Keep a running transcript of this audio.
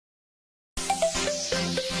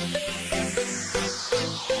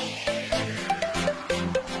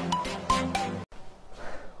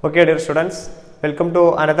Okay, dear students, welcome to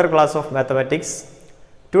another class of mathematics.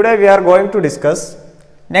 Today we are going to discuss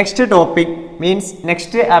next topic means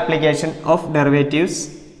next application of derivatives,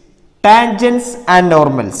 tangents and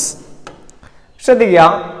normals. ശ്രദ്ധിക്കുക,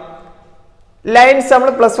 lines നമ്മൾ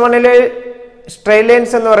 +1 straight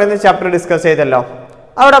lines എന്ന് പറയുന്ന chapter discuss ചെയ്തല്ലോ.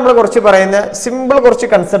 അവിടെ നമ്മൾ കുറച്ച് പറയുന്ന simple കുറച്ച്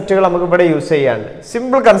കൺസെപ്റ്റുകൾ നമുക്ക് ഇവിടെ യൂസ് ചെയ്യാണ്ട്.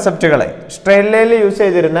 സിമ്പിൾ കൺസെപ്റ്റുകളെ സ്ട്രെയിറ്റ് ലൈനിൽ യൂസ്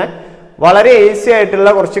ചെയ്തിരുന്ന വളരെ ഈസി ആയിട്ടുള്ള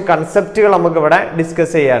കുറച്ച് കൺസെപ്റ്റുകൾ നമുക്ക് ഇവിടെ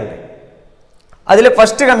ഡിസ്കസ് ചെയ്യാണ്ട്. അതിൽ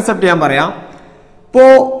ഫസ്റ്റ് കൺസെപ്റ്റ് ഞാൻ പറയാം.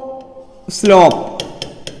 ഇപ്പോൾ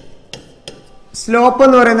സ്ലോപ്പ്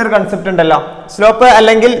എന്ന് പറയുന്ന ഒരു കൺസെപ്റ്റ് ഉണ്ടല്ലോ. സ്ലോപ്പ്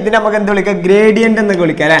അല്ലെങ്കിൽ ഇതിനെ നമുക്ക് എന്ത് വിളിക്കാം? ഗ്രേഡിയന്റ് എന്ന്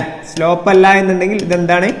വിളിക്കാം അല്ലെ. സ്ലോപ്പ് അല്ല എന്നുണ്ടെങ്കിൽ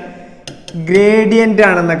ഇതെന്താണ്? ഗ്രേഡിയന്റ്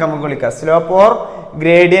ആണെന്നൊക്കെ നമുക്ക് വിളിക്കാം. സ്ലോപ്പ് ഓർ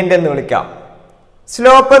ഗ്രേഡിയന്റ് എന്ന് വിളിക്കാം.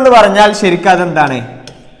 സ്ലോപ്പ് എന്ന് പറഞ്ഞാൽ ശരിക്കും അതെന്താണ്?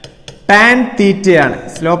 ടാൻ തീറ്റയാണ്.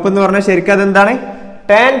 സ്ലോപ്പ് എന്ന് പറഞ്ഞാൽ ശരിക്കും അതെന്താണ്?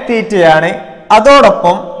 ടാൻ തീറ്റയാണ്.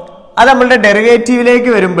 അതോടൊപ്പം അത് നമ്മളുടെ ഡെറിവേറ്റീവിലേക്ക്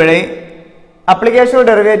വരുമ്പോഴേ അപ്ലിക്കേഷൻ ഓഫ്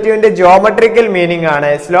ഡെറിവേറ്റീവിന്റെ ജിയോമെട്രിക്കൽ മീനിങ് ആണ്.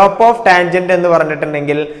 സ്ലോപ്പ് ഓഫ് ടാൻജന്റ് എന്ന്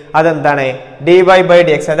പറഞ്ഞിട്ടുണ്ടെങ്കിൽ അതെന്താണ്? dy by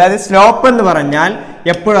dx. അതായത് സ്ലോപ്പ് എന്ന് പറഞ്ഞാൽ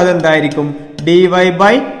എപ്പോഴും അതെന്തായിരിക്കും? dy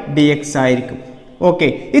by dx ആയിരിക്കും. ഓക്കെ,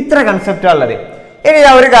 ഇത്ര കൺസെപ്റ്റ് ഉള്ളത്. ഇനി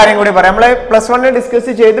ഞാൻ ഒരു കാര്യം കൂടി പറയാം. നമ്മള് +1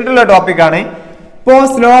 ഡിസ്കസ് ചെയ്തിട്ടുള്ള ടോപ്പിക്കാണ്. ഇപ്പോ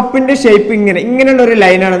സ്ലോപ്പിന്റെ ഷേപ്പ് ഇങ്ങനെയുള്ള ഒരു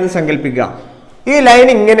ലൈനാണെന്ന് സങ്കല്പിക്കുക. ഈ ലൈൻ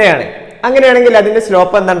ഇങ്ങനെയാണ്. അങ്ങനെയാണെങ്കിൽ അതിന്റെ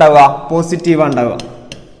സ്ലോപ്പ് എന്താ ഉണ്ടാവുക? പോസിറ്റീവ് ഉണ്ടാവുക.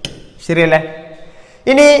 ശരിയല്ലേ?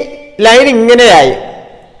 ഇനി ലൈൻ ഇങ്ങനെയായി,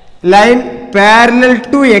 line parallel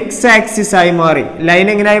to X axis ആയി മാറി. ലൈൻ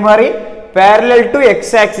എങ്ങനെയായി മാറി? പാരലൽ ടു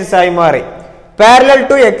എക്സ് ആക്സിസ് ആയി മാറി. പാരലൽ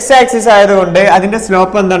ടു എക്സ് ആക്സിസ് ആയതുകൊണ്ട് അതിന്റെ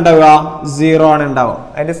സ്ലോപ്പ് എന്താ ഉണ്ടാവുക? 0 ആണ് ഉണ്ടാവുക.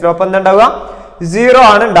 അതിന്റെ സ്ലോപ്പ് എന്താ ഉണ്ടാവുക? 0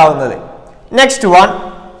 ആണ് ഉണ്ടാവുന്നത്. നെക്സ്റ്റ് വൺ,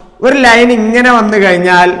 ഒരു ലൈൻ ഇങ്ങനെ വന്നു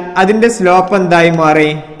കഴിഞ്ഞാൽ അതിന്റെ സ്ലോപ്പ് എന്തായി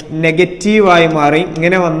മാറി? നെഗറ്റീവായി മാറി.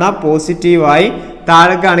 ഇങ്ങനെ വന്നാൽ പോസിറ്റീവായി,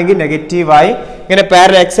 താഴേക്കാണെങ്കിൽ നെഗറ്റീവായി. ഇങ്ങനെ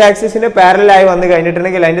എക്സ് ആക്സിസിന് പാരലായി വന്നു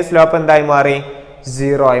കഴിഞ്ഞിട്ടുണ്ടെങ്കിൽ അതിന്റെ സ്ലോപ്പ് എന്തായി മാറി?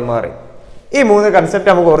 0 ആയി മാറി. ഈ 3 കൺസെപ്റ്റ്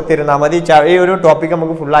നമുക്ക് ഓർത്തിരുന്നാൽ മതി. ഈ ഒരു ടോപ്പിക്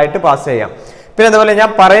നമുക്ക് ഫുൾ ആയിട്ട് പാസ് ചെയ്യാം. പിന്നെ അതുപോലെ ഞാൻ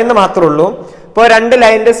പറയുന്നത് മാത്രമേ ഉള്ളൂ. ഇപ്പോൾ 2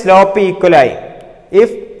 ലൈനിന്റെ സ്ലോപ്പ് ഈക്വൽ ആയി.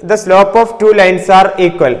 If the slope of 2 lines are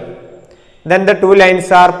equal then the 2 lines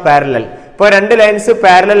are parallel. ഇപ്പോൾ 2 ലൈൻസ്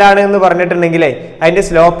പാരലൽ ആണ് എന്ന് പറഞ്ഞിട്ടുണ്ടെങ്കിലേ അതിന്റെ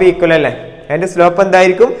സ്ലോപ്പ് ഈക്വൽ അല്ലേ? അതിന്റെ സ്ലോപ്പ്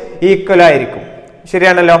എന്തായിരിക്കും? ഈക്വൽ ആയിരിക്കും.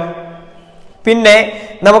 ശരിയാണല്ലോ? പിന്നെ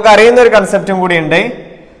നമുക്ക് അറിയുന്ന ഒരു കൺസെപ്റ്റും കൂടി ഉണ്ട്.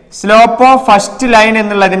 സ്ലോപ്പ് ഓഫ് ഫസ്റ്റ് ലൈൻ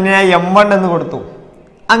എന്നുള്ളതിന് m1 എന്ന് കൊടുത്തു.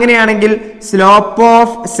 അങ്ങനെയാണെങ്കിൽ slope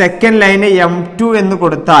of second line m2 എന്ന്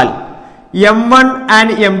കൊടുത്താൽ m1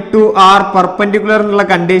 and m2 are perpendicular എന്നുള്ള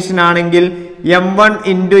കണ്ടീഷൻ ആണെങ്കിൽ m1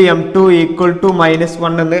 into m2 equal to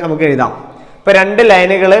 -1 എന്ന് നമുക്ക് എഴുതാം. ഇപ്പൊ 2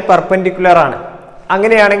 ലൈനുകൾ പെർപെൻഡിക്കുലർ ആണ്.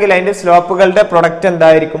 അങ്ങനെയാണെങ്കിൽ അതിന്റെ സ്ലോപ്പുകളുടെ പ്രൊഡക്റ്റ്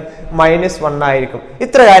എന്തായിരിക്കും? -1 ആയിരിക്കും.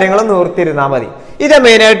 ഇത്ര കാര്യങ്ങളൊന്നും ഓർത്തിരുന്നാൽ മതി. ഇത്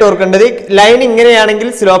മെയിൻ ആയിട്ട് ഓർക്കേണ്ടത്. ലൈൻ ഇങ്ങനെയാണെങ്കിൽ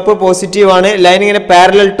സ്ലോപ്പ് പോസിറ്റീവ് ആണ്. ലൈൻ ഇങ്ങനെ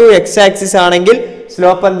പാരലൽ ടു എക്സ് ആക്സിസ് ആണെങ്കിൽ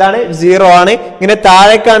സ്ലോപ്പ് എന്താണ്? 0 ആണ്. ഇങ്ങനെ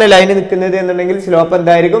താഴേക്കാണ് ലൈൻ നിൽക്കുന്നത് എന്നുണ്ടെങ്കിൽ സ്ലോപ്പ്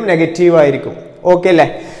എന്തായിരിക്കും? നെഗറ്റീവ് ആയിരിക്കും. ഓക്കെ അല്ലേ?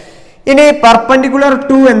 ഇനി പെർപെൻഡിക്കുലർ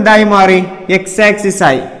ടു എന്തായി മാറി? എക്സ് ആക്സിസ്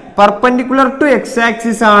ആയി. പെർപെൻഡിക്കുലർ ടു എക്സ്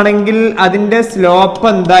ആക്സിസ് ആണെങ്കിൽ അതിന്റെ സ്ലോപ്പ്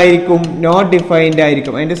എന്തായിരിക്കും? നോട്ട് ഡിഫൈൻഡ്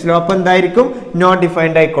ആയിരിക്കും. അതിന്റെ സ്ലോപ്പ് എന്തായിരിക്കും? നോട്ട്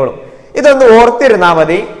ഡിഫൈൻഡ് ആയിക്കോളും. ഇതൊന്ന് ഓർത്തിരുന്നാൽ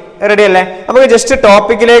മതി. റെഡി അല്ലേ? നമുക്ക് ജസ്റ്റ്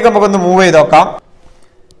ടോപ്പിക്കിലേക്ക് നമുക്കൊന്ന് മൂവ് ചെയ്ത് നോക്കാം.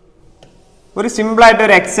 ഒരു സിമ്പിൾ ആയിട്ട്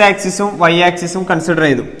ഒരു എക്സ് ആക്സിസും വൈ ആക്സിസും കൺസിഡർ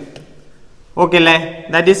ചെയ്തു. ഓക്കെ അല്ലേ?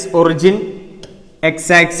 That is origin,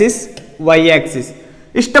 X axis, Y axis.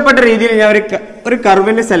 ഇഷ്ടപ്പെട്ട രീതിയിൽ ഞാൻ ഒരു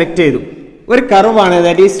കർവിനെ സെലക്ട് ചെയ്തു. ഒരു കർവാണ്,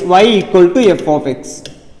 that is y equal to f of X.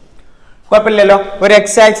 കുഴപ്പമില്ലല്ലോ. ഒരു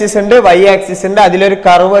എക്സ് ആക്സിസ് ഉണ്ട്, വൈ ആക്സിസ് ഉണ്ട്, അതിലൊരു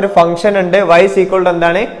കർവ്, ഒരു ഫംഗ്ഷൻ ഉണ്ട്. y ഈക്വൽ ടു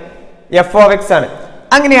എന്താണ്? f ഓഫ് എക്സ് ആണ്.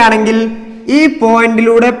 അങ്ങനെയാണെങ്കിൽ ഈ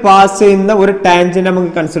പോയിന്റിലൂടെ പാസ് ചെയ്യുന്ന ഒരു ടാൻജന്റ്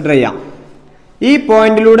നമുക്ക് കൺസിഡർ ചെയ്യാം. ഈ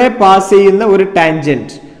പോയിന്റിലൂടെ പാസ് ചെയ്യുന്ന ഒരു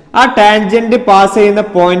ടാൻജന്റ്, ആ ടാൻജന്റ് പാസ് ചെയ്യുന്ന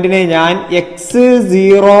പോയിന്റിനെ ഞാൻ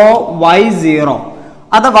x0 y0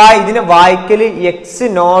 അഥവാ ഇതിന് വായിക്കല് എക്സ്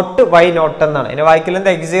നോട്ട് വൈ നോട്ട് എന്നാണ്. ഇതിന് വായിക്കൽ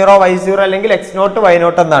എന്താ? x0 y0 അല്ലെങ്കിൽ x0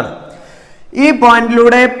 y0 എന്നാണ്. ഈ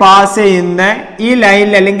പോയിന്റിലൂടെ പാസ് ചെയ്യുന്ന ഈ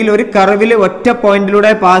ലൈനിൽ അല്ലെങ്കിൽ ഒരു കർവിൽ ഒറ്റ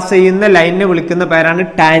പോയിന്റിലൂടെ പാസ് ചെയ്യുന്ന ലൈനിനെ വിളിക്കുന്ന പേരാണ്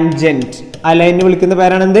ടാൻജന്റ്. ആ ലൈനിനെ വിളിക്കുന്ന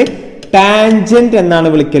പേരാണ് എന്ത്? ടാൻജന്റ് എന്നാണ്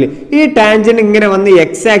വിളിക്കല്. ഈ ടാൻജന്റ് ഇങ്ങനെ വന്ന്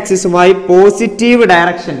എക്സ് ആക്സിസുമായി പോസിറ്റീവ്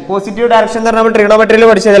ഡയറക്ഷൻ എന്ന് പറഞ്ഞാൽ നമ്മൾ ട്രിഗണോമെട്രിയിൽ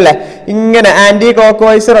പഠിച്ചതല്ലേ? ഇങ്ങനെ ആന്റി ക്ലോക്ക്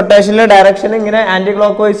വൈസ് റൊട്ടേഷനിലെ ഡയറക്ഷൻ ഇങ്ങനെ ആന്റി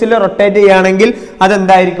ക്ലോക്ക് വൈസിൽ റൊട്ടേറ്റ് ചെയ്യുകയാണെങ്കിൽ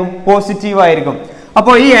അതെന്തായിരിക്കും? പോസിറ്റീവ് ആയിരിക്കും.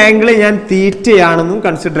 അപ്പോൾ ഈ ആംഗിൾ ഞാൻ തീറ്റയാണെന്നും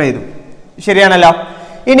കൺസിഡർ ചെയ്തു. ശരിയാണല്ലോ?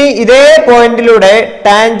 ഇനി ഇതേ പോയിന്റിലൂടെ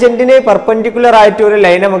ടാൻജന്റിന് പെർപെൻഡിക്കുലർ ആയിട്ട് ഒരു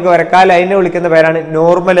ലൈൻ നമുക്ക് വരക്കാം. ലൈനെ വിളിക്കുന്ന പേരാണ്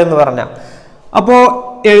നോർമൽ എന്ന് പറഞ്ഞാൽ. അപ്പോ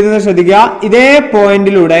എഴുതുന്നത് ശ്രദ്ധിക്കുക. ഇതേ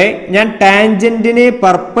പോയിന്റിലൂടെ ഞാൻ ടാൻജന്റിന്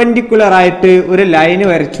പെർപെൻഡിക്കുലർ ആയിട്ട് ഒരു ലൈന്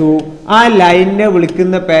വരച്ചു. ആ ലൈനിനെ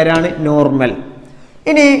വിളിക്കുന്ന പേരാണ് നോർമൽ.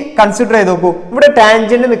 ഇനി കൺസിഡർ ചെയ്ത് നോക്കൂ, ഇവിടെ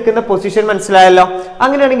ടാൻജന്റ് നിൽക്കുന്ന പൊസിഷൻ മനസ്സിലായല്ലോ.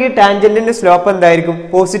 അങ്ങനെയാണെങ്കിൽ ടാൻജന്റിന്റെ സ്ലോപ്പ് എന്തായിരിക്കും?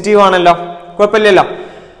 പോസിറ്റീവ് ആണല്ലോ, കുഴപ്പമില്ലല്ലോ.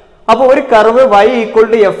 അപ്പോൾ ഒരു curve y equal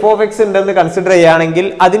to F of X ഉണ്ടെന്ന് കൺസിഡർ ചെയ്യുകയാണെങ്കിൽ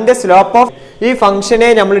അതിന്റെ സ്ലോപ്പ് ഓഫ് ഈ ഫംഗ്ഷനെ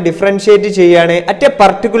നമ്മൾ ഡിഫറൻഷിയേറ്റ് ചെയ്യുകയാണ് at A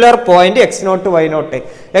particular point X not why not.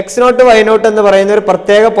 X not why not എന്ന് പറയുന്ന ഒരു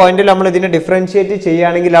പ്രത്യേക പോയിന്റിൽ നമ്മൾ ഇതിനെ ഡിഫറൻഷിയേറ്റ്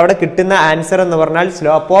ചെയ്യുകയാണെങ്കിൽ അവിടെ കിട്ടുന്ന ആൻസർ എന്ന് പറഞ്ഞാൽ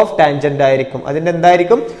സ്ലോപ്പ് ഓഫ് ടാൻജന്റ് ആയിരിക്കും. അതിന്റെ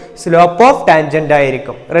എന്തായിരിക്കും? സ്ലോപ്പ് ഓഫ് ടാൻജന്റ്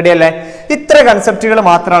ആയിരിക്കും. റെഡി അല്ലേ? ഇത്ര കൺസെപ്റ്റുകൾ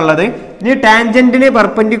മാത്രമുള്ളത്. ഇനി ടാൻജന്റിന്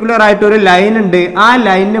പെർപെൻഡിക്കുലർ ആയിട്ട് ഒരു ലൈൻ ഉണ്ട്, ആ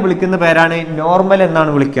ലൈനിനെ വിളിക്കുന്ന പേരാണ് നോർമൽ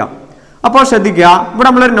എന്നാണ് വിളിക്കുക. അപ്പോൾ ശ്രദ്ധിക്കുക, ഇവിടെ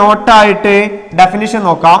നമ്മളൊരു നോട്ടായിട്ട് ഡെഫിനിഷൻ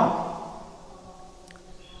നോക്കാം.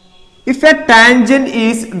 If A tangent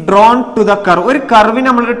is drawn to the curve, ഒരു കർവിന്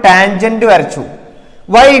നമ്മളൊരു ടാൻജന്റ് വരച്ചു,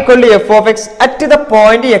 y equal to F of X at the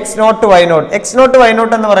point X not why not. X not why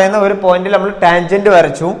not എന്ന് പറയുന്ന ഒരു പോയിന്റിൽ നമ്മൾ ടാൻജന്റ്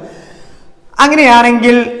വരച്ചു.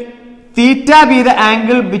 അങ്ങനെയാണെങ്കിൽ തീറ്റ B the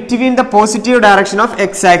angle between the positive direction of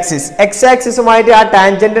X axis. X ആക്സിസുമായിട്ട് ആ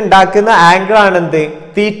ടാൻജന്റ് ഉണ്ടാക്കുന്ന ആംഗിൾ ആണ് എന്ത്?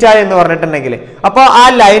 തീറ്റ എന്ന് പറഞ്ഞിട്ടുണ്ടെങ്കിൽ. അപ്പോൾ ആ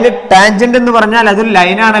ലൈന് ടാൻജന്റ് എന്ന് പറഞ്ഞാൽ അതൊരു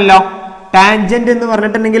ലൈനാണല്ലോ. ടാൻജന്റ് എന്ന്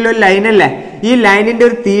പറഞ്ഞിട്ടുണ്ടെങ്കിൽ ഒരു ലൈൻ അല്ലേ? ഈ ലൈനിന്റെ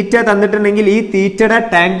ഒരു തീറ്റ തന്നിട്ടുണ്ടെങ്കിൽ ഈ തീറ്റയുടെ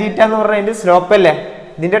ടാൻ തീറ്റ എന്ന് പറഞ്ഞാൽ അതിന്റെ സ്ലോപ്പ് അല്ലേ?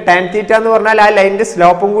 ഇതിന്റെ ടാൻ തീറ്റ എന്ന് പറഞ്ഞാൽ ആ ലൈനിന്റെ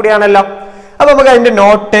സ്ലോപ്പും കൂടിയാണല്ലോ. അപ്പൊ നമുക്ക് അതിന്റെ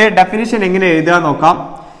നോട്ട് ഡെഫിനിഷൻ എങ്ങനെ എഴുതാൻ നോക്കാം.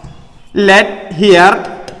 Let here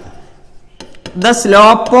the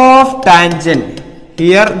slope of tangent,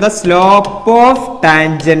 here the slope of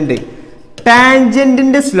tangent,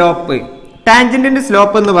 ടാൻജന്റിന്റെ slope, ടാൻജന്റിന്റെ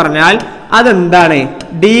slope എന്ന് പറഞ്ഞാൽ അതെന്താണ്?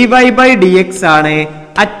 dy by dx ആണ്.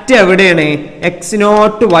 അറ്റ് എവിടെയാണ്? X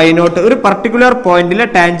not why not. ഒരു പർട്ടിക്കുലർ പോയിന്റിലെ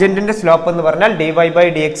ടാൻജന്റിന്റെ സ്ലോപ്പ് എന്ന് പറഞ്ഞാൽ dy by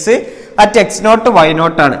dx at X not why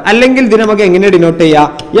not ആണ്. അല്ലെങ്കിൽ ഇത് നമുക്ക് എങ്ങനെ ഡിനോട്ട് ചെയ്യാം?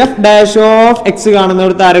 എഫ് ഡാഷ് ഓഫ് എക്സ്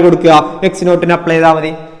കാണുന്നിടത്ത് ആരെ കൊടുക്കുക? എക്സ് നോട്ടിന് അപ്ലൈ ചെയ്താൽ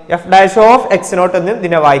മതി. F dash of X not എന്ന്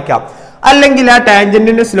ഇതിനെ വായിക്കാം. അല്ലെങ്കിൽ ആ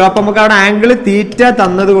ടാൻജന്റിന്റെ സ്ലോപ്പ് നമുക്ക് അവിടെ ആംഗിൾ തീറ്റ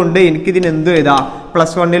തന്നത് കൊണ്ട് എനിക്ക് ഇതിന് എന്ത് എഴുതാം?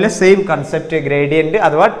 +1 സെയിം കൺസെപ്റ്റ് ഗ്രേഡിയന്റ്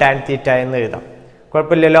അഥവാ ടാൻ തീറ്റ എന്ന് എഴുതാം.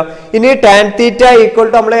 കുഴപ്പമില്ലല്ലോ. ഇനി ടാൻ തീറ്റ ഈക്വൽ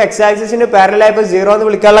ടു നമ്മൾ എക്സ് ആക്സിസിന് പാരലൽ ആയപ്പോൾ 0 എന്ന്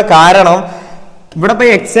വിളിക്കാനുള്ള കാരണം ഇവിടെ ഇപ്പൊ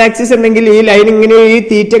എക്സ് ആക്സിസ് ഉണ്ടെങ്കിൽ ഈ ലൈൻ ഇങ്ങനെ ഈ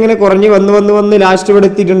തീറ്റ ഇങ്ങനെ കുറഞ്ഞ് വന്ന് ലാസ്റ്റ് ഇവിടെ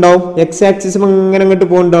എത്തിയിട്ടുണ്ടാവും. എക്സ് ആക്സിസ് ഇങ്ങനെ അങ്ങോട്ട്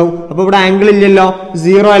പോകുന്നുണ്ടാവും. അപ്പൊ ഇവിടെ ആംഗിൾ ഇല്ലല്ലോ,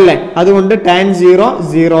 0 അല്ലേ? അതുകൊണ്ട് ടാൻ 0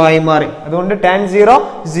 0 ആയി മാറി. അതുകൊണ്ട് ടാൻ 0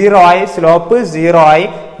 0 ആയി, സ്ലോപ്പ് 0 ആയി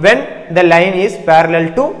when the line is parallel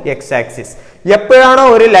to x axis. എപ്പോഴാണോ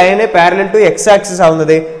ഒരു line parallel to X axis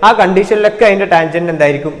ആവുന്നത് ആ കണ്ടീഷനിലൊക്കെ അതിന്റെ ടാൻജന്റ്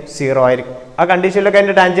എന്തായിരിക്കും? 0 ആയിരിക്കും. ആ കണ്ടീഷനിലൊക്കെ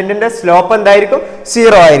അതിന്റെ ടാൻജന്റിന്റെ സ്ലോപ്പ് എന്തായിരിക്കും?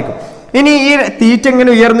 0 ആയിരിക്കും. ഇനി ഈ തീറ്റ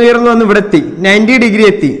ഇങ്ങനെ ഉയർന്നു വന്ന് ഇവിടെ എത്തി, 90 ഡിഗ്രി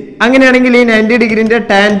എത്തി. അങ്ങനെയാണെങ്കിൽ ഈ 90 ഡിഗ്രിന്റെ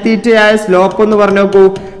ടാൻ തീറ്റ ആയ സ്ലോപ്പ് എന്ന് പറഞ്ഞു നോക്കൂ.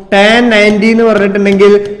 ടാൻ 90 എന്ന്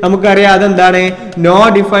പറഞ്ഞിട്ടുണ്ടെങ്കിൽ നമുക്കറിയാം അതെന്താണ്? നോ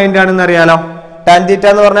ഡിഫൈൻഡ് ആണെന്ന് അറിയാലോ. ടാൻ തീറ്റ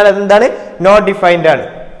എന്ന് പറഞ്ഞാൽ അതെന്താണ്? നോ ഡിഫൈൻഡ് ആണ്.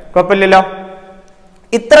 കുഴപ്പമില്ലല്ലോ.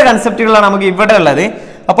 ഇത്ര കൺസെപ്റ്റുകളാണ് നമുക്ക് ഇവിടെ ഉള്ളത്.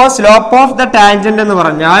 അപ്പോൾ സ്ലോപ്പ് ഓഫ് ദ ടാൻജന്റ് എന്ന്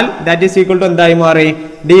പറഞ്ഞാൽ ദാറ്റ് ഈസ് ഈക്വൽ ടു എന്തായി മാറി?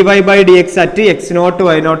 dy by dx at X not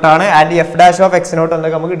why not ആണ്. And F dash of X not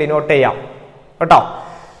എന്നൊക്കെ നമുക്ക് ഡിനോട്ട് ചെയ്യാം കേട്ടോ.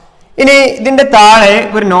 ഇനി ഇതിന്റെ താഴെ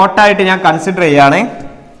ഒരു നോട്ടായിട്ട് ഞാൻ കൺസിഡർ ചെയ്യാണ്.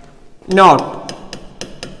 നോട്ട്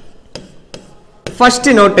ഫസ്റ്റ്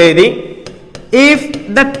നോട്ട് എഴുതി, if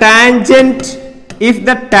the tangent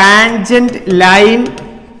line,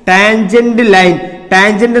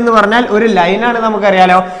 tangent എന്ന് പറഞ്ഞാൽ ഒരു ലൈനാണ്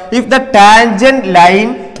നമുക്കറിയാലോ. If the tangent line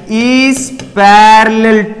is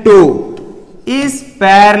parallel to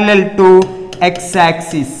X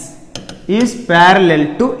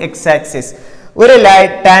axis, ഒരു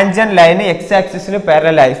ടാൻജന്റ് ലൈൻ എക്സ് ആക്സിസിന്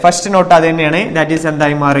പാരലൽ ആയി. ഫസ്റ്റ് നോട്ട് അത് തന്നെയാണ്. ദാറ്റ് ഈസ്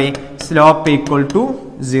എന്തായി മാറി? സ്ലോപ്പ് ഈക്വൽ ടു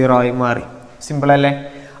 0 ആയി മാറി. സിമ്പിൾ അല്ലേ?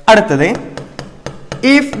 അടുത്തത്,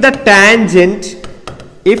 if the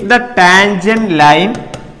tangent line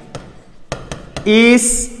is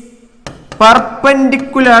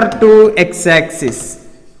perpendicular to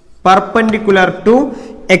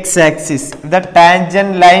x-axis, the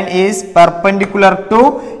tangent line is perpendicular to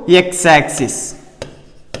x-axis.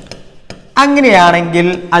 അങ്ങനെയാണെങ്കിൽ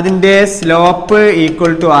അതിന്റെ സ്ലോപ്പ്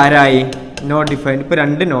ഈക്വൽ ടു ആരായി? No defined. ഇപ്പൊ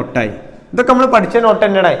 2 നോട്ടായി. ഇതൊക്കെ നമ്മൾ പഠിച്ച നോട്ട്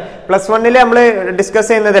തന്നെയാണ്. +1 നമ്മൾ ഡിസ്കസ്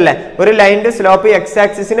ചെയ്യുന്നതല്ലേ. ഒരു ലൈനിന്റെ സ്ലോപ്പ് എക്സ്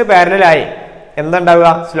ആക്സിസിന് പാരലൽ ആയി, എന്തുണ്ടാവുക?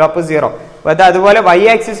 സ്ലോപ്പ് 0. അതുപോലെ വൈ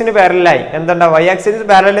ആക്സിസിന് പാരലലായി, എന്തുണ്ടാവും? വൈ ആക്സിസിന്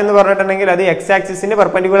പാരലൽ എന്ന് പറഞ്ഞിട്ടുണ്ടെങ്കിൽ അത് എക്സ് ആക്സിസിന്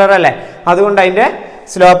പെർപെൻഡിക്കുലർ അല്ലേ? അതുകൊണ്ട് അതിന്റെ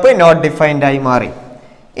സ്ലോപ്പ് നോട്ട് ഡിഫൈൻഡ് ആയി മാറി.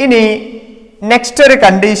 ഇനി നെക്സ്റ്റ് ഒരു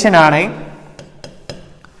കണ്ടീഷൻ ആണ്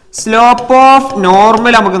സ്ലോപ്പ് ഓഫ്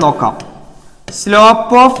നോർമൽ. നമുക്ക് നോക്കാം.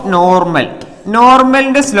 സ്ലോപ്പ് ഓഫ്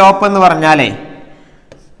നോർമലിന്റെ സ്ലോപ്പ് എന്ന് പറഞ്ഞാലേ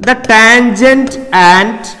the tangent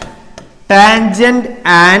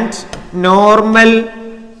and normal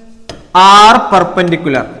are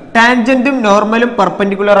perpendicular. ടാൻജന്റും നോർമലും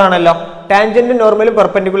perpendicular ആണല്ലോ. ടാൻജന്റും നോർമലും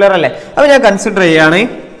പെർപെൻഡിക്കുലർ അല്ലേ? അപ്പൊ ഞാൻ കൺസിഡർ ചെയ്യാണ്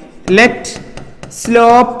ലെറ്റ്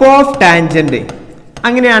സ്ലോപ്പ് ഓഫ് ടാൻജന്റ്.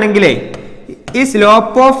 അങ്ങനെയാണെങ്കിലേ ഈ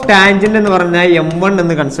സ്ലോപ്പ് ഓഫ് ടാൻജന്റ് എന്ന് പറഞ്ഞാൽ m1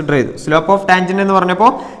 എന്ന് കൺസിഡർ ചെയ്തു. സ്ലോപ്പ് ഓഫ് ടാൻജന്റ് എന്ന്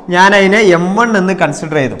പറഞ്ഞപ്പോൾ ഞാൻ അതിനെ m1 എന്ന്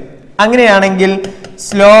കൺസിഡർ ചെയ്തു. അങ്ങനെയാണെങ്കിൽ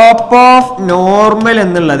സ്ലോപ്പ് ഓഫ് നോർമൽ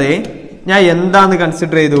എന്നുള്ളത് ഞാൻ എന്താന്ന്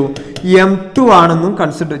കൺസിഡർ ചെയ്തു? m2 ആണെന്നും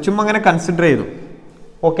കൺസിഡർ, ചുമ്മാ അങ്ങനെ കൺസിഡർ ചെയ്തു.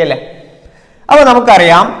 ഓക്കെ അല്ലേ? അപ്പൊ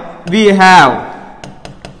നമുക്കറിയാം വി ഹാവ്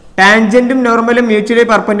ടാൻജന്റും നോർമലും മ്യൂച്വലി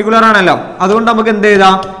പെർപെൻഡിക്കുലർ ആണല്ലോ. അതുകൊണ്ട് നമുക്ക് എന്ത്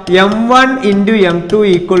എഴുതാം? m1 into m2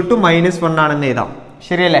 equal to -1 ആണെന്ന് എഴുതാം.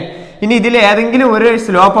 ശരിയല്ലേ? ഇനി ഇതിൽ ഏതെങ്കിലും ഒരു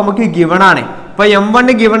സ്ലോപ്പ് നമുക്ക് ഗിവൺ ആണ്. ഇപ്പൊ m1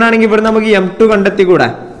 ഗിവൺ ആണെങ്കിൽ ഇവിടെ നമുക്ക് m2 കണ്ടെത്തി കൂടെ.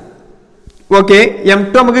 ഓക്കെ,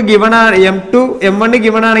 m2 നമുക്ക് ഗിവൺ ആണ്. m1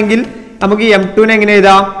 ഗിവൺ ആണെങ്കിൽ നമുക്ക് m2 നെ എങ്ങനെ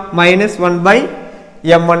എഴുതാം?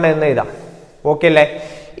 -1/m1 എന്ന് എഴുതാം. ഓക്കെ അല്ലേ?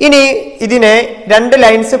 ഇനി ഇതിനെ രണ്ട്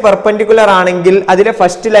ലൈൻസ് പെർപെൻഡിക്കുലർ ആണെങ്കിൽ അതിലെ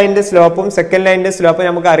ഫസ്റ്റ് ലൈനിന്റെ സ്ലോപ്പും സെക്കൻഡ് ലൈനിന്റെ സ്ലോപ്പും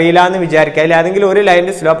നമുക്ക് അറിയില്ല എന്ന് വിചാരിക്കുക. അതിൽ ഏതെങ്കിലും ഒരു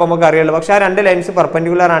ലൈനിന്റെ സ്ലോപ്പ് നമുക്ക് അറിയുള്ളൂ. പക്ഷെ ആ രണ്ട് ലൈൻസ്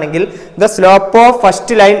പെർപെൻഡിക്കുലർ ആണെങ്കിൽ the slope of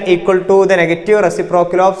first line equal to the negative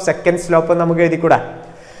reciprocal of second slope നമുക്ക് എഴുതിക്കൂടാ.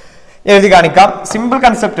 എഴുതി കാണിക്കാം. സിമ്പിൾ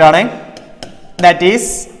കൺസെപ്റ്റ് ആണ്. That is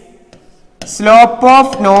slope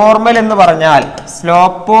of normal എന്ന് പറഞ്ഞാൽ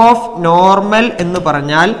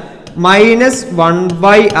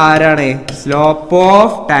 -1 ആരാണ്? സ്ലോപ്പ്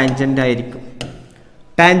ഓഫ് ടാൻജന്റ് ആയിരിക്കും.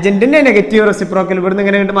 ടാൻജന്റിന്റെ നെഗറ്റീവ് റെസിപ്രോക്കൽ ഇവിടുന്ന്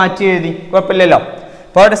ഇങ്ങനെ ഇങ്ങോട്ട് മാറ്റി എഴുതി, കുഴപ്പമില്ലല്ലോ.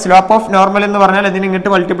 അപ്പോൾ സ്ലോപ്പ് ഓഫ് നോർമൽ എന്ന് പറഞ്ഞാൽ ഇതിന് ഇങ്ങോട്ട്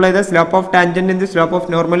മൾട്ടിപ്ലൈ ചെയ്ത് slope of tangent into slope of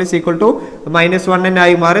normal is equal to -1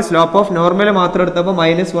 ആയി മാറി. സ്ലോപ്പ് ഓഫ് നോർമൽ മാത്രം എടുത്തപ്പോൾ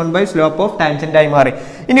 -1 സ്ലോപ്പ് ഓഫ് ടാൻജന്റ് ആയി മാറി.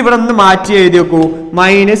 ഇനി ഇവിടെ ഒന്ന് മാറ്റി എഴുതി നോക്കൂ.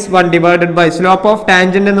 -1 divided by slope of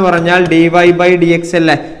tangent എന്ന് പറഞ്ഞാൽ dy/dx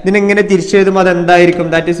അല്ലേ. ഇതിനെങ്ങനെ തിരിച്ചെഴുതും? അത് എന്തായിരിക്കും?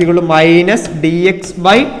 That is equal to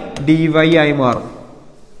 -dx/dy ആയി മാറും.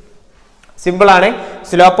 സിമ്പിൾ ആണ്.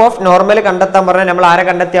 സ്ലോപ്പ് ഓഫ് നോർമൽ കണ്ടെത്താൻ പറഞ്ഞാൽ നമ്മൾ ആരെ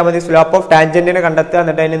കണ്ടെത്തിയാൽ മതി? സ്ലോപ്പ് ഓഫ് ടാൻജന്റിനെ കണ്ടെത്തുക.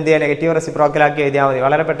 എന്നിട്ട് അതിന് എന്ത് ചെയ്യുക? നെഗറ്റീവ് റെസിപ്രോക്കൽ ആക്കി എഴുതിയാൽ മതി.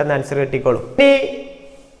 വളരെ പെട്ടെന്ന് ആൻസർ കിട്ടിക്കോളും. ഇനി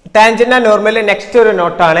ടാൻജന്റ് ആൻഡ് നോർമൽ നെക്സ്റ്റ് ഒരു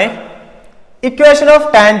നോട്ടാണ് equation of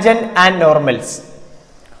tangent and normals.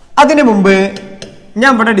 അതിനു മുമ്പ് ഞാൻ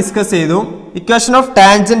ഇവിടെ ഡിസ്കസ് ചെയ്തു equation of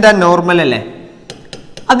tangent and normal അല്ലേ.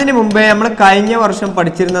 അതിനു മുമ്പേ നമ്മൾ കഴിഞ്ഞ വർഷം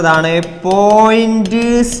പഠിച്ചിരുന്നതാണ് പോയിന്റ്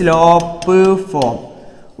സ്ലോപ്പ് ഫോം.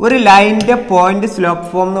 ഒരു ലൈനിന്റെ പോയിന്റ് സ്ലോപ്പ്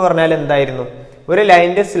ഫോം എന്ന് പറഞ്ഞാൽ എന്തായിരുന്നു? ഒരു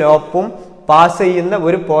ലൈനിന്റെ സ്ലോപ്പും പാസ് ചെയ്യുന്ന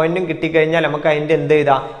ഒരു പോയിന്റും കിട്ടിക്കഴിഞ്ഞാൽ നമുക്ക് അതിന്റെ എന്ത്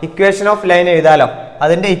എഴുതാം? Equation of line എഴുതാലോ.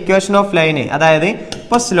 അതിന്റെ ഇക്വേഷൻ ഓഫ് ലൈന്, അതായത്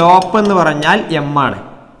ഇപ്പൊ സ്ലോപ്പ് എന്ന് പറഞ്ഞാൽ m ആണ്.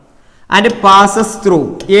 ആൻഡ് പാസസ് ത്രൂ,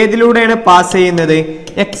 ഏതിലൂടെയാണ് പാസ് ചെയ്യുന്നത്?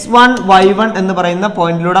 x1 y1 എന്ന് പറയുന്ന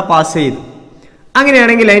പോയിന്റിലൂടെ പാസ് ചെയ്തു.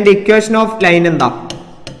 അങ്ങനെയാണെങ്കിൽ അതിന്റെ ഇക്വേഷൻ ഓഫ് ലൈൻ എന്താ?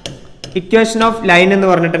 ഇക്വേഷൻ ഓഫ് ലൈൻ എന്ന്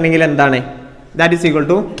പറഞ്ഞിട്ടുണ്ടെങ്കിൽ എന്താണ്? That is equal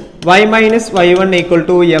to y-y1 equal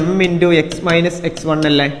to m into x minus x1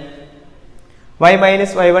 അല്ലേ.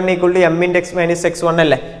 y-y1 equal to m into x minus x1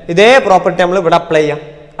 അല്ലേ. ഇതേ പ്രോപ്പർട്ടി നമ്മൾ ഇവിടെ അപ്ലൈ ചെയ്യാം.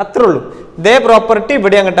 അത്രേ ഉള്ളൂ. ഇതേ പ്രോപ്പർട്ടി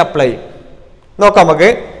ഇവിടെ അങ്ങോട്ട് അപ്ലൈ ചെയ്യും. നോക്കാം നമുക്ക്.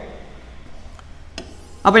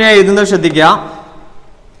 അപ്പൊ ഞാൻ എഴുതുന്നത് ശ്രദ്ധിക്കുക.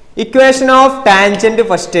 ഇക്വേഷൻ ഓഫ് ടാൻജന്റ്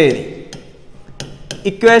ഫസ്റ്റ് എഴുതി.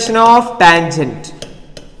 ഇക്വേഷൻ ഓഫ്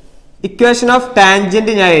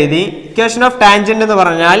ടാൻജന്റ് ഞാൻ എഴുതി. ഇക്വേഷൻ ഓഫ് ടാൻജന്റ് എന്ന്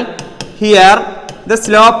പറഞ്ഞാൽ here the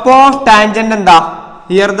slope of tangent എന്താ?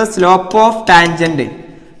 Here the slope of tangent.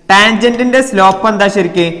 ടാൻജന്റിന്റെ slope എന്താ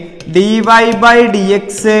ശരിക്ക്? dy/dx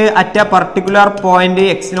at a particular point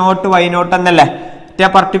x0 y0 എന്നല്ലേ. at a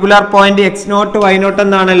particular point x0 y0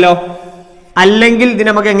 എന്നാണല്ലോ. അല്ലെങ്കിൽ ഇത്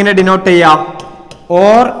നമുക്ക് എങ്ങനെ ഡിനോട്ട് ചെയ്യാം?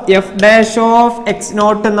 or f dash of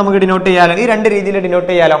x0 എന്ന് നമുക്ക് ഡിനോട്ട് ചെയ്യാലോ. ഈ രണ്ട് രീതിയിൽ ഡിനോട്ട്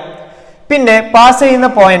ചെയ്യാലോ. പിന്നെ പാസ് ചെയ്യുന്ന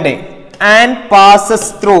പോയിന്റ് and passes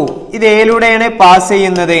through, ഇത് ഏതിലൂടെയാണ് പാസ്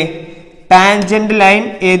ചെയ്യുന്നത്? ടാൻജന്റ് ലൈൻ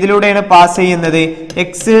ഏതിലൂടെയാണ് പാസ് ചെയ്യുന്നത്?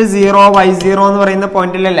 x0 y0 എന്ന് പറയുന്ന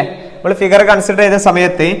പോയിന്റിലല്ലേ. നമ്മൾ ഫിഗർ കൺസിഡർ ചെയ്ത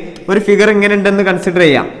സമയത്ത് ഒരു ഫിഗർ ഇങ്ങനെ ഉണ്ടെന്ന് കൺസിഡർ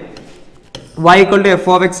ചെയ്യാം. y = f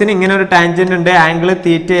of x ന് ഇങ്ങനെ ഒരു ടാൻജന്റ് ഉണ്ട്. Angle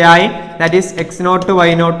തീറ്റയായി, that is x0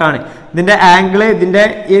 y0 ആണ്. ഇതിന്റെ ആംഗിൾ, ഇതിന്റെ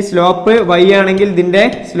ഈ സ്ലോപ്പ് y ആണെങ്കിൽ ഇതിന്റെ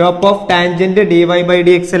സ്ലോപ്പ് ഓഫ് ടാൻജന്റ്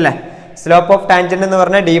dy/dx അല്ലേ. സ്ലോപ്പ് ഓഫ് ടാൻജന്റ് എന്ന്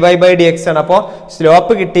പറഞ്ഞാൽ dy/dx ആണ്. അപ്പോൾ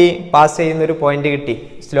സ്ലോപ്പ് കിട്ടി, പാസ് ചെയ്യുന്ന ഒരു പോയിന്റ് കിട്ടി.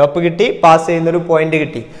 സ്ലോപ്പ് കിട്ടി, പാസ് ചെയ്യുന്ന ഒരു പോയിന്റ്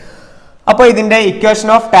കിട്ടി. അപ്പോൾ ഇതിന്റെ ഇക്വേഷൻ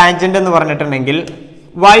ഓഫ് ടാൻജന്റ് എന്ന് പറഞ്ഞിട്ടുണ്ടെങ്കിൽ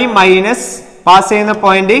y മൈനസ് പാസ് ചെയ്യുന്ന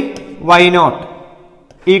point y0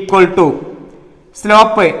 equal to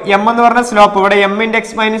slope m എന്ന് പറഞ്ഞ സ്ലോപ്പ് ഇവിടെ m into x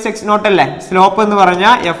minus x0 അല്ലേ. സ്ലോപ്പ് എന്ന്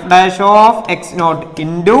പറഞ്ഞാൽ f dash of x0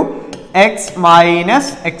 into x minus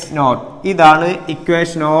x0. ഇതാണ്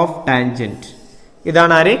ഇക്വേഷൻ ഓഫ് ടാൻജന്റ്.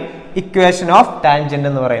 ഇതാണ് ആര്? ഇക്വേഷൻ ഓഫ് ടാൻജന്റ്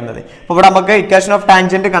എന്ന് പറയുന്നത്. അപ്പോൾ ഇവിടെ നമുക്ക് ഇക്വേഷൻ ഓഫ്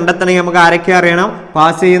ടാൻജന്റ് കണ്ടെത്തണമെങ്കിൽ നമുക്ക് ആരൊക്കെ അറിയണം?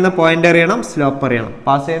 പാസ് ചെയ്യുന്ന പോയിന്റ് അറിയണം, സ്ലോപ്പ് അറിയണം.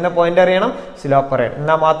 പാസ് ചെയ്യുന്ന പോയിന്റ് അറിയണം, സ്ലോപ്പ് അറിയണം.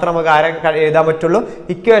 എന്നാൽ മാത്രം നമുക്ക് ആരൊക്കെ എഴുതാൻ പറ്റുള്ളൂ?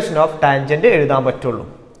 ഇക്വേഷൻ ഓഫ് ടാൻജന്റ് എഴുതാൻ പറ്റുള്ളൂ.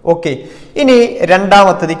 ഓക്കെ. ഇനി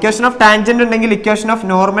രണ്ടാമത്തത് ഇക്വേഷൻ ഓഫ് ടാൻജന്റ് ഉണ്ടെങ്കിൽ ഇക്വേഷൻ ഓഫ്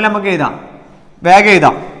നോർമൽ നമുക്ക് എഴുതാം. വേഗം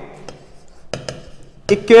എഴുതാം.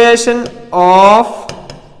 Equation of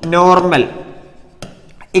normal.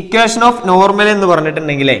 Equation of normal എന്ന്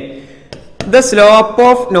പറഞ്ഞിട്ടുണ്ടെങ്കിലേ the slope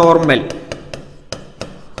of normal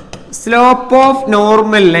slope of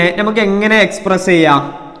നോർമലിനെ നമുക്ക് എങ്ങനെ എക്സ്പ്രസ് ചെയ്യാം?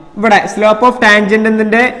 ഇവിടെ slope of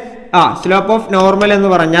ടാൻജന്റിന്റെ slope of normal എന്ന്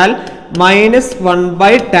പറഞ്ഞാൽ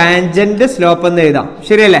 -1 ടാൻജന്റ് സ്ലോപ്പ് എന്ന് എഴുതാം.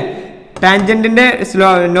 ശരിയല്ലേ? ടാൻജന്റിന്റെ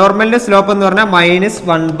നോർമലിന്റെ സ്ലോപ്പ് എന്ന് പറഞ്ഞാൽ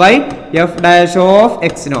 -1/f' ഓഫ്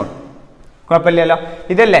x0. കുഴപ്പമില്ലല്ലോ.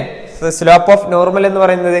 ഇതല്ലേ സ്ലോപ്പ് ഓഫ് നോർമൽ എന്ന്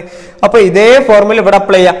പറയുന്നത്. അപ്പൊ ഇതേ ഫോർമുല ഇവിടെ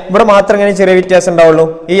അപ്ലൈ ചെയ്യാം. ഇവിടെ മാത്രം ഇങ്ങനെ ചെറിയ വ്യത്യാസം ഉണ്ടാവുള്ളൂ.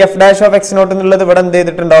 ഈ f' ഓഫ് x0 എന്നുള്ളത് ഇവിടെ എന്ത്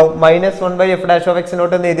ചെയ്തിട്ടുണ്ടാവും? -1/f' ഓഫ്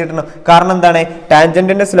x0 എന്ന് എഴുതിയിട്ടുണ്ടാവും. കാരണം എന്താണ്?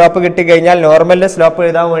 ടാൻജന്റിന്റെ സ്ലോപ്പ് കിട്ടി കഴിഞ്ഞാൽ നോർമലിന്റെ സ്ലോപ്പ്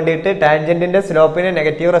എഴുതാൻ വേണ്ടിയിട്ട് ടാൻജന്റിന്റെ സ്ലോപ്പിന്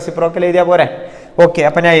നെഗറ്റീവ് റെസിപ്രോക്കൽ എഴുതിയാൽ പോരെ? ഓക്കെ,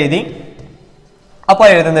 അപ്പൊ ഞാൻ എഴുതി. അപ്പൊ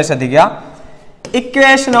എഴുതുന്നത് ശ്രദ്ധിക്കുക.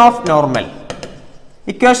 Equation of normal.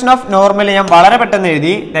 Equation of normal ഞാൻ വളരെ പെട്ടെന്ന്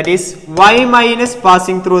എഴുതി. That is y minus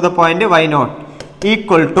passing through the point y0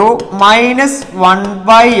 equal to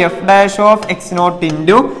 -1/f' of x0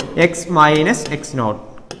 into x minus x0.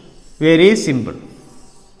 Very simple.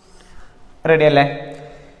 Ready അല്ലേ?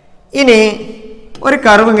 ഇനി ഒരു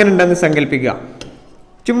കർവ് ഇങ്ങനെ ഉണ്ടെന്ന് സങ്കല്പിക്കുക.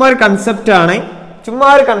 ചുമ്മാ ഒരു കൺസെപ്റ്റ്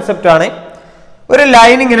ആണ്. ഒരു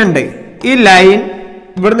ലൈൻ ഇങ്ങനെ ഉണ്ട്. ഈ ലൈൻ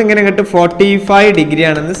ഇവിടുന്ന് ഇങ്ങനെ ഇങ്ങോട്ട് 45 ഡിഗ്രി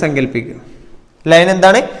ആണെന്ന് സങ്കല്പിക്കുക. ലൈൻ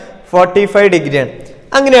എന്താണ്? 45 ഡിഗ്രിയാണ്.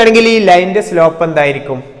 അങ്ങനെയാണെങ്കിൽ ഈ ലൈനിന്റെ സ്ലോപ്പ്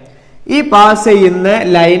എന്തായിരിക്കും? ഈ പാസ് ചെയ്യുന്ന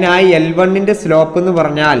ലൈനായി L1ന്റെ സ്ലോപ്പ് എന്ന്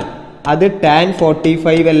പറഞ്ഞാൽ അത് tan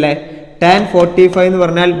 45 അല്ലേ? tan 45 എന്ന്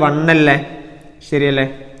പറഞ്ഞാൽ 1 അല്ലേ? ശരിയല്ലേ?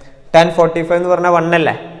 tan 45 എന്ന് പറഞ്ഞാൽ 1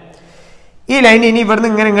 അല്ലേ? ഈ ലൈൻ ഇനി ഇവിടുന്ന്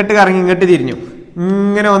ഇങ്ങനെ ഇങ്ങോട്ട് കറങ്ങി ഇങ്ങോട്ട് തിരിഞ്ഞു,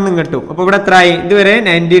 ഇങ്ങനെ വന്ന് ഇങ്ങോട്ടു. അപ്പൊ ഇവിടെ എത്ര ആയി? ഇതുവരെ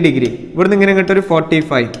 90 ഡിഗ്രി. ഇവിടുന്ന് ഇങ്ങനെ ഇങ്ങോട്ട് ഒരു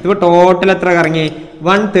 45. ഇപ്പൊ ടോട്ടൽ എത്ര കറങ്ങി?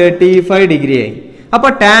 135 ഡിഗ്രി ആയി. അപ്പൊ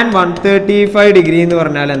tan 135 ഡിഗ്രി എന്ന്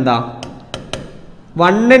പറഞ്ഞാൽ എന്താ?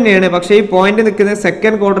 1 തന്നെയാണ്. പക്ഷെ ഈ പോയിന്റ് നിൽക്കുന്നത്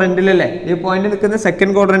സെക്കൻഡ് ക്വാഡ്രന്റിലല്ലേ?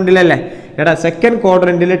 എടാ സെക്കൻഡ്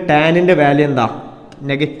ക്വാഡ്രന്റിൽ ടാനിന്റെ വാല്യൂ എന്താ?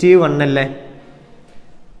 -1 അല്ലേ?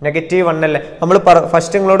 -1 അല്ലേ? നമ്മൾ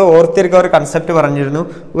ഫസ്റ്റ് നിങ്ങളോട് ഓർത്തിരിക്കുക ഒരു കൺസെപ്റ്റ് പറഞ്ഞിരുന്നു.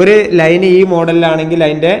 ഒരു ലൈൻ ഈ മോഡലിലാണെങ്കിൽ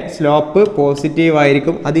അതിന്റെ സ്ലോപ്പ് പോസിറ്റീവ്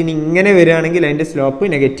ആയിരിക്കും. അതിന് ഇങ്ങനെ വരികയാണെങ്കിൽ അതിന്റെ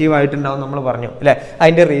സ്ലോപ്പ് നെഗറ്റീവ് ആയിട്ടുണ്ടാവും നമ്മൾ പറഞ്ഞു അല്ലെ?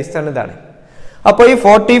 അതിന്റെ റീസൺ ഇതാണ്. അപ്പോൾ ഈ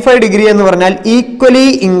 45 ഡിഗ്രി എന്ന് പറഞ്ഞാൽ ഈക്വലി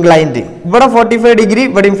ഇൻക്ലൈൻഡ്. ഇവിടെ 45 ഡിഗ്രി,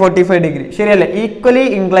 ഇവിടെയും 45 ഡിഗ്രി. ശരിയല്ലേ? ഈക്വലി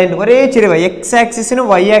ഇൻക്ലൈൻഡ്, ഒരേ ചെരിവ്. എക്സ് ആക്സിസിനും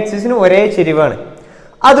വൈ ആക്സിസിനും ഒരേ ചെരിവാണ്.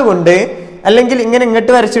 അതുകൊണ്ട് അല്ലെങ്കിൽ ഇങ്ങനെ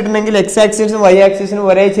ഇങ്ങോട്ട് വരച്ചിട്ടുണ്ടെങ്കിൽ എക്സ് ആക്സിസിനും വൈ ആക്സിസിനും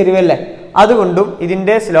ഒരേ ചെരിവല്ലേ? അതുകൊണ്ടും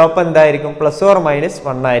ഇതിന്റെ സ്ലോപ്പ് എന്തായിരിക്കും?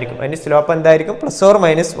 +or-1 ആയിരിക്കും. അതിന്റെ സ്ലോപ്പ് എന്തായിരിക്കും?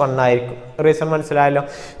 +or-1 ആയിരിക്കും. റീസൺ മനസ്സിലായല്ലോ?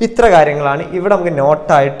 ഇത്ര കാര്യങ്ങളാണ് ഇവിടെ നമുക്ക്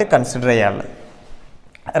നോട്ടായിട്ട് കൺസിഡർ ചെയ്യാനുള്ളത്.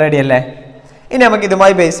 റെഡി അല്ലേ? ഇനി നമുക്ക്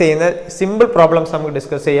ഇതുമായി ബേസ് ചെയ്യുന്ന സിമ്പിൾ പ്രോബ്ലംസ് നമുക്ക്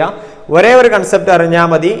ഡിസ്കസ് ചെയ്യാം. ഒരേ ഒരു കൺസെപ്റ്റ് അറിഞ്ഞാൽ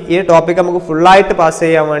മതി. ഈ ടോപ്പിക് നമുക്ക് ഫുള്ളായിട്ട് പാസ്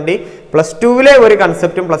ചെയ്യാൻ വേണ്ടി +2 ഒരു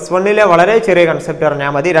കൺസെപ്റ്റും +1 വളരെ ചെറിയ കൺസെപ്റ്റ്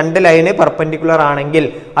അറിഞ്ഞാൽ മതി. 2 ലൈന് പെർപെൻഡിക്കുലർ ആണെങ്കിൽ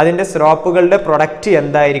അതിന്റെ സ്ലോപ്പുകളുടെ പ്രൊഡക്റ്റ്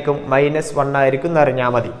എന്തായിരിക്കും? -1 ആയിരിക്കും എന്ന്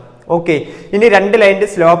അറിഞ്ഞാൽ മതി. ഓക്കെ, ഇനി 2 ലൈനിന്റെ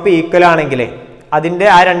സ്ലോപ്പ് ഈക്വൽ ആണെങ്കിൽ അതിന്റെ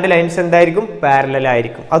ആ 2 ലൈൻസ് എന്തായിരിക്കും? പാരലൽ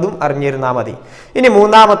ആയിരിക്കും. അതും അറിഞ്ഞിരുന്നാൽ മതി. ഇനി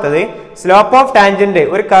മൂന്നാമത്തത് സ്ലോപ്പ് ഓഫ് ടാൻജന്റ്.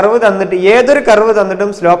 ഒരു കർവ് തന്നിട്ട്, ഏതൊരു കർവ് തന്നിട്ടും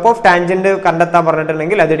സ്ലോപ്പ് ഓഫ് ടാൻജന്റ് കണ്ടെത്താൻ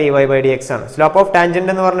പറഞ്ഞിട്ടുണ്ടെങ്കിൽ അത് dy/dx ആണ്. സ്ലോപ്പ് ഓഫ് ടാൻജന്റ്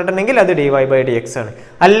എന്ന് പറഞ്ഞിട്ടുണ്ടെങ്കിൽ അത് dy/dx ആണ്.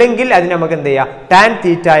 അല്ലെങ്കിൽ അതിന് നമുക്ക് എന്ത് ചെയ്യാം? tan θ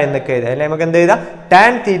എന്നൊക്കെ എഴുതാം. അല്ലെങ്കിൽ നമുക്ക് എന്ത് എഴുതാം?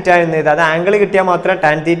 tan θ എന്ന് എഴുതാം. അത് ആംഗിൾ കിട്ടിയാൽ മാത്രമേ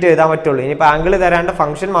tan θ എഴുതാൻ പറ്റുള്ളൂ. ഇനിയിപ്പോൾ ആംഗിൾ തരാണ്ട്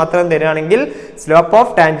ഫംഗ്ഷൻ മാത്രം തരികയാണെങ്കിൽ slope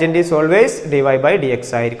of tangent is always dy/dx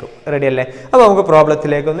ആയിരിക്കും. റെഡി അല്ലേ? അപ്പോൾ നമുക്ക്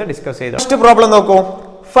പ്രോബ്ലത്തിലേക്ക് ഒന്ന് ഡിസ്കസ് ചെയ്താം. ഫസ്റ്റ് പ്രോബ്ലം നോക്കൂ.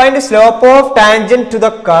 Find slope of tangent to the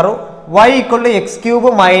curve y = x³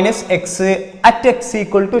 - x at x =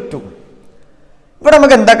 2. ഇവിടെ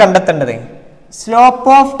നമുക്ക് എന്താ കണ്ടെത്തേണ്ടത്? സ്ലോപ്പ്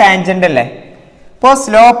ഓഫ് ടാൻജന്റ് അല്ലേ? അപ്പോൾ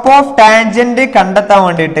സ്ലോപ്പ് ഓഫ് ടാൻജന്റ് കണ്ടെത്താൻ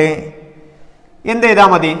വേണ്ടിയിട്ട് എന്ത് ചെയ്താൽ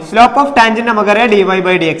മതി? സ്ലോപ്പ് ഓഫ് ടാൻജന്റ് നമുക്കറിയാം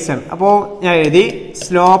dy/dx ആണ്. അപ്പോൾ ഞാൻ എഴുതി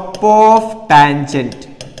slope of tangent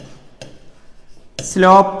 =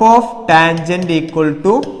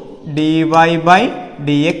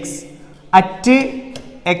 dy/dx at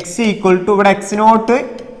x = ഇവിടെ x0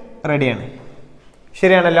 റെഡിയാണ്.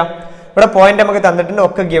 ശരിയാണല്ലോ? ഇവിടെ പോയിന്റ് നമുക്ക് തന്നിട്ടുണ്ട്,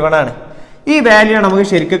 ഒക്കെ ഗിവൺ ആണ്. ഈ വാല്യൂ നമുക്ക്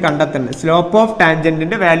ശരിക്കും കണ്ടെത്തേണ്ടത്. സ്ലോപ്പ് ഓഫ്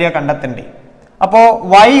ടാൻജന്റിന്റെ വാല്യൂ കണ്ടെത്തേണ്ടത്. അപ്പോൾ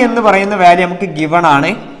y എന്ന് പറയുന്ന വാല്യൂ നമുക്ക് ഗിവൺ ആണ്.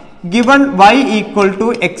 Given y =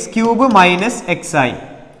 x³ - xi.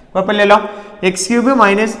 കുഴപ്പമില്ലല്ലോ? x³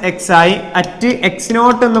 - xi at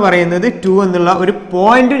x0 എന്ന് പറയുന്നത് 2 എന്നുള്ള ഒരു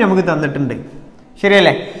പോയിന്റ് നമുക്ക് തന്നിട്ടുണ്ട്.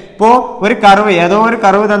 ശരിയല്ലേ? ഇപ്പോൾ ഒരു കർവ്, ഏതോ ഒരു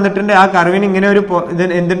കർവ് തന്നിട്ടുണ്ട്. ആ കർവിന് ഇങ്ങനെ ഒരു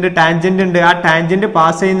എന്തുണ്ട്? ടാൻജന്റ് ഉണ്ട്. ആ ടാൻജന്റ്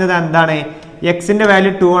പാസ് ചെയ്യുന്നത് എന്താണ്? എക്സിന്റെ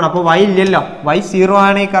വാല്യൂ 2 ആണ്. അപ്പോൾ y ഇല്ലല്ലോ, y 0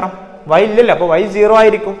 ആണ്. ഈ കർവ് y ഇല്ലല്ലോ, അപ്പോൾ y 0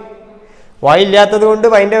 ആയിരിക്കും. y ഇല്ലാത്തത് കൊണ്ട്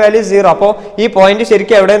yന്റെ വാല്യൂ 0. അപ്പോൾ ഈ പോയിന്റ്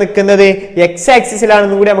ശരിക്കും എവിടെ നിൽക്കുന്നത്? എക്സ്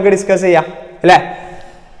ആക്സിസിലാണെന്നും കൂടി നമുക്ക് ഡിസ്കസ് ചെയ്യാം അല്ലേ?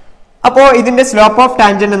 അപ്പോൾ ഇതിന്റെ സ്ലോപ്പ് ഓഫ്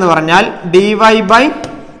ടാൻജന്റ് എന്ന് പറഞ്ഞാൽ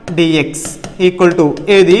dy/dx =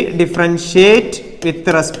 എഴുതി differentiate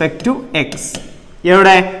with respect to x.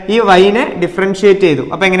 എവിടെ ഈ വൈനെ ഡിഫറൻഷിയേറ്റ് ചെയ്തു.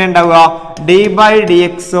 അപ്പൊ എങ്ങനെ ഉണ്ടാവുക? D by D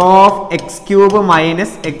X of X cube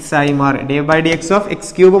minus X ആയി മാറി. D by D X of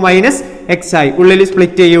X cube minus X ആയി. ഉള്ളിൽ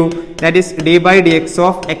സ്പ്ലിറ്റ് ചെയ്യൂ. That is D by D X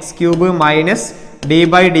of X cube minus D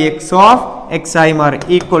by D X of X ആയി മാറി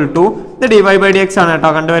equal to ഇത് D Y by D X ആണ് കേട്ടോ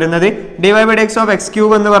കണ്ടുവരുന്നത്. D Y by D X of X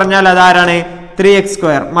cube എന്ന് പറഞ്ഞാൽ അതാരാണ്?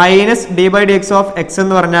 3x² minus D by D X of X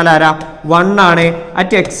എന്ന് പറഞ്ഞാൽ ആരാ? 1 ആണ്.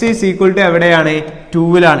 At X is equal to എവിടെയാണ്?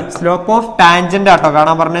 2ലാണ്. സ്ലോപ്പ് ഓഫ് ടാൻജന്റ് ആട്ടോ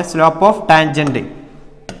കാണാൻ പറഞ്ഞ slope of tangent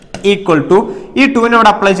equal to ഈ 2നെ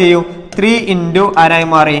അവിടെ അപ്ലൈ ചെയ്യൂ. 3 ഇൻറ്റു ആരായി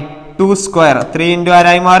മാറി? 2² 3 ഇൻറ്റു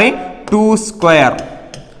ആരായി മാറി? 2²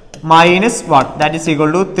 minus 1 that is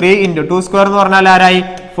equal to 3 into 2² എന്ന് പറഞ്ഞാൽ ആരായി?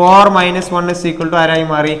 4 മൈനസ് 1 ഇസ് ഈക്വൽ ടു ആരായി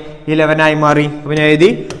മാറി? 11 ആയി മാറി. അപ്പൊ ഞാൻ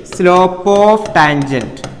എഴുതി slope of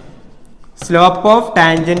tangent. Slope of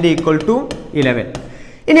tangent equal to 11.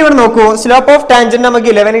 ഇനി ഇവിടെ നോക്കൂ, സ്ലോപ്പ് ഓഫ് ടാൻജന്റ് നമുക്ക്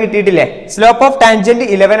 11 കിട്ടിയിട്ടില്ലേ? സ്ലോപ്പ് ഓഫ് ടാൻജന്റ്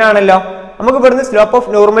 11 ആണല്ലോ. നമുക്ക് ഇവിടുന്ന് സ്ലോപ്പ് ഓഫ്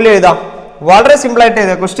നോർമൽ എഴുതാം. വളരെ സിമ്പിൾ ആയിട്ട്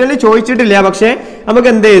എഴുതാം. ക്വസ്റ്റ്യനിൽ ചോദിച്ചിട്ടില്ല, പക്ഷെ നമുക്ക്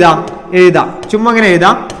എന്ത് എഴുതാം ചുമ്മാ അങ്ങനെ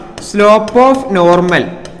എഴുതാം. Slope of normal.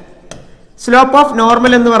 Slope of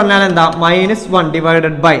normal എന്ന് പറഞ്ഞാൽ എന്താ? -1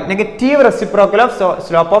 divided by negative reciprocal of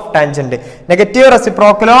slope of tangent. Negative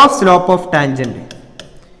reciprocal of slope of tangent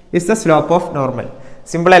is the slope of normal.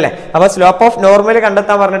 Simple അല്ലേ? അപ്പൊ സ്ലോപ്പ് ഓഫ് നോർമൽ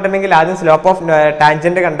കണ്ടെത്താൻ പറഞ്ഞിട്ടുണ്ടെങ്കിൽ ആദ്യം സ്ലോപ്പ് ഓഫ്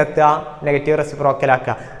ടാൻജന്റ് കണ്ടെത്തുക, negative reciprocal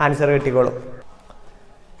ആക്കുക, ആൻസർ കിട്ടിക്കോളും.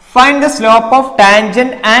 Find the slope of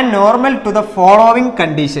tangent and normal to the following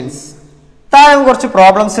conditions. താഴെ കുറച്ച്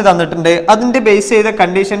പ്രോബ്ലംസ് തന്നിട്ടുണ്ട്. അതിന്റെ ബേസ് ചെയ്ത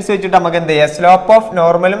കണ്ടീഷൻസ് വെച്ചിട്ട് നമുക്ക് എന്ത് ചെയ്യാം? സ്ലോപ്പ് ഓഫ്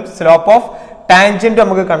നോർമലും സ്ലോപ്പ് ഓഫ് ടാൻജന്റും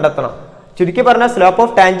നമുക്ക് കണ്ടെത്തണം. ചുരുക്കി പറഞ്ഞാൽ സ്ലോപ്പ്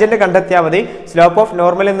ഓഫ് ടാൻജന്റ് കണ്ടെത്തിയാൽ മതി. സ്ലോപ്പ് ഓഫ്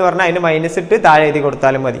നോർമൽ എന്ന് പറഞ്ഞാൽ അതിന് മൈനസ് ഇട്ട് താഴെ എഴുതി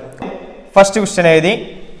കൊടുത്താലും മതി. ഫസ്റ്റ് ക്വസ്റ്റ്യൻ എഴുതി.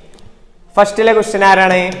 ഫസ്റ്റിലെ ക്വസ്റ്റ്യൻ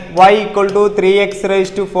ആരാണ്? y equal to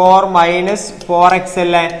 3x⁴ minus 4x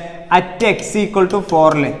അല്ലേ? At X equal to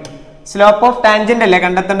 4ല് slope of tangent അല്ലേ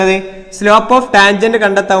കണ്ടെത്തേണ്ടത്? സ്ലോപ്പ് ഓഫ് ടാൻജന്റ്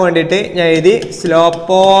കണ്ടെത്താൻ വേണ്ടിയിട്ട് ഞാൻ എഴുതി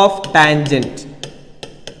slope of tangent.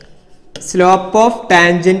 Slope of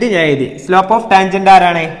tangent ഞാൻ എഴുതി. സ്ലോപ്പ് ഓഫ് ടാൻജന്റ്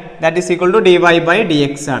ആരാണ്? That is equal to dy by D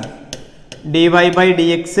X ആണ്. dy by D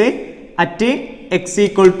X at X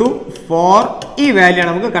equal to 4 ഈ വാല്യൂ ആണ്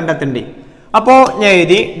നമുക്ക് കണ്ടെത്തേണ്ടത്. അപ്പോൾ ഞാൻ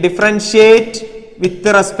എഴുതി differentiate with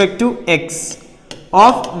respect to X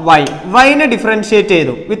of Y. വൈനെ differentiate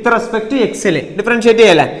ചെയ്തു with respect to XL differentiate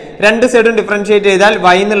ചെയ്യല്ലേ? രണ്ട് സൈഡും ഡിഫറൻഷിയേറ്റ് ചെയ്താൽ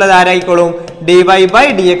വൈ എന്നുള്ളത് ആരായിക്കോളും? dy ബൈ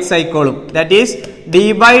ഡി എക്സ് ആയിക്കോളും. That is D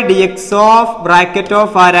by D X of bracket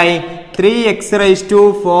of ആരായി?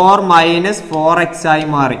 3x⁴ മൈനസ് 4x ആയി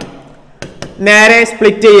മാറി. നേരെ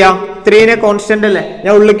സ്പ്ലിറ്റ് ചെയ്യാം. 3നെ കോൺസ്റ്റന്റ് അല്ലേ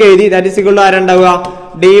ഞാൻ ഉള്ളിലേക്ക് എഴുതി. That is equal to ആരുണ്ടാവുക?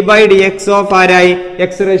 D by D X of ആരായി?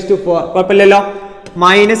 x⁴. കുഴപ്പമില്ലല്ലോ.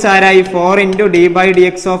 മൈനസ് ആരായി? 4 into D by D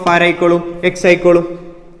X of ആരായിക്കോളും? X ആയിക്കോളും.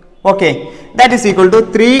 Okay, that is equal to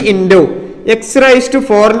 3 into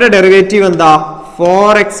x⁴ derivative എന്താ?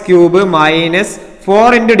 4x³ minus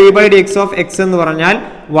 4 into D by D X of X എന്ന് പറഞ്ഞാൽ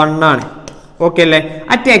 1 ആണ്. Okay അല്ലേ?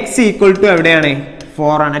 At X equal to എവിടെയാണ്?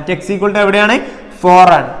 4 ആണ്. അറ്റ് എക്സ് ഈക്വൽ ടു എവിടെയാണ്? 4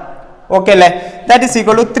 ആണ്. ഓക്കെ അല്ലേ? That is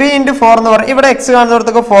equal to 3 into 4 എന്ന് പറഞ്ഞാൽ ഇവിടെ എക്സ്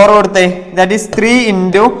കാണുന്നിടത്തൊക്കെ 4 കൊടുത്തേ. That is 3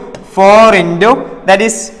 into 4 into that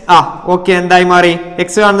is okay എന്തായി മാറി?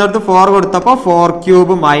 എക്സ് കാണുന്നിടത്ത് 4 കൊടുത്തപ്പോൾ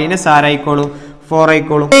 4³ മൈനസ് ആരായിക്കോളും? 4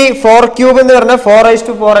 ആയിക്കോളും. ഈ 4³ എന്ന് പറഞ്ഞാൽ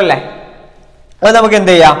 4⁴ അല്ലേ? അത് നമുക്ക്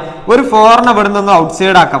എന്ത് ചെയ്യാം? ഒരു 4നെ ഇവിടെ നിന്ന് ഔട്ട്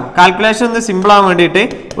സൈഡ് ആക്കാം. കാൽക്കുലേഷൻ ഒന്ന് സിമ്പിൾ ആവാൻ വേണ്ടിയിട്ട്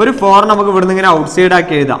ഒരു 4 നമുക്ക് ഇവിടെ നിന്ന് ഇങ്ങനെ ഔട്ട് സൈഡ്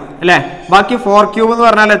ആക്കി എഴുതാം അല്ലെ? ബാക്കി 4³ എന്ന്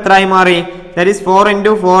പറഞ്ഞാൽ എത്ര ആയി മാറി? That is 4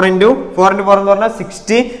 into 4 into 4 into 4 എന്ന് പറഞ്ഞാൽ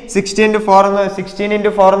 60. 60 ഇൻറ്റു 4 16 ഇൻറ്റു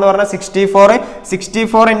 4 എന്ന് പറഞ്ഞാൽ 64.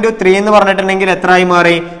 64 ഇൻറ്റു 3 എന്ന് പറഞ്ഞിട്ടുണ്ടെങ്കിൽ എത്ര ആയി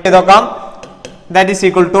മാറി? ഇതൊക്കാം. That is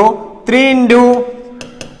equal to 3 into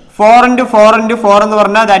 4 into 4 into 4 എന്ന്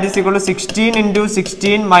പറഞ്ഞാൽ that is equal to 16 into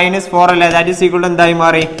 16 minus 4 അല്ലേ? ദാറ്റ് ഈസ് ഈക്വൽ ടു എന്തായി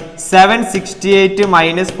മാറി? 768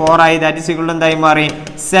 മൈനസ് 4 ആയി. ദാറ്റ് ഈസ് ഈക്വൽ ടു എന്തായി മാറി?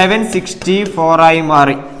 764 ആയി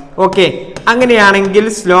മാറി. ഓക്കെ, അങ്ങനെയാണെങ്കിൽ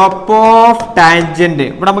സ്ലോപ്പ് ഓഫ് ടാൻജന്റ്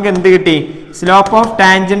ഇവിടെ നമുക്ക് എന്ത് കിട്ടി? സ്ലോപ്പ് ഓഫ്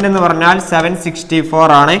ടാൻജന്റ് എന്ന് പറഞ്ഞാൽ 764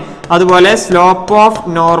 ആണ്. അതുപോലെ slope of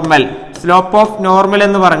normal. Slope of normal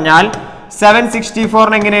എന്ന് പറഞ്ഞാൽ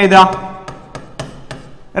 764 എങ്ങനെ എഴുതാം?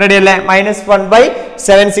 റെഡി അല്ലേ? -1 ബൈ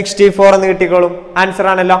 764 എന്ന് കിട്ടിക്കോളും. ആൻസർ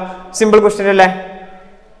ആണല്ലോ. സിമ്പിൾ ക്വസ്റ്റ്യൻ അല്ലേ?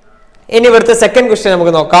 ഇനി ഇവിടുത്തെ സെക്കൻഡ് ക്വസ്റ്റ്യൻ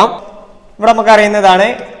നമുക്ക് നോക്കാം. ഇവിടെ നമുക്ക് അറിയുന്നതാണ്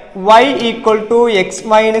y equal to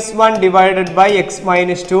x-1 divided by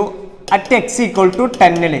x-2 at x equal to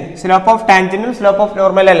 10ല് slope of ടാൻജന്റും slope of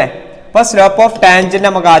normal അല്ലേ? അപ്പൊ സ്ലോപ്പ് ഓഫ് ടാൻജന്റ്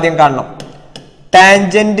നമുക്ക് ആദ്യം കാണണം.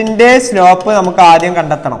 ടാൻജന്റിന്റെ സ്ലോപ്പ് നമുക്ക് ആദ്യം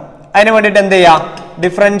കണ്ടെത്തണം. അതിന് വേണ്ടിയിട്ട് എന്ത് ചെയ്യാം?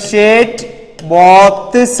 Differentiate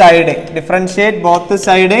both side. Differentiate both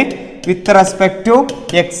side with respect to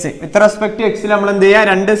X. With respect to എക്സിൽ നമ്മൾ എന്ത് ചെയ്യുക?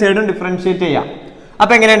 രണ്ട് സൈഡും ഡിഫറൻഷിയേറ്റ് ചെയ്യാം.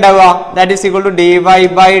 അപ്പൊ എങ്ങനെ ഉണ്ടാവുക? That is equal to dy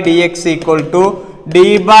by D X equal to D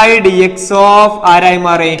by D X of ആരായി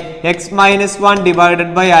മാറി X minus one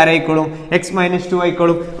divided by ആരായിക്കോളും X minus two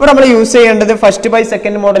ആയിക്കോളും. ഇവിടെ നമ്മൾ യൂസ് ചെയ്യേണ്ടത് ഫസ്റ്റ് ബൈ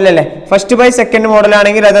സെക്കൻഡ് മോഡൽ അല്ലേ. ഫസ്റ്റ് ബൈ സെക്കൻഡ് മോഡൽ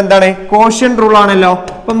ആണെങ്കിൽ അതെന്താണ് quotient rule ആണല്ലോ.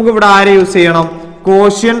 അപ്പൊ നമുക്ക് ഇവിടെ ആരെ യൂസ് ചെയ്യണം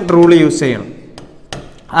കോഷ്യൻ റൂൾ യൂസ് ചെയ്യണം.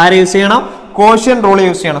 ആരെ യൂസ് ചെയ്യണം കോഷ്യൻ റൂൾ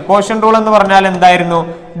യൂസ് ചെയ്യണം. കോഷ്യൻ റൂൾ എന്ന് പറഞ്ഞാൽ എന്തായിരുന്നു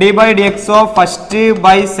D by D X of first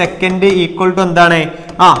by second equal to എന്താണ്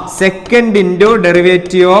second into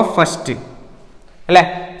derivative of first അല്ലെ.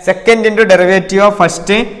 Second into derivative of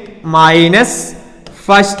first minus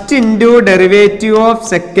first into derivative of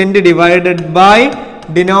second divided by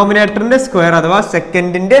ഡിനോമിനേറ്ററിന്റെ square അഥവാ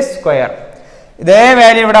സെക്കൻഡിന്റെ square. ഇതേ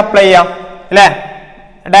value ഇവിടെ apply ചെയ്യാം അല്ലെ.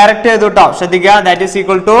 Direct ചെയ്തു കേട്ടോ ശ്രദ്ധിക്കുക. That is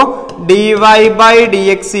equal to D Y by D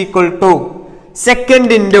X equal to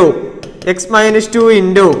second into X minus two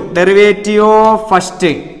into derivative of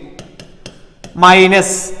first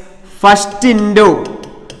minus first into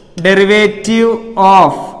derivative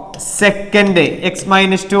of second X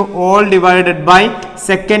minus two all divided by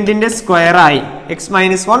സെക്കൻഡിന്റെ square ആയി X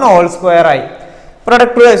minus one all square ആയി.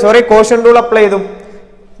 Product sorry quotient rule apply ചെയ്തു.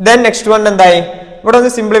 Then next one എന്തായി ഇവിടെ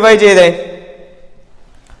ഒന്ന് simplify ചെയ്തേ.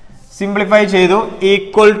 Simplify ചെയ്തു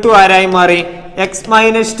equal to ആരായി മാറി X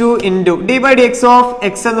minus two into D by D X of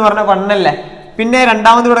X എന്ന് പറഞ്ഞ വൺ അല്ലേ. പിന്നെ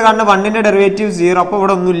രണ്ടാമത് ഇവിടെ കാണുന്ന വണ്ണിന്റെ ഡെറിവേറ്റീവ് സീറോ. അപ്പൊ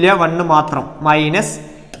ഇവിടെ ഒന്നുമില്ല വണ്ണ് മാത്രം മൈനസ്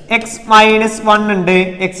എക്സ് മൈനസ് വൺ ഉണ്ട്.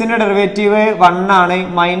 എക്സിന്റെ ഡെറിവേറ്റീവ് വൺ ആണ്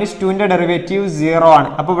മൈനസ് ടുവിന്റെ ഡെറിവേറ്റീവ് സീറോ ആണ്.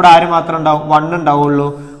 അപ്പൊ ഇവിടെ ആര് മാത്രം ഉണ്ടാവും വൺ ഉണ്ടാവുള്ളൂ.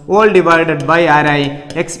 ഓൾ ഡിവൈഡഡ് ബൈ ആരായി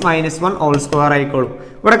X minus one all square ആയിക്കോളും.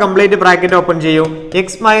 ഇവിടെ കംപ്ലീറ്റ് ബ്രാക്കറ്റ് ഓപ്പൺ ചെയ്യൂ.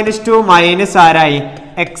 എക്സ് മൈനസ് ടു മൈനസ് ആരായി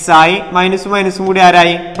എക്സ് ആയി മൈനസ് മൈനസും കൂടി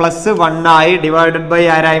ആരായി പ്ലസ് വൺ ആയി ഡിവൈഡഡ് ബൈ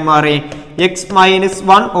ആരായി മാറി X minus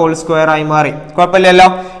one all square ആയി മാറി. കുഴപ്പമില്ലല്ലോ.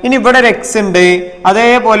 ഇനി ഇവിടെ ഒരു എക്സ് ഉണ്ട്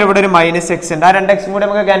അതേപോലെ ഇവിടെ ഒരു മൈനസ് എക്സ് ഉണ്ട്. ആ രണ്ട് എക്സും കൂടി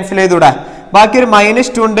നമുക്ക് ക്യാൻസൽ ചെയ്തൂടാ. ബാക്കി ഒരു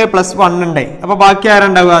മൈനസ് ടു ഉണ്ട് പ്ലസ് വൺ ഉണ്ട്. അപ്പൊ ബാക്കി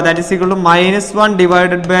ആരുണ്ടാവുക that is equal to minus one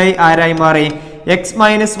divided by ആരായി മാറി X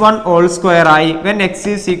minus one all square ആയി. When X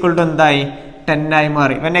is equal to എന്തായി 10 ആയി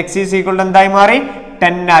മാറി. When X is equal to എന്തായി മാറി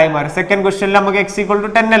 10 ആയി മാറി. സെക്കൻഡ് ക്വസ്റ്റ്യനിൽ നമുക്ക് എക്സ് ഈക്വൽ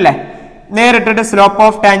ടു 10 അല്ലേ. നേരിട്ടിട്ട് സ്ലോപ്പ്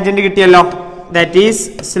ഓഫ് ടാൻജന്റ് കിട്ടിയല്ലോ. That is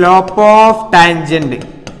slope of tangent.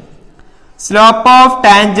 Slope of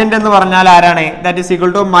tangent എന്ന് പറഞ്ഞാൽ ആരാണ് that is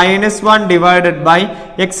equal to minus one divided by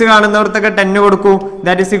X കാണുന്നവർക്കൊക്കെ 10 കൊടുക്കൂ.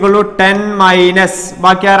 That is equal to 10 minus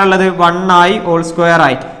ബാക്കി ആരുള്ളത് 1 ആയി ഓൾ സ്ക്വയർ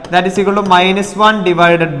ആയി. That is equal to minus one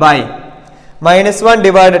divided by minus one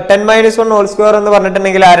divide 10 minus one whole square എന്ന്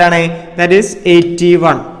പറഞ്ഞിട്ടുണ്ടെങ്കിൽ ആരാണ് that is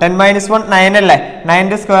 81. 10 minus one 9 അല്ലേ.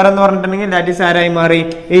 9ന്റെ square എന്ന് പറഞ്ഞിട്ടുണ്ടെങ്കിൽ ദാറ്റ് ഈസ് ആരായി മാറി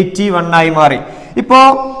 81 ആയി മാറി. ഇപ്പോ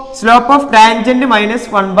സ്ലോപ്പ് ഓഫ് ടാൻജന്റ് മൈനസ്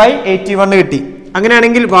 1/81 കിട്ടി.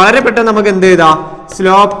 അങ്ങനെയാണെങ്കിൽ വളരെ പെട്ടെന്ന് നമുക്ക് എന്ത് ചെയ്താ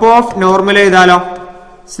slope of normal എഴുതാലോ.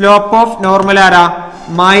 Slope of normal ആരാ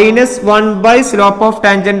മൈനസ് 1 സ്ലോപ്പ് ഓഫ്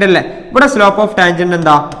ടാൻജന്റ് അല്ലേ. ഇവിടെ സ്ലോപ്പ് ഓഫ് ടാൻജന്റ്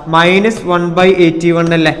എന്താ മൈനസ്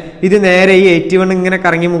 1/81 അല്ലേ. ഇത് നേരെ ഈ 81 ഇങ്ങനെ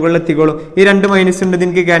കറങ്ങി മുകളിലെത്തിക്കോളൂ. ഈ രണ്ട് മൈനസ് ഉണ്ട്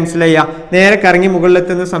എനിക്ക് ക്യാൻസൽ ചെയ്യാം. നേരെ കറങ്ങി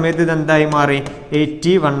മുകളിലെത്തുന്ന സമയത്ത് ഇത് എന്തായി മാറി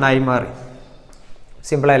 81 ആയി മാറി.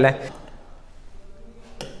 സിമ്പിൾ അല്ലേ.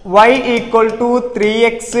 y equal to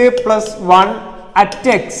 3x plus 1 at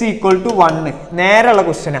x equal to 1 നേരെയുള്ള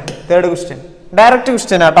ക്വസ്റ്റ്യനാ. തേർഡ് ക്വസ്റ്റ്യൻ ഡയറക്റ്റ്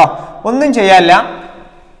ക്വസ്റ്റ്യൻ ആട്ടോ, ഒന്നും ചെയ്യാല്ല.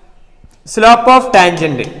 സ്ലോപ്പ് ഓഫ്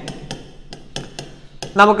ടാൻജന്റ്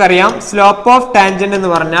നമുക്കറിയാം. സ്ലോപ്പ് ഓഫ് ടാൻജന്റ് എന്ന്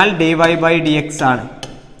പറഞ്ഞാൽ dy ബൈ dx ആണ്.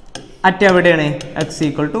 അറ്റ് എവിടെയാണ് x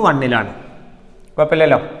ഈക്വൽ ടു 1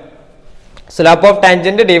 കുഴപ്പമില്ലല്ലോ. Slope of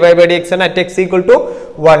tangent dy by dx ആണ്. At x equal to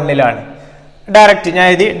 1 direct ഞാൻ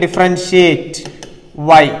എഴുതി differentiate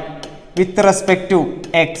y with respect to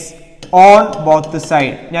x on both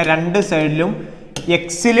side. ഞാൻ രണ്ട് സൈഡിലും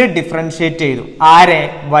എക്സിൽ ഡിഫറൻഷിയേറ്റ് ചെയ്തു. ആരെ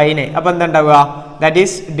വൈനെ. അപ്പൊ എന്താ ഉണ്ടാവുക that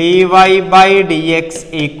is dy by dx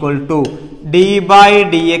equal to d by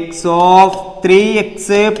dx of 3x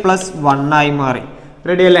plus 1 ആയി മാറി.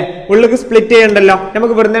 റെഡി അല്ലേ. ഉള്ളിലേക്ക് സ്പ്ലിറ്റ് ചെയ്യണ്ടല്ലോ,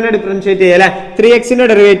 നമുക്ക് വെറുതെ തന്നെ ഡിഫറൻഷിയേറ്റ് ചെയ്യാം അല്ലെ. 3x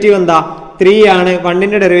ഡെറിവേറ്റീവ് എന്താ 3 ആണ്.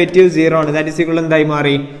 1ന്റെ ഡെറിവേറ്റീവ് 0 ആണ്. ദാറ്റ് ഈസ് ഈക്വൽ എന്തായി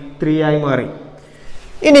മാറി 3 ആയി മാറി.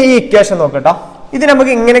 ഇനി ഈ ഇക്വേഷൻ നോക്കട്ടോ. ഇത്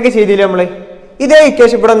നമുക്ക് ഇങ്ങനെയൊക്കെ ചെയ്തില്ലേ നമ്മള്. ഇതേ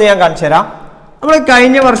ഇക്വേഷൻ ഇവിടെ ഒന്ന് ഞാൻ കാണിച്ചു തരാം. നമ്മൾ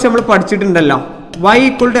കഴിഞ്ഞ വർഷം നമ്മൾ പഠിച്ചിട്ടുണ്ടല്ലോ y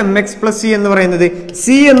equal to mx plus c എന്ന് പറയുന്നത്.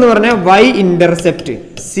 c എന്ന് പറഞ്ഞാൽ y ഇന്റർസെപ്റ്റ്.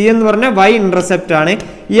 c എന്ന് പറഞ്ഞാൽ y ഇന്റർസെപ്റ്റ് ആണ്.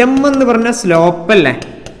 m എന്ന് പറഞ്ഞ സ്ലോപ്പ് അല്ലേ.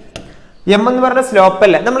 m എന്ന് പറഞ്ഞ സ്ലോപ്പ്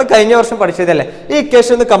അല്ലേ. നമ്മൾ കഴിഞ്ഞ വർഷം പഠിച്ചതല്ലേ. ഈ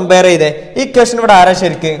ഇക്വേഷൻ ഒന്ന് കമ്പയർ ചെയ്തേ. ഈ ഇക്വേഷൻ ഇവിടെ ആരാ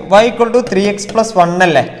ശരിക്ക് y equal to 3x plus 1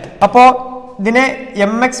 അല്ലേ. അപ്പോ ഇതിനെ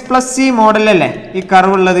mx പ്ലസ് c മോഡൽ അല്ലേ ഈ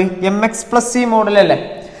കർവ് ഉള്ളത്. mx പ്ലസ് c മോഡൽ അല്ലേ.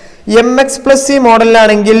 mx plus c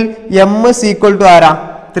മോഡലിലാണെങ്കിൽ m equal to ആരാ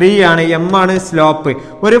 3 ആണ്. m ആണ് സ്ലോപ്പ്.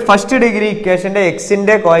 ഒരു ഫസ്റ്റ് ഡിഗ്രി ഇക്വേഷന്റെ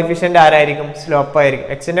എക്സിന്റെ കോഎഫിഷ്യന്റ് ആരായിരിക്കും സ്ലോപ്പ് ആയിരിക്കും.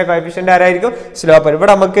 എക്സിന്റെ കോഎഫിഷ്യന്റ് ആരായിരിക്കും സ്ലോപ്പ്.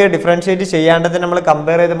 ഇവിടെ നമുക്ക് ഡിഫറൻഷിയേറ്റ് ചെയ്യാണ്ടത് നമ്മൾ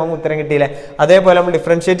കമ്പയർ ചെയ്ത് നമുക്ക് ഉത്തരം കിട്ടിയില്ലേ. അതേപോലെ നമ്മൾ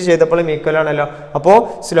ഡിഫറൻഷിയേറ്റ് ചെയ്തപ്പോഴും ഈക്വൽ ആണല്ലോ. അപ്പോൾ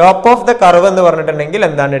സ്ലോപ്പ് ഓഫ് ദ കർവ് എന്ന് പറഞ്ഞിട്ടുണ്ടെങ്കിൽ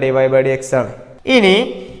എന്താണ് dy ബൈ dx ആണ്. ഇനി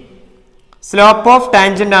സ്ലോപ്പ് ഓഫ്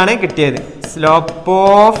ടാൻജന്റ് ആണ് കിട്ടിയത്. Slope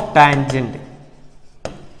of tangent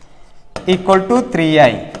equal to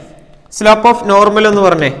 3i. Slope of normal എന്ന്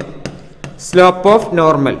പറഞ്ഞേ. സ്ലോപ്പ് ഓഫ്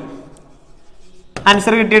നോർമൽ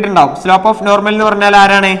ആൻസർ കിട്ടിയിട്ടുണ്ടാവും. സ്ലോപ്പ് ഓഫ് നോർമൽ എന്ന് പറഞ്ഞാൽ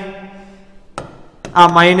ആരാണ്?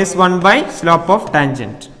 -1 by slope of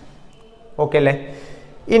tangent. Okay അല്ലേ?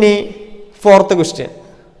 ഇനി ഫോർത്ത്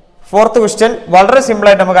ക്വസ്റ്റ്യൻ വളരെ സിമ്പിൾ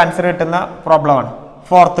ആയിട്ട് നമുക്ക് ആൻസർ കിട്ടുന്ന പ്രോബ്ലം ആണ്.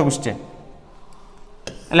 ഫോർത്ത് ക്വസ്റ്റ്യൻ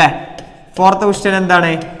അല്ലേ? ഫോർത്ത് ക്വസ്റ്റ്യൻ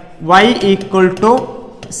എന്താണ്? y equal to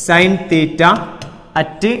sine theta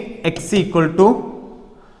at X equal to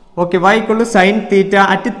okay y equal to sine theta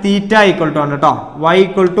at theta equal to ആണ് കേട്ടോ. y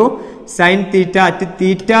equal to sine theta at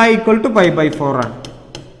theta equal to π/4 ആണ്.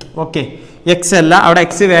 Okay, X അല്ല, അവിടെ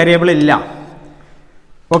X variable ഇല്ല.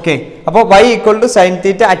 Okay, അപ്പോൾ y equal to sine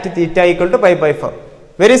theta at theta equal to π/4.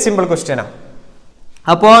 Very simple question ആണ്.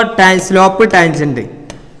 അപ്പോൾ slope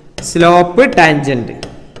tangent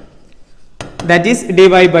that is dy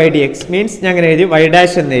by dx means ഞാൻ അങ്ങനെ എഴുതി y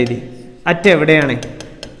ഡാഷ് എന്ന് എഴുതി. അറ്റ് എവിടെയാണ്?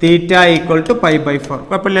 Theta equal to π/4.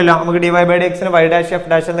 കുഴപ്പമില്ലല്ലോ, നമുക്ക് dy by dx y dash f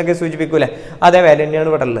dash എന്നൊക്കെ സൂചിപ്പിക്കൂലേ, അതേ വാല്യൂ തന്നെയാണ്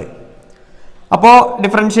ഇവിടെ ഉള്ളത്. അപ്പോൾ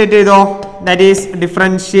ഡിഫറൻഷിയേറ്റ് ചെയ്തോ. That is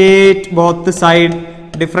differentiate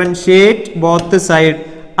both side.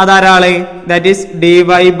 അതാരാള്? That is dy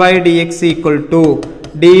by dx equal to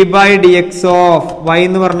d by dx of y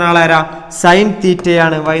എന്ന് പറഞ്ഞ ആളാരാ? സൈൻ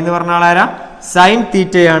തീറ്റയാണ്. y എന്ന് പറഞ്ഞ ആളാരാ? സൈൻ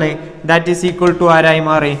തീറ്റയാണ്. ദാറ്റ് ഈസ് ഈക്വൽ ടു ആരായി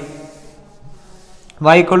മാറി? y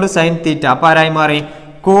equal to sine theta. അപ്പൊ ആരായി മാറി?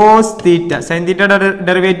 Cos theta. സൈൻ തീറ്റയുടെ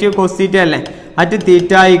ഡെറിവേറ്റീവ് കോസ് തീറ്റ അല്ലേ? At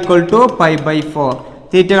theta equal to π/4.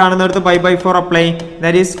 Theta കാണുന്നിടത്ത് π/4 apply.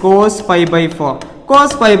 That is cos π/4.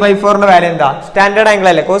 Cos π/4ന്റെ value എന്താ? സ്റ്റാൻഡേർഡ് ആംഗിൾ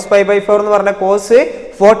അല്ലേ? കോസ് π/4 എന്ന് പറഞ്ഞ കോസ്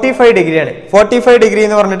 45 ഡിഗ്രി ആണ്. 45 ഡിഗ്രി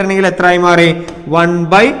എന്ന് പറഞ്ഞിട്ടുണ്ടെങ്കിൽ എത്ര ആയി മാറി?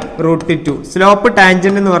 1/√2. സ്ലോപ്പ്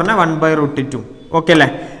ടാൻജന്റ് എന്ന് പറഞ്ഞാൽ 1/√2. ഓക്കെ അല്ലേ?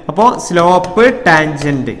 അപ്പോൾ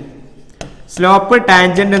സ്ലോപ്പ്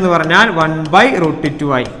ടാൻജന്റ് എന്ന് പറഞ്ഞാൽ 1/√2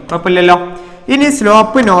 ആയി. കുഴപ്പമില്ലല്ലോ. ഇനി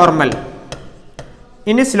സ്ലോപ്പ് നോർമൽ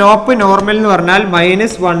എന്ന് പറഞ്ഞാൽ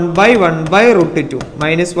 -1/1/√2.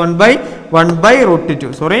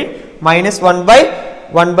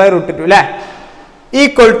 -1/1/√2 അല്ലേ?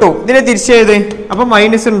 ഈക്വൽ ടു ഇതിനെ തിരിച്ചെഴുത്. അപ്പൊ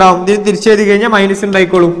മൈനസ് ഉണ്ടാവും. ഇതിന് തിരിച്ചെഴുതി കഴിഞ്ഞാൽ മൈനസ്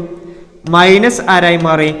ഉണ്ടായിക്കോളും. മൈനസ് ആരായി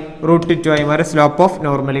മാറി? √2 ആയി മാറി. സ്ലോപ്പ് ഓഫ്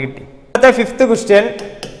നോർമൽ കിട്ടി. അടുത്ത fifth question,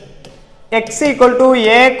 x equal to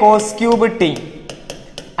a cos cube t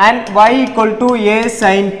and y equal to a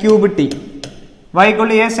sin cube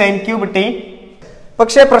t.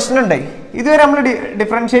 പക്ഷേ പ്രശ്നമുണ്ട്. ഇതുവരെ നമ്മൾ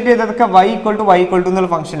ഡിഫറൻഷിയേറ്റ് ചെയ്തതൊക്കെ y ഈക്വൽ ടു എന്നുള്ള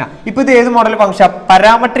ഫംഗ്ഷനാണ്. ഇപ്പൊ ഇത് ഏത് മോഡൽ ഫംഗ്ഷൻ?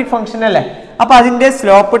 പാരാമെട്രിക് ഫംഗ്ഷൻ അല്ലേ? അപ്പൊ അതിന്റെ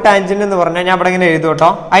സ്ലോപ്പ് ടാൻജന്റ് എന്ന് പറഞ്ഞാൽ ഞാൻ ഇവിടെ ഇങ്ങനെ എഴുതും കേട്ടോ.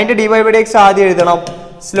 അതിന്റെ dy ബൈ dx ആദ്യം എഴുതണം.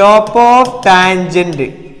 സ്ലോപ്പ് ഓഫ് ടാൻജന്റ്,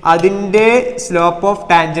 അതിന്റെ സ്ലോപ്പ് ഓഫ്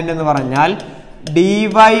ടാൻജന്റ് എന്ന് പറഞ്ഞാൽ dy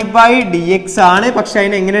ബൈ dx ആണ്. പക്ഷെ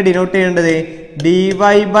അതിനെ എങ്ങനെ ഡിനോട്ട് ചെയ്യേണ്ടത്? dy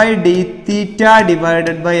by d theta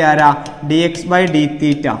divided by ആരാ? dx by d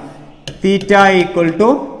theta. Theta equal to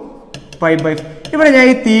π/4. ഇവിടെ ഞാൻ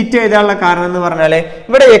ഈ തീറ്റ എഴുതാനുള്ള കാരണം എന്ന് പറഞ്ഞാല്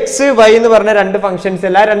ഇവിടെ എക്സ് വൈ എന്ന് പറഞ്ഞ രണ്ട് ഫംഗ്ഷൻസ്,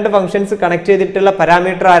 എല്ലാ രണ്ട് ഫംഗ്ഷൻസ് കണക്ട് ചെയ്തിട്ടുള്ള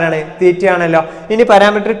പാരാമീറ്റർ ആരാണ്? തീറ്റ ആണല്ലോ. ഇനി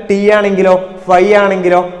പാരാമീറ്റർ ടി ആണെങ്കിലോ ഫൈ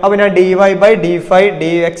ആണെങ്കിലോ അപ്പൊ ഞാൻ dy by d5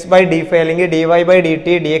 dx by d5 അല്ലെങ്കിൽ dy by dt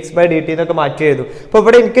dx by dt എന്നൊക്കെ മാറ്റി എഴുതും. അപ്പൊ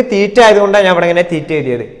ഇവിടെ എനിക്ക് തീറ്റ ആയതുകൊണ്ടാണ് ഞാൻ ഇവിടെ ഇങ്ങനെ തീറ്റ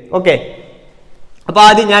എഴുതിയത്. ഓക്കെ, അപ്പൊ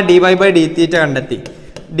ആദ്യം ഞാൻ dy ബൈ d തീറ്റ കണ്ടെത്തി.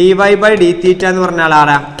 dy ബൈ d തീറ്റ എന്ന് പറഞ്ഞാൽ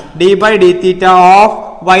ആരാ? d by d theta of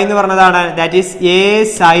y എന്ന് പറഞ്ഞതാണ്. That is a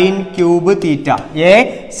sin cube theta.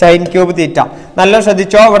 നല്ല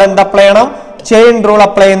ശ്രദ്ധിച്ചോ. ഇവിടെ എന്താ അപ്ലൈ ചെയ്യണം? ചെയിൻ റൂൾ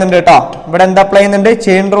അപ്ലൈ ചെയ്യുന്നുണ്ട് കേട്ടോ. ഇവിടെ എന്താ അപ്ലൈ ചെയ്യുന്നുണ്ട്?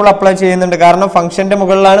 ചെയിൻ റൂൾ അപ്ലൈ ചെയ്യുന്നുണ്ട്. കാരണം ഫംഗ്ഷന്റെ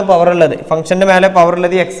മുകളിലാണ് പവർ ഉള്ളത്, ഫംഗ്ഷന്റെ മേലെ പവർ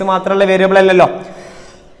ഉള്ളത് എക്സ് മാത്രമുള്ള വേരിയബിൾ അല്ലല്ലോ.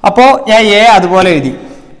 അപ്പോ ഞാൻ a അതുപോലെ എഴുതി.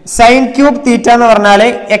 സൈൻ ക്യൂബ് തീറ്റ എന്ന് പറഞ്ഞാല്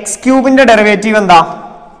എക്സ് ക്യൂബിന്റെ ഡെറിവേറ്റീവ് എന്താ?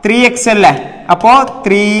 3x അല്ലേ? അപ്പോ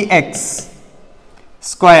 3x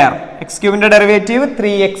square. X ക്യൂബിന്റെ derivative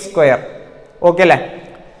 3x square. Okay അല്ലേ?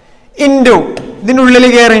 ഇൻറ്റു ഇതിന്റെ ഉള്ളിൽ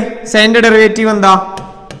കയറി സൈൻ്റെ ഡെറിവേറ്റീവ് എന്താ?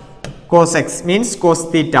 Cos X means cos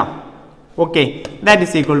theta. Okay, that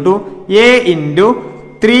is equal to a into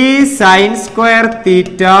 3 sine square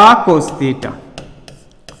theta cos theta.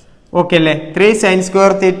 Okay അല്ലേ? 3 sine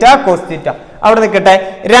square theta cos theta അവിടെ നിൽക്കട്ടെ.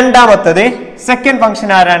 രണ്ടാമത്തത് second function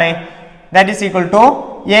ആരാണ്? That is equal to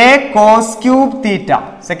a cos cube theta.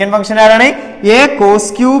 Second function ആരാണ്? a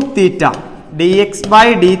cos cube theta. dx by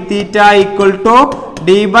d theta equal to d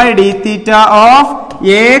by d theta of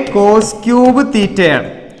a cos cube theta ആണ്.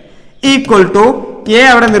 Equal to a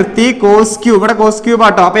അവിടെ നിർത്തി, cos cube ഇവിടെ cos cube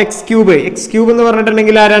ആട്ടോ. അപ്പൊ X cube എന്ന്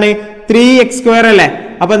പറഞ്ഞിട്ടുണ്ടെങ്കിൽ ആരാണ്? 3x സ്ക്വയർ അല്ലേ?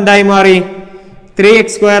 അപ്പൊ എന്തായി മാറി? 3x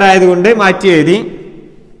സ്ക്വയർ ആയതുകൊണ്ട് മാറ്റി എഴുതി.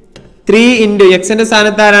 3 ഇൻറ്റു എക്സിന്റെ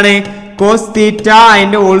സ്ഥാനത്ത് ആരാണ്? കോസ് തീറ്റ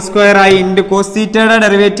അതിന്റെ ഹോൾ സ്ക്വയർ ആയി ഇൻറ്റു കോസ് തീറ്റയുടെ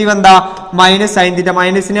ഡെറിവേറ്റീവ് എന്താ മൈനസ് സൈൻ തീറ്റ.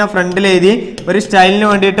 മൈനസിനെ ഫ്രണ്ടിൽ എഴുതി, ഒരു സ്റ്റൈലിന്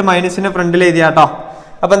വേണ്ടിയിട്ട് മൈനസിനെ ഫ്രണ്ടിൽ എഴുതി കേട്ടോ.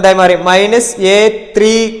 അപ്പൊ എന്തായി മാറി minus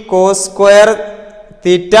a3 cos square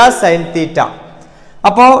theta sine theta.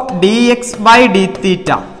 അപ്പോ dx by D theta,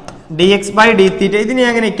 dx by D തീറ്റ ഇതിന്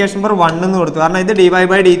അങ്ങനെ ഇക്വേഷൻ നമ്പർ 1 എന്ന് കൊടുത്തു. കാരണം ഇത് dy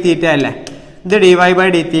ബൈ ഡി തീറ്റ അല്ലേ, ഇത് dy ബൈ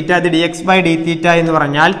ഡി തീറ്റ, അത് dx ബൈ ഡി തീറ്റ എന്ന്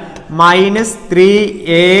പറഞ്ഞാൽ minus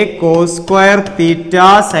 3a cos square theta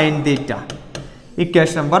sine theta.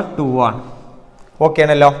 Equation number 2 ആണ്. ഓക്കെ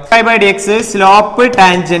ആണല്ലോ. dy by dx slope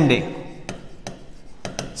tangent,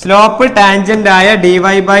 slope tangent ആയ dy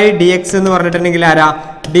ബൈ dx എന്ന് പറഞ്ഞിട്ടുണ്ടെങ്കിൽ ആരാ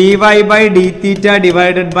dy by D theta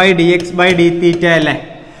divided by dx by D തീറ്റ അല്ലേ.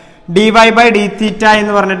 dy by D തീറ്റ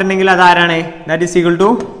എന്ന് പറഞ്ഞിട്ടുണ്ടെങ്കിൽ അതാരാണ്, that is equal to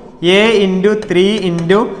a into 3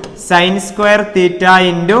 into sine square theta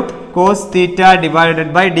into cos theta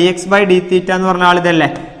divided by dx by D തീറ്റ എന്ന് പറഞ്ഞ ആളിതല്ലേ,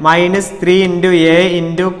 minus 3 into a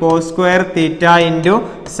into cos square theta into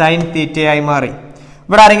sine തീറ്റയായി മാറി.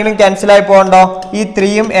 ഇവിടെ ആരെങ്കിലും cancel ആയി പോകണ്ടോ? ഈ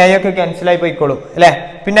 3യും a ഒക്കെ ക്യാൻസൽ ആയി പോയിക്കോളും അല്ലെ.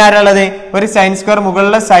 പിന്നെ ആരാളുള്ളത്, ഒരു സൈൻ സ്ക്വയർ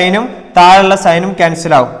മുകളിലുള്ള സൈനും താഴെയുള്ള സൈനും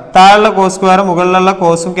ക്യാൻസൽ ആവും, താഴെയുള്ള കോസ് സ്ക്വയർ മുകളിലുള്ള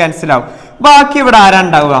കോസും ക്യാൻസൽ ആവും. ബാക്കി ഇവിടെ ആരാ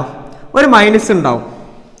ഉണ്ടാവുക, ഒരു മൈനസ് ഉണ്ടാവും.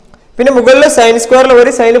 പിന്നെ മുകളിലെ സൈൻ സ്ക്വയറിൽ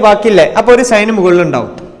ഒരു സൈന് ബാക്കിയില്ലേ, അപ്പൊ ഒരു സൈന് മുകളിൽ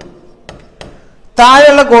ഉണ്ടാവും.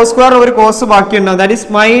 താഴെയുള്ള കോസ് സ്ക്വയർ ഒരു കോസ് ബാക്കി ഉണ്ടാവും. That is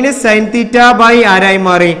minus sine theta by ആരായി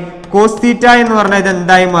മാറി, കോസ് തീറ്റ എന്ന് പറഞ്ഞാൽ ഇത്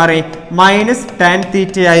എന്തായി മാറി, മൈനസ് ടാൻ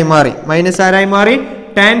തീറ്റയായി മാറി. മൈനസ് ആരായി മാറി,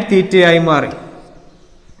 ടാൻ തീറ്റയായി മാറി.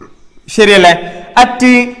 ശരിയല്ലേ.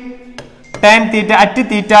 At tan theta at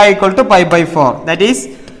theta equal to pi by 4. That is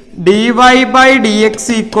dy by dx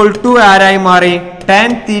equal to ആരായി മാറി, tan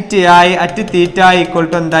തീറ്റയായി. At theta equal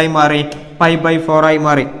to എന്തായി മാറി, പൈ ബൈ 4 ആയി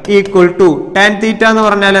മാറി. ഈക്വൽ ടു ടാൻ തീറ്റ എന്ന്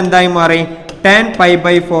പറഞ്ഞാൽ എന്തായി മാറി, tan pi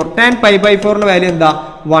by 4. Tan pi by 4ന്റെ value എന്താ,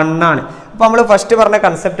 1 ആണ്. അപ്പൊ നമ്മൾ ഫസ്റ്റ് പറഞ്ഞ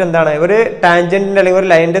കൺസെപ്റ്റ് എന്താണ്, ഒരു ടാൻജന്റിന്റെ അല്ലെങ്കിൽ ഒരു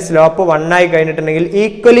ലൈനിന്റെ സ്ലോപ്പ് 1 ആയി കഴിഞ്ഞിട്ടുണ്ടെങ്കിൽ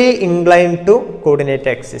equally incline to coordinate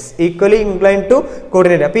axis, equally incline to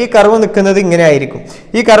coordinate. അപ്പൊ ഈ കർവ് നിൽക്കുന്നത് ഇങ്ങനെ ആയിരിക്കും.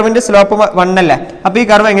 ഈ കർവിന്റെ സ്ലോപ്പ് 1 അല്ലേ, അപ്പൊ ഈ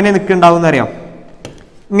കർവ് എങ്ങനെ നിൽക്കുന്നുണ്ടാവും അറിയാം,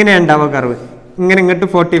 ഇങ്ങനെ ഉണ്ടാവുക കർവ്, ഇങ്ങനെ ഇങ്ങോട്ട്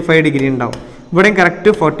 45 ഡിഗ്രി ഉണ്ടാവും, ഇവിടെയും കറക്റ്റ്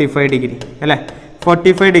 45 ഡിഗ്രി അല്ലെ.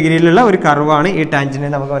 45 ഡിഗ്രിയിലുള്ള ഒരു കർവാണ് ഈ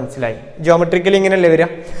ടാൻജന്റ്, നമുക്ക് മനസ്സിലായി. ജോമെട്രിക്കലി ഇങ്ങനെയല്ലേ വരിക.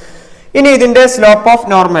 ഇനി ഇതിന്റെ slope of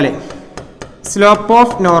normal, slope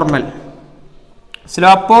of normal,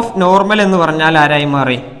 slope of normal എന്ന് പറഞ്ഞാൽ ആരായി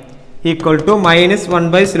മാറി, equal to -1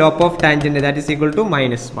 by slope of tangent, that is equal to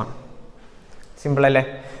 -1. Simple അല്ലേ,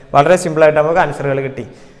 വളരെ സിമ്പിൾ ആയിട്ട് നമുക്ക് ആൻസറുകൾ കിട്ടി.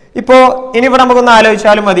 ഇപ്പോ ഇനി ഇവിടെ നമുക്കൊന്ന്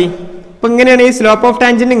ആലോചിച്ചാലും മതി. ഇപ്പൊ ഇങ്ങനെയാണ് ഈ സ്ലോപ്പ് ഓഫ്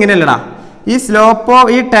ടാൻജന്റ്, ഇങ്ങനെയല്ലടാ. ഈ സ്ലോപ്പ്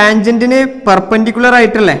ഈ ടാൻജന്റിന് പെർപെൻഡിക്കുലർ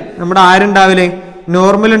ആയിട്ടല്ലേ നമ്മുടെ ആരുണ്ടാവില്ലേ,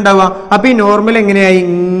 നോർമൽ ഉണ്ടാവുക. അപ്പൊ ഈ നോർമൽ എങ്ങനെയായി,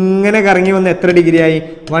 ഇങ്ങനെ കറങ്ങി വന്ന് എത്ര ഡിഗ്രി ആയി,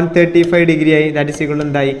 135 ഡിഗ്രി ആയി. ദാറ്റ് ഈസ് ഈക്വൽ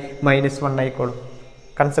എന്തായി, -1 ആയിക്കോളും.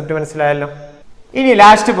 കൺസെപ്റ്റ് മനസ്സിലായല്ലോ. ഇനി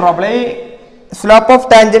ലാസ്റ്റ് പ്രോബ്ലം, ഈ slope of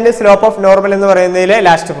tangent slope of normal എന്ന് പറയുന്നതിലെ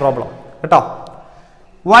ലാസ്റ്റ് പ്രോബ്ലം കേട്ടോ.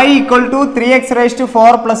 y equal to 3x raise to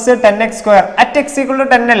 4 plus 10x square at x equal to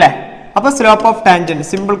 10 അല്ലേ. അപ്പൊ slope of tangent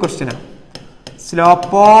simple question ആണ്.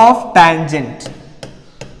 Slope of tangent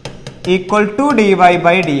equal to dy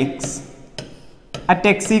by dx at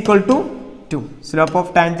x equal to 2. Slope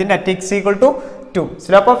of tangent at x equal to 2.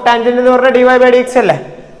 Slope of tangent എന്ന് പറഞ്ഞാൽ dy by dx അല്ലേ,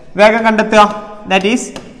 വേഗം കണ്ടെത്തുക. That is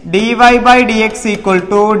dy by dx equal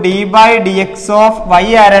to d by dx of y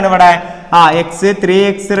ആരാണ് ഇവിടെ, x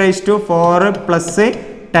 3x raise to 4 plus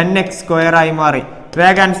 10x square ആയി മാറി.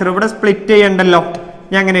 വേഗം ആൻസർ ഇവിടെ സ്പ്ലിറ്റ് ചെയ്യണ്ടല്ലോ,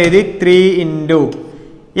 ഞാൻ അങ്ങനെ എഴുതി 3 into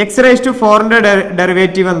x raise to 4ന്റെ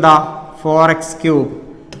derivative എന്താ, 4x cube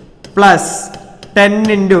plus 10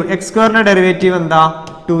 into x സ്ക്വയറിന്റെ ഡെറിവേറ്റീവ് എന്താ,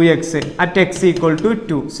 2x at x equal to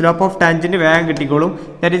 2. Slope of tangent വേഗം കിട്ടിക്കോളും.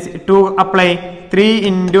 ദാറ്റ് ഈസ് 2 അപ്ലൈ, 3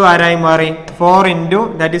 ഇൻറ്റു ആരായി മാറി, 4 into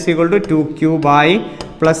that is equal to 2 cube ആയി,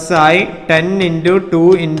 പ്ലസ് ആയി 10 ഇൻറ്റു 2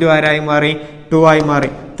 ഇൻറ്റു ആരായി മാറി, 2 ആയി മാറി.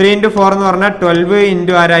 3 ഇൻറ്റു 4 എന്ന് പറഞ്ഞാൽ 12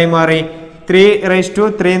 ഇൻറ്റു ആരായി മാറി, 3 റൈസ് ടു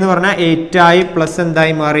 3 എന്ന് പറഞ്ഞാൽ 8 ആയി, പ്ലസ്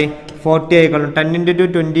എന്തായി മാറി, 40 ആയിക്കോളും. 10 ഇൻറ്റു 2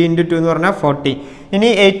 20 ഇൻറ്റു 2 എന്ന് പറഞ്ഞാൽ 40. ഇനി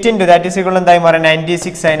 8 ഇൻറ്റു ദാറ്റ് ഈസ് ഈക്വൽ എന്തായി മാറി,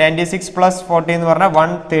 96 ആയി. 96 പ്ലസ് 40 എന്ന് പറഞ്ഞാൽ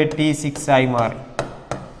 136 ആയി മാറി.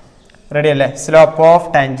 റെഡി അല്ലേ. സ്ലോപ്പ് ഓഫ്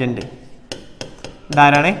ടാൻജന്റ്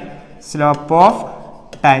ഇതാരാണ്, സ്ലോപ്പ് ഓഫ്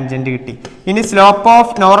ടാൻജന്റ് കിട്ടി. ഇനി സ്ലോപ്പ്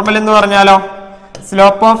ഓഫ് നോർമൽ എന്ന് പറഞ്ഞാലോ,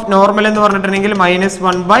 സ്ലോപ്പ് ഓഫ് നോർമൽ എന്ന് പറഞ്ഞിട്ടുണ്ടെങ്കിൽ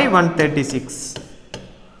 -1 ബൈ 136.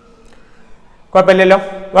 കുഴപ്പമില്ലല്ലോ,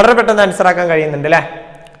 വളരെ പെട്ടെന്ന് ആൻസർ ആക്കാൻ കഴിയുന്നുണ്ട് അല്ലേ.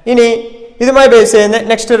 ഇനി ഇതുമായി ബേസ് ചെയ്യുന്ന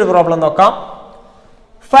നെക്സ്റ്റ് ഒരു പ്രോബ്ലം നോക്കാം.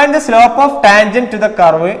 Find the slope of tangent to the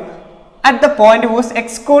curve at the point whose x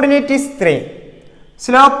coordinate is 3.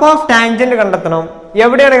 Slope of tangent കണ്ടെത്തണം.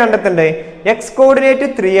 എവിടെയാണ് കണ്ടെത്തേണ്ടത്, x കോർഡിനേറ്റ്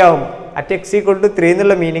 3 ആവും. അറ്റ് x ഈക്വൽ ടു 3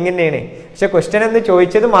 എന്നുള്ള മീനിങ് തന്നെയാണ്. പക്ഷെ ക്വസ്റ്റ്യൻ എന്ന്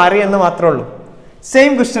ചോദിച്ചത് മാറി എന്ന് മാത്രമേ ഉള്ളൂ.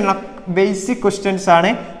 സെയിം ക്വസ്റ്റ്യൻ ബേസിക് ക്വസ്റ്റ്യൻസ് ആണ്.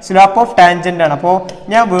 സ്ലോപ്പ് ഓഫ് ടാൻജന്റ് ആണ്. അപ്പോൾ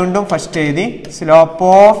ഞാൻ വീണ്ടും ഫസ്റ്റ് എഴുതി slope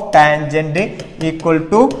of tangent equal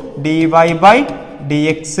to dy by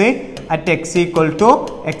dx at x equal to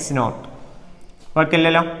x0. Okay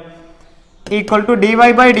അല്ലല്ലോ? Equal to dy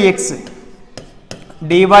by dx.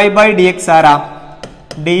 dy by dx ആരാ?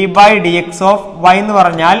 d by dx of y എന്ന്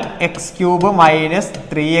പറഞ്ഞാൽ x cube minus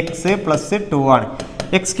 3x plus 2 ആണ്.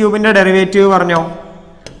 X ക്യൂബിന്റെ derivative പറഞ്ഞോ?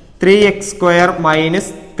 3x square minus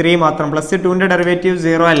 3 മാത്രം plus 2ന്റെ derivative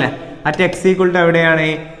 0 അല്ലേ? At X equal to എവിടെയാണ്?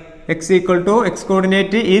 X equal to X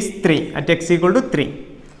coordinate is 3 at X equal to 3.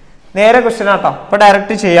 നേരെ question ആട്ടോ. അപ്പോൾ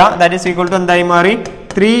ഡയറക്റ്റ് ചെയ്യാം. ദാറ്റ് ഈസ് ഈക്വൽ ടു എന്തായി മാറി?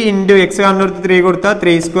 3 ഇൻറ്റു എക്സ് കാണുന്നിടത്ത് 3 കൊടുത്താൽ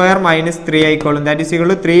 3 സ്ക്വയർ മൈനസ് 3 ആയിക്കോളും. That is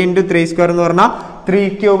equal to 3 into 3 square എന്ന് പറഞ്ഞാൽ 3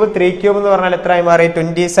 ക്യൂബ്. 3 ക്യൂബ് എന്ന് പറഞ്ഞാൽ എത്രയായി മാറി?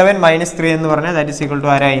 27 മൈനസ് 3 എന്ന് പറഞ്ഞാൽ ദാറ്റ് ഈസ് ഈക്വൽ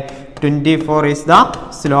ടു ആരായി? 24 is the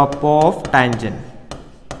slope of tangent.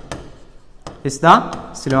 Is the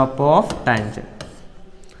slope of tangent.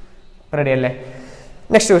 Ready അല്ലേ?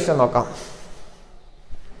 നെക്സ്റ്റ് ക്വസ്റ്റ്യൻ നോക്കാം.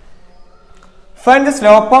 Find the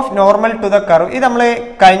slope of normal to the curve. ഇത് നമ്മൾ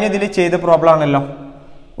കഴിഞ്ഞതിൽ ചെയ്ത പ്രോബ്ലം ആണല്ലോ.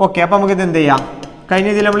 ഓക്കെ, അപ്പൊ നമുക്ക് ഇത് എന്ത് ചെയ്യാം?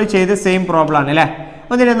 കഴിഞ്ഞതിൽ നമ്മൾ ചെയ്ത സെയിം പ്രോബ്ലം ആണ് അല്ലേ?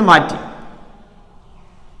 അതിനൊന്ന് മാറ്റി.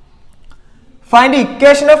 Find the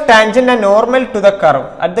equation of tangent and normal to the curve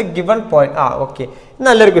at the given point. Okay.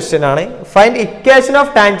 നല്ലൊരു ക്വസ്റ്റ്യൻ ആണ്. Find equation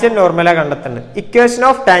of tangent normal കണ്ടെത്തുന്നത്. Equation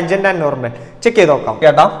of tangent and normal check ചെയ്ത് നോക്കാം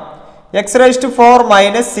കേട്ടോ. X raise to 4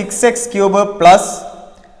 minus 6x cube plus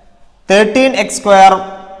 13x square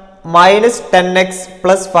minus 10x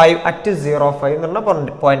plus 5 at 0.5 എന്ന്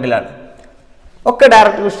പറഞ്ഞ പോയിന്റിലാണ്. ഒക്കെ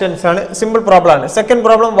direct questions ആണ്. സിമ്പിൾ പ്രോബ്ലം ആണ്. Second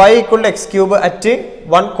problem y equal to x cube at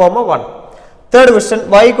 1,1. Third question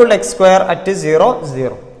y equal to x square at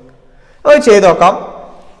 0,0. അത് ചെയ്ത് നോക്കാം.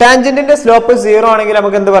 ടാൻജന്റിന്റെ slope 0 ആണെങ്കിൽ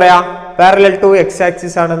നമുക്ക് എന്ത് പറയാം? പാരലൽ ടു എക്സ്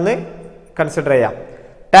ആക്സിസ് ആണെന്ന് കൺസിഡർ ചെയ്യാം.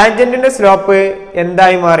 ടാൻജന്റിന്റെ സ്ലോപ്പ്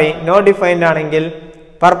എന്തായി മാറി? നോ ഡിഫൈൻഡ് ആണെങ്കിൽ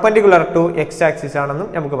പെർപെൻഡിക്കുലർ ടു എക്സ് ആക്സിസ് ആണെന്നും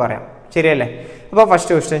നമുക്ക് പറയാം. ശരിയല്ലേ? അപ്പോൾ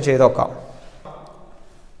ഫസ്റ്റ് ക്വസ്റ്റ്യൻ ചെയ്ത് നോക്കാം.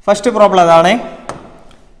 ഫസ്റ്റ് പ്രോബ്ലം അതാണ്.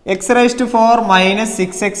 X raise to 4 minus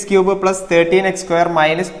 6x cube plus 13x square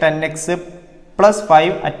minus 10x plus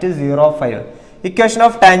 5 at 0.5. Equation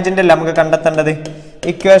of tangent അല്ല നമുക്ക് കണ്ടെത്തേണ്ടത്.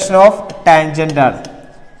 ഇക്വേഷൻ ഓഫ് ടാൻജന്റ് ആണ്.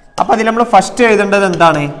 അപ്പൊ അതിൽ നമ്മൾ ഫസ്റ്റ് എഴുതേണ്ടത്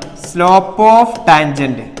എന്താണ്? Slope of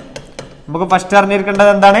tangent. നമുക്ക് ഫസ്റ്റ് അറിഞ്ഞിരിക്കേണ്ടത്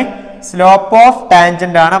എന്താണ്? സ്ലോപ്പ് ഓഫ്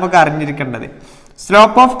ടാൻജന്റ് ആണ് നമുക്ക് അറിഞ്ഞിരിക്കേണ്ടത്.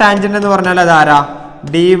 സ്ലോപ്പ് ഓഫ് ടാൻജന്റ് എന്ന് പറഞ്ഞാൽ അതാരാ?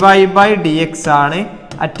 dy ബൈ dx ആണ്.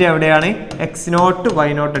 അറ്റ് എവിടെയാണ്? x0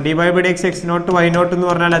 y0. dy by dx x0 y0 എന്ന്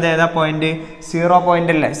പറഞ്ഞാൽ അത് ഏതാ പോയിന്റ്? 0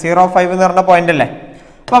 പോയിന്റ് അല്ലേ? 0.5 എന്ന് പറഞ്ഞ പോയിന്റ് അല്ലേ?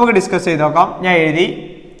 അപ്പൊ നമുക്ക് ഡിസ്കസ് ചെയ്ത് നോക്കാം. ഞാൻ എഴുതി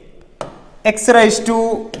x raise to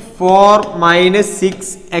 4 minus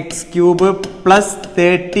 6x cube plus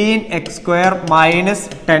 13x square minus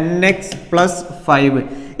 10x plus 5.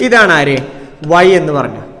 ഇതാണ് ആര്? y എന്ന്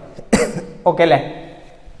പറഞ്ഞു. ഓക്കെ അല്ലേ?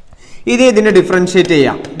 ഇത് ഇതിനെ ഡിഫറൻഷിയേറ്റ്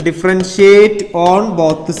ചെയ്യാം. Differentiate on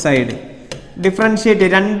both side. Differentiate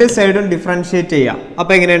രണ്ട് സൈഡും ഡിഫറൻഷിയേറ്റ് ചെയ്യാം.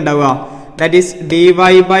 അപ്പൊ എങ്ങനെ ഉണ്ടാവുക? That is dy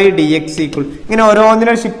by dx equal. ഇങ്ങനെ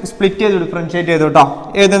ഓരോന്നിനും സ്പ്ലിറ്റ് ചെയ്ത് ഡിഫറൻഷിയേറ്റ് ചെയ്തു കേട്ടോ.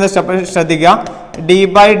 ഏതെന്ന് സ്റ്റെപ്പ് ശ്രദ്ധിക്കുക. d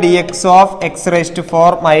by dx of X raise to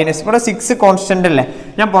 4 minus, ഇവിടെ 6 കോൺസ്റ്റന്റ് അല്ലേ,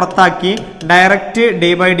 ഞാൻ പുറത്താക്കി direct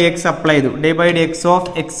d by dx apply ചെയ്തു. d by dx of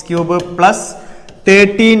X cube plus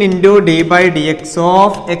 13 into d by dx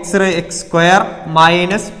of X square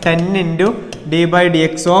minus 10 into d by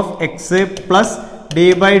dx of X plus d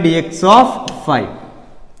by dx of 5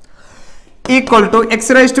 equal to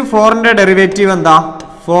X raise to 4ന്റെ derivative എന്താ?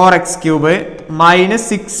 4x cube minus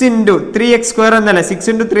 6 into 3x square എന്നല്ലേ? 6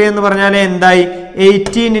 into 3 എന്ന് പറഞ്ഞാൽ എന്തായി?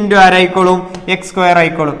 18 into ആരായിക്കോളും? X square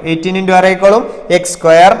ആയിക്കോളും. 18 into ആരായിക്കോളും? X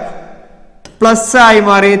square plus ആയി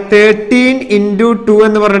മാറി 13 into 2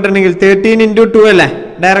 എന്ന് പറഞ്ഞിട്ടുണ്ടെങ്കിൽ 13 ഇൻറ്റു 2 അല്ലേ?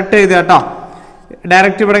 ഡയറക്റ്റ് ചെയ്ത് കേട്ടോ.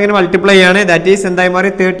 ഡയറക്റ്റ് ഇവിടെ ഇങ്ങനെ മൾട്ടിപ്ലൈ ആണ്. ദാറ്റ് ഈസ് എന്തായി മാറി?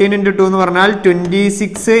 13 ഇൻറ്റു 2 എന്ന് പറഞ്ഞാൽ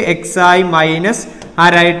 26x ആയി മൈനസ്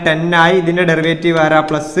ആരായി? 10 ആയി. ഇതിന്റെ ഡെറിവേറ്റീവ് ആരാ?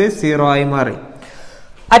 പ്ലസ് 0 ആയി മാറി.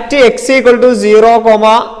 At x equal to 0,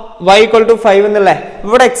 y equal to 5 എന്നല്ലേ?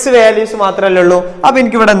 ഇവിടെ x വാല്യൂസ് മാത്രമല്ലേ ഉള്ളൂ. അപ്പൊ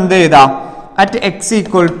എനിക്ക് ഇവിടെ എന്ത് ചെയ്താ? അറ്റ് x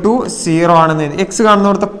ഈക്വൽ ടു 0 ആണെന്ന്. x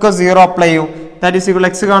കാണുന്നിടത്തൊക്കെ 0 അപ്ലൈ ചെയ്യും. That is equal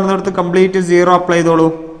x കാണുന്നിടത്ത് complete 0 apply ചെയ്തോളൂ.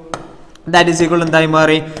 ദാറ്റ് ഈസ് ഈക്വൽ എന്തായി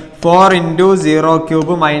മാറി? 4 ഇൻറ്റു 0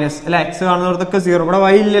 ക്യൂബ് മൈനസ് അല്ലെ? x കാണുന്നിടത്തൊക്കെ 0, ഇവിടെ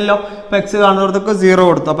y ഇല്ലല്ലോ. അപ്പൊ x കാണുന്നിടത്തൊക്കെ 0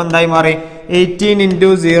 കൊടുത്തു. അപ്പൊ എന്തായി മാറി? 18 ഇൻറ്റു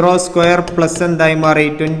 0 സ്ക്വയർ പ്ലസ് എന്തായി മാറി?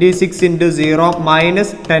 26 ഇൻറ്റു 0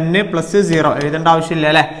 മൈനസ് 10 പ്ലസ് 0. എഴുതേണ്ട ആവശ്യമില്ല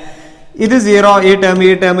അല്ലെ? ഇത് 0, ഈ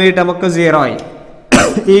ടേം ഒക്കെ 0 ആയി.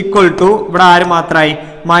 ഈക്വൽ ടു ഇവിടെ ആര് മാത്രമായി?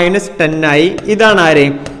 മൈനസ് 10 ആയി. ഇതാണ് ആര്?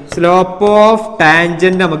 സ്ലോപ്പ് ഓഫ്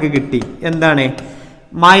ടാൻജന്റ് നമുക്ക് കിട്ടി. എന്താണ്?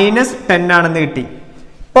 മൈനസ് 10 ആണെന്ന് കിട്ടി.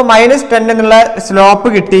 ഇപ്പൊ മൈനസ് 10 എന്നുള്ള സ്ലോപ്പ്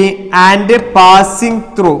കിട്ടി. ആൻഡ് പാസിംഗ്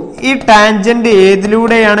ത്രൂ, ഈ ടാൻജന്റ്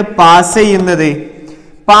ഏതിലൂടെയാണ് പാസ് ചെയ്യുന്നത്?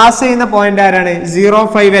 പാസ് ചെയ്യുന്ന പോയിന്റ് ആരാണ്?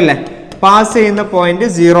 0.5 അല്ലേ? പാസ് ചെയ്യുന്ന പോയിന്റ്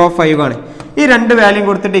 0.5 ആണ്. ഈ രണ്ട് വാല്യൂ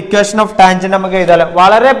കൊടുത്തിട്ട് ഇക്വേഷൻ ഓഫ് ടാൻജന്റ് നമുക്ക് എഴുതാലോ.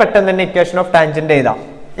 വളരെ പെട്ടെന്ന് തന്നെ ഇക്വേഷൻ ഓഫ് ടാൻജന്റ് എഴുതാം.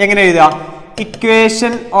 എങ്ങനെ എഴുതാം?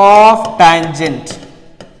 Equation of tangent.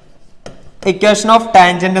 Equation of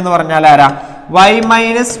tangent എന്ന് പറഞ്ഞാൽ ആരാ? y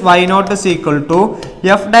minus y not is equal to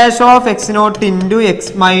f dash of x naught into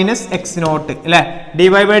X minus X not അല്ലെ. dy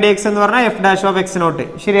ബൈ dx എന്ന് പറഞ്ഞാൽ f dash of x not,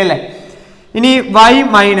 ശരിയല്ലേ? ഇനി y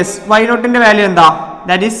minus y നോട്ടിന്റെ value എന്താ?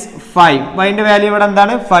 That is 5. y ന്റെ value ഇവിടെ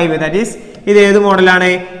എന്താണ്? 5. That is ഇത് ഏത് മോഡലാണ്?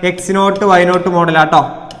 X not y not മോഡലാട്ടോ.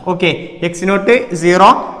 Okay, X not 0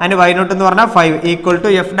 and y not എന്ന് പറഞ്ഞാൽ 5 equal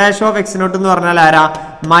to F dash of X not എന്ന് പറഞ്ഞാൽ ആരാ?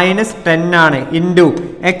 മൈനസ് 10 ആണ് ഇൻറ്റു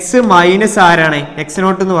എക്സ് മൈനസ് ആരാണ്? എക്സ്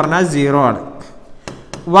നോട്ട് എന്ന് പറഞ്ഞാൽ 0 ആണ്.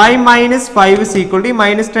 y minus 5 is equal to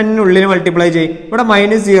minus 10 multiply ചെയ്യും. ഇവിടെ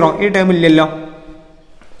മൈനസ് 0 ഈ ടേം ഇല്ലല്ലോ.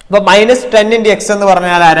 അപ്പൊ മൈനസ് 10 ഇൻറ്റു എക്സ് എന്ന്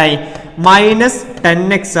പറഞ്ഞാൽ ആരായി? മൈനസ്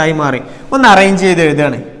 10x ആയി മാറി. ഒന്ന് അറേഞ്ച് ചെയ്ത്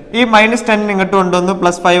എഴുതുകയാണ്. ഈ മൈനസ് 10 ഇങ്ങോട്ട് കൊണ്ടുവന്നു,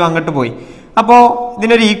 പ്ലസ് 5 അങ്ങോട്ട് പോയി. അപ്പോൾ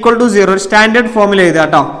ഇതിനൊരു ഈക്വൽ ടു 0 ഒരു സ്റ്റാൻഡേർഡ് ഫോമിൽ എഴുതുക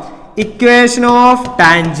കേട്ടോ. Equation of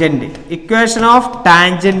tangent. Equation of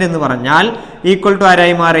tangent എന്ന് പറഞ്ഞാൽ ഈക്വൽ ടു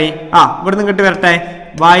ആരായി മാറി? ഇവിടെ നിന്ന് ഇങ്ങോട്ട് വരട്ടെ.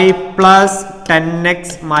 y plus 10x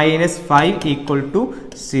minus 5 equal to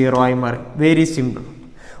 0 ആയി മാറി. വെരി സിമ്പിൾ,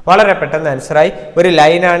 വളരെ പെട്ടെന്ന് ആൻസറായി. ഒരു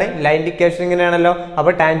ലൈനാണ്, ലൈൻ ഇക്വേഷൻ ഇങ്ങനെയാണല്ലോ.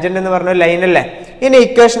 അപ്പോൾ ടാൻജന്റ് എന്ന് പറഞ്ഞ ലൈൻ അല്ലേ. ഇനി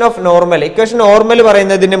equation of normal. Equation normal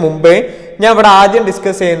പറയുന്നതിന് മുമ്പ് ഞാൻ ഇവിടെ ആദ്യം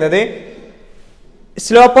ഡിസ്കസ് ചെയ്യുന്നത്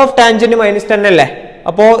സ്ലോപ്പ് ഓഫ് ടാൻജന്റ് മൈനസ് 10 അല്ലേ.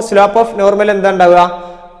 അപ്പോൾ സ്ലോപ്പ് ഓഫ് നോർമൽ എന്താ ഉണ്ടാവുക?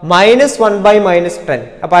 Minus 1 by minus 10.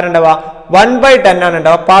 അപ്പൊ ആരുണ്ടാവുക? 1 ബൈ 10 ആണ്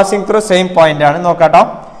ഉണ്ടാവുക. പാസിംഗ് ത്രൂ സെയിം പോയിന്റ് ആണ്. നോക്കാട്ടോ.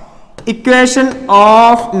 Equation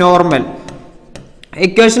of normal.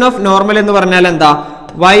 Equation of normal എന്ന് പറഞ്ഞാൽ എന്താ?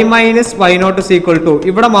 y minus y not is equal to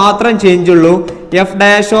ഇവിടെ മാത്രം ചേഞ്ച് ഉള്ളൂ. F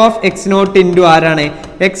dash of X naught into ആരാണ്?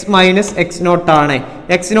 എക്സ് മൈനസ് എക്സ് നോട്ട് ആണ്.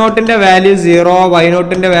 എക്സ് നോട്ടിന്റെ വാല്യൂ 0, y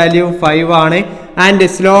നോട്ടിന്റെ വാല്യൂ 5 ആണ്. ആൻഡ്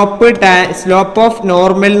സ്ലോപ്പ് ഓഫ്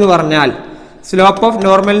നോർമൽ എന്ന്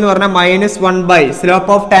പറഞ്ഞാൽ minus 1 by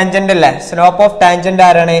slope of tangent അല്ലേ. Slope of tangent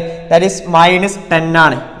ആരാണ്? ദാറ്റ് ഈസ് മൈനസ് 10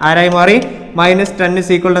 ആണ്. ആരായി മാറി? മൈനസ് 10 is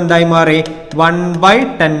equal to എന്തായി മാറി? 1 ബൈ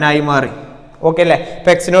 10 ആയി മാറി. ഓക്കെ അല്ലേ. ഇപ്പൊ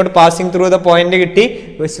എക്സിനോട്ട് പാസിംഗ് ത്രൂ ദ പോയിന്റ് കിട്ടി,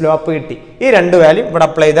 സ്ലോപ്പ് കിട്ടി. ഈ രണ്ട് വാല്യൂ ഇവിടെ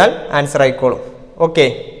അപ്ലൈ ചെയ്താൽ ആൻസർ ആയിക്കോളും. Okay,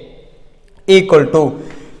 equal to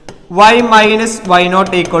y minus y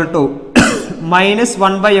not equal to minus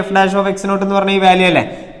 1 by F dash of X not എന്ന് പറഞ്ഞ ഈ വാല്യൂ അല്ലേ.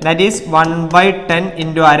 ദാറ്റ് ഈസ് 1 ബൈ 10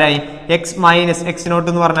 ഇൻറ്റു ആരായി? എക്സ് മൈനസ് എക്സ് നോട്ട്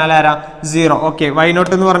എന്ന് പറഞ്ഞാൽ ആരാ? 0. ഓക്കെ, y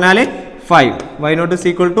നോട്ട് എന്ന് പറഞ്ഞാൽ 5. y not is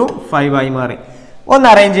equal to 5 ആയി മാറി. ഒന്ന്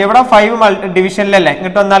അറേഞ്ച് ചെയ്യും. ഇവിടെ 5 ഡിവിഷനിലല്ലേ,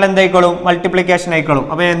 ഇങ്ങോട്ട് വന്നാൽ എന്തായിക്കോളും? മൾട്ടിപ്ലിക്കേഷൻ ആയിക്കോളും.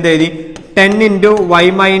 അപ്പൊ എന്ത് എഴുതി? 10 into y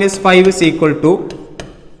minus 5 is equal to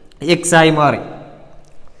x ആയി മാറി.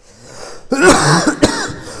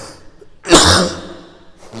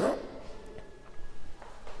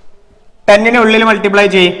 ടെന്നിനെ ഉള്ളിൽ മൾട്ടിപ്ലൈ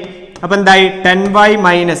ചെയ്യും. അപ്പൊ എന്തായി? 10y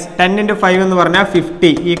മൈനസ് 10 ഇൻറ്റു 5 എന്ന് പറഞ്ഞാൽ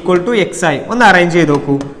 50 ഈക്വൽ ടു എക്സ് ആയി. ഒന്ന് അറേഞ്ച് ചെയ്ത്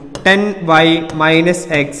നോക്കൂ. 10y minus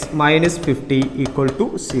X minus 50 equal to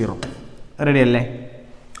 0. Ready അല്ലേ?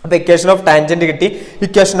 അപ്പൊ ഇക്വേഷൻ ഓഫ് ടാൻജന്റ് കിട്ടി,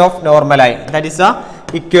 ഇക്വേഷൻ ഓഫ് നോർമൽ ആയി. That is A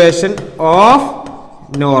equation of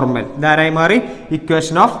normal. ഇതാരായി മാറി?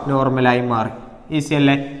 ഇക്വേഷൻ ഓഫ് നോർമൽ ആയി മാറി. ഈസി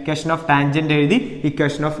അല്ലേ? ഇക്വേഷൻ ഓഫ് ടാൻജന്റ് എഴുതി,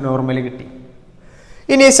 ഇക്വേഷൻ ഓഫ് നോർമൽ കിട്ടി.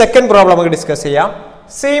 ഇനി സെക്കൻഡ് പ്രോബ്ലം നമുക്ക് ഡിസ്കസ് ചെയ്യാം.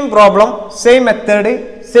 Same problem, same method,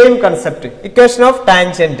 same concept. Equation of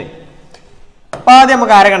tangent. അപ്പൊ ആദ്യം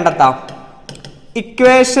നമുക്ക് ആരെ കണ്ടെത്താം?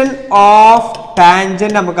 ഇക്വേഷൻ ഓഫ്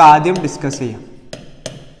ടാൻജന്റ് നമുക്ക് ആദ്യം ഡിസ്കസ് ചെയ്യാം.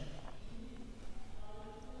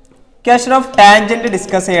 ഇക്വേഷൻ ഓഫ് ടാൻജന്റ്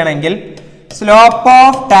ഡിസ്കസ് ചെയ്യണമെങ്കിൽ സ്ലോപ്പ്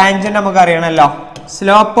ഓഫ് ടാൻജന്റ് നമുക്ക് അറിയണമല്ലോ.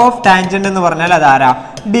 സ്ലോപ്പ് ഓഫ് ടാൻജന്റ് എന്ന് പറഞ്ഞാൽ അതാരാ?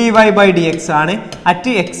 dy ബൈ dx ആണ്.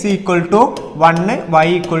 At X equal to 1, y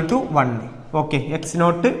equal to 1. Okay, X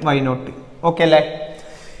not y not. Okay അല്ലേ?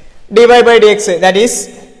 dy by dx that is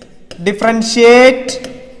differentiate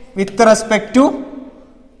with respect to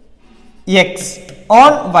X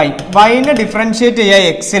on y. yനെ differentiate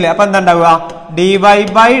ചെയ്യുക എക്സിൽ. അപ്പൊ എന്താ ഉണ്ടാവുക? dy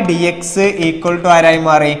by dx equal to ആരായി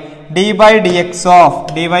മാറി? dy by dx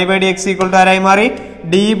equal to ആരായി മാറി?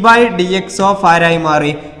 d ബൈ dx ഓഫ് ആരായി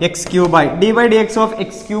മാറി? എക്സ് ക്യൂബ് ആയി. d by dx of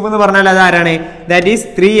X cube എന്ന് പറഞ്ഞാൽ അതാരാണ്? ദാറ്റ് ഈസ്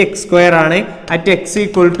 3x² ആണ്. At X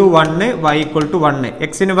equal to 1, y equal to 1.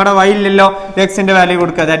 എക്സിന് ഇവിടെ y ഇല്ലല്ലോ, എക്സിന്റെ വാല്യൂ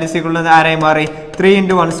കൊടുക്കുക. ദാറ്റ് ഈസ് ഈക്വൽ ടു ആരായി മാറി? 3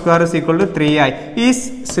 ഇൻറ്റു 1² is equal to 3 ആയി. ഈ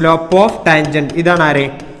സ്ലോപ്പ് ഓഫ് ടാൻജന്റ് ഇതാണ് ആരെ?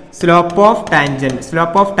 Slope of tangent.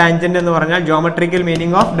 Slope of tangent എന്ന് പറഞ്ഞാൽ geometrical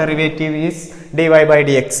meaning of derivative is dy by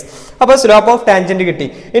dx. അപ്പോൾ സ്ലോപ്പ് ഓഫ് ടാൻജന്റ് കിട്ടി.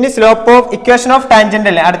 ഇനി slope of equation of tangent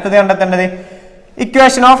അല്ലേ അടുത്തത് കണ്ടെത്തേണ്ടത്?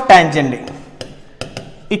 Equation of tangent.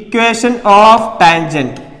 Equation of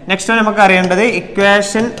tangent. Next നമുക്ക് അറിയേണ്ടത്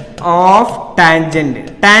ഇക്വേഷൻ ഓഫ് ടാൻജന്റ്.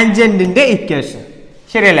 ടാൻജന്റിന്റെ ഇക്വേഷൻ.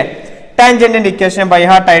 ശരിയല്ലേ? ടാൻജന്റിന്റെ ഇക്വേഷൻ ബൈ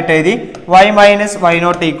ഹാർട്ട് ആയിട്ട് എഴുതി y minus y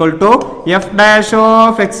not equal to F dash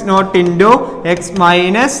of X naught into X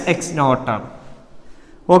minus X not ആണ്.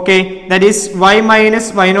 Okay, that is y minus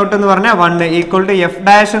y not എന്ന് പറഞ്ഞാൽ 1 equal to F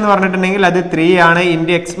dash എന്ന് പറഞ്ഞിട്ടുണ്ടെങ്കിൽ അത് 3 ആണ്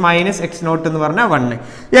into X minus X not എന്ന് പറഞ്ഞാൽ 1.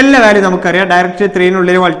 എല്ലാ വാല്യൂ നമുക്കറിയാം, ഡയറക്റ്റ്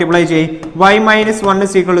 3 മൾട്ടിപ്ലൈ ചെയ്യും. y minus 1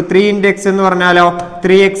 is equal to 3 into X എന്ന് പറഞ്ഞാലോ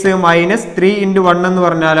 3x മൈനസ് 3 ഇൻറ്റു 1 എന്ന്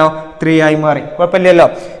പറഞ്ഞാലോ 3 ആയി മാറി. കുഴപ്പമില്ലല്ലോ.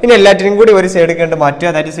 ഇനി എല്ലാറ്റിനും കൂടി ഒരു സൈഡ് കണ്ട്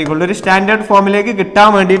മാറ്റുക. ദാറ്റ് ഈസ് ഈക്വൽ ടു ഒരു സ്റ്റാൻഡേർഡ് ഫോമിലേക്ക് കിട്ടാൻ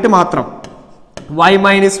വേണ്ടിയിട്ട് മാത്രം y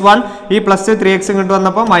മൈനസ് 1 ഈ പ്ലസ് 3x ഇങ്ങോട്ട്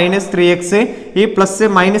വന്നപ്പോൾ മൈനസ് 3x, ഈ പ്ലസ്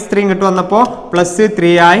മൈനസ് 3 ഇങ്ങോട്ട് വന്നപ്പോൾ പ്ലസ്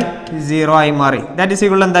 3 ആയി 0 ആയി മാറി. ദാറ്റ് ഈസ്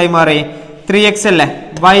ഈക്വൽ എന്തായി മാറി? 3x അല്ലേ.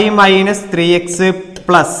 y minus 3x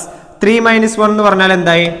plus 3 minus 1 എന്ന് പറഞ്ഞാൽ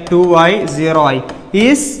എന്തായി? 2 ആയി 0 ആയി.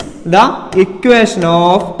 Is the equation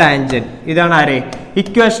of tangent. ഇതാണ് ആരെ?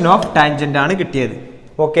 ഇക്വേഷൻ ഓഫ് ടാൻജന്റ് ആണ് കിട്ടിയത്.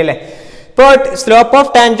 ഓക്കെ അല്ലേ? ഇപ്പോൾ സ്ലോപ്പ്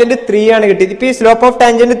ഓഫ് ടാൻജന്റ് 3 ആണ് കിട്ടിയത്. ഇപ്പൊ ഈ സ്ലോപ്പ് ഓഫ്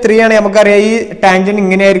ടാൻജന്റ് 3 ആണ്, നമുക്കറിയാം ഈ ടാൻജന്റ്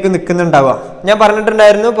ഇങ്ങനെയായിരിക്കും നിൽക്കുന്നുണ്ടാവുക. ഞാൻ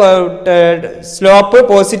പറഞ്ഞിട്ടുണ്ടായിരുന്നു സ്ലോപ്പ്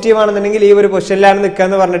പോസിറ്റീവ് ആണെന്നുണ്ടെങ്കിൽ ഈ ഒരു പൊസിഷനിലാണ് നിൽക്കുക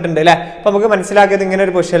എന്ന് പറഞ്ഞിട്ടുണ്ട് അല്ലെ. അപ്പൊ നമുക്ക് മനസ്സിലാക്കിയത് ഇങ്ങനെ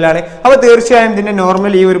ഒരു പൊസിഷനിലാണ്. അപ്പൊ തീർച്ചയായും ഇതിന്റെ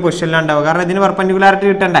നോർമൽ ഈ ഒരു പൊസിഷനിലാണ് ഉണ്ടാവുക, കാരണം ഇതിന് പെർപെൻഡിക്കുലാരിറ്റി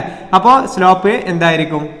കിട്ടണ്ടേ. അപ്പോൾ സ്ലോപ്പ്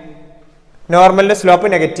എന്തായിരിക്കും? നോർമലിന്റെ സ്ലോപ്പ്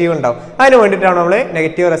നെഗറ്റീവ് ഉണ്ടാവും. അതിന് വേണ്ടിയിട്ടാണ് നമ്മൾ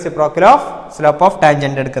negative reciprocal of slope of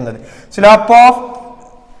tangent എടുക്കുന്നത്. സ്ലോപ്പ് ഓഫ്,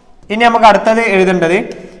 ഇനി നമുക്ക് അടുത്തത് എഴുതേണ്ടത്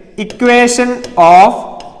equation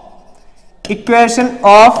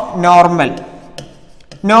of normal.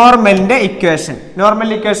 നോർമലിന്റെ equation. Normal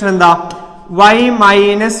equation എന്താ? y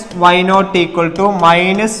minus y not equal to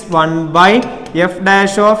minus 1 by F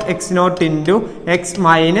dash of X naught into X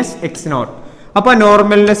minus X not. അപ്പൊ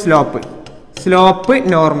നോർമലിന്റെ slope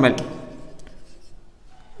normal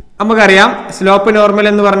നമുക്കറിയാം. Slope normal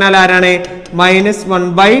എന്ന് പറഞ്ഞാൽ ആരാണ്? Minus 1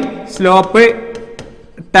 by slope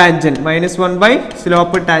tangent, minus 1 by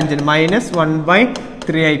slope tangent, minus 1 by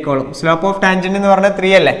 3 ആയിക്കോളും. Slope of tangent എന്ന് പറഞ്ഞാൽ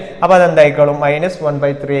 3 അല്ലേ. അപ്പൊ അതെന്തായിക്കോളും? മൈനസ് 1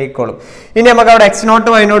 ബൈ 3 ആയിക്കോളും. ഇനി നമുക്ക് അവിടെ എക്സ് നോട്ട്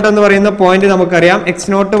വൈ നോട്ട് എന്ന് പറയുന്ന പോയിന്റ് നമുക്കറിയാം.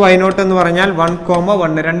 എക്സ് നോട്ട് വൈ നോട്ട് എന്ന് പറഞ്ഞാൽ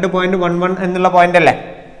 1,1 2.11 എന്നുള്ള പോയിന്റ് അല്ലേ.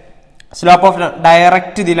 സ്ലോപ്പ് ഓഫ്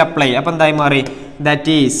ഡയറക്റ്റ് ഇതിൽ അപ്ലൈ. അപ്പൊ എന്തായി മാറി?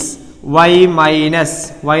 That is y minus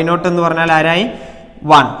why not എന്ന് പറഞ്ഞാൽ ആരായി?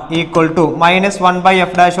 1 equal to minus 1 by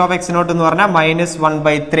F dash of X not എന്ന് പറഞ്ഞാൽ minus 1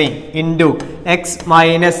 by 3 into X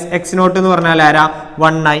minus X not എന്ന് പറഞ്ഞാൽ ആരാ?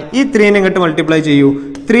 1 ആയി. ഈ 3 ഇങ്ങോട്ട് മൾട്ടിപ്ലൈ ചെയ്യൂ.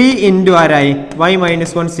 3 ഇൻറ്റു ആരായി? y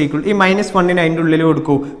minus 1 equal. ഈ മൈനസ് 1 അതിൻ്റെ ഉള്ളിൽ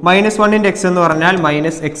കൊടുക്കൂ. മൈനസ് 1 എക്സ് എന്ന് പറഞ്ഞാൽ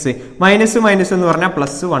മൈനസ് എക്സ്, മൈനസ് മൈനസ് എന്ന് പറഞ്ഞാൽ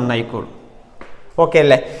പ്ലസ് 1 ആയിക്കോളും. ഓക്കെ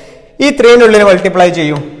അല്ലേ? ഈ 3 ഉള്ളിൽ മൾട്ടിപ്ലൈ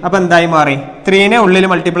ചെയ്യും. അപ്പൊ എന്തായി മാറി? 3 ഉള്ളിൽ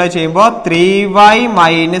മൾട്ടിപ്ലൈ ചെയ്യുമ്പോൾ 3y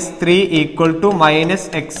minus 3 equal to minus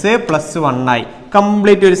X plus 1 ആയി.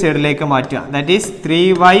 കംപ്ലീറ്റ് ഒരു സൈഡിലേക്ക് മാറ്റുക. That is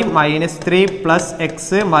 3y minus 3 plus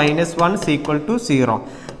X minus 1 equal to 0.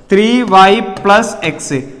 3y plus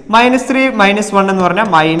X minus 3 minus 1 എന്ന് പറഞ്ഞാൽ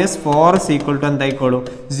minus 4 equal to എന്തായിക്കോളും?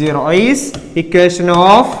 0. Is equation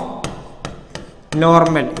of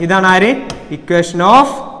normal. ഇതാണ് ആര്? ഇക്വേഷൻ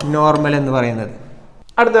ഓഫ് നോർമൽ എന്ന് പറയുന്നത്.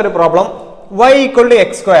 അടുത്തൊരു problem, y equal to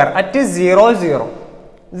X square at 0 0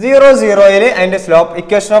 0 0 അതിന്റെ slope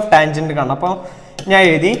equation of tangent കാണാം. അപ്പോൾ ഞാൻ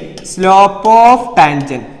എഴുതി slope of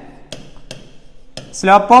tangent.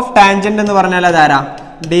 Slope of tangent എന്ന് പറഞ്ഞാൽ അതാരാ?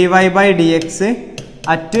 dy by D X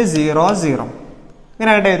at 0 0.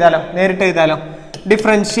 ഇങ്ങനെ ആയിട്ട് എഴുതാലോ, നേരിട്ട് എഴുതാലോ.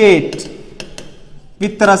 Differentiate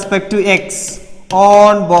with respect to X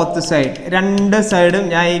on both side. രണ്ട് സൈഡും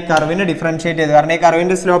ഞാൻ ഈ കർവിനെ ഡിഫറൻഷിയേറ്റ് ചെയ്തു, കാരണം ഈ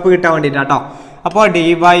കർവിന്റെ സ്ലോപ്പ് കിട്ടാൻ വേണ്ടിയിട്ടാട്ടോ. അപ്പോൾ dy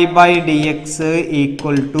by D X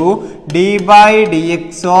equal to D by D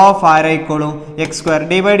X of ആരായിക്കോളും? X square.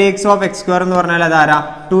 D by D X of X square എന്ന് പറഞ്ഞാൽ അതാരാ?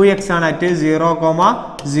 2x ആണ് at 0,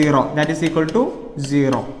 0. That is equal to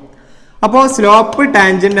 0. അപ്പോൾ സ്ലോപ്പ്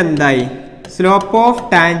ടാൻജന്റ് എന്തായി? സ്ലോപ്പ് ഓഫ്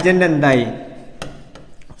ടാൻജന്റ് എന്തായി?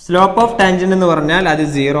 Slope of tangent എന്ന് പറഞ്ഞാൽ അത്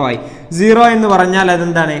 0 ആയി. 0 എന്ന് പറഞ്ഞാൽ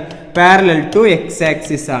അതെന്താണ്? പാരലൽ ടു എക്സ്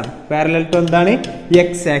ആക്സിസ് ആണ്. പാരലൽ ടു എന്താണ്?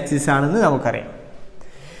 എക്സ് ആക്സിസ് ആണെന്ന് നമുക്കറിയാം.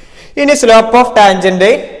 ഇനി സ്ലോപ്പ് ഓഫ് ടാൻജന്റ്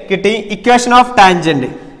കിട്ടി. Equation of tangent.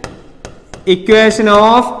 Equation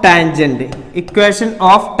of tangent. Equation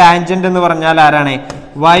of tangent എന്ന് പറഞ്ഞാൽ ആരാണ്?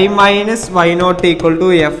 y minus why not equal to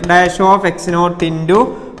F dash of X naught into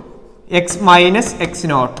X minus X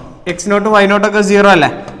not. X not why not ഒക്കെ 0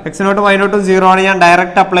 അല്ലേ. X not why not 0 ആണ്. ഞാൻ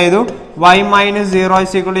direct apply ചെയ്തു. y minus 0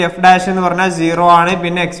 is equal to F dash എന്ന് പറഞ്ഞാൽ 0 ആണ്.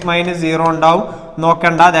 പിന്നെ X minus 0 ഉണ്ടാവും,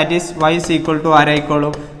 നോക്കണ്ട. That is y is equal to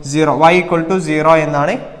ആരായിക്കോളും? 0. y equal to 0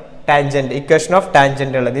 എന്നാണ് ടാൻജന്റ്. ഇക്വേഷൻ ഓഫ്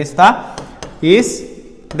ടാൻജന്റ് ഉള്ളത് is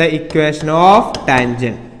the equation of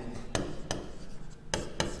tangent.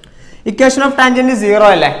 Equation of tangent 0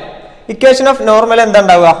 അല്ലേ. ഇക്വേഷൻ ഓഫ് നോർമൽ എന്താ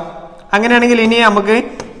ഉണ്ടാവുക? അങ്ങനെയാണെങ്കിൽ ഇനി നമുക്ക്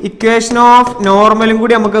ഇക്വേഷൻ ഓഫ് നോർമലും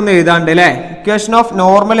കൂടി നമുക്കൊന്ന് എഴുതാണ്ട് അല്ലേ. ഇക്വേഷൻ ഓഫ്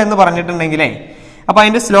നോർമൽ എന്ന് പറഞ്ഞിട്ടുണ്ടെങ്കിലേ, അപ്പൊ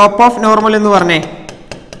അതിന്റെ സ്ലോപ്പ് ഓഫ് നോർമൽ എന്ന് പറഞ്ഞേ.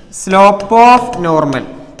 Slope of normal.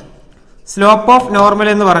 Slope of normal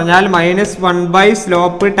എന്ന് പറഞ്ഞാൽ -1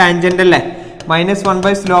 സ്ലോപ്പ് ടാൻജന്റ് അല്ലേ,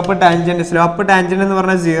 -1 സ്ലോപ്പ് ടാൻജന്റ്. സ്ലോപ്പ് ടാൻജന്റ് എന്ന്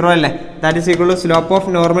പറഞ്ഞാൽ 0 അല്ലേ, that is equal to slope of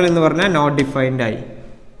normal എന്ന് പറഞ്ഞാൽ നോട്ട് ഡിഫൈൻഡ് ആയി.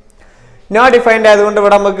 നോട്ട് ഡിഫൈൻഡ് ആയതുകൊണ്ട്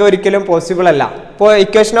ഇവിടെ നമുക്ക് ഒരിക്കലും പോസിബിൾ അല്ല. ഇപ്പോൾ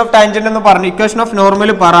ഇക്വേഷൻ ഓഫ് ടാൻജന്റ് എന്ന് പറഞ്ഞു, ഇക്വേഷൻ ഓഫ്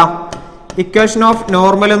നോർമൽ പറ. ഇക്വേഷൻ ഓഫ്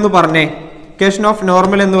നോർമൽ എന്ന് പറഞ്ഞേ, ഇക്വേഷൻ ഓഫ്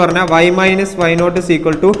നോർമൽ എന്ന് പറഞ്ഞാൽ y minus y not is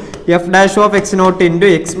equal to F dash of X naught into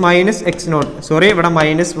X minus X not. Sorry, ഇവിടെ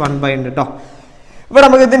 -1 ഉണ്ട് കേട്ടോ. ഇവിടെ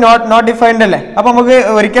നമുക്ക് ഇത് നോട്ട് ഡിഫൈൻഡ് അല്ലേ, അപ്പൊ നമുക്ക്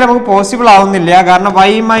ഒരിക്കലും നമുക്ക് പോസിബിൾ ആവുന്നില്ല. കാരണം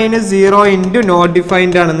y minus 0 into not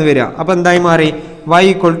defined ആണെന്ന് വരിക. അപ്പൊ എന്തായി മാറി? y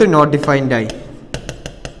equal to not defined ആയി.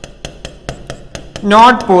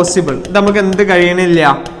 നോട്ട് പോസിബിൾ, നമുക്ക് എന്ത് കഴിയണില്ല,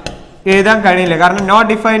 എഴുതാൻ കഴിയില്ല. കാരണം നോട്ട്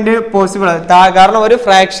ഡിഫൈൻഡ് പോസിബിൾ, കാരണം ഒരു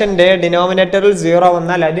ഫ്രാക്ഷന്റെ ഡിനോമിനേറ്ററിൽ 0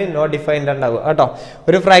 വന്നാൽ അത് നോട്ട് ഡിഫൈൻഡ് ഉണ്ടാവുക കേട്ടോ.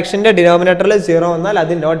 ഒരു ഫ്രാക്ഷന്റെ ഡിനോമിനേറ്ററിൽ 0 വന്നാൽ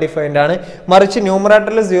അത് നോട്ട് ഡിഫൈൻഡ് ആണ്. മറിച്ച്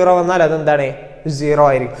ന്യൂമറേറ്ററിൽ 0 വന്നാൽ അതെന്താണ്? 0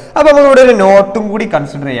 ആയിരിക്കും. അപ്പൊ നമുക്ക് ഇവിടെ ഒരു നോട്ടും കൂടി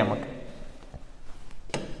കൺസിഡർ ചെയ്യാം. നമുക്ക്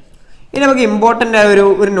ഇനി നമുക്ക് ഇമ്പോർട്ടന്റ് ആയ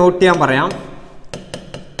ഒരു നോട്ട് ഞാൻ പറയാം.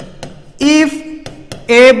 If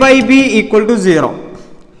a by b equal to 0,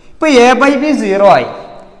 ഇപ്പൊ a by b 0 ആയി,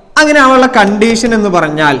 അങ്ങനെ ആവാനുള്ള കണ്ടീഷൻ എന്ന്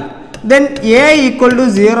പറഞ്ഞാൽ then a ഈക്വൽ ടു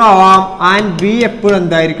 0 ആവാം ആൻഡ് b എപ്പോഴും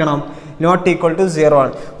എന്തായിരിക്കണം? നോട്ട് ഈക്വൽ ടു 0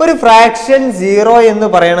 ആണ്. ഒരു ഫ്രാക്ഷൻ 0 എന്ന്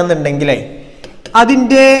പറയണമെന്നുണ്ടെങ്കിലേ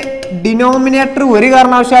അതിന്റെ ഡിനോമിനേറ്റർ ഒരു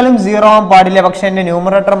കാരണവശാലും 0 ആവാൻ പാടില്ല, പക്ഷെ എന്റെ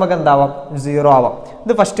ന്യൂമറേറ്റർ നമുക്ക് എന്താവാം? 0 ആവാം.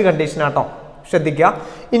 ഇത് ഫസ്റ്റ് കണ്ടീഷൻ ആട്ടോ, ശ്രദ്ധിക്കുക.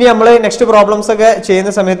 ഇനി നമ്മൾ നെക്സ്റ്റ് പ്രോബ്ലംസ് ഒക്കെ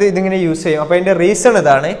ചെയ്യുന്ന സമയത്ത് ഇതിങ്ങനെ യൂസ് ചെയ്യും. അപ്പൊ അതിന്റെ റീസൺ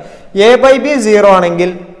ഇതാണ്. a by b 0 ആണെങ്കിൽ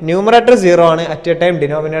ന്യൂമറേറ്റർ 0 ആണ്, at A time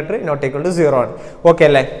denominator not equal to 0 ആണ്. ഓക്കെ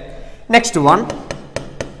അല്ലേ? Next one,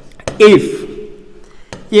 if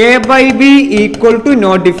a by b equal to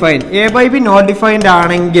not defined, a by b not defined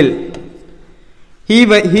ആണെങ്കിൽ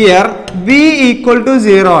here b ഈക്വൽ ടു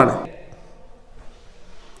 0 ആണ്.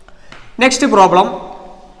 Next problem,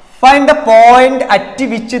 find the point at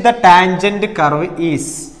which the tangent curve is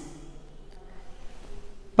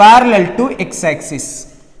parallel to x-axis.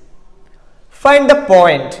 Find the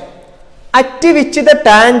point at which the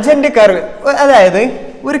tangent curve, അതായത്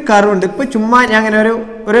ഒരു curve ഉണ്ട്. ഇപ്പൊ ചുമ്മാ ഞാൻ അങ്ങനെ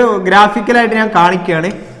ഒരു ഗ്രാഫിക്കലായിട്ട് ഞാൻ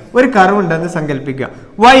കാണിക്കുകയാണ്. ഒരു കർവ് ഉണ്ടെന്ന് സങ്കല്പിക്കുക,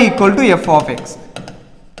 y equal to F of X.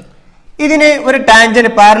 ഇതിന് ഒരു ടാൻജന്റ്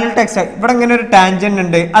പാരലൽ ടു എക്സ്, ഇവിടെ ഇങ്ങനെ ഒരു ടാൻജന്റ്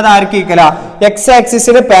ഉണ്ട്. അത് ആർക്ക് ഈക്വലാ? എക്സ്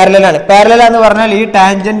ആക്സിസിന് പാരലൽ ആണ്. പാരലൽ എന്ന് പറഞ്ഞാൽ ഈ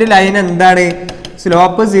ടാൻജന്റ് ലൈൻ എന്താണ്?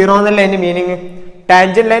 സ്ലോപ്പ് 0 എന്നല്ല അതിന്റെ മീനിങ്.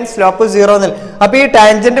 ടാൻജന്റ് ലൈൻ സ്ലോപ്പ് 0 എന്നല്ല. അപ്പൊ ഈ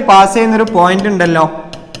ടാൻജന്റ് പാസ് ചെയ്യുന്ന ഒരു പോയിന്റ് ഉണ്ടല്ലോ,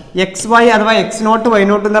 എക്സ് വൈ അഥവാ എക്സ് നോട്ട് വൈ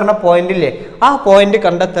നോട്ട് എന്ന് പറഞ്ഞ പോയിന്റ് ഇല്ലേ, ആ പോയിന്റ്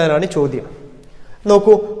കണ്ടെത്താനാണ് ചോദ്യം.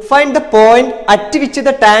 നോക്കൂ, find the point at which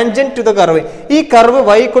the tangent to the curve. ഈ curve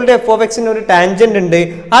y equal to F of എക്സിന് ഒരു ടാൻജന്റ് ഉണ്ട്.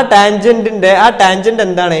 ആ ടാൻജന്റ്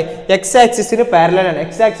എന്താണ്? എക്സ് ആക്സിസിന് പാരലൽ ആണ്.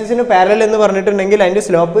 എക്സ് ആക്സിസിന് പാരലൽ എന്ന് പറഞ്ഞിട്ടുണ്ടെങ്കിൽ അതിന്റെ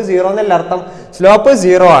സ്ലോപ്പ് 0 എന്നല്ല അർത്ഥം, സ്ലോപ്പ്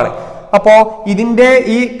 0 ആണ്. അപ്പോ ഇതിന്റെ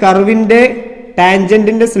ഈ കർവിന്റെ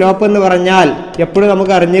ടാൻജന്റിന്റെ സ്ലോപ്പ് എന്ന് പറഞ്ഞാൽ എപ്പോഴും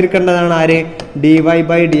നമുക്ക് അറിഞ്ഞിരിക്കേണ്ടതാണ് ആര്? dy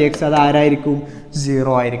by D X. അത് ആരായിരിക്കും?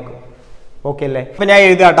 0 ആയിരിക്കും. ഓക്കെ അല്ലേ? അപ്പൊ ഞാൻ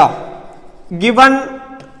എഴുതാട്ടോ, given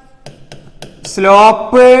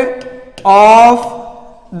slope of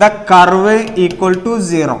the curve equal to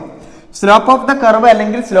 0. Slope of the curve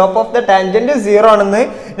അല്ലെങ്കിൽ സ്ലോപ്പ് ഓഫ് ദ ടാൻജന്റ് 0 ആണെന്ന്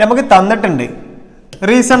നമുക്ക് തന്നിട്ടുണ്ട്.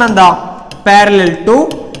 റീസൺ എന്താ? Parallel to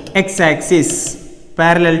X axis,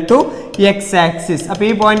 parallel to X axis. അപ്പൊ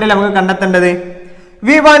ഈ പോയിന്റിൽ നമുക്ക് കണ്ടെത്തേണ്ടത്,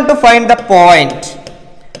 we want to find the point,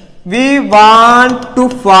 we want to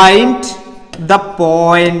find the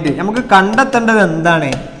point. നമുക്ക് കണ്ടെത്തേണ്ടത്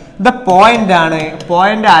എന്താണ്? ദ പോയിന്റ് ആണ്.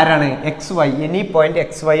 പോയിന്റ് ആരാണ്? X Y. Any point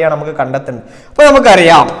X Y ആണ് നമുക്ക് കണ്ടെത്തേണ്ടത്. അപ്പൊ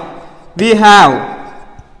നമുക്കറിയാം, we have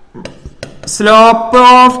slope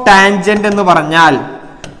of tangent എന്ന് പറഞ്ഞാൽ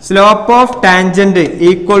slope of tangent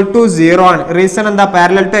equal to 0 ആണ്. റീസൺ എന്താ?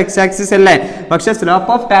 പാരലൽ ടു എക്സ് ആക്സിസ് അല്ലേ. പക്ഷെ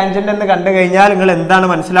സ്ലോപ്പ് ഓഫ് ടാൻജന്റ് എന്ന് കണ്ടു കഴിഞ്ഞാൽ നിങ്ങൾ എന്താണ്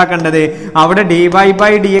മനസ്സിലാക്കേണ്ടത്? അവിടെ dy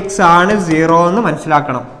ബൈ ഡി എക്സ് ആണ് 0 എന്ന്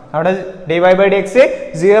മനസ്സിലാക്കണം. അവിടെ dy ബൈ ഡി എക്സ്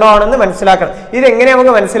 0 ആണെന്ന് മനസ്സിലാക്കണം. ഇതെങ്ങനെ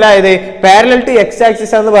നമുക്ക് മനസ്സിലായത്? പാരലൽ ടു എക്സ്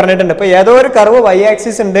ആക്സിസ് എന്ന് പറഞ്ഞിട്ടുണ്ട്. ഇപ്പൊ ഏതോ ഒരു കർവ് y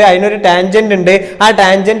ആക്സിസ് ഉണ്ട്, അതിനൊരു ടാൻജന്റ് ഉണ്ട്, ആ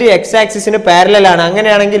ടാൻജന്റ് എക്സ് ആക്സിസിന് പാരലൽ ആണ്.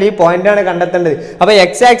 അങ്ങനെയാണെങ്കിൽ ഈ പോയിന്റ് ആണ് കണ്ടെത്തേണ്ടത്. അപ്പൊ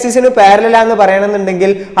എക്സ് ആക്സിസിന് പാരലൽ ആണെന്ന്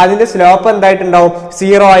പറയണമെന്നുണ്ടെങ്കിൽ അതിന്റെ സ്ലോപ്പ് എന്തായിട്ടുണ്ടാവും?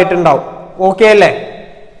 0 ആയിട്ടുണ്ടാവും. ഓക്കെ അല്ലേ?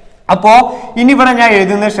 അപ്പോ ഇനി ഇവിടെ ഞാൻ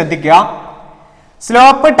എഴുതുന്നത് ശ്രദ്ധിക്കുക.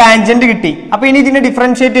 സ്ലോപ്പ് ടാൻജന്റ് കിട്ടി. അപ്പൊ ഇനി ഇതിനെ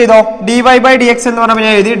ഡിഫറൻഷിയേറ്റ് ചെയ്തോ. dy ബൈ ഡി എക്സ് എന്ന് പറഞ്ഞപ്പോൾ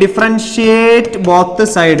ഞാൻ എഴുതി ഡിഫറൻഷിയേറ്റ് ബോത്ത്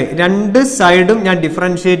സൈഡ്. രണ്ട് സൈഡും ഞാൻ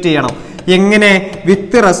ഡിഫറൻഷിയേറ്റ് ചെയ്യണം. എങ്ങനെ?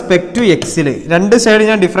 With respect to XL. രണ്ട് സൈഡ്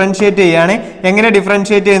ഞാൻ ഡിഫറൻഷിയേറ്റ് ചെയ്യാണ്. എങ്ങനെ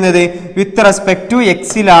ഡിഫറൻഷിയേറ്റ് ചെയ്യുന്നത്? വിത്ത് റെസ്പെക്ട് ടു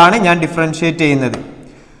എക്സിലാണ് ഞാൻ ഡിഫറൻഷിയേറ്റ് ചെയ്യുന്നത്.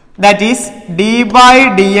 That is D by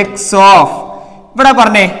D X of, ഇവിടെ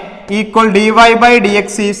പറഞ്ഞേ equal dy by D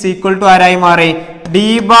X is equal to ആരായി മാറി? D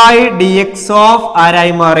by D X of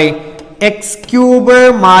ആരായി മാറി? x cube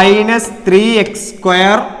minus 3x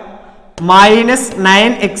square minus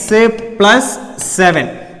 9x plus 7.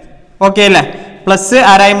 Okay അല്ലേ? Plus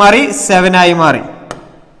ആരായി മാറി 7 ആയി മാറി.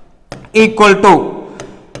 ഈക്വൽ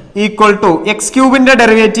ടു എക്സ് ക്യൂബിന്റെ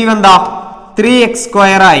ഡെറിവേറ്റീവ് എന്താ 3x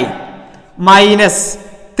സ്ക്വയർ ആയി മൈനസ്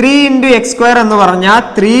 3 ഇൻറ്റു എക്സ് സ്ക്വയർ എന്ന് പറഞ്ഞാൽ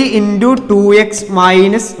 3 into 2x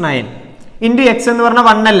minus 9 into X എന്ന് പറഞ്ഞാൽ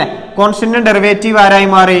 1 അല്ലേ? കോൺസ്റ്റന്റ് ഡെറിവേറ്റീവ് ആരായി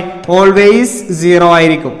മാറി ഓൾവേസ് 0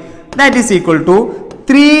 ആയിരിക്കും. That is equal to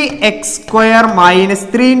 3x square minus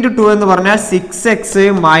 3 into 2 എന്ന് പറഞ്ഞാൽ 6x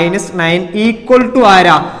മൈനസ് 9 ഈക്വൽ ടു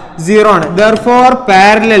ആരാ 0 ആണ്. Therefore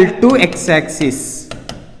parallel to x axis.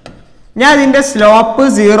 ഞാൻ ഇതിന്റെ സ്ലോപ്പ്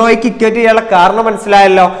 0ക്ക് ഇക്വേറ്റ് ചെയ്യാനുള്ള കാരണം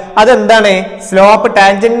മനസ്സിലായല്ലോ. അതെന്താണ്? സ്ലോപ്പ്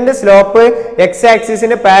ടാൻജന്റിന്റെ സ്ലോപ്പ് എക്സ്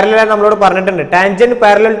ആക്സിസിന് പാരലൽ ആയി നമ്മളോട് പറഞ്ഞിട്ടുണ്ട്. Tangent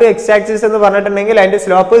parallel to X axis എന്ന് പറഞ്ഞിട്ടുണ്ടെങ്കിൽ അതിന്റെ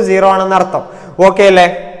സ്ലോപ്പ് 0 ആണെന്ന് അർത്ഥം. ഓക്കെ അല്ലേ?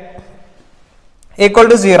 Equal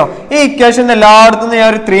to 0. ഈ ഇക്വേഷൻ എല്ലായിടത്തും ഞാൻ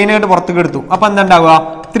ഒരു 3 പുറത്തേക്ക് എടുത്തു. അപ്പൊ എന്താ ഉണ്ടാവുക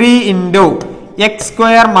 3 ഇൻറ്റു എക്സ്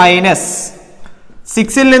സ്ക്വയർ മൈനസ്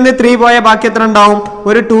 6ൽ നിന്ന് 3 പോയ ബാക്കി എത്ര ഉണ്ടാവും?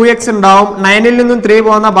 ഒരു 2x ഉണ്ടാവും. 9ൽ നിന്നും 3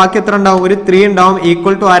 പോകുന്ന ബാക്കി എത്ര ഉണ്ടാവും? ഒരു 3 ഉണ്ടാവും.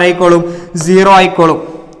 ഈക്വൽ ടു ആരായിക്കോളും 0 ആയിക്കോളും.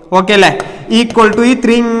 ഓക്കെ അല്ലേ? ഈക്വൽ ടു ഈ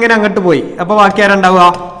 3 ഇങ്ങനെ അങ്ങോട്ട് പോയി. അപ്പൊ ബാക്കി ആരുണ്ടാവുക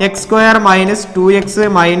X square minus 2x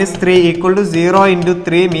minus 3 equal to 0 into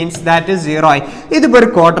 3 means that 0 ആയി. ഇതിപ്പോ ഒരു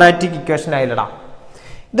ക്വാഡ്രാറ്റിക് ഇക്വേഷൻ ആയില്ലടാ.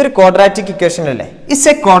 ഇതൊരു ക്വാഡ്രാറ്റിക് ഇക്വേഷൻ അല്ലേ? It's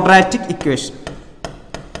A quadratic equation.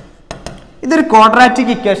 ഇതൊരു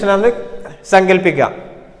ക്വാഡ്രാറ്റിക് ഇക്വേഷൻ ആണെന്ന് സങ്കല്പിക്കുക.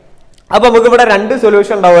 അപ്പൊ നമുക്ക് ഇവിടെ 2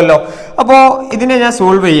 സൊല്യൂഷൻ ഉണ്ടാവുമല്ലോ. അപ്പോ ഇതിനെ ഞാൻ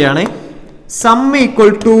സോൾവ് ചെയ്യാണ്. സം ഈക്വൽ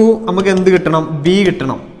ടു നമുക്ക് എന്ത് കിട്ടണം? ബി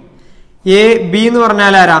കിട്ടണം. എ ബി എന്ന്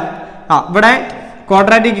പറഞ്ഞാൽ ആരാ? ഇവിടെ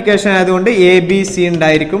ക്വാഡ്രാറ്റിക് ഇക്വേഷൻ ആയതുകൊണ്ട് എ ബി സി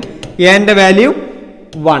ഉണ്ടായിരിക്കും. എന്റെ വാല്യൂ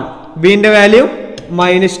 1, ബിന്റെ വാല്യൂ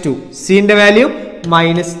 -2, സിന്റെ വാല്യൂ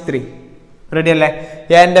 -3. റെഡി അല്ലേ?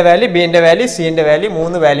 എന്റെ വാല്യൂ, ബിന്റെ വാല്യൂ, സിന്റെ വാല്യൂ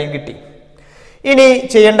 3 വാല്യൂ കിട്ടി. ഇനി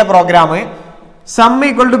ചെയ്യേണ്ട programme some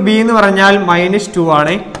equal to B എന്ന് പറഞ്ഞാൽ -2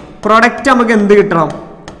 ആണ്. പ്രൊഡക്റ്റ് നമുക്ക് എന്ത് കിട്ടണം?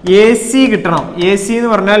 എ സി കിട്ടണം. എ സി എന്ന്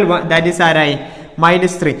പറഞ്ഞാൽ ദാറ്റ് ഈസ് ആരായി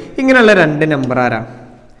 -3. ഇങ്ങനെയുള്ള 2 നമ്പർ ആരാ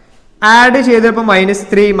ആഡ് ചെയ്തപ്പോൾ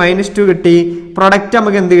 -3 -2 കിട്ടി. പ്രൊഡക്റ്റ്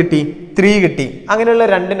നമുക്ക് എന്ത് കിട്ടി? 3 കിട്ടി. അങ്ങനെയുള്ള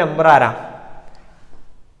 2 നമ്പർ ആരാ?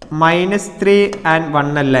 -3 ആൻഡ്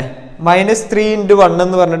 1 അല്ലേ? -3 ഇൻറ്റു 1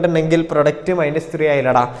 എന്ന് പറഞ്ഞിട്ടുണ്ടെങ്കിൽ പ്രൊഡക്റ്റ് -3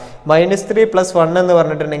 ആയില്ലടാ. -3 പ്ലസ് 1 എന്ന്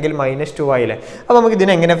പറഞ്ഞിട്ടുണ്ടെങ്കിൽ -2 ആയില്ലേ? അപ്പൊ നമുക്ക്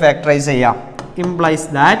ഇതിനെ എങ്ങനെ ഫാക്ടറൈസ് ചെയ്യാം? Implies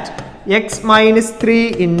that x -3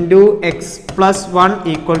 into X plus 1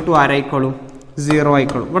 equal to ആരായിക്കോളും 0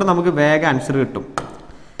 ആയിക്കോളും. ഇവിടെ നമുക്ക് വേഗം ആൻസർ കിട്ടും.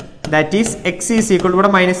 That is X is equal, ഇവിടെ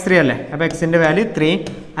 -3 അല്ലേ? അപ്പോൾ എക്സിന്റെ വാല്യൂ 3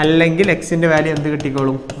 അല്ലെങ്കിൽ എക്സിന്റെ വാല്യൂ എന്ത്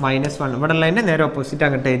കിട്ടിക്കോളും? -1. ഇവിടെ ഉള്ളതിന്റെ നേരെ ഓപ്പോസിറ്റ്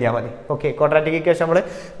അങ്ങോട്ട് എഴുതിയാൽ മതി. ഓക്കെ, ക്വാഡ്രാറ്റിക് ഇക്വേഷൻ നമ്മൾ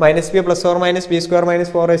 -b plus or -b square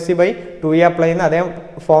 -4ac/2a apply ചെയ്യുന്ന അതേ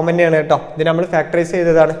ഫോം തന്നെയാണ് കേട്ടോ. ഇത് നമ്മൾ ഫാക്ടറൈസ്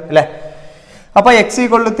ചെയ്തതാണ് അല്ലേ? അപ്പോൾ x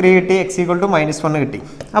ഈക്വൽ ടു 3 കിട്ടി, x ഈക്വൽ ടു -1 കിട്ടി.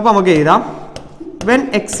 അപ്പോൾ നമുക്ക് എഴുതാം when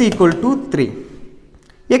x equal to 3.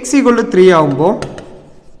 x equal to 3 ആവുമ്പോൾ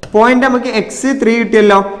പോയിന്റ് നമുക്ക് x 3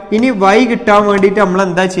 കിട്ടിയല്ലോ. ഇനി y കിട്ടാൻ വേണ്ടിയിട്ട് നമ്മൾ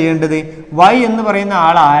എന്താ ചെയ്യേണ്ടത്? y എന്ന് പറയുന്ന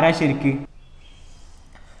ആൾ ആരാ ശരിക്ക്?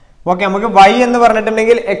 ഓക്കെ, നമുക്ക് y എന്ന്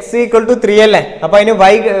പറഞ്ഞിട്ടുണ്ടെങ്കിൽ x ഈക്വൽ ടു 3 അല്ലേ? അപ്പൊ അതിന്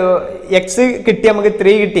y x കിട്ടി, നമുക്ക്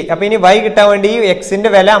 3 കിട്ടി. അപ്പൊ ഇനി y കിട്ടാൻ വേണ്ടി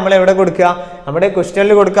എക്സിന്റെ വില നമ്മൾ എവിടെ കൊടുക്കുക? നമ്മുടെ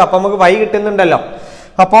ക്വസ്റ്റ്യനിൽ കൊടുക്കുക. അപ്പൊ നമുക്ക് y കിട്ടുന്നുണ്ടല്ലോ.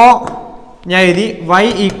 അപ്പോ ഞാൻ എഴുതി y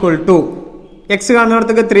ഈക്വൽ ടു x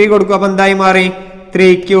കാണുന്നിടത്തേക്ക് 3 കൊടുക്കും. അപ്പൊ എന്തായി മാറി?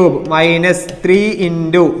 3 cube minus 3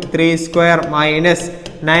 into 3 square minus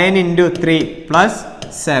 9 into 3 plus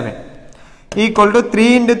 7 equal to 3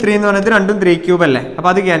 into 3 എന്ന് പറഞ്ഞത് രണ്ടും 3 ക്യൂബ് അല്ലേ? അപ്പൊ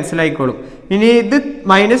അത് ക്യാൻസൽ ആയിക്കോളും. ഇനി ഇത്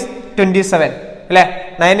 -27 അല്ലേ?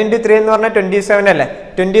 9 ഇൻറ്റു 3 എന്ന് പറഞ്ഞാൽ 27 അല്ലേ?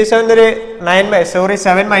 27 ഒരു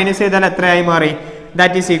 7 മൈനസ് ചെയ്താൽ എത്രയായി മാറി?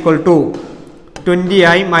 ദാറ്റ് ഈസ് ഈക്വൽ ടു 20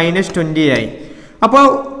 ആയി, -20 ആയി. അപ്പോൾ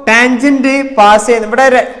ടാൻജന്റ് പാസ് ചെയ്യുന്ന ഇവിടെ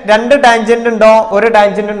 2 ടാൻജന്റ് ഉണ്ടോ, ഒരു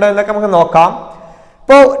ടാൻജന്റ് ഉണ്ടോ എന്നൊക്കെ നമുക്ക് നോക്കാം.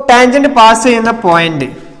 ഇപ്പോൾ ടാൻജന്റ് പാസ് ചെയ്യുന്ന പോയിന്റ്,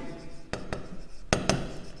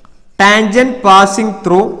 ടാൻജന്റ് പാസിംഗ്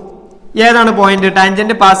ത്രൂ ഏതാണ് പോയിന്റ്?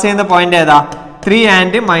 ടാൻജന്റ് പാസ് ചെയ്യുന്ന പോയിന്റ് ഏതാ? 3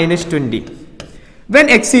 and -20. When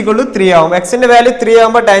x equal to 3 ആവും. എക്സിന്റെ വാല്യൂ 3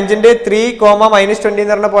 ആവുമ്പോൾ ടാൻജന്റ് 3, -20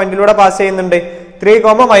 എന്ന് പറഞ്ഞ പോയിന്റിലൂടെ പാസ് ചെയ്യുന്നുണ്ട്. 3,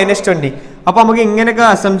 -20. അപ്പൊ നമുക്ക് ഇങ്ങനെയൊക്കെ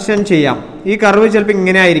അസംഷൻ ചെയ്യാം. ഈ കർവ് ചിലപ്പോൾ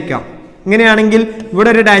ഇങ്ങനെ ആയിരിക്കാം. ഇങ്ങനെയാണെങ്കിൽ ഇവിടെ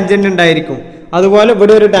ഒരു ടാൻജന്റ് ഉണ്ടായിരിക്കും, അതുപോലെ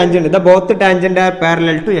ഇവിടെ ഒരു tangent. The both tangent R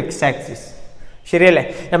parallel to X axis. ശരിയല്ലേ?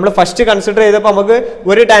 നമ്മൾ ഫസ്റ്റ് കൺസിഡർ ചെയ്തപ്പോൾ നമുക്ക്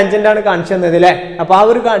ഒരു ടാൻജന്റ് ആണ് കാണിച്ചു തന്നത് അല്ലേ? അപ്പൊ ആ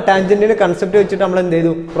ഒരു ടാൻജന്റിന്റെ കൺസെപ്റ്റ് വെച്ചിട്ട് നമ്മൾ എന്ത്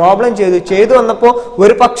ചെയ്തു? പ്രോബ്ലം ചെയ്തു വന്നപ്പോൾ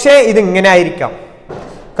ഒരു പക്ഷേ ഇത് ഇങ്ങനെ ആയിരിക്കാം.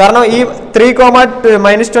 കാരണം ഈ 3,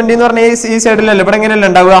 -20 എന്ന് പറഞ്ഞ ഈ സൈഡിലല്ലേ, ഇവിടെ എങ്ങനെയല്ല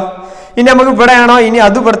ഉണ്ടാവുക. ഇനി നമുക്ക് ഇവിടെ ആണോ, ഇനി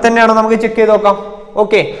അത് ഇവിടെ തന്നെയാണോ, നമുക്ക് ചെക്ക് ചെയ്ത് നോക്കാം.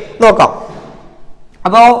 ഓക്കെ, നോക്കാം.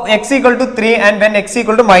 അപ്പോൾ x equal to 3 and when x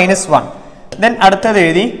equal to -1. Then അടുത്തത്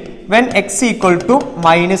എഴുതി when x equal to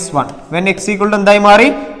 -1. When x equal to എന്തായി മാറി?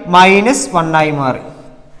 -1 ആയി മാറി.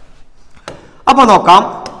 അപ്പൊ നോക്കാം,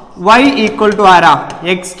 y equal to ആരാ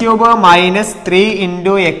x cube minus 3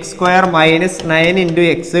 into x square minus 9 into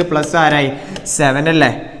x plus ആരായി 7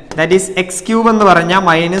 അല്ലേ. ദാറ്റ് ഈസ് എക്സ് ക്യൂബ് എന്ന് പറഞ്ഞാൽ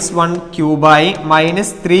 -1 ക്യൂബായി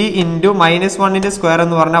 -3 ഇൻറ്റു -1 ന്റെ സ്ക്വയർ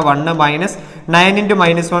എന്ന് പറഞ്ഞാൽ 1 -9 ഇൻറ്റു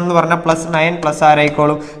 -1 എന്ന് പറഞ്ഞാൽ +9 പ്ലസ്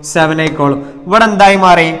ആരായിക്കോളും 7 ആയിക്കോളും. ഇവിടെ എന്തായി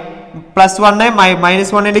മാറി +1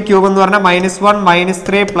 -1 ന്റെ ക്യൂബ് എന്ന് പറഞ്ഞാൽ -1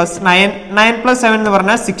 -3 +9 9 + 7 എന്ന്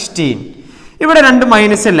പറഞ്ഞാൽ 16. ഇവിടെ രണ്ട്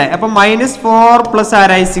മൈനസ് അല്ലേ, അപ്പൊ -4 പ്ലസ്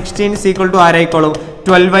ആരായി 16 ഈക്വൽ ടു ആരായിക്കോളും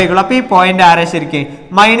 12 ആയിക്കോളും. അപ്പൊ ഈ പോയിന്റ് ആരാ ശരിക്കും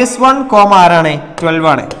 -1, ആരാണ് 12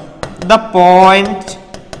 ആണ്.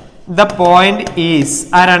 The point is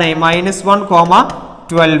ആരാണ് -1,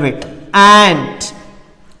 12 and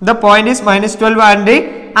the point is -12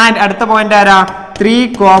 and അടുത്ത പോയിന്റ് ആരാ 3,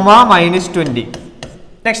 -20.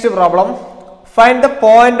 Next problem, find the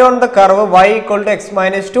point on the curve y equal to x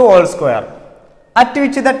minus 2 whole square at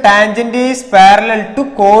which the tangent is parallel to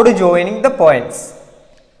chord joining the points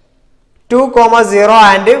 2, 0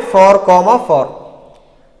 and 4, 4.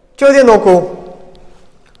 ചോദ്യം നോക്കൂ,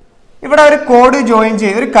 ഇവിടെ ഒരു code join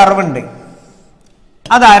ചെയ്ത് ഒരു curve ഉണ്ട്,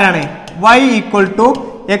 അതാരാണ് y equal to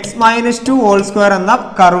x minus 2 whole square എന്ന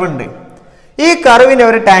curve ഉണ്ട്. ഈ കർവിന്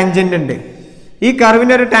ഒരു ടാൻജന്റ് ഉണ്ട്, ഈ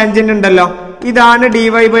കർവിന് ഒരു ടാൻജന്റ് ഉണ്ടല്ലോ, ഇതാണ് dy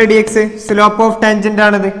by dx, slope of tangent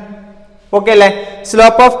ആണിത്. ഓക്കെ അല്ലേ,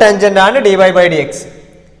 സ്ലോപ്പ് ഓഫ് ടാൻജന്റ് ആണ് dy by dx.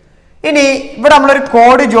 ഇനി ഇവിടെ നമ്മളൊരു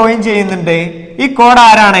കോഡ് ജോയിൻ ചെയ്യുന്നുണ്ട്, ഈ കോഡ്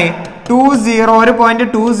ആരാണ് 2, 0, ഒരു പോയിന്റ്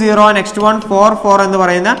 2, 0, നെക്സ്റ്റ് 1, 4, 4 എന്ന്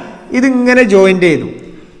പറയുന്ന ഇത് ഇങ്ങനെ ജോയിൻ ചെയ്തു.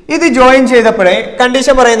 ഇത് ജോയിൻ ചെയ്തപ്പോഴേ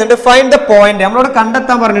കണ്ടീഷൻ പറയുന്നുണ്ട് ഫൈൻഡ് ദ പോയിന്റ്. നമ്മളോട്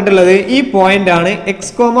കണ്ടെത്താൻ പറഞ്ഞിട്ടുള്ളത് ഈ പോയിന്റ് ആണ് x,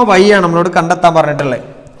 y ആണ് നമ്മളോട് കണ്ടെത്താൻ പറഞ്ഞിട്ടുള്ളത്.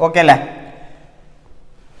 ഓക്കെ അല്ലേ,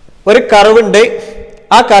 ഒരു കർവ് ഉണ്ട്,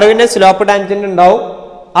 ആ കർവിന്റെ സ്ലോപ്പ് ടാൻജന്റ് ഉണ്ടാവും,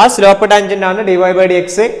 ആ സ്ലോപ്പ് ടാൻജന്റ് ആണ് dy by dx.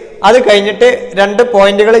 അത് കഴിഞ്ഞിട്ട് രണ്ട്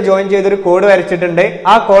പോയിന്റുകൾ ജോയിൻ ചെയ്തൊരു കോഡ് വരച്ചിട്ടുണ്ട്,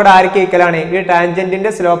 ആ കോഡ് ആർക്ക് ഈക്വൽ ആണ് ഈ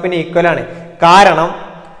ടാൻജന്റിന്റെ സ്ലോപ്പിന് ഈക്വൽ ആണ്. കാരണം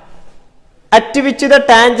at which the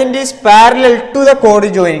tangent is parallel to the chord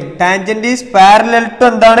joining, tangent is parallel to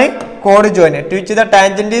എന്താണ് chord joining, at which the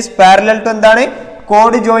tangent is parallel to എന്താണ്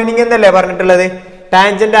chord joining എന്നല്ലേ പറഞ്ഞിട്ടുള്ളത്.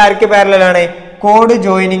 ടാൻജന്റ് ആർക്ക് പാരലൽ ആണ് chord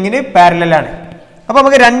joiningന് പാരലൽ ആണ്. അപ്പൊ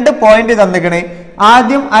നമുക്ക് രണ്ട് പോയിന്റ് തന്നിക്കണേ,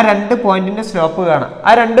 ആദ്യം ആ രണ്ട് പോയിന്റിന്റെ സ്ലോപ്പ് കാണാം. ആ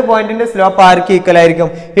രണ്ട് പോയിന്റിന്റെ സ്ലോപ്പ് ആർക്ക് ഈക്വൽ ആയിരിക്കും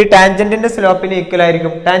ഈ ടാൻജന്റിന്റെ സ്ലോപ്പിന് ഈക്വൽ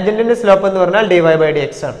ആയിരിക്കും. ടാൻജന്റിന്റെ സ്ലോപ്പ് എന്ന് പറഞ്ഞാൽ dy by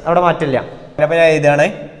dx ആണ്, അവിടെ മാറ്റില്ല. അപ്പൊ ഞാൻ ഇതാണ്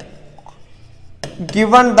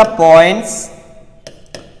given the points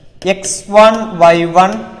x1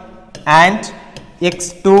 y1 and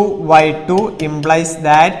x2 y2 implies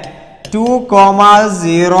that 2,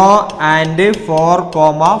 0 and 4,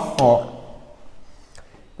 4.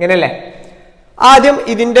 ഇങ്ങനെയല്ലേ, ആദ്യം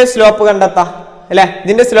ഇതിന്റെ സ്ലോപ്പ് കണ്ടെത്താം അല്ലെ.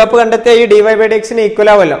 ഇതിന്റെ സ്ലോപ്പ് കണ്ടെത്തിയ ഈ dy by dx ന് ഈക്വൽ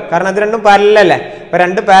ആവുമല്ലോ, കാരണം അത് രണ്ടും പാരലൽ അല്ലേ. അപ്പൊ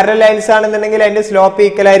രണ്ട് പാരലൽ ലൈൻസ് ആണെന്നുണ്ടെങ്കിൽ അതിന്റെ സ്ലോപ്പ്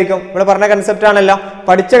ഈക്വൽ ആയിരിക്കും. ഇവിടെ പറഞ്ഞ കൺസെപ്റ്റ് ആണല്ലോ,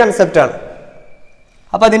 പഠിച്ച കൺസെപ്റ്റ് ആണ്.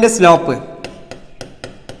 അപ്പൊ അതിന്റെ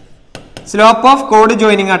സ്ലോപ്പ് ഓഫ് കോഡ്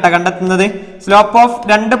ജോയിനിങ് ആട്ടാ കണ്ടെത്തുന്നത്. സ്ലോപ്പ് ഓഫ്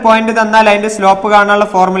രണ്ട് പോയിന്റ് തന്നാൽ അതിന്റെ സ്ലോപ്പ് കാണാനുള്ള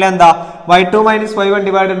ഫോർമുല എന്താ y2 - y1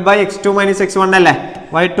 divided by x2 - x1 അല്ലേ.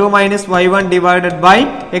 y2 - y1 divided by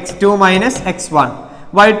x2 - x1.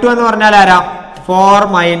 y2 എന്ന് പറഞ്ഞാൽ ആരാ 4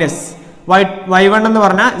 മൈനസ് y1 എന്ന്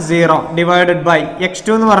പറഞ്ഞാൽ 0 ഡിവൈഡഡ് ബൈ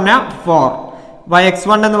x2 എന്ന് പറഞ്ഞാൽ 4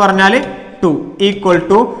 x1 എന്ന് പറഞ്ഞാൽ 2 equal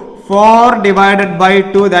to 4 divided by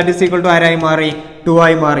 2 that is equal to ആരായി മാറി 2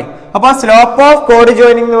 ആയി മാറി. അപ്പൊ സ്ലോപ്പ് ഓഫ് കോഡ്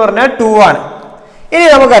ജോയിനിങ് എന്ന് പറഞ്ഞാൽ 2 ആണ്. ഇനി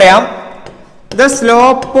നമുക്കറിയാം the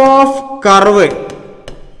slope of curve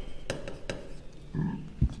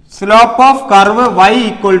y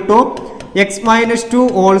equal to x minus 2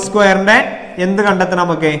 whole സ്ക്വയറിന്റെ എന്ത് കണ്ടെത്തണം,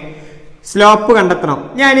 നമുക്ക് സ്ലോപ്പ് കണ്ടെത്തണം.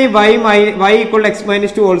 ഞാൻ ഈ y equal x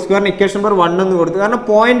minus 2 whole സ്ക്വയറിന് ഇക്വേഷൻ നമ്പർ 1 എന്ന് കൊടുത്തു, കാരണം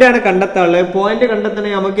പോയിന്റ് ആണ് കണ്ടെത്താനുള്ളത്. പോയിന്റ്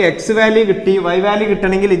കണ്ടെത്തണമെങ്കിൽ നമുക്ക് x വാല്യൂ കിട്ടി, y വാല്യൂ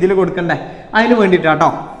കിട്ടണമെങ്കിൽ ഇതിൽ കൊടുക്കണ്ടേ, അതിന് വേണ്ടിയിട്ടാട്ടോ.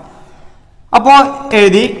 അപ്പോ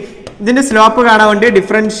എഴുതി ഇതിന്റെ സ്ലോപ്പ് കാണാൻ വേണ്ടി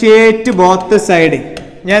ഡിഫറൻഷിയേറ്റ് ബോത്ത് സൈഡ്.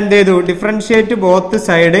 ഞാൻ എന്ത് ചെയ്തു, differentiate both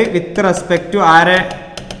side with respect to ആരെ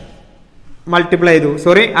മൾട്ടിപ്ലൈ ചെയ്തു,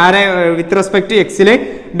 ആരെ with respect to XL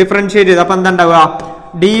differentiate ചെയ്തു. അപ്പൊ എന്താ ഉണ്ടാവുക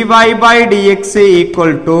dy by dx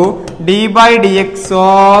equal to d by dx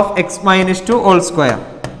of x minus 2 whole square.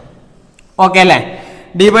 Okay അല്ലേ,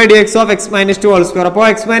 d by dx of x minus 2 whole square. അപ്പോൾ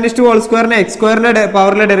x minus 2 whole square x സ്ക്വയറിന്റെ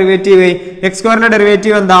പവറിലെ derivative, x സ്ക്വയറിന്റെ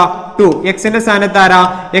derivative എന്താ 2, x ന്റെ സ്ഥാനത്ത് ആരാ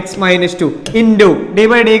x minus 2 into d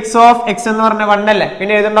by dx of x എന്ന് പറഞ്ഞ 1 അല്ലേ,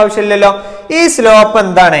 പിന്നെ എഴുതേണ്ട ആവശ്യമില്ലല്ലോ. ഈ സ്ലോപ്പ്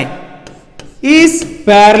എന്താണ്, ഈസ്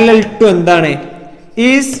പാരലൽ ടു എന്താണ്,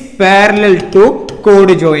 is parallel to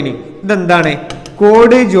code joining. ഇതെന്താണ്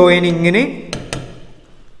കോഡ് ജോയിനിങ്ങിന്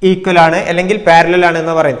ഈക്വൽ ആണ് അല്ലെങ്കിൽ പാരലൽ ആണ്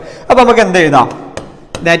എന്ന് പറയുന്നത്. അപ്പൊ നമുക്ക് എന്ത് എഴുതാം,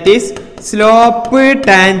 that is slope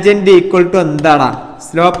tangent equal to എന്താണ്,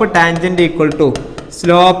 slope tangent equal to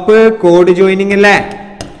slope code joining അല്ലേ.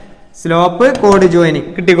 സ്ലോപ്പ് കോഡ് ജോയിനിങ്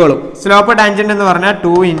കിട്ടിക്കോളും. സ്ലോപ്പ് ടാൻജന്റ് എന്ന് പറഞ്ഞാൽ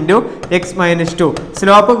 2 × x - 2.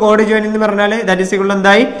 സ്ലോപ്പ് കോഡ് ജോയിനിങ് എന്ന് പറഞ്ഞാൽ ദാറ്റ് ഈസ് ഈക്വൽ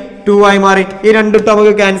എന്തായി 2 ആയി മാറി. ഈ രണ്ടിട്ട്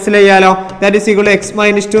നമുക്ക് ക്യാൻസൽ ചെയ്യാലോ. ദാറ്റ് ഈസ് ഈക്വൽ x -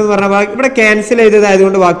 2 എന്ന് പറഞ്ഞാൽ ഇവിടെ ക്യാൻസൽ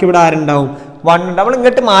ചെയ്തതായതുകൊണ്ട് ബാക്കി ഇവിടെ ആരുണ്ടാവും 1 ഉണ്ട്. നമ്മൾ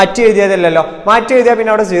ഇങ്ങോട്ട് മാറ്റി എഴുതിയതല്ലോ, മാറ്റി എഴുതിയാൽ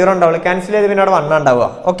പിന്നെ അവിടെ 0 ഉണ്ടാവുള്ളൂ. ക്യാൻസൽ ചെയ്ത് പിന്നെ അവിടെ 1 ഉണ്ടാവുക.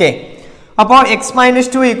 ഓക്കെ, അപ്പോൾ x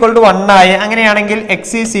 - 2 = 1 ആയി. അങ്ങനെയാണെങ്കിൽ x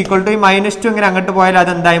is equal to -2 ഇങ്ങനെ അങ്ങോട്ട് പോയാൽ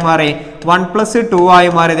അത് എന്തായി മാറി 1 + 2 ആയി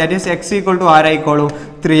മാറി. ദാറ്റ് ഈസ് x = ആരായിക്കോളും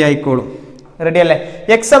 3 ആയിക്കോളും. റെഡി അല്ലേ?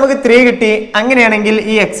 x നമുക്ക് 3 കിട്ടി. അങ്ങനെയാണെങ്കിൽ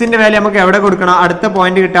ഈ x-ന്റെ വാല്യൂ നമുക്ക് എവിടെ കൊടുക്കണം? അടുത്ത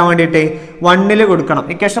പോയിന്റ് കിട്ടാൻ വേണ്ടിയിട്ട് 1 കൊടുക്കണം.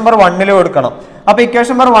 ഇക്വേഷൻ നമ്പർ 1 കൊടുക്കണം. അപ്പൊ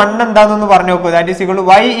ഇക്വേഷൻ നമ്പർ 1 എന്താണെന്ന് പറഞ്ഞു നോക്കൂ. That is equal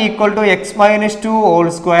y = x - 2 whole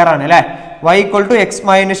square ആണ് അല്ലേ? y = x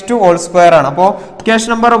 - 2 ഹോൾ സ്ക്വയർ ആണ്. അപ്പോൾ ഇക്വേഷൻ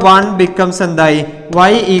നമ്പർ 1 ബിക്കംസ് എന്തായി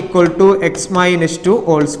y = x - 2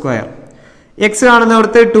 whole square. x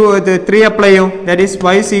കാണുന്നിടത്ത് 3 apply ചെയ്യും. ദാറ്റ് ഈസ്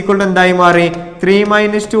y = എന്തായി മാറി 3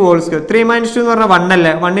 - 2 ഹോൾ സ്ക്വയർ. 3 - 2 എന്ന് പറഞ്ഞാൽ 1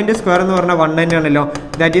 അല്ലേ? 1ന്റെ സ്ക്വയർ എന്ന് പറഞ്ഞാൽ 1 തന്നെയാണല്ലോ.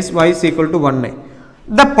 That is y = 1.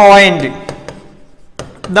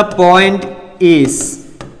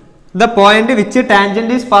 The point which tangent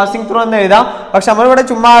is passing through എന്ന് എഴുതാം. പക്ഷെ നമ്മളിവിടെ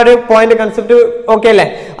ചുമ്മാ ഒരു പോയിന്റ് കൺസെപ്റ്റ് ഓക്കെ അല്ലേ?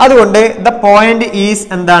 അതുകൊണ്ട് the point is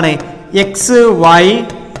എന്താണ് xy,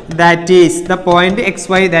 that is the point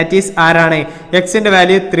xy, that is ആരാണ്? x-ന്റെ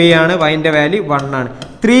വാല്യൂ 3 ആണ്, y-ന്റെ വാല്യൂ 1 ആണ്.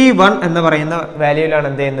 3, 1 എന്ന് പറയുന്ന വാല്യൂയിലാണ്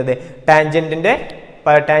എന്ത് ചെയ്യുന്നത്?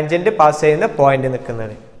 ടാൻജന്റ് പാസ് ചെയ്യുന്ന പോയിന്റ്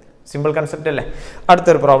നിൽക്കുന്നത്. സിമ്പിൾ കൺസെപ്റ്റ് അല്ലേ?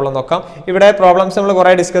 അടുത്തൊരു പ്രോബ്ലം നോക്കാം. ഇവിടെ പ്രോബ്ലംസ് നമ്മൾ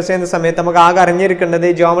കുറെ ഡിസ്കസ് ചെയ്യുന്ന സമയത്ത് നമുക്ക് ആകെ അറിഞ്ഞിരിക്കേണ്ടത്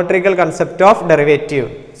geometrical concept of derivative.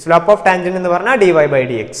 Slope of tangent എന്ന് പറഞ്ഞാൽ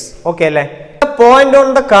dy/dx. ഓക്കെ അല്ലേ? Point on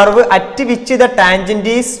the curve at which the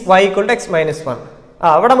tangent is y = x - 1.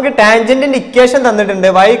 അവിടെ നമുക്ക് ടാൻജന്റിന്റെ ഇക്വേഷൻ തന്നിട്ടുണ്ട്.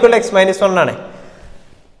 y = x - 1 ആണ്.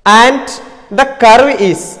 And the curve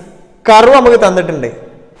is, curve നമുക്ക് തന്നിട്ടുണ്ട്.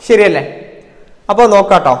 ശരിയല്ലേ? അപ്പോൾ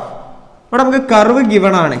നോക്കാട്ടോ. ഇവിടെ നമുക്ക് കർവ്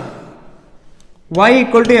ഗിവൺ ആണ്. y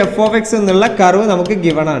 = f(x) എന്നുള്ള കർവ് നമുക്ക്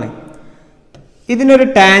ഗിവൺ ആണ്. ഇതിനൊരു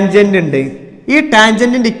ടാൻജന്റ് ഉണ്ട്. ഈ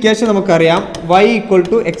ടാൻജന്റിന്റെ ഇക്വേഷൻ നമുക്കറിയാം y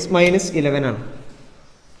 = x - 11 ആണ്.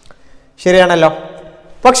 ശരിയാണല്ലോ?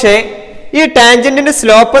 പക്ഷേ ഈ ടാൻജന്റിന്റെ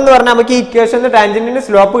സ്ലോപ്പ് എന്ന് പറഞ്ഞാൽ നമുക്ക് ഈ ഇക്വേഷനിൽ ടാൻജന്റിന്റെ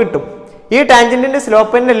സ്ലോപ്പ് കിട്ടും. ഈ ടാൻജന്റിന്റെ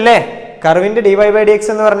സ്ലോപ്പ് തന്നെയല്ലേ കർവിന്റെ dy/dx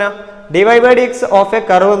എന്ന് പറഞ്ഞാൽ? dy/dx ഓഫ് എ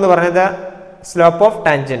കർവ് എന്ന് പറഞ്ഞത് സ്ലോപ്പ് ഓഫ്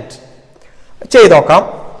ടാൻജന്റ്. ചെയ്ത് നോക്കാം.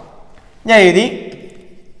 ഞാൻ എഴുതി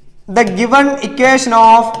the given equation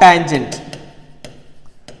of tangent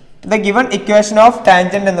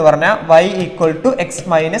എന്ന് പറഞ്ഞാൽ y = x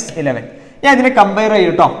 - 11. ഞാൻ ഇതിനെ കമ്പയർ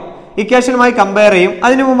ചെയ്യും കേട്ടോ, ഇക്വേഷനുമായി കമ്പയർ ചെയ്യും.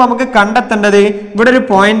 അതിനു മുമ്പ് നമുക്ക് കണ്ടെത്തേണ്ടത് ഇവിടെ ഒരു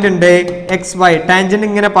പോയിന്റ് ഉണ്ട് xy, ടാൻജന്റ്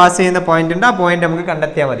ഇങ്ങനെ പാസ് ചെയ്യുന്ന പോയിന്റ് ഉണ്ട്. ആ പോയിന്റ് നമുക്ക്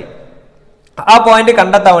കണ്ടെത്തിയാൽ മതി. ആ പോയിന്റ്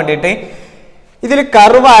കണ്ടെത്താൻ വേണ്ടിയിട്ട് ഇതിൽ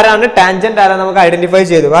കർവ് ആരാണ് ടാൻജന്റ് ആരാണ് നമുക്ക് ഐഡന്റിഫൈ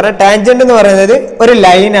ചെയ്തു. കാരണം ടാൻജന്റ് എന്ന് പറയുന്നത് ഒരു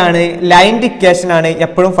ലൈൻ ആണ്. ലൈനിന്റെ ഇക്വേഷൻ ആണ്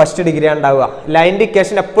എപ്പോഴും ഫസ്റ്റ് ഡിഗ്രി ഉണ്ടാവുക. ലൈനിന്റെ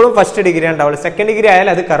ഇക്വേഷൻ എപ്പോഴും ഫസ്റ്റ് ഡിഗ്രി ഉണ്ടാവുള്ളൂ. സെക്കൻഡ് ഡിഗ്രി ആയാൽ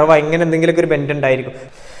അത് കർവ് ഇങ്ങനെ എന്തെങ്കിലും ഒരു ബെൻഡ് ഉണ്ടായിരിക്കും.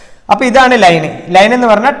 അപ്പൊ ഇതാണ് ലൈൻ. ലൈൻ എന്ന്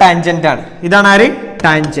പറഞ്ഞാൽ ടാൻജന്റ് ആണ്. ഇതാണ് ആര്?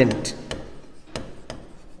 ടാൻജന്റ്.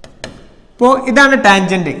 അപ്പോ ഇതാണ്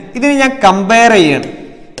ടാൻജന്റ്. ഇതിന് ഞാൻ കമ്പയർ ചെയ്യാണ്.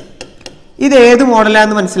 ഇത് ഏത്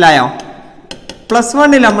മോഡലാന്ന് മനസ്സിലായോ?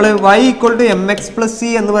 +1 നമ്മൾ y = mx + c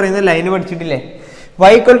എന്ന് പറയുന്ന ലൈന് പഠിച്ചിട്ടില്ലേ?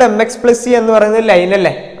 y = mx + c എന്ന് പറയുന്ന ലൈൻ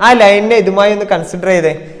അല്ലേ? ആ ലൈനിനെ ഇതുമായി ഒന്ന് കൺസിഡർ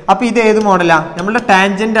ചെയ്തേ. അപ്പൊ ഇത് ഏത് മോഡലാ? നമ്മളുടെ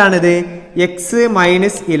ടാൻജന്റ് ആണിത്. x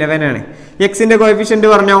 - 11 ആണ്. എക്സിന്റെ കോഎഫിഷ്യന്റ്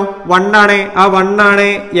പറഞ്ഞോ 1 ആണ്. ആ 1 ആണ്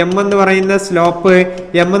m എന്ന് പറയുന്ന സ്ലോപ്പ്.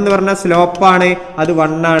 m എന്ന് പറഞ്ഞ സ്ലോപ്പ് ആണ്, അത്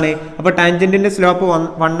 1 ആണ്. അപ്പൊ ടാൻജന്റിന്റെ സ്ലോപ്പ്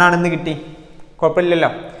 1 ആണെന്ന് കിട്ടി. കുഴപ്പമില്ലല്ലോ.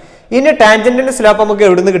 ഇനി ടാൻജന്റിന്റെ സ്ലോപ്പ് നമുക്ക്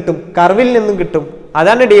എവിടുന്ന് കിട്ടും? കർവിൽ നിന്നും കിട്ടും.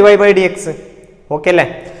 അതാണ് dy/dx. ഓക്കെ അല്ലേ?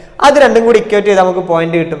 അത് രണ്ടും കൂടി ഇക്വേറ്റ് ചെയ്താൽ നമുക്ക്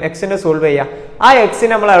പോയിന്റ് കിട്ടും. എക്സിനെ സോൾവ് ചെയ്യാം. ആ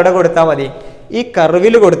എക്സിനെ നമ്മൾ എവിടെ കൊടുത്താൽ മതി? ഈ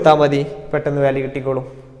കർവിൽ കൊടുത്താൽ മതി. പെട്ടെന്ന് വാല്യൂ കിട്ടിക്കോളും.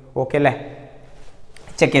 ഓക്കെ അല്ലേ?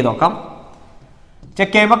 ചെക്ക് ചെയ്ത് നോക്കാം.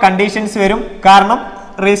 ചെക്ക് ചെയ്യുമ്പോൾ കണ്ടീഷൻസ് വരും. കാരണം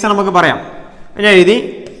റീസൺ നമുക്ക് പറയാം. ഞാൻ എഴുതി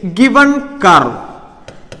ഗിവൺ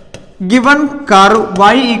കർവ്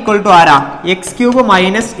y = ആരാ? x³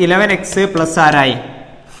 - 11x പ്ലസ് ആരായി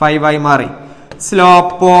 5 ആയി മാറി.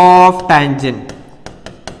 Slope of tangent.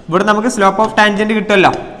 ഇവിടെ നമുക്ക് സ്ലോപ്പ് ഓഫ് ടാൻജന്റ്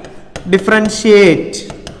കിട്ടുമല്ലോ. Differentiate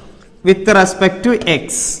with respect to x.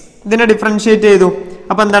 ഇതിനെ ഡിഫറൻഷിയേറ്റ് ചെയ്തു.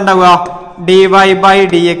 അപ്പൊ എന്താ ഉണ്ടാവുക?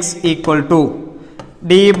 dy/dx =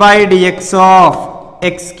 d/dx of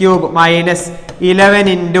x³ - 11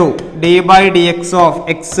 into d/dx of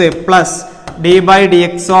x plus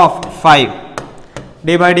d/dx of 5.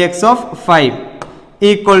 d/dx of 5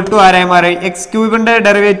 equal to ആരായി മാറി? x³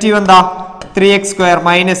 ഡെറിവേറ്റീവ് എന്താ? 3x²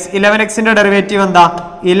 - 11x ഡെറിവേറ്റീവ് എന്താ?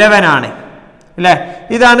 11 ആണ് അല്ലേ?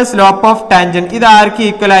 ഇതാണ് സ്ലോപ്പ് ഓഫ് ടാൻജന്റ്. ഇത് ആർക്ക്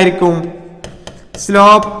ഈക്വൽ ആയിരിക്കും?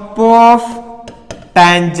 സ്ലോപ്പ് ഓഫ്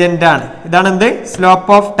ടാൻജന്റ് ആണ്. ഇതാണ് എന്ത്?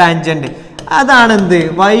 Slope of tangent. അതാണ് എന്ത്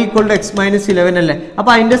y equal to x minus 11 അല്ലേ. അപ്പൊ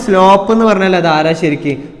അതിന്റെ സ്ലോപ്പ് എന്ന് പറഞ്ഞാൽ അത് ആരാ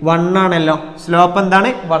ശരിക്ക് 1 ആണല്ലോ. സ്ലോപ്പ് എന്താണ്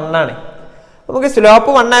 1 ആണ്. നമുക്ക് സ്ലോപ്പ്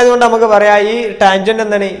 1 ആയതുകൊണ്ട് നമുക്ക് പറയാം ഈ ടാൻജന്റ്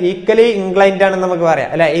എന്താണ് ഈക്വലി ഇൻക്ലൈൻഡ് ആണെന്ന് നമുക്ക് പറയാം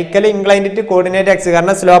അല്ലെ. Equally inclined to coordinate X.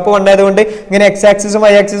 കാരണം സ്ലോപ്പ് 1 ആയതുകൊണ്ട് ഇങ്ങനെ എക്സ് ആക്സിസും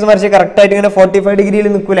y ആക്സിസും വരച്ച് കറക്റ്റ് ആയിട്ട് ഇങ്ങനെ 45 ഡിഗ്രിയിൽ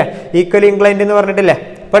നിൽക്കൂലേ. ഈക്വലി ഇൻക്ലൈൻഡ് എന്ന് പറഞ്ഞിട്ടില്ലേ.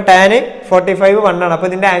 അപ്പൊ ടാൻ 45 1 ആണ്. അപ്പൊ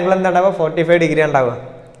ഇതിന്റെ ആംഗിൾ എന്താ ഉണ്ടാവുക 45 ഡിഗ്രി ഉണ്ടാവുക.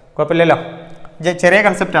 കുഴപ്പമില്ലല്ലോ. ചെറിയ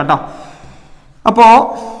കൺസെപ്റ്റ് ആട്ടോ. അപ്പോ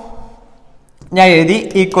ഞാൻ എഴുതി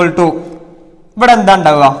ഈക്വൽ ടു ഇവിടെ എന്താ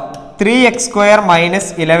ഉണ്ടാവുക 3x² മൈനസ്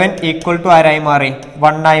 11 ഈക്വൽ ടു ആരായി മാറി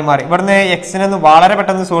 1 ആയി മാറി. ഇവിടുന്ന് എക്സിനെ ഒന്ന് വളരെ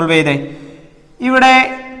പെട്ടെന്ന് സോൾവ് ചെയ്തേ. ഇവിടെ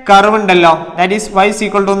കർവ് ഉണ്ടല്ലോ, that is y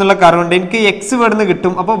equal to എന്നുള്ള കർവ് ഉണ്ട്. എനിക്ക് എക്സ് ഇവിടുന്ന്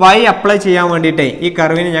കിട്ടും. അപ്പോൾ y അപ്ലൈ ചെയ്യാൻ വേണ്ടിയിട്ടേ ഈ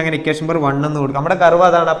കർവിന് ഞാൻ ഇക്വേഷൻ നമ്പർ 1 എന്ന് കൊടുക്കും. നമ്മുടെ കർവ്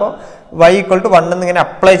അതാണ്. അപ്പോൾ y ഈക്വൽ ടു 1 എന്ന് ഇങ്ങനെ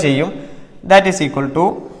അപ്ലൈ ചെയ്യും. That is equal to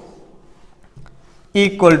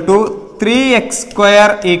 3x²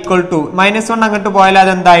 equal to -1 അങ്ങോട്ട് പോയാൽ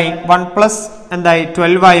അതെന്തായി 1 പ്ലസ് എന്തായി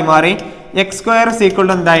 12 ആയി മാറി. x² is equal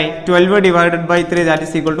to എന്തായി 12 divided by 3 that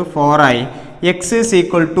is equal to 4 ആയി. x is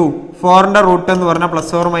equal to 4ന്റെ root എന്ന് പറഞ്ഞാൽ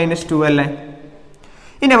പ്ലസ് ഓർ മൈനസ് 2 അല്ലേ.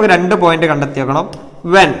 ഇനി നമുക്ക് 2 പോയിന്റ് കണ്ടെത്തിയേക്കണം.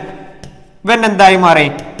 when എന്തായി മാറി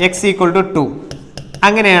x equal to 2.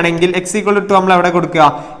 അങ്ങനെയാണെങ്കിൽ x equal to 2 നമ്മൾ എവിടെ കൊടുക്കുക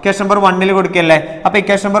ഇക്വേഷൻ നമ്പർ 1 കൊടുക്കല്ലേ. അപ്പൊ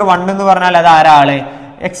ഇക്വേഷൻ നമ്പർ 1 എന്ന് പറഞ്ഞാൽ അത് ആരാള്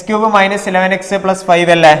x³ മൈനസ് 11x പ്ലസ് 5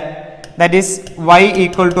 അല്ലേ. That is y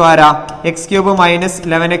equal to ആരാ x³ മൈനസ്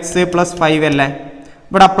 11x പ്ലസ് 5 അല്ലേ.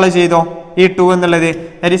 ഇവിടെ അപ്ലൈ ചെയ്തോ ഈ 2 എന്നുള്ളത്.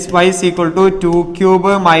 That is y equal to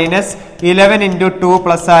 2³ minus 11 into 2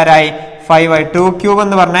 plus ആരായി 5 ആയി. 2³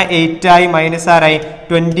 എന്ന് പറഞ്ഞാൽ 8 ആയി മൈനസ് ആരായി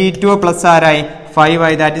 22 പ്ലസ് ആരായി 5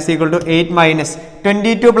 ആയി. That is equal to 8 minus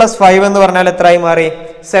 22 plus 5 എന്ന് പറഞ്ഞാൽ എത്രയായി മാറി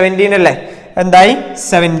 17 അല്ലേ. എന്തായി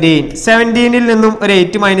 17ൽ നിന്നും ഒരു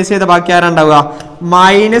 8 മൈനസ് ചെയ്ത ബാക്കി ആരാ ഉണ്ടാവുക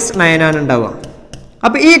 -9 ആണ് ഉണ്ടാവുക.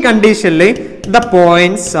 അപ്പൊ ഈ കണ്ടീഷനിൽ ദ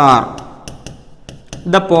പോയിന്റ്സ്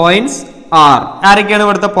ആർ ആരൊക്കെയാണ്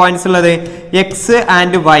ഇവിടുത്തെ പോയിന്റ്സ് ഉള്ളത് X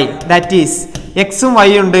and Y. That is എക്സും വൈ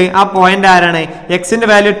ഉണ്ട്. ആ പോയിന്റ് ആരാണ് എക്സിന്റെ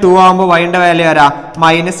വാല്യൂ 2 ആകുമ്പോൾ വൈന്റെ വാല്യൂ ആരാ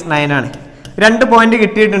 -9 ആണ്. 2 പോയിന്റ്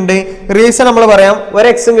കിട്ടിയിട്ടുണ്ട്. റീസൺ നമ്മൾ പറയാം. ഒരു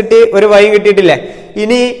എക്സും കിട്ടി ഒരു വൈയും കിട്ടിയിട്ടില്ലേ.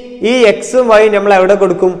 ഇനി ഈ എക്സും വൈ നമ്മൾ എവിടെ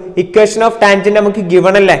കൊടുക്കും ഇക്വേഷൻ ഓഫ് ടാൻജന്റ് നമുക്ക്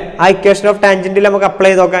ഗിവൺ അല്ലേ. ആ ഇക്വേഷൻ ഓഫ് ടാൻജന്റിൽ നമുക്ക് അപ്ലൈ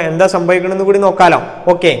ചെയ്ത് നോക്കാം എന്താ സംഭവിക്കണമെന്ന് കൂടി നോക്കാലോ.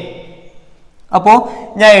 ഓക്കെ, അപ്പോ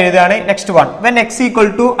ഞാൻ എഴുതാണ് next one when X equal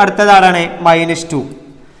to അടുത്തത് ആരാണ് -2.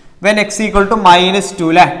 വെൻ എക്സ് ഈക്വൽ ടു -2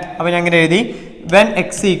 അല്ലേ. അപ്പൊ ഞാൻ ഇങ്ങനെ എഴുതി വെൻ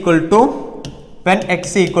എക്സ് ഈക്വൽ ടു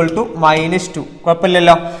 -2.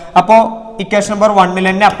 കുഴപ്പമില്ലല്ലോ. അപ്പോ ഇക്വേഷൻ നമ്പർ 1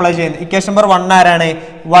 തന്നെ അപ്ലൈ ചെയ്യുന്നു. ഇക്വേഷൻ നമ്പർ 1 ആരാണ്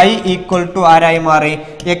y ഈക്വൽ ടു ആരായി മാറി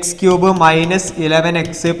x³ മൈനസ്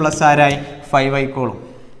 11x പ്ലസ് ആരായി 5 ആയിക്കോളും.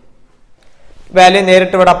 വാല്യൂ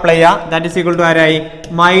നേരിട്ട് ഇവിടെ അപ്ലൈ ചെയ്യാം. ദാറ്റ് ഈസ് ഈക്വൽ ടു ആരായി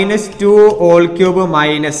 -2 ഹോൾ ക്യൂബ്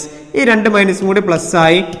മൈനസ് ഈ 2 മൈനസും കൂടി പ്ലസ്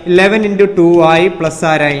ആയി 11 ഇൻറ്റു 2 ആയി പ്ലസ്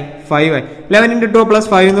ആരായി 5 ആയി. 11 ഇൻറ്റു 2 പ്ലസ്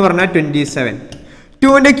 5 എന്ന് പറഞ്ഞാൽ 27.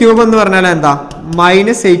 2ന്റെ ക്യൂബ് എന്ന് പറഞ്ഞാൽ എന്താ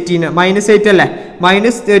 -18 -8 അല്ലേ.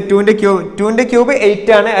 -2ന്റെ ക്യൂബ് 8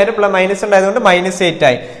 ആണ്. അതിന് മൈനസ് ഉണ്ടായതുകൊണ്ട് -8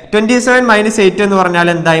 ആയി. 27 -8 എന്ന് പറഞ്ഞാൽ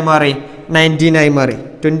എന്തായി മാറി 19 ആയി മാറി.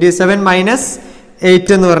 27 - 8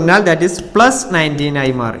 എന്ന് പറഞ്ഞാൽ ദാറ്റ് ഈസ് +19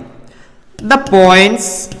 ആയി മാറി. The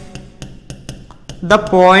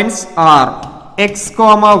points are x,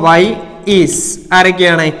 y is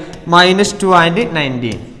ആരൊക്കെയാണ് -2 and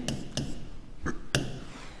 19.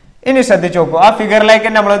 ഇനി ശ്രദ്ധിച്ചു നോക്കൂ. ആ ഫിഗറിലേക്ക്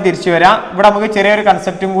നമ്മൾ തിരിച്ചു വരാം. ഇവിടെ നമുക്ക് ചെറിയൊരു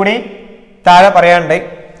കൺസെപ്റ്റും കൂടി താഴെ പറയാനുണ്ട്.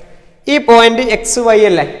 ഈ പോയിന്റ് എക്സ് വൈ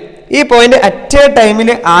അല്ലേ. ഈ പോയിന്റ് അറ്റ് എ ടൈമിൽ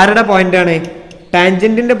ആരുടെ പോയിന്റ് ആണ്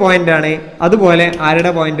ടാൻജന്റിന്റെ പോയിന്റ് ആണ്. അതുപോലെ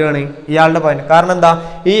ആരുടെ പോയിന്റ് ആണ് ഇയാളുടെ പോയിന്റ്. കാരണം എന്താ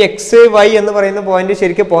ഈ എക്സ് വൈ എന്ന് പറയുന്ന പോയിന്റ്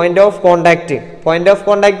ശരിക്കും പോയിന്റ് ഓഫ്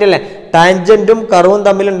കോണ്ടാക്ട് അല്ലേ. ടാൻജന്റും കർവും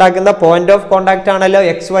തമ്മിൽ ഉണ്ടാക്കുന്ന പോയിന്റ് ഓഫ് കോണ്ടാക്ട് ആണല്ലോ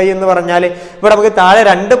എക്സ് വൈ എന്ന് പറഞ്ഞാൽ. ഇവിടെ നമുക്ക് താഴെ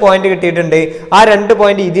 2 പോയിന്റ് കിട്ടിയിട്ടുണ്ട്. ആ 2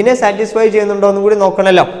 പോയിന്റ് ഇതിനെ സാറ്റിസ്ഫൈ ചെയ്യുന്നുണ്ടോ എന്നും കൂടി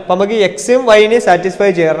നോക്കണല്ലോ. അപ്പൊ നമുക്ക് എക്സും വൈനെയും സാറ്റിസ്ഫൈ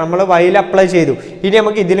ചെയ്യാം. നമ്മൾ വൈയിൽ അപ്ലൈ ചെയ്തു. ഇനി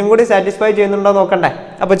നമുക്ക് ഇതിലും കൂടി സാറ്റിസ്ഫൈ ചെയ്യുന്നുണ്ടോ നോക്കണ്ടേ.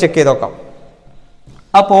 അപ്പൊ ചെക്ക് ചെയ്ത് നോക്കാം.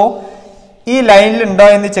 അപ്പോ ഈ ലൈനിൽ ഉണ്ടോ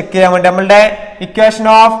എന്ന് ചെക്ക് ചെയ്യാൻ വേണ്ടി നമ്മളുടെ ഇക്വേഷൻ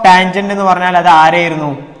ഓഫ് ടാൻജന്റ് എന്ന് പറഞ്ഞാൽ അത് ആരായിരുന്നു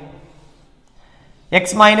x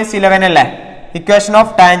 - 11 അല്ലേ. ഇക്വേഷൻ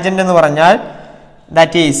ഓഫ് ടാൻജന്റ് എന്ന് പറഞ്ഞാൽ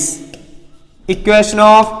that is equation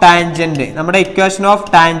of tangent. നമ്മുടെ ഇക്വേഷൻ ഓഫ്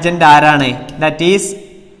ടാൻജന്റ് ആരാണ് that is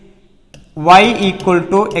y equal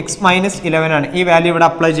to x - 11 ആണ്. ഈ വാല്യൂ ഇവിടെ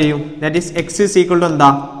അപ്ലൈ ചെയ്യും. That is x is equal to എന്താ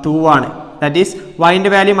 2 ആണ്. ദാറ്റ് ഈസ് വൈന്റെ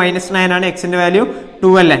വാല്യൂ -9 ആണ്. എക്സിന്റെ വാല്യൂ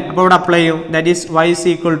 2 അല്ലേ. അപ്പോൾ ഇവിടെ അപ്ലൈ ചെയ്യും. That is y is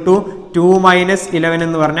equal to 2 - 11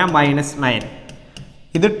 എന്ന് പറഞ്ഞാൽ -9.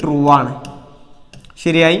 ഇത് ട്രൂ ആണ്.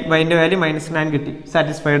 ശരിയായി. വൈന്റെ വാല്യൂ -9 കിട്ടി.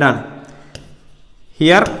 സാറ്റിസ്ഫൈഡ് ആണ്.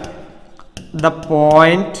 Here the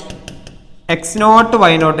point x0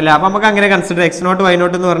 y0 അല്ലേ. അപ്പൊ നമുക്ക് അങ്ങനെ കൺസിഡർ x0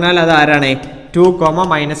 y0 എന്ന് പറഞ്ഞാൽ അത് ആരാണ് 2,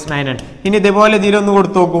 -9 ആണ്. ഇനി ഇതേപോലെ ഇതിലൊന്ന്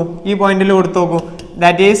കൊടുത്തു നോക്കൂ. ഈ പോയിന്റിൽ കൊടുത്തു നോക്കൂ.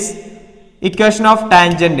 That is equation of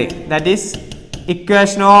tangent, that is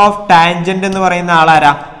equation of tangent എന്ന് പറയുന്ന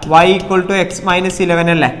ആളാരാ? y equal to X minus 11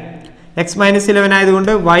 അല്ലേ? എക്സ് മൈനസ് 11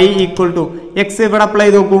 ആയതുകൊണ്ട് y ഈക്വൽ ടു എക്സ് ഇവിടെ അപ്ലൈ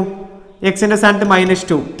ചെയ്ത് നോക്കൂ. എക്സിന്റെ സ്ഥാനത്ത്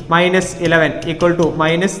 -2 -11 ഈക്വൽ ടു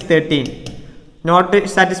 -13. നോട്ട്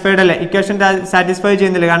സാറ്റിസ്ഫൈഡ് അല്ലേ? ഇക്വേഷൻ സാറ്റിസ്ഫൈ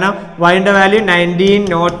ചെയ്യുന്നില്ല, കാരണം വൈൻ്റെ വാല്യൂ 19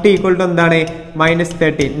 നോട്ട് ഈക്വൽ ടു എന്താണ്?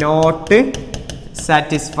 -13. Not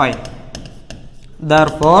satisfy.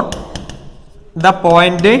 therefore the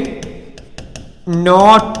point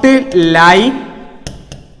not lie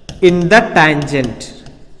in the tangent.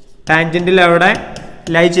 ടാൻജന്റിൽ അവിടെ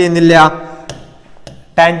ലൈ ചെയ്യുന്നില്ല,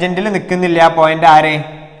 ടാൻജന്റിൽ നിൽക്കുന്നില്ല ആ പോയിന്റ്. ആരെ?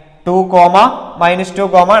 2, -2,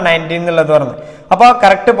 19 എന്നുള്ളത് പറഞ്ഞു. അപ്പോൾ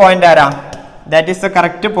കറക്റ്റ് പോയിന്റ് ആരാ? That is the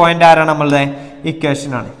correct point ആരാണ്? നമ്മളുടെ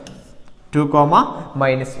ഇക്വേഷൻ ആണ്. 2,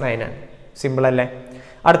 -9 ആണ്. സിമ്പിൾ അല്ലേ?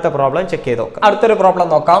 അടുത്ത പ്രോബ്ലം ചെക്ക് ചെയ്ത് നോക്കാം. അടുത്തൊരു പ്രോബ്ലം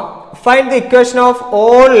നോക്കാം. Find the equation of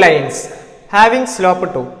all lines having slope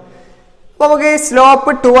 2. അപ്പോൾ നമുക്ക് ഈ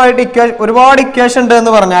സ്ലോപ്പ് 2 ആയിട്ട് ഒരുപാട് ഇക്വേഷൻ ഉണ്ട്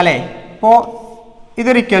എന്ന് പറഞ്ഞാലേ, ഇപ്പോൾ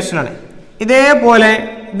ഇതൊരു ഇക്വേഷൻ ആണ്. ഇതേപോലെ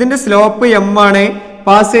ഇതിന്റെ സ്ലോപ്പ് m ആണ്,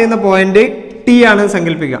 പാസ് ചെയ്യുന്ന പോയിന്റ് t ആണ്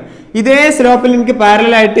സങ്കല്പിക്കുക. ഇതേ സ്ലോപ്പിൽ എനിക്ക്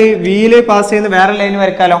പാരലൽ ആയിട്ട് വീല് പാസ് ചെയ്യുന്ന വേറെ ലൈൻ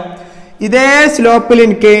വരക്കാലോ. ഇതേ സ്ലോപ്പിൽ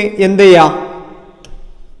എനിക്ക് എന്ത് ചെയ്യാം?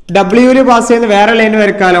 ഡബ്ല്യൂല് പാസ് ചെയ്യുന്ന വേറെ ലൈൻ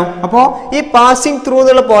വരക്കാലോ. അപ്പോൾ ഈ പാസിംഗ് ത്രൂ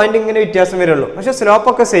എന്നുള്ള പോയിന്റ് ഇങ്ങനെ വ്യത്യാസം വരുള്ളൂ, പക്ഷെ സ്ലോപ്പ്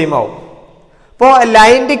ഒക്കെ സെയിം ആവും. അപ്പോൾ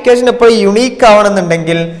ലൈനിന്റെ ഇക്വേഷൻ എപ്പോഴും യുണീക്ക്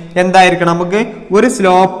ആവണമെന്നുണ്ടെങ്കിൽ എന്തായിരിക്കണം? നമുക്ക് ഒരു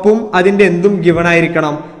സ്ലോപ്പും അതിന്റെ എന്തും ഗിവൺ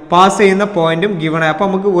ആയിരിക്കണം, പാസ് ചെയ്യുന്ന പോയിന്റും ഗിവൺ ആയി. അപ്പൊ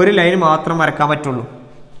നമുക്ക് ഒരു ലൈൻ മാത്രം വരക്കാൻ പറ്റുള്ളൂ.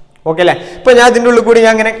 ഓക്കെ അല്ലേ? ഇപ്പൊ ഞാൻ ഇതിൻ്റെ ഉള്ളിൽ കൂടി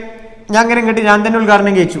ഞാൻ ഇങ്ങോട്ട് ഞാൻ തന്നെ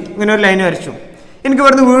ഉദ്ഘാടനം കഴിച്ചു, ഇങ്ങനെ ഒരു ലൈൻ വരച്ചു. എനിക്ക്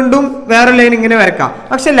ഇവിടുന്ന് വീണ്ടും വേറെ ലൈൻ ഇങ്ങനെ വരക്കാം.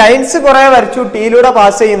 പക്ഷെ ലൈൻസ് കുറെ വരച്ചു, ടീയിലൂടെ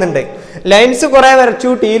പാസ് ചെയ്യുന്നുണ്ട്. ലൈൻസ് കുറെ വരച്ചു,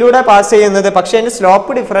 ടീയിലൂടെ പാസ് ചെയ്യുന്നത്, പക്ഷെ അതിന്റെ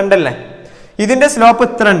സ്ലോപ്പ് ഡിഫറെന്റ് അല്ലേ? ഇതിന്റെ സ്ലോപ്പ്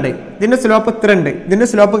ഇത്ര ഉണ്ട്, ഇതിന്റെ സ്ലോപ്പ് ഇത്ര ഉണ്ട്, ഇതിന്റെ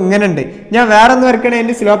സ്ലോപ്പ് ഇങ്ങനെ ഉണ്ട്. ഞാൻ വേറെ ഒന്ന് വരക്കണേ,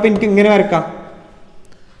 അതിന്റെ സ്ലോപ്പ് എനിക്ക് ഇങ്ങനെ വരക്കാം.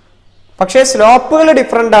 പക്ഷേ സ്ലോപ്പുകൾ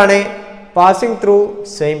ഡിഫറെന്റ് ആണ്, passing through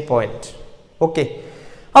same point. Okay,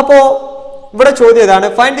 അപ്പോ ഇവിടെ ചോദ്യം ഇതാണ്,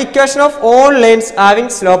 find the equation of all lines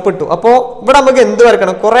having slope 2. അപ്പോൾ ഇവിടെ നമുക്ക് എന്ത്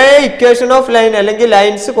വരക്കണം? കുറെ ഇക്വേഷൻ ഓഫ് ലൈൻ അല്ലെങ്കിൽ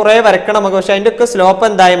ലൈൻസ് കുറെ വരക്കണം നമുക്ക്, പക്ഷെ അതിന്റെ ഒക്കെ സ്ലോപ്പ്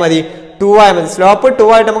എന്തായാൽ മതി? 2 ആയാൽ മതി. സ്ലോപ്പ് 2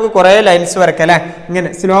 ആയിട്ട് നമുക്ക് കുറെ ലൈൻസ് വരക്കാം അല്ലെ? ഇങ്ങനെ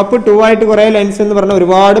സ്ലോപ്പ് 2 ആയിട്ട് കുറെ ലൈൻസ് എന്ന് പറഞ്ഞാൽ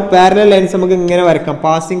ഒരുപാട് പാരലൽ ലൈൻസ് നമുക്ക് ഇങ്ങനെ വരക്കാം.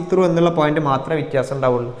 പാസിംഗ് ത്രൂ എന്നുള്ള പോയിന്റ് മാത്രമേ വ്യത്യാസം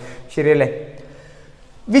ഉണ്ടാവുള്ളൂ. ശരിയല്ലേ?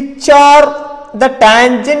 Which are the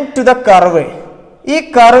tangent to the curve. ഈ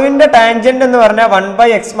കർവിന്റെ ടാൻജന്റ് എന്ന് പറഞ്ഞാൽ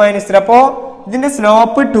 1/x-3. അപ്പോ ഇതിന്റെ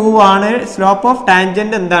സ്ലോപ്പ് 2 ആണ്, സ്ലോപ്പ് ഓഫ്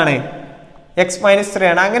ടാൻജന്റ് എന്താണ്? x-3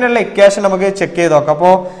 ആണ്. അങ്ങനെയുള്ള ഇക്വേഷൻ നമുക്ക് ചെക്ക് ചെയ്ത് നോക്കാം.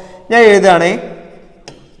 അപ്പോൾ ഞാൻ എഴുതുകയാണ്,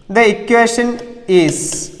 the equation is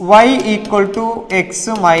y equal to x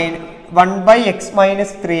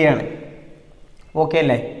 1/x-3 ആണ്. ഓക്കെ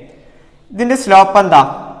അല്ലേ? ഇതിന്റെ സ്ലോപ്പ് എന്താ?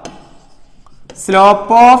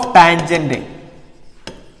 സ്ലോപ്പ് ഓഫ് ടാൻജന്റ്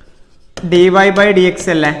dy/dx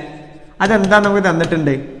അല്ലേ? അതെന്താ നമുക്ക്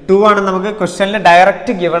തന്നിട്ടുണ്ട്? 2 ആണ്. നമുക്ക് ക്വസ്റ്റ്യനിൽ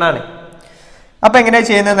ഡയറക്റ്റ് ഗിവൺ ആണ്. അപ്പൊ എങ്ങനെയാ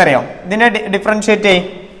ചെയ്യുന്നതെന്ന് അറിയാം? ഇതിനെ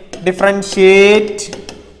differentiate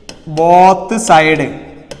both side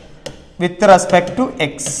with respect to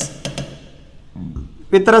X.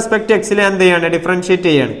 With respect to എക്സിൽ എന്ത് ചെയ്യാണ്? ഡിഫറൻഷിയേറ്റ്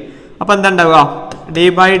ചെയ്യാണ്. അപ്പൊ എന്താ ഉണ്ടാവുക?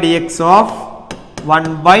 d/dx of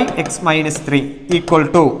 1/x-3 equal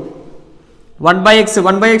to 1/x.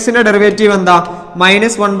 1/xന്റെ derivative എന്താ?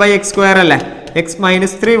 -1/x² അല്ലേ?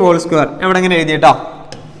 x-3 whole square. എവിടെ ഇങ്ങനെ എഴുതിട്ടോ?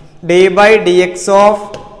 d/dx ഓഫ്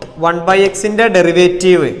 1/xന്റെ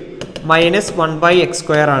ഡെറിവേറ്റീവ്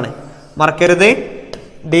 -1/x² ആണ്. മറക്കരുത്.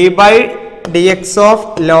 d/dx ഓഫ്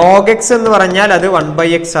log x എന്ന് പറഞ്ഞാൽ അത്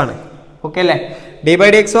 1/x ആണ്. ഓക്കെ അല്ലേ?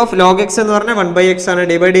 d/dx ഓഫ് log x എന്ന് പറഞ്ഞാൽ 1/x ആണ്.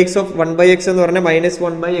 d/dx ഓഫ് 1/x എന്ന് പറഞ്ഞാൽ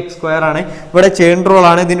 -1/x² ആണ്. ഇവിടെ ചെയിൻ റൂൾ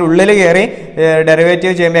ആണ്. ഇതിന്റെ ഉള്ളിൽ കയറി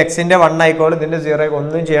ഡെറിവേറ്റീവ് ചെയ്യുമ്പോൾ എക്സിന്റെ 1 ആയിക്കോളും, ഇതിന്റെ 0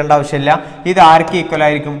 ഒന്നും ചെയ്യേണ്ട ആവശ്യമില്ല. ഇത് ആർക്ക് ഈക്വൽ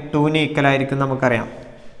ആയിരിക്കും? 2ന് ഈക്വൽ ആയിരിക്കും. നമുക്കറിയാം.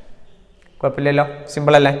 കുഴപ്പമില്ലല്ലോ?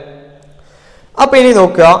 സിമ്പിൾ അല്ലേ? അപ്പൊ ഇനി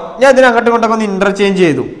നോക്കുക, ഞാൻ ഇതിനെ അങ്ങോട്ടും ഇങ്ങോട്ടൊക്കെ ഒന്ന് ഇന്റർചേഞ്ച്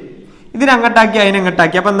ചെയ്തു. ഇതിനങ്ങോട്ടാക്കി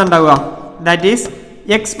അതിനങ്ങോട്ടാക്കി. അപ്പൊ എന്താ ഉണ്ടാവുക? ദാറ്റ് ഈസ്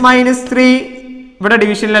x-3 ഇവിടെ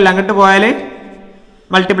ഡിവിഷനിലല്ല, അങ്ങോട്ട് പോയാൽ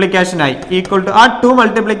മൾട്ടിപ്ലിക്കേഷൻ ആയി, ഈക്വൽ ടു ആ 2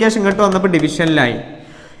 മൾട്ടിപ്ലിക്കേഷൻ ഇങ്ങോട്ട് വന്നപ്പോൾ ഡിവിഷനിലായി.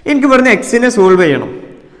 എനിക്ക് ഇവിടുന്ന് എക്സിനെ സോൾവ് ചെയ്യണം.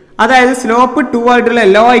 അതായത് സ്ലോപ്പ് 2 ആയിട്ടുള്ള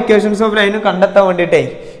എല്ലാ ഇക്വേഷൻസ് ഓഫ് ലൈനും കണ്ടെത്താൻ വേണ്ടിയിട്ടേ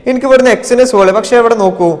എനിക്ക് ഇവിടുന്ന് എക്സിനെ സോൾവ്. പക്ഷെ ഇവിടെ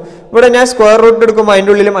നോക്കൂ, ഇവിടെ ഞാൻ സ്ക്വയർ റൂട്ട് എടുക്കുമ്പോൾ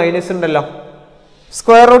അതിൻ്റെ ഉള്ളിൽ മൈനസ് ഉണ്ടല്ലോ.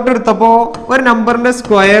 സ്ക്വയർ റൂട്ട് എടുത്തപ്പോൾ ഒരു നമ്പറിന്റെ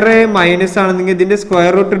സ്ക്വയർ മൈനസ് ആണെന്നെങ്കിൽ ഇതിന്റെ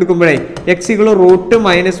സ്ക്വയർ റൂട്ട് എടുക്കുമ്പോഴേ x =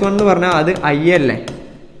 √-1 എന്ന് പറഞ്ഞാൽ അത് i അല്ലേ?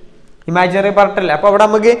 ഇമാജിനറി പാർട്ട് അല്ലേ? അപ്പൊ ഇവിടെ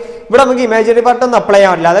നമുക്ക് ഇമാജിനറി പാർട്ട് ഒന്നും അപ്ലൈ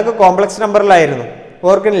ചെയ്യാൻ പറ്റില്ല. അതൊക്കെ കോംപ്ലക്സ് നമ്പറിലായിരുന്നു,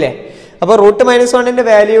 ഓർക്കണില്ലേ? അപ്പൊ √-1ന്റെ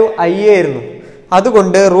വാല്യൂ i ആയിരുന്നു.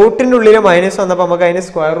 അതുകൊണ്ട് റൂട്ടിന്റെ ഉള്ളിൽ മൈനസ് വന്നപ്പോൾ നമുക്ക് അതിന്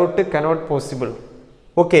square root cannot possible.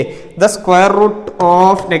 Okay, the square root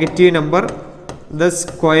of negative number, the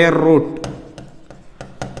square root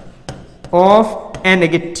of A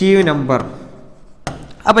negative number.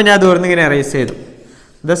 അപ്പം ഞാൻ ദൂരം ഇങ്ങനെ അറേസ് ചെയ്തു.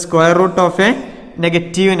 The square root of A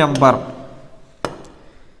negative number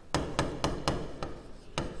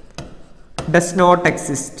does not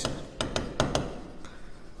exist.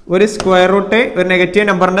 ഒരു സ്ക്വയർ റൂട്ട്, ഒരു negative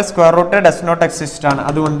നമ്പറിന്റെ square root does not exist ആണ്.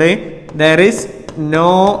 അതുകൊണ്ട് there is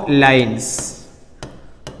no lines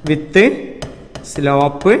with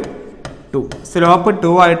slope 2. Slope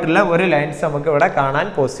 2 ആയിട്ടുള്ള ഒരു ലൈൻസ് നമുക്ക് ഇവിടെ കാണാൻ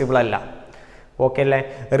പോസിബിൾ അല്ല. ഓക്കെ അല്ലേ?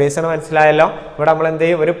 റീസൺ മനസ്സിലായല്ലോ. ഇവിടെ നമ്മൾ എന്ത്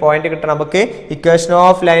ചെയ്യും, ഒരു പോയിന്റ് കിട്ടണം. നമുക്ക് ഇക്വേഷൻ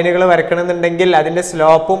ഓഫ് ലൈനുകൾ വരക്കണമെന്നുണ്ടെങ്കിൽ അതിന്റെ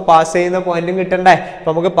സ്ലോപ്പും പാസ് ചെയ്യുന്ന പോയിന്റും കിട്ടണ്ടേ. അപ്പൊ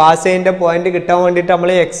നമുക്ക് പാസ് ചെയ്യുന്ന പോയിന്റ് കിട്ടാൻ വേണ്ടിയിട്ട്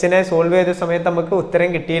നമ്മൾ എക്സിനെ സോൾവ് ചെയ്ത സമയത്ത് നമുക്ക് ഉത്തരം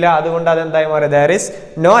കിട്ടിയില്ല. അതുകൊണ്ട് അതെന്തായി മാറി, ദർ ഈസ്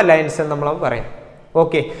നോ ലൈൻസ് എന്ന് നമ്മൾ പറയും.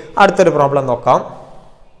 ഓക്കെ, അടുത്തൊരു പ്രോബ്ലം നോക്കാം.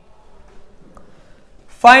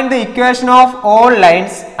 Find the equation of all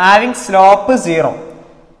lines having slope 0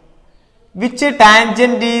 which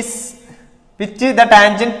the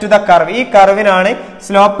tangent to the curve. ഈ കർവിനാണ്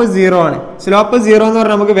സ്ലോപ്പ് 0 ആണ്. സ്ലോപ്പ് 0 എന്ന്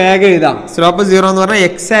പറഞ്ഞാൽ നമുക്ക് വേഗം എഴുതാം. സ്ലോപ്പ് 0 എന്ന് പറഞ്ഞാൽ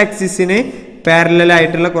എക്സ് ആക്സിസിന് പാരലൽ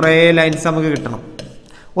ആയിട്ടുള്ള കുറേ ലൈൻസ് നമുക്ക് കിട്ടണം.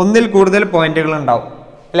 ഒന്നിൽ കൂടുതൽ പോയിന്റുകൾ ഉണ്ടാവും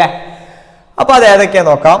അല്ലേ? അപ്പൊ അത് ഏതൊക്കെയാ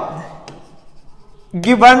നോക്കാം.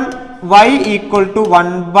 Given y equal to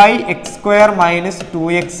 1/x² -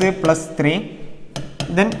 2x + 3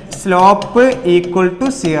 then slope equal to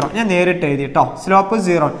 0. ഞാൻ നേരിട്ട് എഴുതി കേട്ടോ. സ്ലോപ്പ്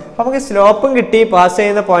 0. അപ്പൊ നമുക്ക് സ്ലോപ്പും കിട്ടി, പാസ്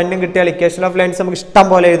ചെയ്യുന്ന പോയിന്റും കിട്ടിയാൽ ഇക്വേഷൻ ഓഫ് ലൈൻസ് നമുക്ക് ഇഷ്ടം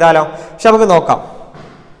പോലെ എഴുതാലോ. പക്ഷെ നമുക്ക് നോക്കാം.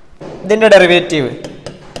 ഇതിന്റെ derivative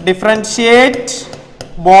differentiate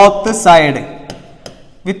both side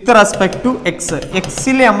with respect to X.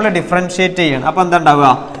 എക്സിൽ നമ്മൾ ഡിഫറൻഷിയേറ്റ് ചെയ്യണം. അപ്പൊ എന്താ ഉണ്ടാവുക,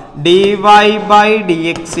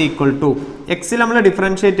 dy/dx ഈക്വൽ ടു, എക്സിൽ നമ്മൾ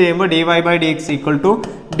ഡിഫറൻഷിയേറ്റ് ചെയ്യുമ്പോൾ dy/dx equal to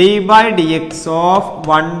d/dx of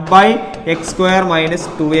 1/x²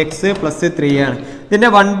 - 2x + 3 ആണ്. ഇതിന്റെ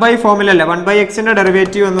 1/, ഫോമിലല്ല, 1/xന്റെ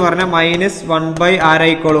ഡെറിവേറ്റീവ് എന്ന് പറഞ്ഞാൽ -1/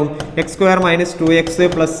 ആരായിക്കോളും, x² - 2x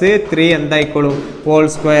 + 3 എന്തായിക്കോളും, whole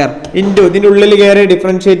square into ഇതിന്റെ ഉള്ളിൽ കയറി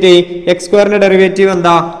ഡിഫറൻഷിയേറ്റ് ചെയ്യും. x² ഡെറിവേറ്റീവ്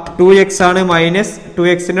എന്താ, 2x ആണ്,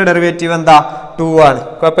 -2xന്റെ ഡെറിവേറ്റീവ് എന്താ, 2 ആണ്.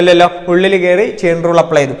 കുഴപ്പമില്ലല്ലോ. ഉള്ളിൽ കയറി ചെയിൻ റൂൾ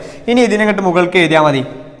അപ്ലൈ ചെയ്തു. ഇനി ഇതിനെങ്ങോട്ട് മുകൾക്ക് എഴുതിയാൽ മതി.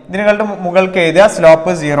 ഇതിനെക്കാളും മുകൾക്ക് എഴുതുക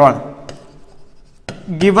സ്ലോപ്പ് 0 ആണ്.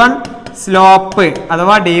 ഗിവൺ സ്ലോപ്പ്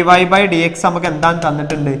അഥവാ dy/dx നമുക്ക് എന്താണ്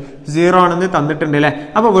തന്നിട്ടുണ്ട്, 0 ആണെന്ന് തന്നിട്ടുണ്ട് അല്ലെ.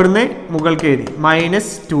 അപ്പൊ ഇവിടുന്ന് മുകൾക്ക് എഴുതി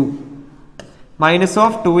 -2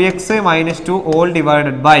 -2x - 2 all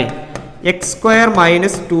divided by x²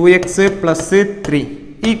 - 2x + 3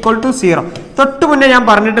 equal to 0. തൊട്ട് മുന്നേ ഞാൻ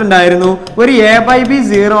പറഞ്ഞിട്ടുണ്ടായിരുന്നു, ഒരു a/b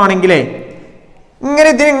 0 ആണെങ്കിലേ ഇങ്ങനെ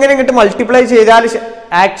ഇതിന് ഇങ്ങനെ ഇങ്ങോട്ട് മൾട്ടിപ്ലൈ ചെയ്താൽ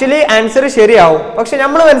ആക്ച്വലി ആൻസർ ശരിയാവും. പക്ഷെ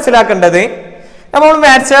നമ്മൾ മനസ്സിലാക്കേണ്ടത്, നമ്മൾ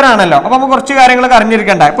മാത്സുകാരാണല്ലോ, അപ്പൊ നമുക്ക് കുറച്ച് കാര്യങ്ങളൊക്കെ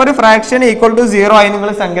അറിഞ്ഞിരിക്കണ്ട. ഇപ്പൊ ഒരു ഫ്രാക്ഷൻ ഈക്വൽ ടു 0 ആയി നിങ്ങൾ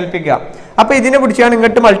സങ്കല്പിക്കുക. അപ്പൊ ഇതിനെ പിടിച്ചാണ്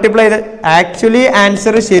ഇങ്ങോട്ട് മൾട്ടിപ്ലൈ ചെയ്ത് ആക്ച്വലി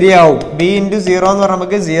ആൻസർ ശരിയാവും. b × 0 എന്ന് പറഞ്ഞാൽ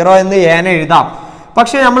നമുക്ക് 0 എന്ന് ഏന എഴുതാം.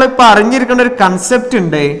 പക്ഷെ നമ്മളിപ്പോ അറിഞ്ഞിരിക്കേണ്ട ഒരു കൺസെപ്റ്റ്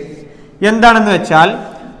ഉണ്ട്. എന്താണെന്ന് വെച്ചാൽ,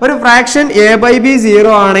 ഒരു ഫ്രാക്ഷൻ a/b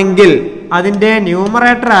 0 ആണെങ്കിൽ അതിന്റെ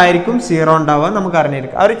ന്യൂമറേറ്റർ ആയിരിക്കും 0 ഉണ്ടാവുക. നമുക്ക്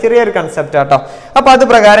അറിഞ്ഞിരിക്കാം. ഒരു ചെറിയൊരു കൺസെപ്റ്റ് ആട്ടോ. അപ്പൊ അത്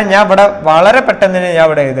പ്രകാരം ഞാൻ ഇവിടെ വളരെ പെട്ടെന്ന് ഞാൻ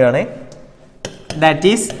ഇവിടെ എഴുതുകയാണ്. That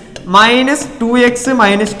is -2x -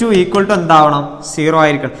 2 equal to എന്താവണം, 0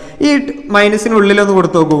 ആയിരിക്കണം. ഈ മൈനസിനുള്ളിൽ ഒന്ന്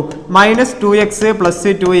കൊടുത്തു നോക്കൂ. -2x +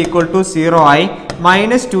 2 ഈക്വൽ ടു 0 ആയി.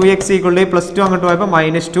 -2x ഈക്വൽ ടു +2 അങ്ങോട്ട് പോയപ്പോൾ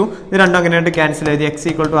 -2. ഇത് രണ്ടും അങ്ങനെയായിട്ട് ക്യാൻസൽ ചെയ്ത് x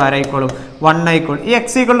ഈക്വൽ ടു ആരായിക്കോളും, 1 ആയിക്കോളും. ഈ x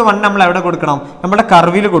ഈക്വൽ ടു 1 നമ്മൾ എവിടെ കൊടുക്കണം, നമ്മുടെ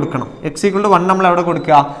കർവിൽ കൊടുക്കണം. x ഈക്വൽ ടു 1 നമ്മൾ എവിടെ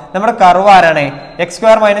കൊടുക്കുക, നമ്മുടെ കർവ് ആരാണ്, x²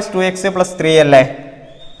 - 2x + 3 അല്ലേ.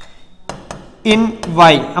 ഇൻ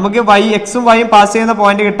y നമുക്ക് എക്സും വൈയും പാസ് ചെയ്യുന്ന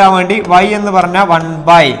പോയിന്റ് കിട്ടാൻ വേണ്ടി y എന്ന് പറഞ്ഞാൽ 1/,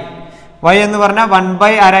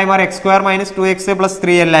 ആരായി മാറി, x² - 2x +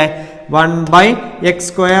 3 അല്ലേ.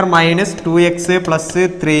 1/x² - 2x +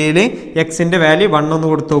 3 എക്സിന്റെ വാല്യൂ 1 ഒന്ന്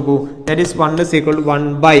കൊടുത്തു നോക്കൂ. ദാറ്റ് ഈസ് 1 =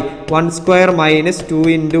 1/(1² - 2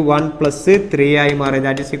 × 1 + 3 ആയി മാറി.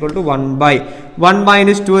 ദാറ്റ് ഈസ് =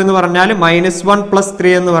 1/(1 - 2 എന്ന് പറഞ്ഞാൽ -1 +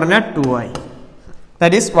 3 എന്ന് പറഞ്ഞാൽ 2 ആയി.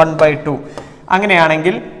 That is 1/2.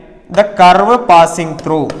 അങ്ങനെയാണെങ്കിൽ the curve passing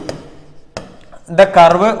through the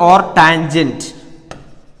curve or tangent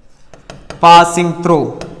passing through,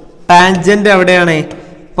 tangent എവിടെയാണ്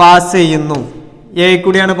പാസ് ചെയ്യുന്നു, എ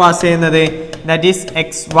കൂടിയാണ് പാസ് ചെയ്യുന്നത്. ദാറ്റ് ഈസ്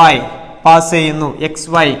xy പാസ് ചെയ്യുന്നു.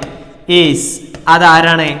 xy ഈസ്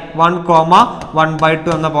അതാരാണ്, 1,1/2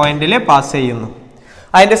 എന്ന പോയിന്റിൽ പാസ് ചെയ്യുന്നു.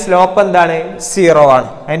 അതിന്റെ സ്ലോപ്പ് എന്താണ്, 0 ആണ്.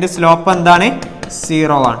 അതിന്റെ സ്ലോപ്പ് എന്താണ്,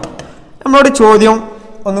 0 ആണ്. നമ്മളോട് ചോദ്യം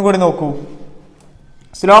ഒന്നും കൂടി നോക്കൂ.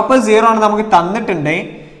 സ്ലോപ്പ് 0 ആണ് നമുക്ക് തന്നിട്ടുണ്ട്.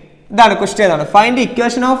 ഇതാണ് ക്വസ്റ്റ്യൻ. ഏതാണ്, find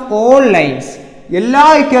equation of all lines. എല്ലാ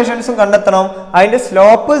ഇക്വേഷൻസും കണ്ടെത്തണം. അതിന്റെ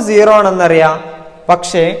സ്ലോപ്പ് 0 ആണെന്നറിയാം,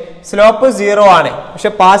 പക്ഷേ സ്ലോപ്പ് 0 ആണ്. പക്ഷെ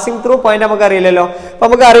പാസിംഗ് ത്രൂ പോയിന്റ് നമുക്ക് അറിയില്ലല്ലോ. അപ്പൊ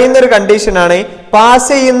നമുക്ക് അറിയുന്ന ഒരു കണ്ടീഷൻ ആണ്, പാസ്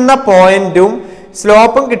ചെയ്യുന്ന പോയിന്റും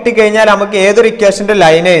സ്ലോപ്പും കിട്ടിക്കഴിഞ്ഞാൽ നമുക്ക് ഏതൊരു ഇക്വേഷന്റെ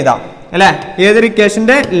ലൈൻ എഴുതാം. അല്ലേ? ഏതൊരു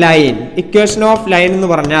ഇക്വേഷന്റെ ലൈൻ, ഇക്വേഷൻ ഓഫ് ലൈൻ എന്ന്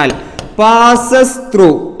പറഞ്ഞാൽ പാസസ് ത്രൂ,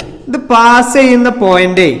 ഇത് പാസ് ചെയ്യുന്ന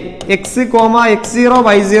point X comma x0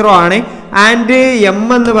 y0 ആണ്. ആൻഡ് എം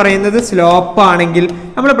എന്ന് പറയുന്നത് സ്ലോപ്പ് ആണെങ്കിൽ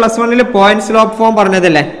നമ്മൾ +1 പോയിന്റ് സ്ലോപ്പ് ഫോം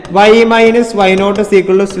പറഞ്ഞതല്ലേ, y minus y0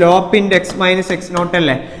 equal to slope into x minus x0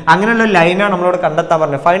 അല്ലേ? അങ്ങനെയുള്ള ലൈനാണ് നമ്മളോട് കണ്ടെത്താൻ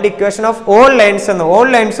പറഞ്ഞത്. Find equation of all lines എന്ന്. ഓൾ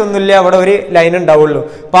ലൈൻസ് ഒന്നുമില്ല, അവിടെ ഒരു ലൈൻ ഉണ്ടാവുള്ളൂ.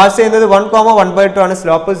 പാസ് ചെയ്യുന്നത് 1,1/2 ആണ്,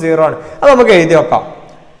 സ്ലോപ്പ് 0 ആണ്. അത് നമുക്ക് എഴുതി വെക്കാം.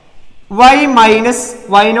 y മൈനസ്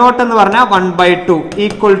y0 എന്ന് പറഞ്ഞാൽ 1/2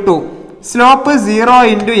 equal to slope 0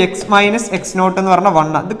 into x minus x0 എന്ന് പറഞ്ഞാൽ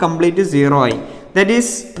 1. അത് കംപ്ലീറ്റ് 0 ആയി. That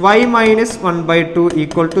is y minus 1/2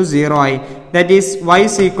 equal to 0 ആയി. That is y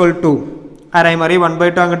is equal to ആരായി മാറി?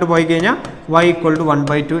 1/2 അങ്ങോട്ട് പോയി കഴിഞ്ഞാൽ y equal to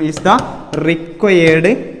 1/2 is the required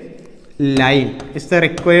line. Is the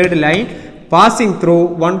required line passing through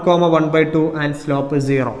 1,1/2 and slope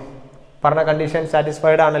 0. പറഞ്ഞ കണ്ടീഷൻ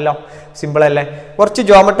സാറ്റിസ്ഫൈഡ് ആണല്ലോ. സിമ്പിൾ അല്ലേ? കുറച്ച്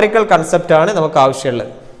ജോമെട്രിക്കൽ കൺസെപ്റ്റ് ആണ് നമുക്ക്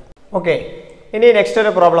ആവശ്യമുള്ളത്. ഓക്കെ, ഇനി നെക്സ്റ്റ്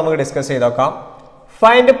ഒരു പ്രോബ്ലം നമുക്ക് ഡിസ്കസ് ചെയ്ത് നോക്കാം.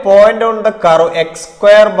 Find point on the curve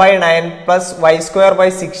x²/9 plus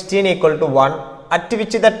y²/16 equal to 1 at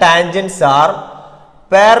which the tangents are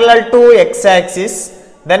parallel to x-axis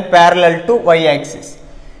then parallel to y-axis.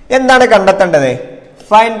 എന്താണ് കണ്ടെത്തേണ്ടത്?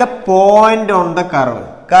 Find the point on the curve.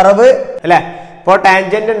 Curve അല്ലെ, ഇപ്പോൾ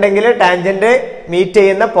tangent ഉണ്ടെങ്കിൽ tangent meet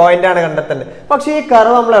ചെയ്യുന്ന point ആണ് കണ്ടെത്തേണ്ടത്. പക്ഷേ ഈ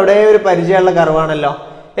കർവ് നമ്മൾ എവിടെ ഒരു പരിചയമുള്ള കർവാണല്ലോ.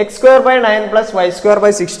 x²/9 plus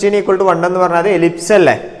y²/16 equal to 1 എന്ന് പറഞ്ഞാൽ എലിപ്സ്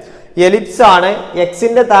അല്ലേ? എലിപ്സ് ആണ്.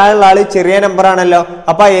 എക്സിന്റെ താഴെയുള്ള ആള് ചെറിയ നമ്പർ ആണല്ലോ.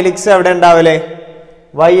 അപ്പൊ ആ എലിപ്സ് എവിടെ ഉണ്ടാവില്ലേ?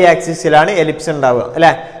 y ആക്സിസിലാണ് എലിപ്സ് ഉണ്ടാവുക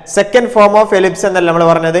അല്ലെ? സെക്കൻഡ് ഫോം ഓഫ് എലിപ്സ് എന്നല്ല നമ്മൾ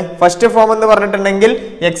പറഞ്ഞത്. ഫസ്റ്റ് ഫോം എന്ന് പറഞ്ഞിട്ടുണ്ടെങ്കിൽ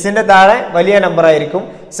എക്സിന്റെ താഴെ വലിയ നമ്പർ ആയിരിക്കും.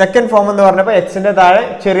 സെക്കൻഡ് ഫോം എന്ന് പറഞ്ഞപ്പോൾ എക്സിന്റെ താഴെ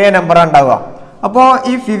ചെറിയ നമ്പർ ഉണ്ടാവുക. അപ്പോൾ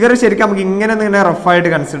ഈ ഫിഗർ ശരിക്കും നമുക്ക് ഇങ്ങനെ റഫായിട്ട്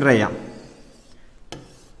കൺസിഡർ ചെയ്യാം.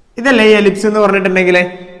 ഇതല്ലേ ഈ എലിപ്സ് എന്ന് പറഞ്ഞിട്ടുണ്ടെങ്കിൽ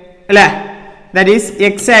അല്ലേ? ദാറ്റ് ഈസ്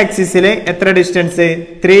എക്സ് ആക്സിസിൽ എത്ര ഡിസ്റ്റൻസ്?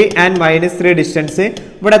 3 and -3 distance.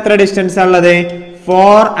 ഇവിടെ എത്ര ഡിസ്റ്റൻസ് ഉള്ളത്?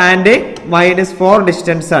 4 and -4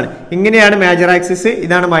 ഡിസ്റ്റൻസ് ആണ്. ഇങ്ങനെയാണ് മേജർ ആക്സിസ്,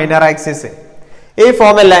 ഇതാണ് മൈനർ ആക്സിസ്. ഈ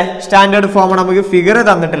ഫോം അല്ലേ സ്റ്റാൻഡേർഡ് ഫോം നമുക്ക് ഫിഗർ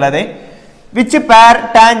തന്നിട്ടുള്ളത്. Which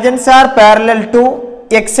tangents R parallel to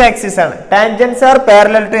X axis ആണ്. Tangents R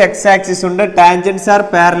parallel to X axis ഉണ്ട്, tangents R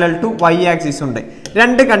parallel to Y axis ഉണ്ട്.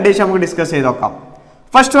 രണ്ട് കണ്ടീഷൻ നമുക്ക് ഡിസ്കസ് ചെയ്ത് നോക്കാം.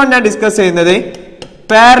 ഫസ്റ്റ് വൺ ഞാൻ ഡിസ്കസ് ചെയ്യുന്നത്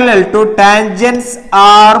parallel to tangents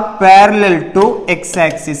are parallel to x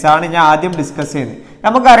axis ആണ് ഞാൻ ആദ്യം ഡിസ്കസ് ചെയ്യുന്നത്.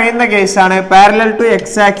 നമുക്കറിയുന്ന കേസാണ്. പാരലൽ ടു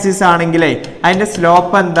എക്സ് ആക്സിസ് ആണെങ്കിലേ അതിന്റെ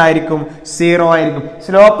സ്ലോപ്പ് എന്തായിരിക്കും? 0 ആയിരിക്കും.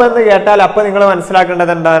 സ്ലോപ്പ് എന്ന് കേട്ടാൽ അപ്പൊ നിങ്ങൾ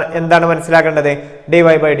മനസ്സിലാക്കേണ്ടത് എന്താണ് മനസ്സിലാക്കേണ്ടത്?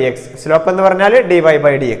 dy/dx. സ്ലോപ്പ് എന്ന് പറഞ്ഞാൽ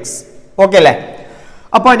dy/dx. ഓക്കെ അല്ലേ?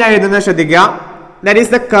 അപ്പൊ ഞാൻ എഴുതുന്നത് ശ്രദ്ധിക്കുക. That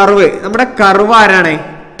is the curve. നമ്മുടെ കർവ് ആരാണ്?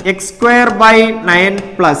 x²/9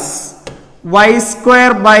 plus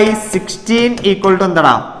y²/16 equal to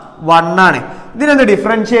എന്താ? 1 ആണ്. ഇതിനൊന്ന്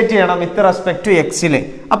ഡിഫറൻഷിയേറ്റ് ചെയ്യണം വിത്ത് റെസ്പെക്ട് ടു എക്സില്.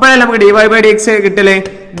 അപ്പോഴേ നമുക്ക് dy/dx കിട്ടില്ലേ?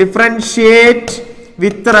 Differentiate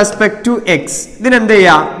with respect to X. ഇതിനെന്ത്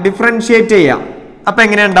ചെയ്യാം? ഡിഫറൻഷിയേറ്റ് ചെയ്യാം. അപ്പൊ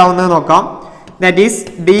എങ്ങനെ ഉണ്ടാവുന്നത് നോക്കാം. That is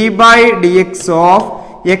d/dx of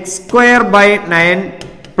x²/9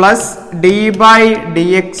 plus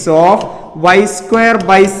d/dx of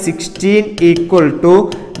y²/16 equal to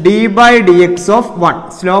d/dx of 1.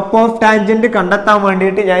 Slope of tangent കണ്ടെത്താൻ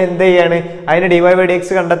വേണ്ടിയിട്ട് ഞാൻ എന്ത് ചെയ്യാണ്? അതിന് dy/dx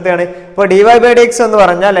കണ്ടെത്തുകയാണ്. അപ്പോൾ dy/dx എന്ന്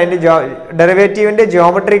പറഞ്ഞാൽ അതിന്റെ ഡെറിവേറ്റീവിന്റെ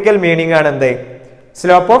ജിയോമെട്രിക്കൽ മീനിങ് ആണ് എന്ത്?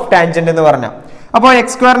 സ്ലോപ്പ് ഓഫ് ടാൻജന്റ് എന്ന് പറഞ്ഞാൽ. അപ്പോൾ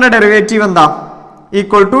x² ഡെറിവേറ്റീവ് എന്താ?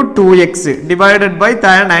 Equal to 2x divided by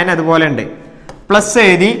താഴെ 9 അതുപോലെ ഉണ്ട്. പ്ലസ്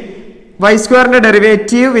എഴുതി y²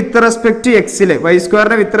 derivative with respect to XL.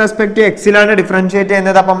 y² with respect to എക്സിലാണ് differentiate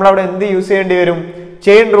ചെയ്യുന്നത്. അപ്പൊ നമ്മൾ അവിടെ എന്ത് യൂസ് ചെയ്യേണ്ടി വരും?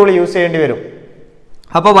 ചെയിൻ റൂൾ യൂസ് ചെയ്യേണ്ടി വരും.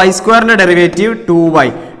 അപ്പൊ y² derivative 2y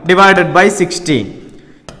divided by 16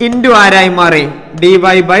 into ആരായി മാറി?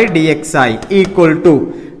 dy/dx ആയി equal to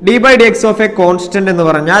d/dx of A constant എന്ന്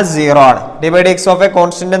പറഞ്ഞാൽ 0 ആണ്. d/dx ഓഫ് എ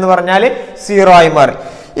കോൺസ്റ്റന്റ് എന്ന് പറഞ്ഞാൽ 0 ആയി മാറി.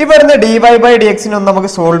 ഇവിടുന്ന് dy/dx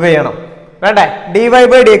നമുക്ക് സോൾവ് ചെയ്യണം. വേണ്ടേ?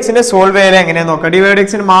 dy/dx സോൾവ് ചെയ്യാൻ എങ്ങനെയാന്ന് നോക്കാം. dy/dx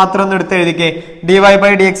മാത്രം ഒന്ന് എടുത്ത് എഴുതിക്കേ.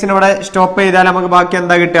 dy/dx ഇവിടെ സ്റ്റോപ്പ് ചെയ്താൽ നമുക്ക് ബാക്കി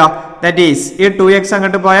എന്താ കിട്ടുക? ദാറ്റ് ഈസ് ഈ 2x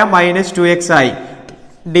അങ്ങോട്ട് പോയാൽ -2x ആയി.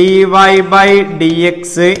 dy/dx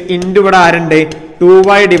ഇൻറ്റു ഇവിടെ ആരുണ്ട്?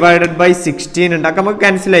 2y ഡിവൈഡഡ് ബൈ 16 ഉണ്ട്. അപ്പൊ നമുക്ക്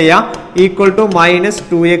ക്യാൻസൽ ചെയ്യാം. Equal to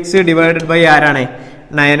 -2x divided by ആരാണ്?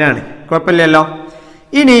 9 ആണ്. കുഴപ്പമില്ലല്ലോ.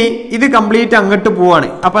 ഇനി ഇത് കംപ്ലീറ്റ് അങ്ങോട്ട് പോവാണ്.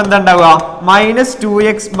 അപ്പൊ എന്താ ഉണ്ടാവുക?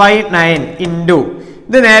 -2x/9 ഇൻറ്റു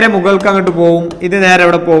ഇത് നേരെ മുകൾക്ക് അങ്ങോട്ട് പോവും. ഇത് നേരെ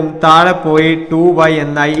എവിടെ പോവും? താഴെ പോയി 2y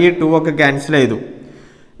എന്നായി. ഈ 2 ഒക്കെ ക്യാൻസൽ ചെയ്തു.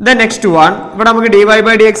 ദെൻ നെക്സ്റ്റ് വൺ ഇവിടെ നമുക്ക്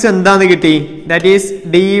dy/dx എന്താന്ന് കിട്ടി? That is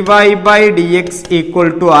dy/dx equal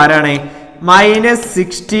to ആരാണ്?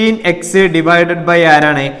 -16x ഡിവൈഡഡ് ബൈ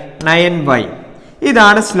ആരാണ്? 9y.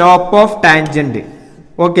 ഇതാണ് സ്ലോപ്പ് ഓഫ് ടാൻജന്റ്.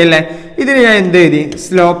 ഓക്കെ അല്ലേ? ഇതിന് ഞാൻ എന്ത് എഴുതി?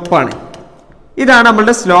 സ്ലോപ്പാണ്. ഇതാണ്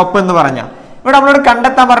നമ്മളുടെ സ്ലോപ്പ് എന്ന് പറഞ്ഞാൽ. ഇവിടെ നമ്മളോട്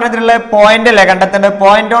കണ്ടെത്താൻ പറഞ്ഞതിലുള്ള പോയിന്റ് അല്ലേ കണ്ടെത്തേണ്ടത്?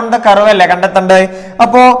 പോയിന്റ് ഓൺ ദ കർവ് അല്ലേ കണ്ടെത്തേണ്ടത്?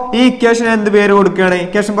 അപ്പോ ഈ ഇക്വേഷൻ എന്ത് പേര് കൊടുക്കുകയാണ്?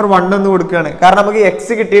 ഇക്വേഷൻ നമ്പർ 1 എന്ന് കൊടുക്കുകയാണ്. കാരണം നമുക്ക്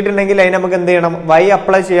എക്സ് കിട്ടിയിട്ടുണ്ടെങ്കിൽ അതിന് നമുക്ക് എന്ത് ചെയ്യണം? വൈ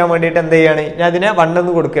അപ്ലൈ ചെയ്യാൻ വേണ്ടിയിട്ട് എന്ത് ചെയ്യാണ്? ഞാൻ അതിനെ 1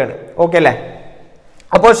 എന്ന് കൊടുക്കുകയാണ്. ഓക്കെ അല്ലേ?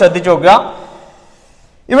 അപ്പോൾ ശ്രദ്ധിച്ചു നോക്കുക.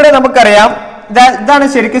 ഇവിടെ നമുക്കറിയാം ഇതാണ്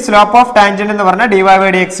ശരിക്കും സ്ലോപ്പ് ഓഫ് ടാൻജന്റ് എന്ന് പറഞ്ഞാൽ dy by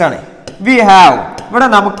dx ആണ്. വി ഹാവ് ഇവിടെ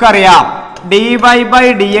നമുക്കറിയാം dy by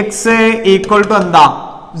dx equal to എന്താ?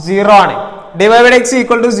 0 ആണ്. dy by dx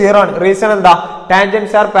equal to 0 ആണ്. റീസൺ എന്താ?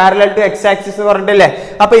 ടാൻജന്റ്സ് R parallel to x axis എന്ന് പറഞ്ഞിട്ടില്ലേ?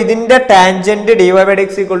 അപ്പൊ ഇതിന്റെ tangent dy by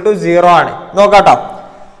dx equal to 0 ആണ്. നോക്കാട്ടോ.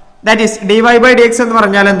 That is dy by dx എന്ന്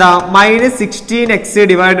പറഞ്ഞാൽ എന്താ? -16x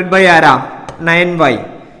ഡിവൈഡഡ് ബൈ ആരാ? 9y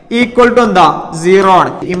ഈക്വൽ ടു എന്താ? 0 ആണ്.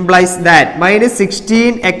 Implies that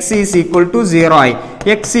 -16x is equal to 0 ആയി.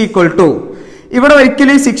 x ഈക്വൽ ടു ഇവിടെ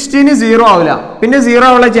ഒരിക്കലും 16 0 ആവില്ല. പിന്നെ 0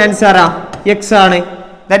 ആവുള്ള ചാൻസ് ആരാ? x ആണ്.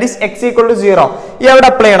 That is x equal to 0. ഈ എവിടെ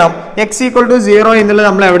അപ്ലൈ ചെയ്യണം? x ഈക്വൽ ടു 0 എന്നുള്ളത്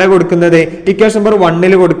നമ്മൾ എവിടെ കൊടുക്കുന്നത്? ഇക്വേഷൻ നമ്പർ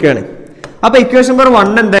 1 കൊടുക്കുകയാണ്. അപ്പൊ ഇക്വേഷൻ നമ്പർ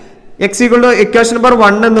 1 എന്താ? x equal to equation number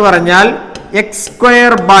 1 എന്ന് പറഞ്ഞാൽ x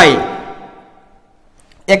square by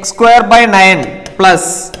 9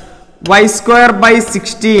 plus y square by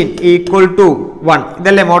 16 equal to 1.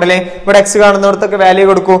 ഇതല്ലേ മോഡല്? ഇവിടെ x കാണുന്നിടത്തൊക്കെ വാല്യൂ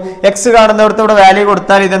കൊടുക്കൂ. x കാണുന്നിടത്ത് ഇവിടെ വാല്യൂ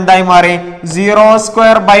കൊടുത്താൽ ഇതെന്തായി മാറി? 0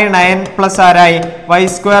 സ്ക്വയർ ബൈ 9 പ്ലസ് ആരായി? y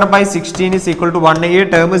square by 16 is equal to 1. ഈ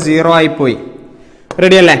ടേം 0 ആയി പോയി.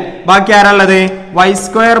 റെഡി അല്ലേ? ബാക്കി ആരാളുള്ളത്? y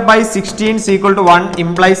square by 16 is equal to 1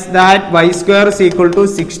 implies that y square is equal to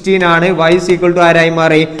 16 ആണ്. y is equal to ആരായി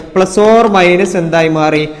മാറി? പ്ലസ് ഓർ മൈനസ് എന്തായി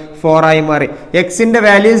മാറി? 4 ആയി മാറി. എക്സിന്റെ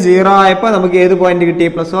വാല്യൂ 0 ആയപ്പോൾ നമുക്ക് ഏത് പോയിന്റ് കിട്ടി?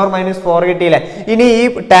 പ്ലസ് ഓർ മൈനസ് 4 കിട്ടിയില്ലേ? ഇനി ഈ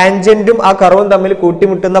ടാൻജന്റും ആ കർവും തമ്മിൽ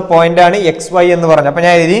കൂട്ടിമുട്ടുന്ന പോയിന്റ് ആണ് XY എന്ന് പറഞ്ഞത്. അപ്പൊ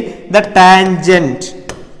ഞാൻ എഴുതി the tangent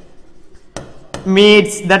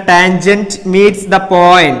meets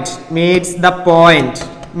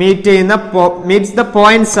the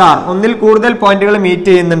points are ഒന്നിൽ കൂടുതൽ പോയിന്റുകൾ മീറ്റ്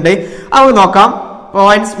ചെയ്യുന്നുണ്ട്. അത് നോക്കാം.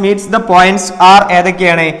 Points meats the points R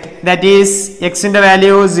ഏതൊക്കെയാണ്? ദാറ്റ് ഈസ് എക്സിന്റെ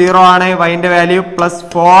വാല്യൂ 0 ആണ്, വൈന്റെ വാല്യൂ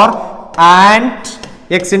 +4 ആൻഡ്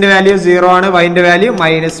എക്സിന്റെ വാല്യൂ 0 ആണ്, വൈന്റെ വാല്യൂ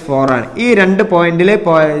 -4 ആണ്. ഈ രണ്ട് പോയിന്റിൽ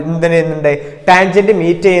എന്ത് ചെയ്യുന്നുണ്ട്? ടാൻജന്റ്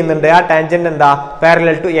മീറ്റ് ചെയ്യുന്നുണ്ട്. ആ ടാൻജന്റ് എന്താ?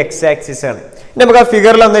 പാരലൽ ടു x ആക്സിസ് ആണ്. നമുക്ക് ആ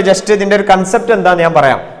ഫിഗറിൽ ഒന്ന് ജസ്റ്റ് ഇതിന്റെ ഒരു കൺസെപ്റ്റ് എന്താന്ന് ഞാൻ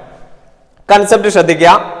പറയാം. കൺസെപ്റ്റ് ശ്രദ്ധിക്കുക.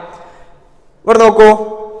 ഇവിടെ നോക്കൂ.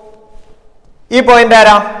 ഈ പോയിന്റ്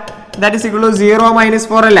ആരാ? ദാറ്റ് ഈസ് ഈക്വൽ ടു 0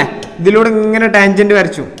 -4 അല്ലേ? ഇതിലൂടെ ഇങ്ങനെ ടാൻജന്റ്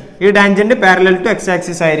വരച്ചു. ഈ tangent parallel to x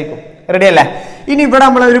axis ആയിരിക്കും. റെഡി അല്ലേ? ഇനി ഇവിടെ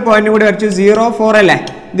നമ്മൾ ഒരു പോയിന്റ് കൂടി വരച്ചു 0 4 അല്ലേ?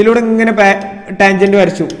 ഇതിലൂടെ ഇങ്ങനെ ടാൻജന്റ്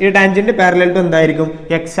വരച്ചു. ഈ ടാൻജന്റ് പാരലൽ ടു എന്തായിരിക്കും?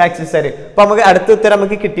 x ആക്സിസ് ആയിരിക്കും. അപ്പൊ നമുക്ക് അടുത്ത ഉത്തരം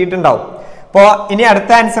നമുക്ക് കിട്ടിയിട്ടുണ്ടാവും. അപ്പോ ഇനി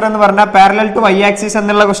അടുത്ത ആൻസർ എന്ന് പറഞ്ഞാൽ പാരലൽ ടു y ആക്സിസ്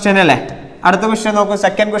എന്നുള്ള ക്വസ്റ്റ്യൻ അല്ലേ? അടുത്ത ക്വസ്റ്റ്യൻ നോക്കൂ.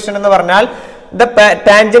 സെക്കൻഡ് ക്വസ്റ്റ്യൻ എന്ന് പറഞ്ഞാൽ the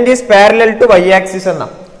tangent is parallel to y axis എന്ന.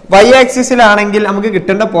 y ആക്സിസിലാണെങ്കിൽ നമുക്ക്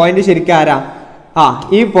കിട്ടേണ്ട പോയിന്റ് ശരിക്കും ആരാ?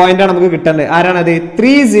 ഈ പോയിന്റ് ആണ് നമുക്ക് കിട്ടേണ്ടത്. ആരാണത്?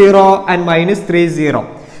 30 ആൻഡ് -30.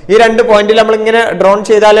 ഈ രണ്ട് പോയിന്റിൽ നമ്മൾ ഇങ്ങനെ ഡ്രോൺ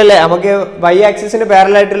ചെയ്താലല്ലേ നമുക്ക് y ആക്സിസിന്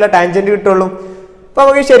പാരലൽ ആയിട്ടുള്ള ടാൻജന്റ് കിട്ടുള്ളൂ. അപ്പൊ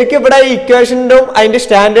നമുക്ക് ശരിക്കും ഇവിടെ ഈ ഇക്വേഷനും അതിന്റെ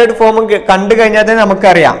സ്റ്റാൻഡേർഡ് ഫോമും കണ്ടു കഴിഞ്ഞാൽ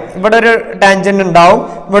നമുക്കറിയാം ഇവിടെ ഒരു ടാൻജന്റ് ഉണ്ടാവും,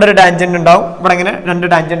 ഇവിടെ ഒരു ടാൻജന്റ് ഉണ്ടാവും, ഇവിടെ ഇങ്ങനെ രണ്ട്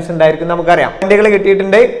ടാൻജന്റ്സ് ഉണ്ടായിരിക്കും. നമുക്കറിയാം പോയിന്റുകൾ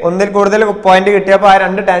കിട്ടിയിട്ടുണ്ട്. ഒന്നിൽ കൂടുതൽ പോയിന്റ് കിട്ടിയപ്പോൾ ആ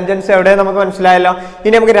രണ്ട് ടാൻജന്റ്സ് എവിടെ നമുക്ക് മനസ്സിലായല്ലോ.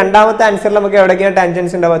 ഇനി നമുക്ക് രണ്ടാമത്തെ ആൻസറിൽ നമുക്ക് എവിടെയൊക്കെയാണ്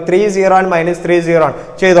ടാൻജന്റ്സ് ഉണ്ടാവുക? 30 ആണ് -30 ആണ്.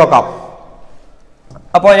 ചെയ്ത് നോക്കാം.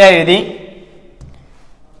 അപ്പോൾ ഞാൻ എഴുതി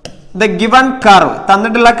the given curve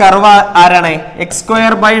തന്നിട്ടുള്ള കർവ് ആരാണ്? x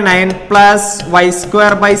square by 9 plus y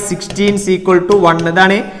square by 16 is equal to 1.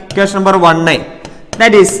 ഇതാണ് ഇക്വേഷൻ നമ്പർ 1.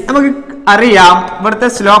 ദാറ്റ് ഈസ് നമുക്ക് അറിയാം ഇവിടുത്തെ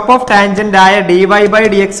സ്ലോപ്പ് ഓഫ് ടാൻജന്റ് ആയ dy by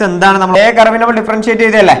dx എന്താണ്? നമ്മൾ ഈ കർവിനെ നമ്മൾ ഡിഫറൻഷിയേറ്റ്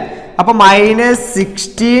ചെയ്തല്ലേ? അപ്പൊ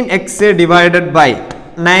 -16x divided by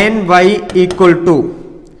 9y equal to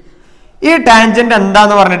ഈ ടാൻജന്റ്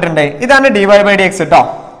എന്താന്ന് പറഞ്ഞിട്ടുണ്ട്? ഇതാണ് dy by dx കേട്ടോ.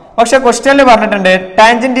 പക്ഷെ ക്വസ്റ്റ്യനിൽ പറഞ്ഞിട്ടുണ്ട്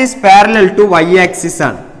tangent is parallel to y axis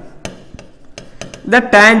ആണ്. The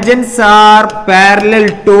tangents are parallel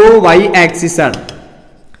to y axis ആണ്.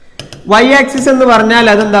 y axis എന്ന് പറഞ്ഞാൽ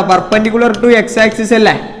അതെന്താ? പെർപെൻഡിക്കുലർ ടു x axis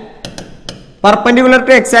അല്ലേ? പെർപെൻഡിക്കുലർ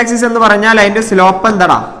ടു x axis എന്ന് പറഞ്ഞാൽ അതിന്റെ സ്ലോപ്പ്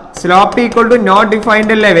എന്താടാ? Slope equal to not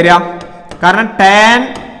defined അല്ലേ വരിക? കാരണം tan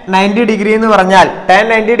 90 ഡിഗ്രി എന്ന് പറഞ്ഞാൽ tan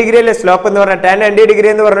 90 ഡിഗ്രി അല്ലേ സ്ലോപ്പ് എന്ന് പറഞ്ഞാൽ? tan 90 ഡിഗ്രി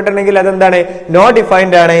എന്ന് പറഞ്ഞിട്ടുണ്ടെങ്കിൽ അതെന്താണ്? നോ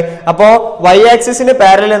ഡിഫൈൻഡ് ആണ്. അപ്പോ y ആക്സിസിന്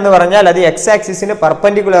പാരലൽ എന്ന് പറഞ്ഞാൽ അത് x ആക്സിസിന്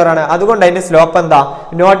പെർപെൻഡിക്കുലർ ആണ്. അതുകൊണ്ട് അതിന്റെ സ്ലോപ്പ് എന്താ?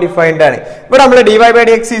 നോ ഡിഫൈൻഡ് ആണ്. ഇവിടെ നമ്മൾ dy by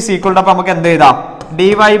dx is equal to അപ്പൊ നമുക്ക് എന്ത് ചെയ്താ? dy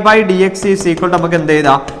by dx is equal to നമുക്ക് എന്ത്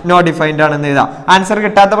ചെയ്താ? നോ ഡിഫൈൻഡ് ആണ് എന്ന് ചെയ്താ. ആൻസർ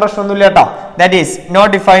കിട്ടാത്ത പ്രശ്നമൊന്നുമില്ല കേട്ടോ. ദാറ്റ് ഈസ് നോ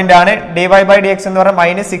ഡിഫൈൻഡ് ആണ്. dy by dx എന്ന്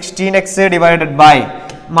പറഞ്ഞാൽ -16x divided by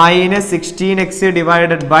 -16x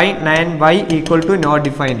divided by 9y equal to not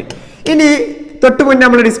defined. ഇനി തൊട്ട് മുന്നേ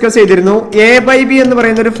നമ്മൾ ഡിസ്കസ് ചെയ്തിരുന്നു a/b എന്ന്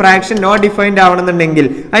പറയുന്ന ഒരു ഫ്രാക്ഷൻ നോട്ട് ഡിഫൈൻഡ് ആവണമെന്നുണ്ടെങ്കിൽ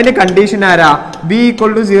അതിന്റെ കണ്ടീഷൻ ആരാ b =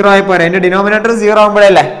 0 ആയി പോരാ. അതിന്റെ ഡിനോമിനേറ്റർ 0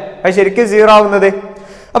 ആവുമ്പോഴല്ലേ അത് ശരിക്കും 0 ആവുന്നത്.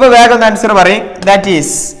 അപ്പൊ വേഗം ആൻസർ പറയും. ദാറ്റ്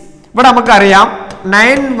ഈസ് ഇവിടെ നമുക്കറിയാം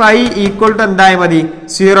 9y = എന്തായി മതി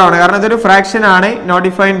 0 ആണ്. കാരണം ഇതൊരു ഫ്രാക്ഷൻ ആണ്, നോട്ട്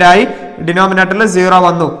ഡിഫൈൻഡ് ആയി, ഡിനോമിനേറ്ററിൽ 0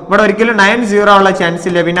 വന്നു. ഇവിടെ ഒരിക്കലും 9 0 ആവാനുള്ള ചാൻസ്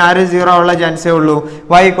ഇല്ല. പിന്നെ ആര് 0 ആവാനുള്ള ചാൻസേ ഉള്ളൂ,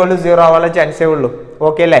 y = 0 ആവാനുള്ള ചാൻസേ ഉള്ളൂ.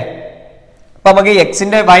 ഓക്കെ അല്ലേ? അപ്പൊ നമുക്ക്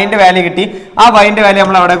എക്സിന്റെ വൈന്റെ വാല്യൂ കിട്ടി. ആ വൈന്റെ വാല്യൂ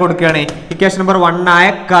നമ്മൾ അവിടെ കൊടുക്കുകയാണ്, ഇക്വേഷൻ നമ്പർ 1 ആയ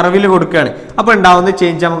കർവിൽ കൊടുക്കുകയാണ്. അപ്പൊ ഉണ്ടാവുന്ന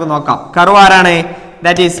ചേഞ്ച് നമുക്ക് നോക്കാം. കർവ് ആരാണ്?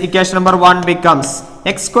 That is equation number 1 becomes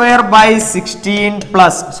x²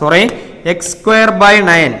 by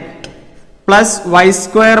 9 plus y²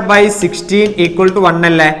 by 16 = 1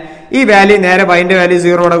 അല്ലേ? ഈ വാല്യൂ നേരെ വൈന്റെ വാല്യൂ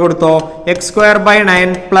 0 ഇവിടെ കൊടുത്തോ. x² by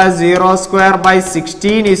 9 plus 0² by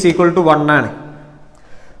 16 = 1 ആണ്.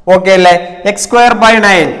 ഓക്കെ അല്ലേ? x² by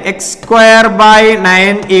 9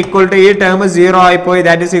 = ഈ ടേം 0 ആയി പോയി.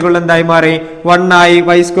 ദാറ്റ് ഈസ് ഈക്വൽ എന്തായി മാറി 1 ആയി.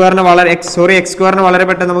 x² വളരെ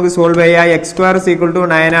പെട്ടെന്ന് നമുക്ക് സോൾവ് ചെയ്യാം. x² =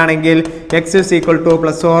 9 ആണെങ്കിൽ x =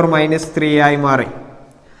 ±3 ആയി മാറി.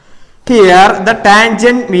 Here the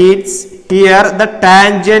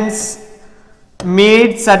tangents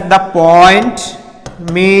meets at the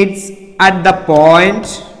point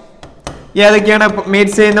ഏതൊക്കെയാണ്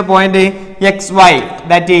മീറ്റ് ചെയ്യുന്ന point? xy.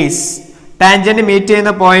 That is tangent meet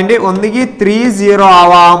ചെയ്യുന്ന പോയിന്റ് ഒന്നുകിൽ 30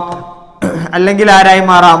 ആവാം, അല്ലെങ്കിൽ ആരായി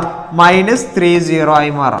മാറാം -30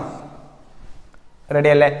 ആയി മാറാം. റെഡി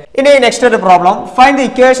അല്ലേ? ഇനി നെക്സ്റ്റ് ഒരു problem. Find the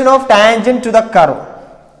equation of tangent to the curve.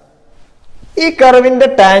 ഈ കർവിന്റെ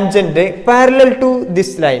tangent parallel to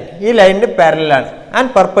this line, ഈ ലൈനിന് പാരലൽ ആണ്, and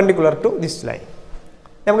perpendicular to this line.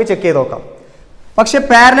 നമുക്ക് ചെക്ക് ചെയ്ത് നോക്കാം. പക്ഷെ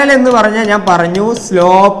പാരലൽ എന്ന് പറഞ്ഞാൽ ഞാൻ പറഞ്ഞു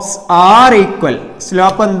സ്ലോപ്സ് ആർ ഈക്വൽ.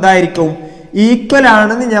 സ്ലോപ്പ് എന്തായിരിക്കും? ഈക്വൽ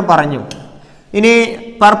ആണെന്ന് ഞാൻ പറഞ്ഞു. ഇനി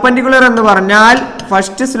പെർപെൻഡിക്കുലർ എന്ന് പറഞ്ഞാൽ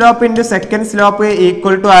first slope into second slope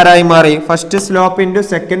equal to ആരായി മാറി? First slope into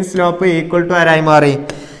second slope equal to ആരായി മാറി?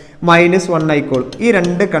 -1 ആയിക്കോളും. ഈ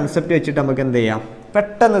രണ്ട് കൺസെപ്റ്റ് വെച്ചിട്ട് നമുക്ക് എന്ത് ചെയ്യാം?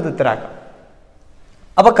 പെട്ടെന്ന് ഇത് ഉത്തരാക്കാം.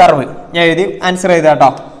 അപ്പൊ കർവ് ഞാൻ എഴുതി ആൻസർ ചെയ്താട്ടോ.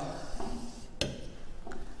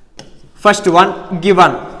 First one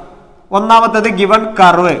given. ഒന്നാമത്തത് ഗിവൺ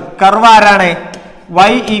കർവ്. കർവ് ആരാണ്?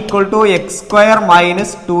 y = x² -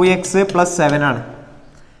 2x + 7 ആണ്.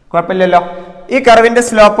 കുഴപ്പമില്ലല്ലോ. ഈ കർവിന്റെ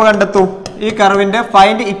സ്ലോപ്പ് കണ്ടെത്തൂ. ഈ കർവിന്റെ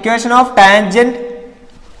find equation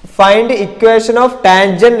of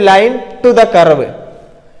tangent line to the curve.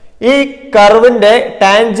 ഈ കർവിന്റെ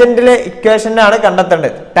ടാൻജന്റിലെ ഇക്വേഷനാണ്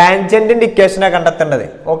കണ്ടെത്തേണ്ടത്. ടാൻജന്റിന്റെ ഇക്വേഷനാണ് കണ്ടെത്തേണ്ടത്.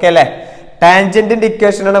 ഓക്കെ അല്ലേ? ടാൻജന്റിന്റെ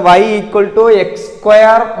ഇക്വേഷൻ ആണ് y = x²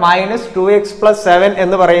 - 2x + 7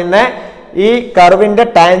 എന്ന് പറയുന്ന ഈ കർവിന്റെ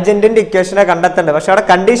ടാൻജന്റിന്റെ ഇക്വേഷനെ കണ്ടെത്തേണ്ടത്. പക്ഷെ അവിടെ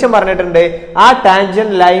കണ്ടീഷൻ പറഞ്ഞിട്ടുണ്ട്, ആ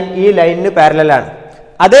ടാൻജന്റ് ലൈൻ ഈ ലൈനിന് പാരലൽ ആണ്.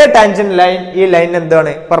 അതേ ടാൻജന്റ് ലൈൻ ഈ ലൈൻ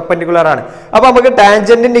എന്താണ്? പെർപെൻഡിക്കുലർ ആണ്. അപ്പൊ നമുക്ക്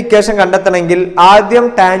ടാൻജന്റിന്റെ ഇക്വേഷൻ കണ്ടെത്തണമെങ്കിൽ ആദ്യം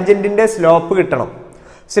ടാൻജന്റിന്റെ സ്ലോപ്പ് കിട്ടണം.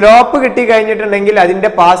 സ്ലോപ്പ് കിട്ടി കഴിഞ്ഞിട്ടുണ്ടെങ്കിൽ അതിന്റെ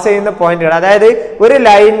പാസ് ചെയ്യുന്ന പോയിന്റുകൾ, അതായത് ഒരു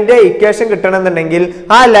ലൈനിന്റെ ഇക്വേഷൻ കിട്ടണമെന്നുണ്ടെങ്കിൽ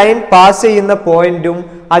ആ ലൈൻ പാസ് ചെയ്യുന്ന പോയിന്റും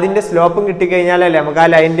അതിന്റെ സ്ലോപ്പും കിട്ടിക്കഴിഞ്ഞാലല്ലേ നമുക്ക് ആ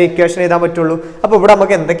ലൈനിന്റെ ഇക്വേഷൻ എഴുതാൻ പറ്റുള്ളൂ. അപ്പൊ ഇവിടെ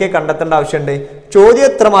നമുക്ക് എന്തൊക്കെ കണ്ടെത്തേണ്ട ആവശ്യമുണ്ട്? ചോദ്യം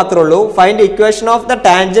എത്ര മാത്രമേ ഉള്ളൂ, find equation of the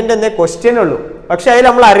tangent എന്ന ക്വസ്റ്റ്യൻ ഉള്ളൂ. പക്ഷെ അതിൽ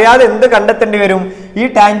നമ്മൾ അറിയാതെ എന്ത് കണ്ടെത്തേണ്ടി വരും? ഈ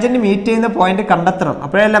ടാൻജന്റ് മീറ്റ് ചെയ്യുന്ന പോയിന്റ് കണ്ടെത്തണം.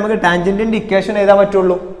 അപ്പോഴല്ലേ നമുക്ക് ടാൻജന്റിന്റെ ഇക്വേഷൻ എഴുതാൻ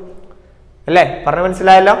പറ്റുള്ളൂ. അല്ലേ? പറഞ്ഞ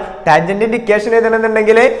മനസ്സിലായല്ലോ? ടാൻജന്റിന്റെ ഇക്വേഷൻ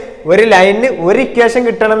എഴുതണമെന്നുണ്ടെങ്കിൽ ഒരു ലൈനിന് ഒരു ഇക്വേഷൻ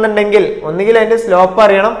കിട്ടണമെന്നുണ്ടെങ്കിൽ ഒന്നുകിൽ അതിന്റെ സ്ലോപ്പ്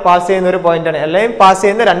അറിയണം, പാസ് ചെയ്യുന്ന ഒരു പോയിന്റ് ആണ്, അല്ലെങ്കിൽ പാസ്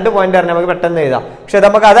ചെയ്യുന്ന 2 പോയിന്റ് അറിയാം, നമുക്ക് പെട്ടെന്ന് എഴുതാം. പക്ഷെ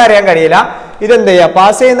നമുക്ക് അത് അറിയാൻ കഴിയില്ല. ഇതെന്ത് ചെയ്യാം?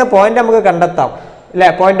 പാസ് ചെയ്യുന്ന പോയിന്റ് നമുക്ക് കണ്ടെത്താം. അല്ലെ?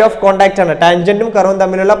 പോയിന്റ് ഓഫ് കോണ്ടാക്ട് ആണ്. ടാൻജന്റും കർവും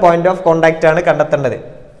തമ്മിലുള്ള പോയിന്റ് ഓഫ് കോണ്ടാക്ട് ആണ് കണ്ടെത്തേണ്ടത്.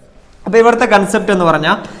 അപ്പൊ ഇവിടുത്തെ കൺസെപ്റ്റ് എന്ന്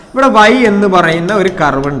പറഞ്ഞാൽ ഇവിടെ y എന്ന് പറയുന്ന ഒരു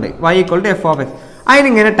കർവ് ഉണ്ട്. y = f(x).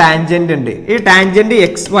 അതിനിങ്ങനെ ടാൻജന്റ് ഉണ്ട്. ഈ ടാൻജന്റ്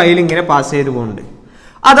xy ഇങ്ങനെ പാസ് ചെയ്ത് പോകുന്നുണ്ട്.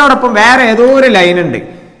 അതോടൊപ്പം വേറെ ഏതോ ഒരു ലൈൻ ഉണ്ട്.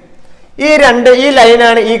 ഈ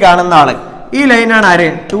ലൈനാണ് ഈ കാണുന്ന ആള്. ഈ ലൈനാണ് ആര്?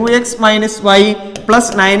 2x - y +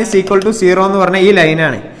 9 = 0 എന്ന് പറഞ്ഞ ഈ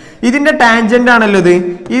ലൈനാണ്. ഇതിന്റെ ടാൻജന്റ് ആണല്ലോ ഇത്.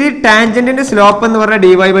 ഈ ടാൻജന്റിന്റെ സ്ലോപ്പ് എന്ന് പറഞ്ഞാൽ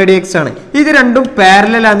dy/dx ആണ്. ഇത് രണ്ടും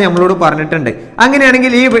പാരലൽ ആണെന്ന് നമ്മളോട് പറഞ്ഞിട്ടുണ്ട്.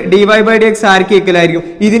 അങ്ങനെയാണെങ്കിൽ ഈ dy/dx ആർക്ക് ഈക്വൽ ആയിരിക്കും?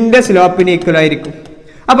 ഇതിന്റെ സ്ലോപ്പിന് ഈക്വൽ ആയിരിക്കും.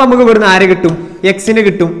 അപ്പൊ നമുക്ക് ഇവിടുന്ന് ആര് കിട്ടും? എക്സിന്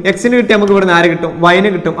കിട്ടും. എക്സിന് കിട്ടി നമുക്ക് ഇവിടുന്ന് ആര് കിട്ടും? വൈന്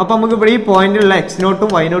കിട്ടും. അപ്പൊ നമുക്ക് ഇവിടെ ഈ പോയിന്റിലുള്ള x0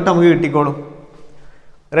 y0 നമുക്ക് കിട്ടിക്കോളും.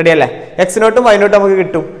 റെഡി അല്ലേ? x0 y0 നമുക്ക്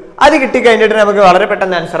കിട്ടും. അത് കിട്ടിക്കഴിഞ്ഞിട്ട് നമുക്ക് വളരെ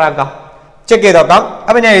പെട്ടെന്ന് ആൻസർ ആക്കാം. ചെക്ക് ചെയ്ത് നോക്കാം.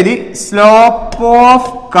 അപ്പൊ ഞാൻ എഴുതി സ്ലോപ്പ് ഓഫ്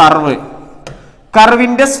കർവ്,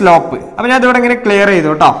 കർവിന്റെ സ്ലോപ്പ്. അപ്പൊ ഞാൻ ഇതിവിടെ ഇങ്ങനെ ക്ലിയർ ചെയ്തു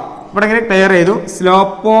കേട്ടോ. ഇവിടെ ഇങ്ങനെ ക്ലിയർ ചെയ്തു.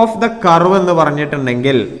 സ്ലോപ്പ് ഓഫ് ദ കർവ് എന്ന്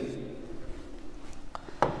പറഞ്ഞിട്ടുണ്ടെങ്കിൽ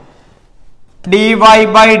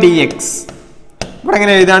dy/dx. ഇവിടെ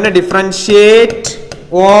ഇങ്ങനെ എഴുതാണ് ഡിഫറൻഷിയേറ്റ്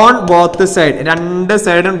ഓൺ ബോത്ത് സൈഡ്. രണ്ട്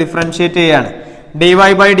സൈഡും ഡിഫറൻഷിയേറ്റ് ചെയ്യാണ്.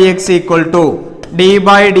 dy/dx =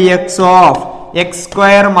 d/dx of X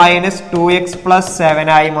square minus 2x plus 7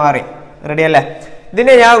 ആയി മാറി. റെഡി അല്ലേ?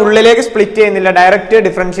 ഇതിനെ ഞാൻ ഉള്ളിലേക്ക് സ്പ്ലിറ്റ് ചെയ്യുന്നില്ല, ഡയറക്റ്റ്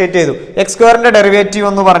ഡിഫറൻഷിയേറ്റ് ചെയ്തു. എക്സ് സ്ക്വയറിന്റെ ഡെറിവേറ്റീവ്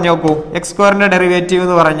ഒന്ന് പറഞ്ഞു നോക്കൂ. എക്സ് സ്ക്വയറിന്റെ ഡെറിവേറ്റീവ്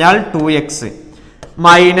എന്ന് പറഞ്ഞാൽ 2x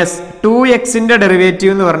മൈനസ് 2xന്റെ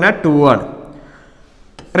ഡെറിവേറ്റീവ് എന്ന് പറഞ്ഞാൽ 2 ആണ്.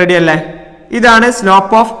 റെഡി അല്ലേ? ഇതാണ്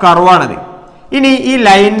സ്ലോപ്പ് ഓഫ് കർവ് ആണത്. ഇനി ഈ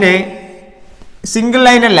ലൈനിന് സിംഗിൾ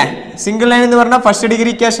ലൈൻ അല്ലേ? സിംഗിൾ ലൈൻ എന്ന് പറഞ്ഞാൽ ഫസ്റ്റ് ഡിഗ്രി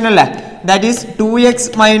ഇക്വേഷൻ അല്ലേ? That is 2x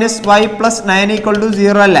minus y plus 9 equal to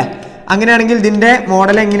 0 അല്ലേ? അങ്ങനെയാണെങ്കിൽ ഇതിന്റെ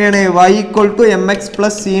മോഡൽ എങ്ങനെയാണ്? y equal to mx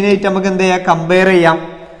plus c ആയിട്ട് നമുക്ക് എന്ത് ചെയ്യാം? കമ്പയർ ചെയ്യാം.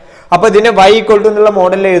 അപ്പൊ ഇതിനെ y ഈക്വൽ ടു എന്നുള്ള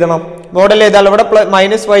മോഡൽ എഴുതണം. മോഡൽ ചെയ്താൽ ഇവിടെ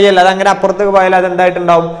മൈനസ് വൈ അല്ല, അത് അങ്ങനെ അപ്പുറത്തേക്ക് പോയാൽ അത്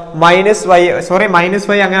എന്തായിട്ടുണ്ടാവും? മൈനസ്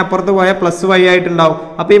വൈ അങ്ങനെ അപ്പുറത്ത് പോയാൽ പ്ലസ് വൈ ആയിട്ടുണ്ടാവും.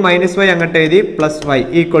 അപ്പൊ ഈ മൈനസ് വൈ അങ്ങോട്ട് എഴുതി പ്ലസ് വൈ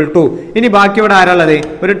ഈക്വൽ ടു. ഇനി ബാക്കി ഇവിടെ ആരാളുള്ളത്?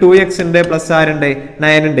 ഒരു 2x ഉണ്ട്, പ്ലസ് ആരുണ്ട്?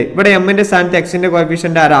 9 ഉണ്ട്. ഇവിടെ എമ്മിന്റെ സ്ഥാനത്ത് എക്സിന്റെ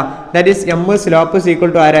കോഎഫിഷ്യന്റ് ആരാ? That is M slope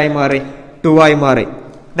equal to ആരായി മാറി? 2 ആയി മാറി.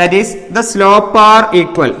 That is the slope R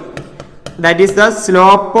equal. That is the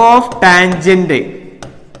slope of tangent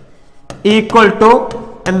equal to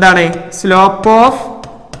എന്താണ്? Slope of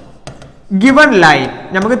given line.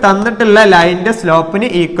 നമുക്ക് തന്നിട്ടുള്ള ലൈനിന്റെ സ്ലോപ്പിന്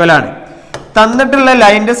ഈക്വൽ ആണ്. തന്നിട്ടുള്ള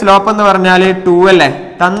ലൈനിന്റെ സ്ലോപ്പ് എന്ന് പറഞ്ഞാൽ 2 അല്ലേ?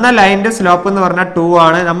 തന്ന ലൈനിന്റെ സ്ലോപ്പ് എന്ന് പറഞ്ഞാൽ 2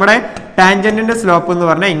 ആണ്. നമ്മുടെ ടാൻജന്റിന്റെ സ്ലോപ്പ് എന്ന്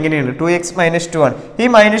പറഞ്ഞാൽ ഇങ്ങനെയാണ്, 2x മൈനസ് 2 ആണ്. ഈ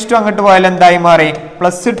മൈനസ് 2 അങ്ങോട്ട് പോയാൽ എന്തായി മാറി?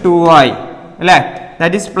 പ്ലസ് 2 ആയി അല്ലേ?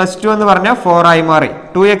 ദാറ്റ് ഈസ് പ്ലസ് 2 എന്ന് പറഞ്ഞാൽ 4 ആയി മാറി.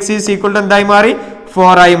 2x ഈസ് ഈക്വൽ ടു എന്തായി മാറി?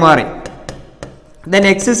 4 ആയി മാറി. Then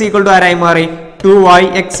x is equal to ആരായി മാറി? 2y.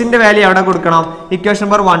 എക്സിന്റെ വാല്യൂ എവിടെ കൊടുക്കണം? ഇക്വേഷൻ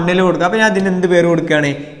നമ്പർ 1 കൊടുക്കുക. അപ്പൊ ഞാൻ അതിന് എന്ത് പേര് കൊടുക്കുകയാണ്?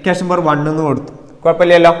 ഇക്വേഷൻ നമ്പർ 1 എന്ന് കൊടുത്തു.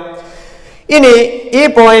 കുഴപ്പമില്ലല്ലോ. ഇനി ഈ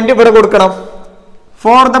പോയിന്റ് ഇവിടെ കൊടുക്കണം.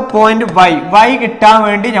 ഫോർ ദ പോയിന്റ് y കിട്ടാൻ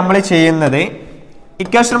വേണ്ടി നമ്മൾ ചെയ്യുന്നത്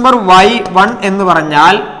ഇക്വേഷൻ നമ്പർ y1 എന്ന്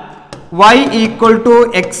പറഞ്ഞാൽ y equal to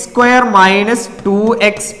X square minus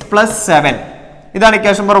 2x plus 7. ഇതാണ്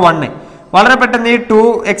ഇക്വേഷൻ നമ്പർ 1. വളരെ പെട്ടെന്ന് ഈ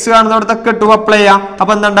 2x കാണുന്നിടത്തൊക്കെ 2 അപ്ലൈ ചെയ്യാം.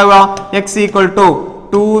 അപ്പൊ എന്താ ഉണ്ടാവുക? x equal to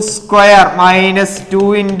 2 square minus 2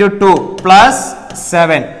 into 2 plus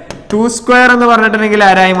 7. 2 square എന്ന് പറഞ്ഞിട്ടുണ്ടെങ്കിൽ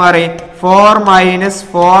ആരായി മാറി? 4 മൈനസ്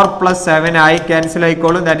 4 പ്ലസ് 7 ആയി ക്യാൻസൽ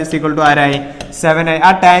ആയിക്കോളും. ദാറ്റ് ഈസ് ഈക്വൽ ടു ആരായി? 7 ആയി.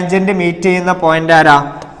 ആ ടാൻജന്റ് മീറ്റ് ചെയ്യുന്ന പോയിന്റ് ആരാ?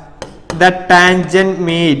 The tangent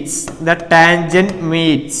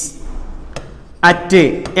meats at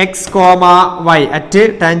X comma Y. At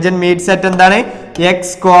tangent meats at എന്താണ്?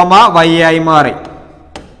 എക്സ് കോമ വൈ ആയി മാറി.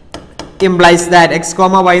 implies that x,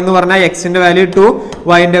 y എന്ന് പറഞ്ഞാൽ x ന്റെ വാല്യൂ 2,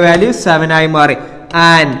 y ന്റെ വാല്യൂ 7 ആയി മാറി.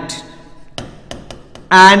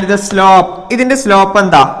 and the slope. ഇതിന്റെ സ്ലോപ്പ്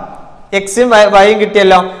എന്താ? x ഉം y ഉം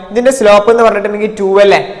കിട്ടിയല്ലോ. ഇതിന്റെ സ്ലോപ്പ് എന്ന് പറഞ്ഞിട്ടുണ്ടെങ്കിൽ 2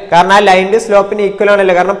 അല്ലേ? കാരണം ആ ലൈനിന്റെ സ്ലോപ്പിന് ഈക്വൽ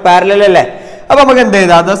ആണല്ലേ, കാരണം പാരലൽ അല്ലേ. അപ്പൊ നമുക്ക് എന്ത്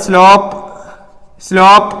ചെയ്താ? The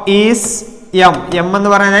slope is m. എന്ന്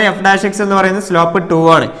പറയുന്നത് f ഡാഷ് x എന്ന് പറയുന്നത് സ്ലോപ്പ് 2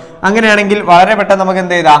 ആണ്. അങ്ങനെയാണെങ്കിൽ വളരെ പെട്ടെന്ന് നമുക്ക്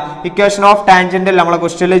എന്ത് ചെയ്താ? ഇക്വേഷൻ ഓഫ് ടാൻജന്റ് നമ്മളെ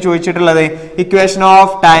ക്വസ്റ്റ്യനിൽ ചോദിച്ചിട്ടുള്ളത് ഇക്വേഷൻ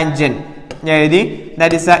ഓഫ് ടാൻജന്റ് ഞാൻ എഴുതി.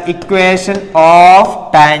 That is A equation of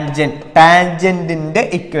tangent. ടാൻജന്റിന്റെ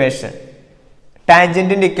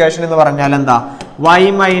equation എന്ന് പറഞ്ഞാൽ എന്താ? y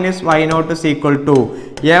minus y not is equal to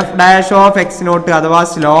f dash of x not അഥവാ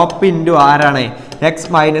സ്ലോപ്പ് ഇൻറ്റു ആരാണ്? x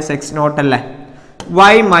മൈനസ് x നോട്ട് അല്ലേ?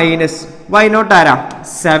 y മൈനസ് y നോട്ട് ആരാ?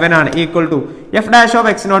 7 ആണ്. Equal to f dash of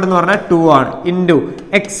x not എന്ന് പറഞ്ഞാൽ 2 ആണ്. ഇൻറ്റു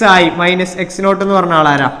x ആയി minus x not എന്ന് പറഞ്ഞാൽ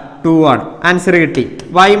ആരാ? 2 ആണ്. ആൻസർ കിട്ടി.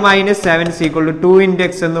 y minus 7 equal to 2 into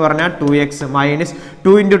x എന്ന് പറഞ്ഞാൽ 2x മൈനസ്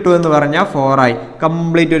 2 ഇൻറ്റു 2 എന്ന് പറഞ്ഞാൽ 4 ആയി.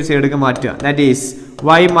 കംപ്ലീറ്റ് ഒരു സൈഡിലേക്ക് മാറ്റുക. ദാറ്റ് ഈസ്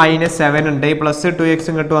y മൈനസ് 7 ഉണ്ട്, പ്ലസ് 2x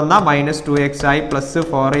ഇങ്ങോട്ട് വന്നാൽ മൈനസ് 2x ആയി, plus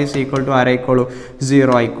 4 is equal to ആരായിക്കോളൂ?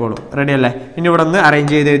 0 ആയിക്കോളൂ. Ready അല്ലേ? ഇനി ഇവിടെ ഒന്ന്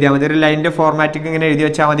അറേഞ്ച് ചെയ്ത് എഴുതിയാൽ മതി. ഒരു ലൈനിന്റെ ഫോർമാറ്റിക്ക് ഇങ്ങനെ എഴുതി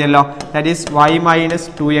വെച്ചാൽ മതിയല്ലോ. That is y minus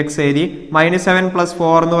 2x എഴുതി. മൈനസ് 7 പ്ലസ്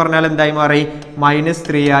 4 എന്ന് പറഞ്ഞാൽ എന്തായി മാറി? മൈനസ്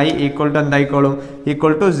 3 ആയി. Equal to എന്തായിക്കോളും?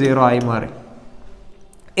 ഈക്വൽ ടു 0 ആയി മാറി.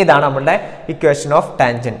 ഇതാണ് നമ്മുടെ equation of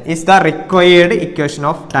tangent. Is the required equation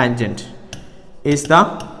of tangent.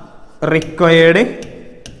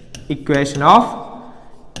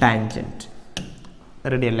 Tangent.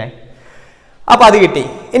 Ready അല്ലേ? അപ്പൊ അത് കിട്ടി.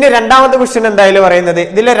 ഇനി രണ്ടാമത്തെ ക്വസ്റ്റ്യൻ എന്തായാലും പറയുന്നത്,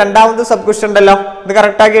 ഇതിലെ രണ്ടാമത്തെ സബ് ക്വസ്റ്റ്യൻ ഉണ്ടല്ലോ, ഇത്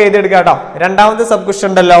കറക്റ്റ് ആക്കി എഴുതിയെടുക്കുക കേട്ടോ. രണ്ടാമത്തെ സബ് ക്വസ്റ്റ്യൻ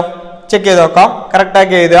ഉണ്ടല്ലോ, ചെക്ക് ചെയ്ത് നോക്കാം. കറക്റ്റ്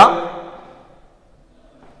ആക്കി എഴുതുക.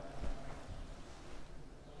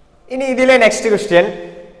 ഇനി ഇതിലെ നെക്സ്റ്റ് ക്വസ്റ്റ്യൻ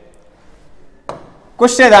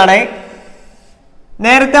ഏതാണ്?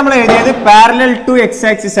 നേരത്തെ നമ്മൾ എഴുതിയത് പാരലൽ ടു എക്സ്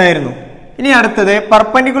ആക്സിസ് ആയിരുന്നു. ഇനി അടുത്തത്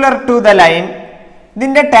പെർപെൻഡിക്കുലർ ടു ദ ലൈൻ.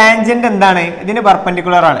 ഇതിന്റെ ടാൻജന്റ് എന്താണ്? ഇതിന്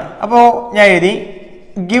പെർപെൻഡിക്കുലർ ആണ്. അപ്പോ ഞാൻ എഴുതി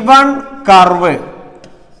given curve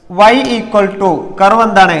y equal to curve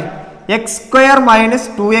എന്താണ്? X square minus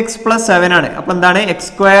 2x plus 7 ആണ്. അപ്പൊ എന്താണ്? X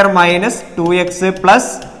square minus 2x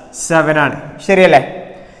plus 7 ആണ്. ശരിയല്ലേ?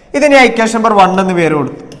 ഇതിന് ഇക്വേഷൻ നമ്പർ 1 എന്ന് പേര്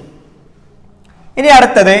കൊടുത്തു. ഇനി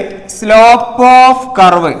അടുത്തത് സ്ലോപ്പ് ഓഫ്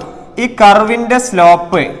കർവ്. ഈ കർവിന്റെ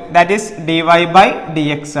slope that is dy by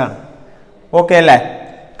dx ആണ്. ഓക്കെ അല്ലേ?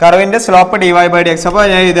 കർവിന്റെ സ്ലോപ്പ് dy by dx. അപ്പോൾ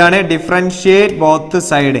ഞാൻ ഇതാണ് ഡിഫറൻഷിയേറ്റ് ബോത്ത്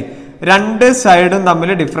സൈഡ്. രണ്ട് സൈഡും തമ്മിൽ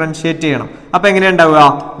ഡിഫറൻഷിയേറ്റ് ചെയ്യണം. അപ്പോൾ എങ്ങനെ ഉണ്ടാവുക?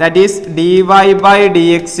 That is dy by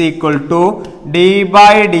dx equal to d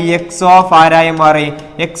by dx of ആരായി മാറി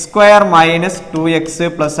x² മൈനസ് 2x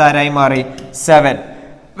പ്ലസ് ആരായി മാറി 7.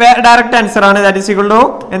 ഡയറക്റ്റ് ആൻസർ ആണ്. ദാറ്റ് ഈസ് ഈക്വൽ ടു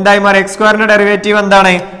എന്തായി മാറി? x² ഡെറിവേറ്റീവ്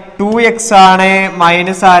എന്താണ്? 2x ആണ്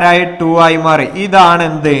മൈനസ് ആരായി 2 ആയി മാറി. ഇതാണ്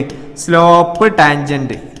എന്ത്? Slope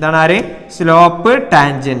tangent. ഇതാണ് ആര്? Slope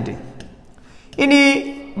tangent. ഇനി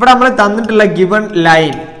ഇവിടെ നമ്മൾ തന്നിട്ടുള്ള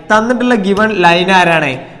ഗിവൺ ലൈൻ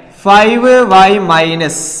ആരാണ്? 5y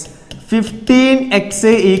minus 15x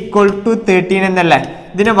equal to 13 എന്നല്ലേ?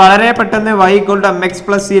 ഇതിന് വളരെ പെട്ടെന്ന് y equal to mx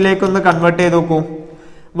plus സിയിലേക്ക് ഒന്ന് കൺവേർട്ട് ചെയ്ത് നോക്കൂ.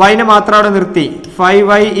 y മാത്രം അവിടെ നിർത്തി.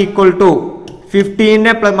 5y ഈക്വൽ ടു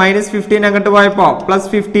 15 മൈനസ് 15 അങ്ങോട്ട് പോയപ്പോ പ്ലസ്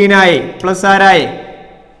 15 ആയി, പ്ലസ് ആരായി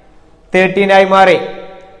 13 ആയി മാറി.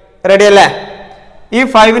 റെഡി അല്ലേ? ഈ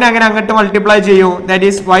 5 അങ്ങനെ അങ്ങോട്ട് മൾട്ടിപ്ലൈ ചെയ്യൂ. ദാറ്റ്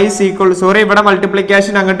ഈസ് y ഈക്വൽ ഇവിടെ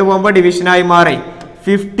മൾട്ടിപ്ലിക്കേഷൻ അങ്ങോട്ട് പോകുമ്പോൾ ഡിവിഷൻ ആയി മാറി.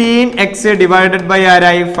 15x ഡിവൈഡഡ് ബൈ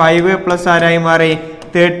ആരായി 5 പ്ലസ് ആരായി മാറി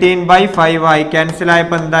 13 by 5 ആയി. ക്യാൻസൽ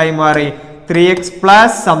ആയപ്പോൾ എന്തായി മാറി? 3x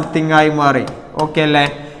പ്ലസ് സംതിങ് ആയി മാറി. ഓക്കെ അല്ലേ?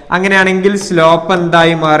 അങ്ങനെയാണെങ്കിൽ സ്ലോപ്പ്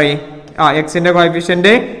എന്തായി മാറി? എക്സിന്റെ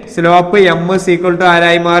coefficient slope m equal to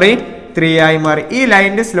ആരായി മാറി? 3 ആയി മാറി. ഈ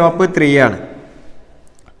ലൈനിന്റെ സ്ലോപ്പ് 3 ആണ്.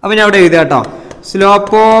 അപ്പൊ ഞാൻ അവിടെ എഴുതാം കേട്ടോ.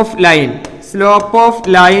 സ്ലോപ്പ് ഓഫ്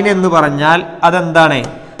ലൈൻ എന്ന് പറഞ്ഞാൽ അതെന്താണ്?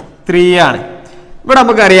 3 ആണ്. ഇവിടെ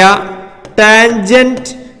നമുക്കറിയാം tangent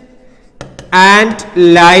and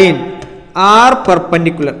line are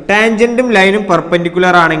perpendicular. ടാൻജന്റും ലൈനും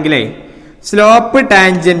perpendicular ആണെങ്കിലേ slope of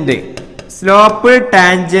tangent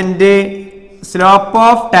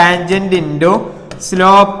into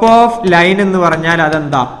slope of line എന്ന് പറഞ്ഞാൽ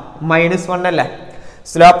അതെന്താ? -1 അല്ലേ?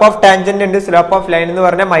 Slope of tangent into slope of line എന്ന്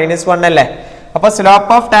പറഞ്ഞാൽ -1 അല്ലേ? അപ്പൊ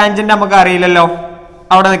സ്ലോപ്പ് ഓഫ് ടാൻജന്റ് നമുക്ക് അറിയില്ലല്ലോ,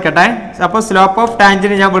 അവിടെ നിൽക്കട്ടെ. അപ്പൊ സ്ലോപ്പ് ഓഫ്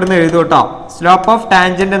ടാൻജന്റ് ഞാൻ ഇവിടുന്ന് എഴുതും കേട്ടോ. സ്ലോപ്പ് ഓഫ്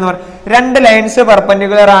ടാൻജന്റ് എന്ന് പറഞ്ഞാൽ രണ്ട് ലൈൻസ്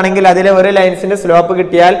പെർപെൻഡിക്കുലർ ആണെങ്കിൽ അതിലെ ഒരു ലൈൻസിന്റെ സ്ലോപ്പ്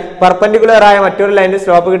കിട്ടിയാൽ പെർപെൻഡിക്കുലർ ആയ മറ്റൊരു ലൈനിന്റെ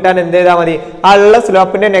സ്ലോപ്പ് കിട്ടാൻ എന്ത് ചെയ്താൽ മതി? ആ ഉള്ള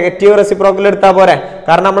സ്ലോപ്പിന്റെ നെഗറ്റീവ് റെസിപ്രോക്കൽ എടുത്താൽ പോരെ.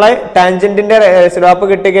 കാരണം നമ്മളെ ടാൻജന്റിന്റെ സ്ലോപ്പ്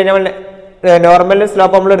കിട്ടിക്കഴിഞ്ഞാൽ നോർമൽ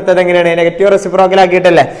സ്ലോപ്പ് നമ്മൾ എടുത്തത് എങ്ങനെയാണ്? Negative reciprocal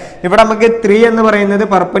ആക്കിയിട്ടല്ലേ. ഇവിടെ നമുക്ക് 3 എന്ന് പറയുന്നത്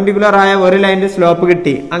പെർപെൻഡിക്കുലർ ആയ ഒരു ലൈനിന്റെ സ്ലോപ്പ്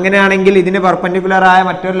കിട്ടി. അങ്ങനെയാണെങ്കിൽ ഇതിന് പെർപെൻഡിക്കുലർ ആയ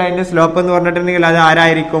മറ്റൊരു ലൈനിന്റെ സ്ലോപ്പ് എന്ന് പറഞ്ഞിട്ടുണ്ടെങ്കിൽ അത്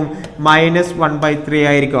ആരായിരിക്കും? -1/3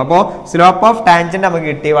 ആയിരിക്കും. അപ്പോൾ സ്ലോപ്പ് ഓഫ് ടാൻജന്റ് നമുക്ക്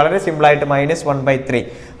കിട്ടി വളരെ സിമ്പിൾ ആയിട്ട് -1/3.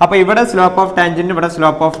 അപ്പൊ ഇവിടെ സ്ലോപ്പ് ഓഫ് ടാൻജന്റ്, ഇവിടെ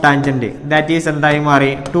slope of tangent that is എന്തായി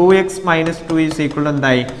മാറി? 2x - 2 ഈസ് ഈക്വൽ ടു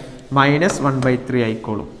എന്തായി? -1/3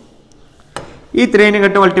 ആയിക്കോളും. ഈ 3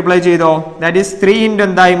 കെട്ട് മൾട്ടിപ്ലൈ ചെയ്തോ. ദാറ്റ് ഈസ് 3 ഇൻറ്റു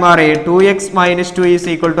എന്തായി മാറി? 2x - 2 ഈസ്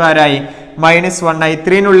ഈക്വൽ ടു ആരായി? -1 ആയി.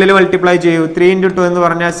 3 മൾട്ടിപ്ലൈ ചെയ്യൂ. 3 × 2 എന്ന്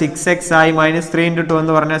പറഞ്ഞാൽ 6x ആയി. -3 × 2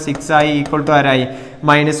 എന്ന് പറഞ്ഞാൽ 6 ആയി. ഈക്വൽ ടു ആരായി?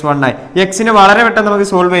 -1 ആയി. എക്സിന് വളരെ പെട്ടെന്ന് നമുക്ക്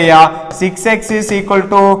സോൾവ് ചെയ്യാം. 6x is equal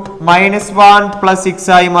to -1 plus 6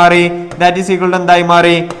 ആയി മാറി. ദാറ്റ് ഈസ് ഈക്വൽ ടു എന്തായി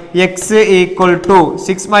മാറി? x ഈക്വൽ ടു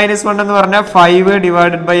 6 - 1 എന്ന് പറഞ്ഞാൽ 5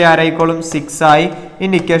 ഡിവൈഡഡ് ബൈ ആരായിക്കോളും? 6 ആയി. ഇൻ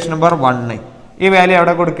ഇക്വേഷൻ നമ്പർ 1 ഈ വാല്യൂ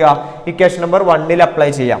എവിടെ കൊടുക്കുക? ഇക്വേഷൻ നമ്പർ 1 അപ്ലൈ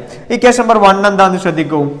ചെയ്യാം. ഇക്വേഷൻ നമ്പർ 1 എന്താന്ന്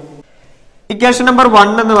ശ്രദ്ധിക്കൂ. ഇക്വേഷൻ നമ്പർ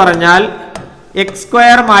 1 എന്ന് പറഞ്ഞാൽ x²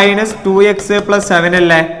 മൈനസ് 2x പ്ലസ് 7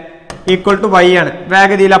 അല്ലേ? ഈക്വൽ ടു y ആണ്.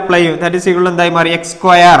 വേഗതയിൽ അപ്ലൈ ചെയ്യും. ദാറ്റ് ഈസ് ഈക്വൽ ടു എന്തായി മാറി? x²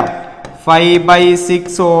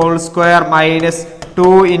 5/6 whole square minus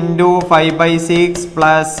 2 into 5/6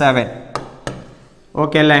 plus 7.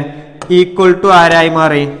 Okay അല്ലേ? ഈക്വൽ ടു ആരായി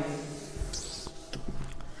മാറി?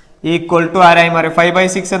 ഈക്വൽ ടു ആരായി മാറി?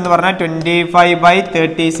 5/6 എന്ന് പറഞ്ഞാൽ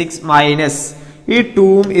 25/36 മൈനസ് ഈ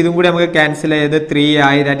 2ഉം ഇതും കൂടി നമുക്ക് ക്യാൻസൽ ചെയ്ത് 3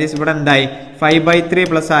 ആയി. ദാറ്റ് ഈസ് ഇവിടെ എന്തായി? 5/3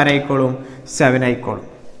 പ്ലസ് ആരായിക്കോളും? 7 ആയിക്കോളും.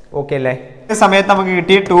 ഓക്കെ അല്ലേ? ഈ സമയത്ത് നമുക്ക്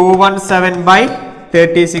കിട്ടി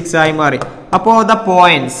 217/36 ആയി മാറി. അപ്പോൾ ദ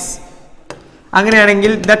പോയിന്റ്സ്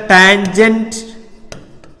അങ്ങനെയാണെങ്കിൽ the tangent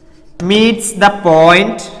meats the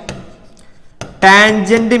point,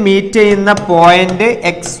 tangent meet ചെയ്യുന്ന പോയിന്റ്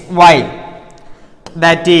XY.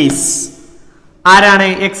 ദാറ്റ് ഈസ് ആരാണ്?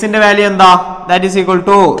 എക്സിന്റെ വാല്യൂ എന്താ? ദാറ്റ് ഈസ് ഈക്വൽ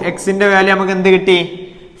ടു എക്സിന്റെ വാല്യൂ നമുക്ക് എന്ത് കിട്ടി?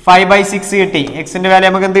 5/6 കിട്ടി. എക്സിന്റെ വാല്യൂ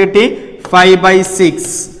നമുക്ക് എന്ത് കിട്ടി? 5/6.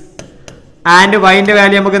 ആൻഡ് വൈന്റെ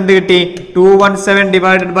വാല്യൂ നമുക്ക് എന്ത് കിട്ടി? 217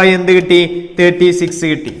 ഡിവൈഡഡ് ബൈ എന്ത് കിട്ടി? 36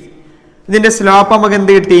 കിട്ടി. ഇതിന്റെ സ്ലോപ്പ് നമുക്ക്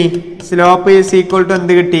എന്ത് കിട്ടി? സ്ലോപ്പ് ഈസ് ഈക്വൽ ടു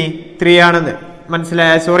എന്ത് കിട്ടി? 3 ആണെന്ന്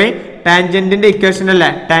മനസ്സിലായ? സോറി, ടാൻജന്റിന്റെ ഇക്വേഷൻ അല്ലേ?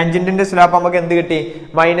 ടാൻജന്റിന്റെ സ്ലോപ്പ് നമുക്ക് എന്ത് കിട്ടി?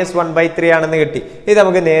 -1/3 ആണെന്ന് കിട്ടി. ഇത്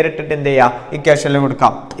നമുക്ക് നേരിട്ടിട്ട് എന്ത് ചെയ്യാം? ഇക്വേഷനിൽ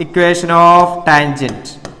കൊടുക്കാം. ഇക്വേഷൻ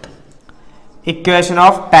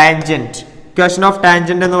ഓഫ്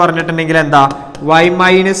ടാൻജന്റ് എന്ന് പറഞ്ഞിട്ടുണ്ടെങ്കിൽ എന്താ? y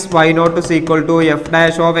minus y0 is equal to f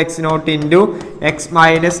dash of x0 into x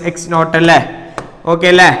minus x0 അല്ലേ? ഓക്കെ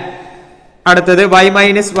അല്ലേ? അടുത്തത് y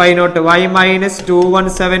minus y0, y minus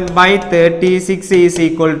 217/36 is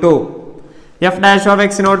equal to F dash of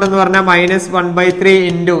X not എന്ന് പറഞ്ഞാൽ -1/3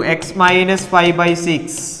 into X minus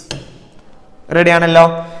 5/6. Ready ആണല്ലോ.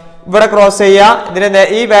 ഇവിടെ cross ചെയ്യുക, ഇതിന്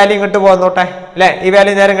ഈ വാല്യൂ ഇങ്ങോട്ട് പോന്നോട്ടെ അല്ലെ, ഈ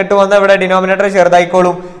വാല്യൂ നേരെ ഇങ്ങോട്ട് പോകുന്ന ഇവിടെ denominator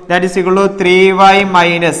ചെറുതായിക്കോളും. That is equal to 3y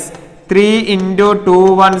minus 3 into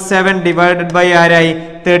 217 divided by ആരായി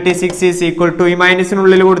 36 ഈസ് ഈക്വൽ ടു, ഈ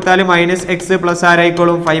മൈനസിനുള്ളിൽ കൊടുത്താൽ മൈനസ് എക്സ് പ്ലസ്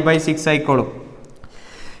ആരായിക്കോളും 5/6 ആയിക്കോളും.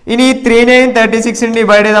 ഇനി ഈ 3നെയും 36നെയും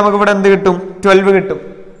ഡിവൈഡ് ചെയ്ത് നമുക്ക് ഇവിടെ എന്ത് കിട്ടും? 12 കിട്ടും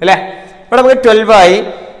അല്ലെ. ഇവിടെ നമുക്ക് 12 ആയി.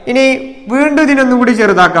 ഇനി വീണ്ടും ഇതിനൊന്നും കൂടി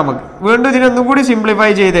ചെറുതാക്കാം, നമുക്ക് വീണ്ടും ഇതിനൊന്നും കൂടി സിംപ്ലിഫൈ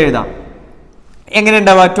ചെയ്ത് എഴുതാം. എങ്ങനെ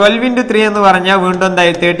ഉണ്ടാവുക? 12 × 3 എന്ന് പറഞ്ഞാൽ വീണ്ടും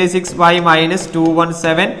എന്തായി 36y മൈനസ്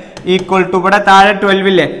 217 ഈക്വൽ ടു, ഇവിടെ താഴെ 12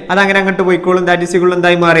 ഇല്ലേ, അതങ്ങനെ അങ്ങോട്ട് പോയിക്കോളും. ദാറ്റ് ഈസ് ഈക്വൽ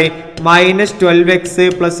എന്തായി മാറി -12x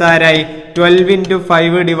പ്ലസ് ആരായി 12 ×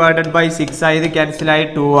 5 ഡിവൈഡഡ് ബൈ 6 ആയി, ഇത് ക്യാൻസൽ ആയി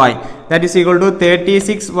 2 ആയി. That is equal to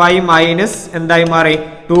 36y minus എന്തായി മാറി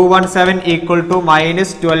 217 ഈക്വൽ ടു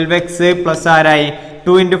 -12x പ്ലസ് ആരായി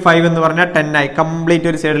 2 × 5 എന്ന് പറഞ്ഞാൽ 10 ആയി. കംപ്ലീറ്റ്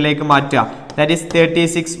ഒരു സൈഡിലേക്ക് മാറ്റുക. That is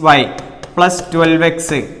 36y plus 12x.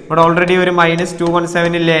 ഇവിടെ ഓൾറെഡി ഒരു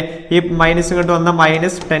 -217 ഇല്ലേ, ഈ മൈനസ് ഇങ്ങോട്ട് വന്ന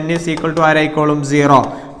 -10 is equal to ആരായിക്കോളും 0.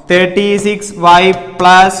 36y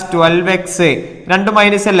plus 12x രണ്ട്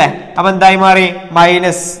മൈനസ് അല്ലേ, അപ്പൊ എന്തായി മാറി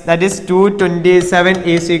minus, that is 227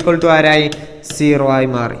 is equal to ആരായി 0 ആയി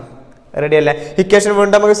മാറി. റെഡി അല്ലേ? ഇക്വേഷൻ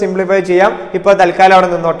വീണ്ടും നമുക്ക് സിംപ്ലിഫൈ ചെയ്യാം. ഇപ്പൊ തൽക്കാലം അവിടെ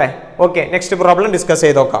നിന്നോട്ടെ. ഓക്കെ, നെക്സ്റ്റ് പ്രോബ്ലം ഡിസ്കസ്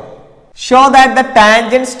ചെയ്ത് നോക്കാം. Show that the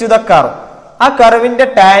tangents to the curve, ആ കർവിന്റെ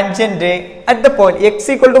tangent at the point x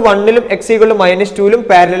equal to 1-ലും x equal to -2-ലും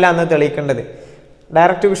parallel ആണെന്ന് തെളിയിക്കേണ്ടത്.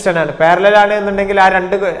 ഡയറക്റ്റ് ക്വസ്റ്റ്യൻ ആണ്. പാരലൽ ആണ് എന്നുണ്ടെങ്കിൽ ആ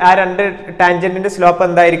രണ്ട് ടാൻജന്റിന്റെ സ്ലോപ്പ്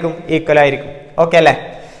എന്തായിരിക്കും? ഈക്വൽ ആയിരിക്കും. ഓക്കെ അല്ലേ?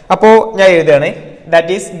 അപ്പോ ഞാൻ എഴുതുകയാണ്.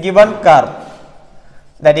 That is given curve,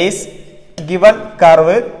 that is given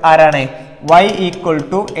curve ആരാണ്? y equal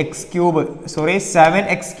to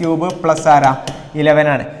 (7x³ plus ആരാ 11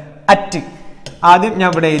 ആണ്. അറ്റ് ആദ്യം ഞാൻ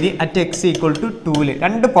ഇവിടെ എഴുതി at x equal to 2-ല്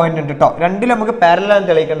 2 point ഉണ്ട് കേട്ടോ. രണ്ടിൽ നമുക്ക് പാരലൽ ആണ്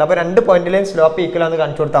തെളിയിക്കേണ്ടത്. അപ്പൊ 2 പോയിന്റിലെയും സ്ലോപ്പ് ഈക്വൽ ആണെന്ന്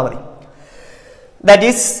കാണിച്ചു കൊടുത്താൽ മതി. That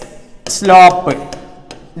is slope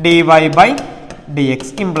dy/dx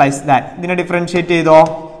implies that, ഇതിനെ ഡിഫറൻഷിയേറ്റ് ചെയ്തോ.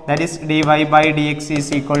 That is dy/dx is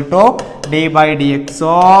equal to d/dx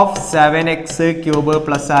of 7x³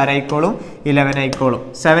 plus ആരായിക്കോളും 11 ആയിക്കോളും.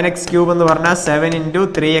 7x³ എന്ന് പറഞ്ഞാൽ 7 ×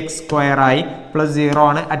 3x² ആയി പ്ലസ് 0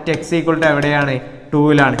 ആണ്. അറ്റ് x ഈക്വൽ ടു എവിടെയാണ്?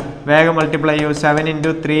 2-ലാണ്. വേഗം മൾട്ടിപ്ലൈ ചെയ്യൂ. 7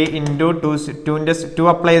 × 3 × 2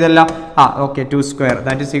 apply ചെയ്തല്ല. Okay, 2².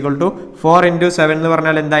 That is equal to 4 × 7 എന്ന്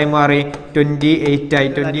പറഞ്ഞാൽ എന്തായി മാറി 28 ആയി.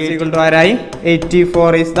 28 ഈക്വൽ ടു ആരായി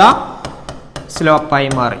 84 ഈസ് ദ സ്ലോപ്പ് ആയി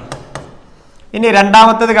മാറി. ഇനി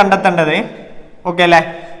രണ്ടാമത്തത് കണ്ടെത്തേണ്ടത്. ഓക്കെ അല്ലേ?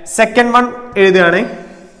 സെക്കൻഡ് വൺ എഴുതുകയാണ്.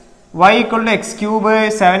 y equal to x³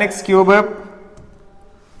 7x³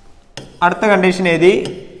 അടുത്ത കണ്ടീഷൻ എഴുതി.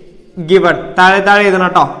 ഗിവൺ താഴെ എഴുതണം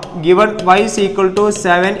കേട്ടോ. Given y is equal to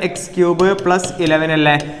 7x³ plus 11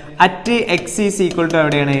 അല്ലേ. At x is equal to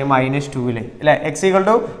എവിടെയാണ്? -2-ല് അല്ലെ. x ഈക്വൽ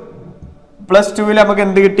ടു +2-ല് നമുക്ക്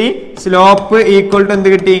എന്ത് കിട്ടി? സ്ലോപ്പ് ഈക്വൽ ടു എന്ത്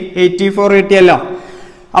കിട്ടി? 84 കിട്ടിയല്ലോ.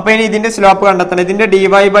 അപ്പൊ ഇനി ഇതിന്റെ സ്ലോപ്പ് കണ്ടെത്തണം. ഇതിന്റെ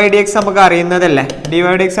dy/dx നമുക്ക് അറിയുന്നതല്ലേ.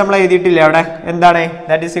 dy/dx നമ്മൾ എഴുതിയിട്ടില്ല അവിടെ. എന്താണ്?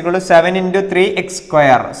 That is equal to 7 ×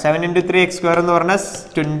 3x². 7 × 3x² എന്ന് പറഞ്ഞാൽ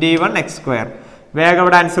 21x². വേഗം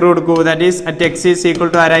ഇവിടെ ആൻസർ കൊടുക്കൂ. That is at x is equal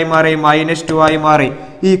to ആരായി മാറി? -2 ആയി മാറി.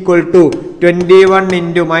 ഈക്വൽ ടു 21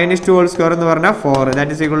 × -2² എന്ന് പറഞ്ഞാൽ 4.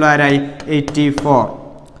 ദാറ്റ് ഈസ് ഈക്വൽ ടു ആരായി 84.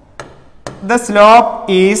 The slope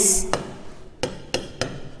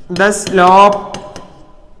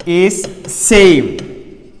is same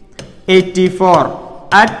 84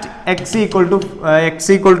 at x equal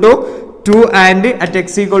to 2 and at x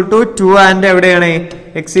equal to 2 and എവിടെയാണ്?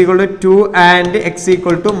 x equal to 2 and x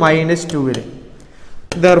equal to -2-ല്.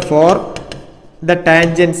 Therefore, the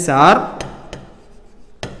tangents are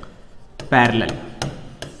parallel.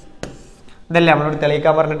 ഇതല്ലേ നമ്മളോട്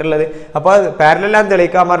തെളിയിക്കാൻ പറഞ്ഞിട്ടുള്ളത്. അപ്പോൾ parallel ആണെന്ന്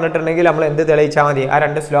തെളിയിക്കാൻ പറഞ്ഞിട്ടുണ്ടെങ്കിൽ നമ്മൾ എന്ത് തെളിയിച്ചാൽ മതി? ആ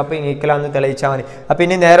രണ്ട് സ്ലോപ്പ് ഈക്വൽ ആണെന്ന് തെളിയിച്ചാൽ മതി. അപ്പോൾ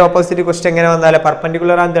ഇനി നേരെ ഓപ്പോസിറ്റ് ക്വസ്റ്റ്യൻ എങ്ങനെ വന്നാലോ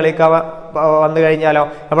പെർപെൻഡിക്കുലർ ആണെന്ന് തെളിയിക്കാൻ വന്നു കഴിഞ്ഞാലോ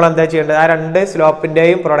നമ്മൾ എന്താ ചെയ്യേണ്ടത്? ആ രണ്ട്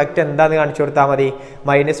സ്ലോപ്പിൻ്റെയും പ്രൊഡക്റ്റ് എന്താണെന്ന് കാണിച്ചു കൊടുത്താൽ മതി.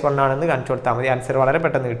 -1 ആണെന്ന് കാണിച്ചു കൊടുത്താൽ മതി. ആൻസർ വളരെ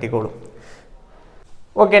പെട്ടെന്ന് കിട്ടിക്കോളും.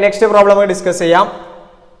 ഓക്കെ, നെക്സ്റ്റ് പ്രോബ്ലം ഡിസ്കസ് ചെയ്യാം.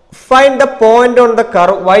 Find the point on the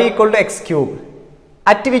curve y equal to x³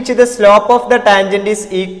 at which the slope of the tangent is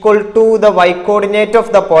equal to the y coordinate of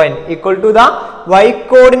the point. Equal to the y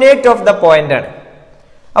coordinate of the point ആണ്.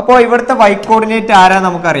 അപ്പോൾ ഇവിടുത്തെ y coordinate ആരാ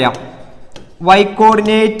നമുക്കറിയാം. y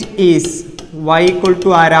coordinate is y equal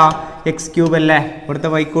to ആരാ? x³ അല്ലേ.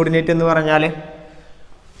 ഇവിടുത്തെ y coordinate എന്ന് പറഞ്ഞാൽ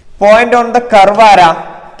point on the curve ആരാ?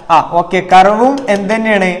 ഓക്കെ, കർവും എന്ത്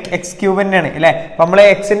തന്നെയാണ്? x³ തന്നെയാണ് അല്ലെ. അപ്പൊ നമ്മള്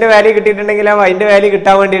എക്സിന്റെ വാല്യൂ കിട്ടിയിട്ടുണ്ടെങ്കിൽ ആ വൈന്റെ വാല്യൂ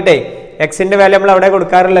കിട്ടാൻ വേണ്ടിയിട്ടേ എക്സിന്റെ വാല്യൂ നമ്മൾ അവിടെ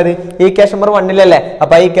കൊടുക്കാറുള്ളത് ഈ ഇക്വേഷൻ നമ്പർ 1-ലല്ലേ.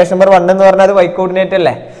 അപ്പൊ ഈ ഇക്വേഷൻ നമ്പർ 1 എന്ന് പറഞ്ഞാൽ y കോർഡിനേറ്റ്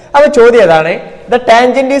അല്ലേ. അപ്പൊ ചോദ്യം ഏതാണ്? The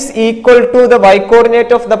tangent is equal to the y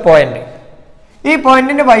coordinate of the point. ഈ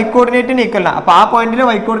പോയിന്റിന്റെ y കോർഡിനേറ്റിന് ഈക്വൽ ആണ്. അപ്പൊ ആ പോയിന്റിലെ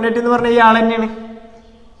y കോർഡിനേറ്റ് എന്ന് പറഞ്ഞാൽ ഈ ആൾ തന്നെയാണ്.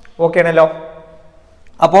 ഓക്കെ ആണല്ലോ.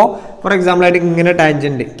 അപ്പോൾ ഫോർ എക്സാമ്പിൾ ആയിട്ട് ഇങ്ങനെ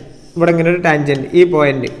ടാൻജന്റ്, ഇവിടെ ഇങ്ങനെ ഒരു ടാൻജന്റ്, ഈ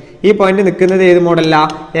പോയിന്റ് നിൽക്കുന്നത് ഏത് മോഡലില?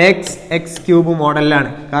 X cube മോഡലിലാണ്.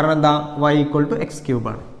 കാരണം എന്താ? y equal to X cube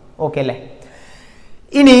ആണ്. ഓക്കെ അല്ലേ?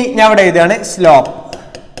 ഇനി ഞാൻ ഇവിടെ എഴുതുകയാണ് slope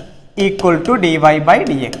equal to dy by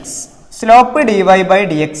dx. Slope dy by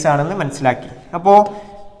dx ആണെന്ന് മനസ്സിലാക്കി. അപ്പോൾ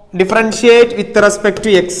differentiate with respect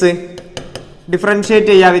to X, differentiate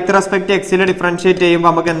ചെയ്യുക വിത്ത് റെസ്പെക്ട് ടു എക്സിൽ ഡിഫറൻഷിയേറ്റ്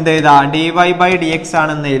ചെയ്യുമ്പോൾ നമുക്ക് എന്ത് എഴുതാം? dy ബൈ dx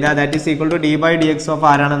ആണെന്ന് എഴുതാം. That is equal to d by dx of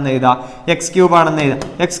ആരാണെന്ന് എഴുതാം? എക്സ് ക്യൂബ് ആണെന്ന് എഴുതാം.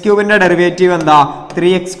 എക്സ് ക്യൂബിന്റെ ഡെറിവേറ്റീവ് എന്താ?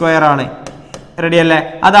 3x² ആണ്. റെഡി അല്ലേ?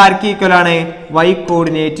 അത് ആർക്ക് ഈക്വൽ ആണ്? y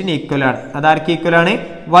കോർഡിനേറ്റിന് ഈക്വൽ ആണ്. അത് ആർക്ക് ഈക്വൽ ആണ്?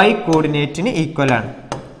 y കോർഡിനേറ്റിന് ഈക്വൽ ആണ്.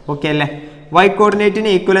 ഓക്കെ അല്ലേ? y കോർഡിനേറ്റിന്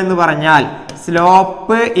ഈക്വൽ എന്ന് പറഞ്ഞാൽ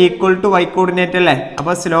slope equal to y coordinate അല്ലേ?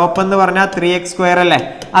 അപ്പൊ സ്ലോപ്പ് എന്ന് പറഞ്ഞാൽ 3x² അല്ലേ?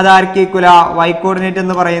 അത് ആർക്ക് ഈക്വൽ ആ? y കോർഡിനേറ്റ്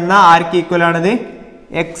എന്ന് പറയുന്ന ആർക്ക് ഈക്വൽ ആണിത്?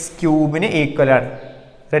 എക്സ് ക്യൂബിന് ഈക്വൽ ആണ്.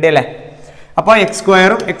 റെഡി അല്ലേ? അപ്പോൾ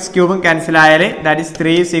x² എക്സ് ക്യൂബും ക്യാൻസൽ ആയാൽ that is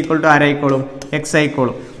 3 is equal to ആരായിക്കോളും? X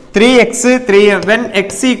ആയിക്കോളും. 3x 3 when x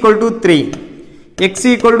equal to 3, x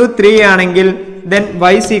equal to 3 ആണെങ്കിൽ then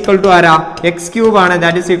y is equal to ആരാ? x ക്യൂബ് ആണ്.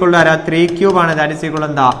 that is equal to ആരാ? 3 cube ആണ്. that is equal to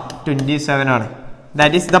എന്താ? 27 ആണ്.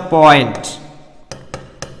 that is the point.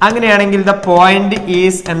 അങ്ങനെയാണെങ്കിൽ the point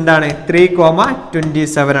is എന്താണ്?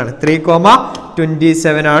 3,27 ആണ്.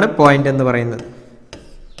 3,27 ആണ് പോയിന്റ് എന്ന് പറയുന്നത്.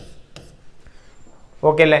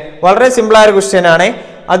 ഓക്കെ അല്ലേ? വളരെ സിമ്പിൾ ആയ ഒരു ക്വസ്റ്റ്യൻ ആണ്.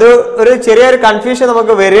 അത് ഒരു ചെറിയൊരു കൺഫ്യൂഷൻ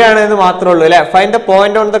നമുക്ക് വരികയാണ് എന്ന് മാത്രമേ ഉള്ളൂ അല്ലെ? Find the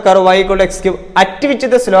point on the curve y equal to X cube at which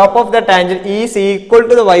the slope of the tangent is equal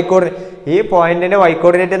to the y coordinate. ഈ പോയിന്റിന്റെ y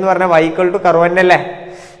കോർഡിനേറ്റ് എന്ന് പറഞ്ഞാൽ y ഈക്വൽ ടു കർവ് തന്നെ അല്ലേ?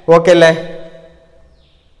 ഓക്കെ അല്ലേ?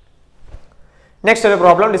 Next ഒരു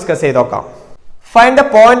problem discuss ചെയ്ത് നോക്കാം. Find the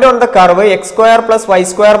point on the curve x² plus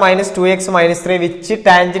y² minus 2x minus 3 which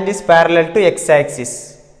tangent is parallel to x axis.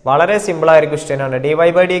 വളരെ സിമ്പിൾ ആയ ഒരു ക്വസ്റ്റ്യൻ ആണ്. dy by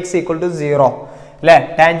dx equal to 0 അല്ലെ?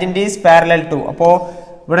 Tangent is parallel to. അപ്പോ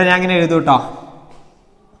ഇവിടെ ഞാൻ ഇങ്ങനെ എഴുതൂ കേട്ടോ.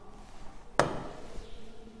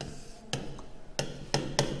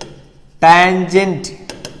 Tangent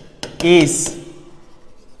is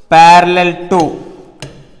parallel to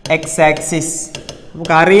X axis.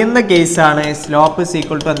 നമുക്ക് അറിയുന്ന കേസാണ്. സ്ലോപ്പ് ഈസ്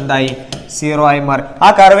ഈക്വൽ ടു എന്തായി? 0 ആയി മാറി. ആ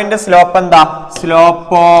കർവിന്റെ സ്ലോപ്പ് എന്താ?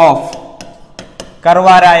 സ്ലോപ്പ് ഓഫ് കർവ്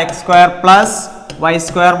ആരാ? x² plus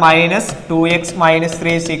y² minus 2x minus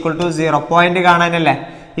 3 is equal to 0. Point കാണാനല്ലേ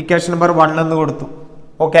equation number 1 എന്ന് കൊടുത്തു.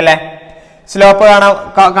 ഓക്കെ അല്ലേ? Slope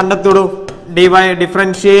കണ്ടെത്തുള്ളൂ.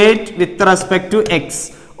 Differentiate with respect to X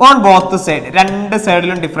on both side. രണ്ട്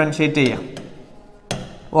സൈഡിലും ഡിഫറൻഷിയേറ്റ് ചെയ്യാം.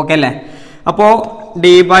 ഓക്കെ അല്ലേ? അപ്പോ d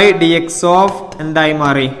ബൈ dx ഓഫ് എന്തായി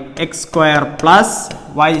മാറി? x² plus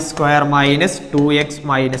y² minus 2x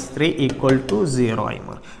minus 3 equal to 0 ആയി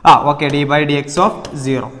മാറി. Okay. d by dx of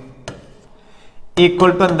 0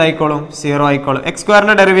 equal to എന്തായിക്കോളും? 0 ആയിക്കോളും.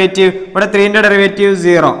 x² ഡെറിവേറ്റീവ് ഇവിടെ 3 derivative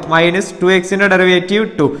 0 minus 2x derivative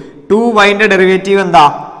 2, 2y derivative എന്താ?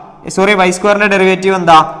 സോറി, y² ഡെറിവേറ്റീവ്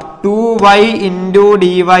എന്താ? 2y into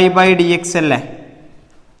dy by dx അല്ലേ?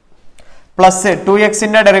 Plus 2x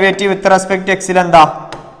derivative with respect to എക്സിൽ എന്താ?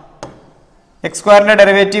 x²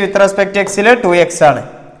 derivative with respect to എക്സിൽ 2x ആണ്.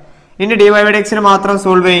 ഇനി dy ബൈ dx മാത്രം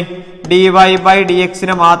സോൾവ് ചെയ്യും. dy ബൈ dx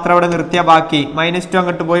മാത്രം അവിടെ നിർത്തിയ ബാക്കി -2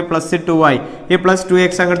 അങ്ങോട്ട് പോയി പ്ലസ് 2 ആയി. ഈ പ്ലസ്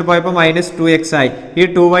 2x അങ്ങോട്ട് പോയപ്പോൾ -2x ആയി. ഈ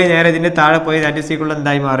 2y നേരെ ഇതിന്റെ താഴെ പോയി. ദാറ്റ് ഈസ് ഈക്വൽ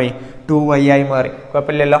എന്തായി മാറി? 2y ആയി മാറി.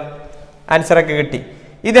 കുഴപ്പമില്ലല്ലോ? ആൻസർ ഒക്കെ കിട്ടി.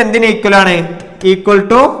 ഇത് എന്തിന് ഈക്വൽ ആണ്? ഈക്വൽ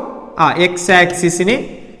ടു എക്സ് ആക്സിസിന്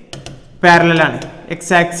പാരലൽ ആണ്.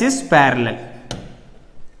 X axis parallel.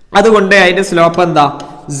 അതുകൊണ്ട് അതിന്റെ സ്ലോപ്പ് എന്താ?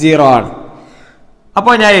 0 ആണ്.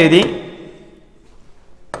 അപ്പോൾ ഞാൻ എഴുതി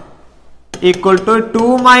equal to 2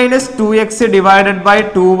 minus 2x divided by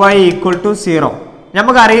 2y equal to 0.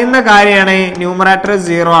 നമുക്ക് അറിയുന്ന കാര്യമാണ്. ന്യൂമറേറ്റർ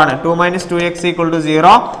 0 ആണ്. 2 minus 2x equal to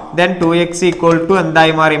 0. then 2x equal to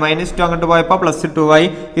എന്തായി മാറി? -2 അങ്ങോട്ട് പോയപ്പോൾ പ്ലസ് 2y.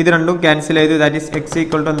 ഇത് രണ്ടും ക്യാൻസൽ ചെയ്തു. That is x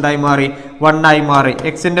equal to എന്തായി മാറി? 1 ആയി മാറി.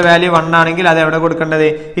 എക്സിന്റെ വാല്യൂ 1 ആണെങ്കിൽ അത് എവിടെ കൊടുക്കേണ്ടത്?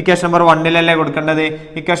 ഇക്വേഷൻ നമ്പർ 1 കൊടുക്കേണ്ടത്.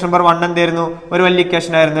 ഇക്വേഷൻ നമ്പർ 1 എന്തായിരുന്നു? ഒരു വലിയ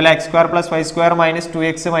ഇക്വേഷൻ ആയിരുന്നു അല്ലെ? x² plus y² minus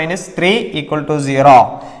 2x minus 3 equal to 0.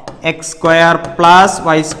 x² plus y²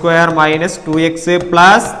 minus 2x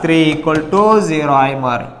plus 3 equal to 0 ആയി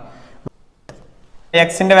മാറി.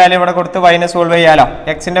 എക്സിന്റെ വാല്യൂ ഇവിടെ കൊടുത്ത് y സോൾവ് ചെയ്യാലോ.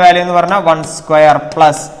 എക്സിന്റെ വാല്യൂ എന്ന് പറഞ്ഞാൽ 1²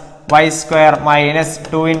 plus y² minus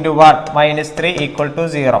 2 into 1 minus 3 equal to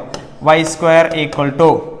 0. y² equal to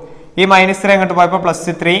ഈ -3 അങ്ങോട്ട് പോയപ്പോൾ പ്ലസ്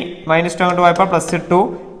 3, -2 അങ്ങോട്ട് പോയപ്പോൾ പ്ലസ് 2,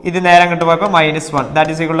 ഇത് നേരെ അങ്ങോട്ട് പോയപ്പോൾ -1.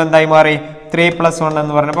 ദാറ്റ് ഈസ് ഈക്വൽ ടു എന്തായി മാറി? 3 + 1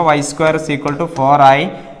 എന്ന് പറഞ്ഞപ്പോൾ y² is equal to 4 ആയി.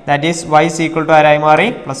 That is y is equal to ആരായി മാറി?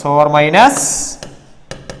 +or -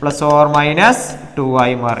 2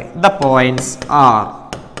 ആയി മാറി. The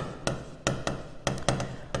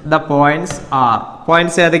points are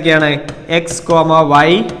പോയിന്റ്സ് ഏതൊക്കെയാണ് എക്സ് കോമ വൈ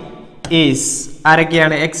ഈസ്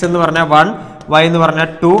ആരൊക്കെയാണ് എക്സ് എന്ന് പറഞ്ഞാൽ 1 വൈ എന്ന് പറഞ്ഞാൽ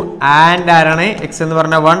 2 ആൻഡ് ആരാണ് എക്സ് എന്ന്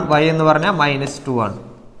പറഞ്ഞാൽ 1 വൈ എന്ന് പറഞ്ഞാൽ -2 ആണ്.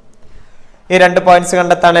 ഈ രണ്ട് പോയിന്റ്സ്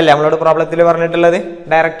കണ്ടെത്താനല്ലേ നമ്മളോട് പ്രോബ്ലത്തിൽ പറഞ്ഞിട്ടുള്ളത്.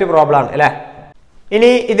 ഡയറക്റ്റ് പ്രോബ്ലം ആണ് അല്ലേ. ഇനി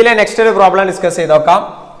ഇതിലെ നെക്സ്റ്റ് ഒരു പ്രോബ്ലം ഡിസ്കസ് ചെയ്ത് നോക്കാം.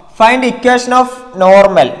 Find equation of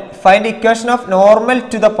normal. Find equation of normal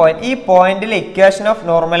to the point. ഈ പോയിന്റിൽ ഇക്വേഷൻ ഓഫ്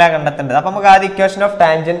നോർമലാണ് കണ്ടെത്തേണ്ടത്. അപ്പൊ നമുക്ക് ആദ്യം ഇക്വേഷൻ ഓഫ്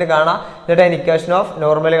ടാൻജന്റ് കാണാം, എന്നിട്ട് ഇക്വേഷൻ ഓഫ്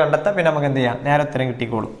നോർമൽ കണ്ടെത്താം, പിന്നെ നമുക്ക് എന്ത് ചെയ്യാം നേരെ ഉത്തരം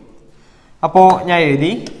കിട്ടിക്കോളും. അപ്പോൾ ഞാൻ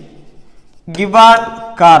എഴുതി given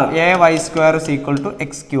curve ay² =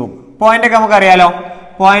 x³. Point ഒക്കെ നമുക്ക് അറിയാലോ.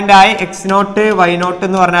 പോയിന്റ് ആയി x0 y0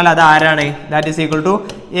 എന്ന് പറഞ്ഞാൽ അത് ആരാണ്? That is equal to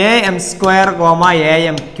am²,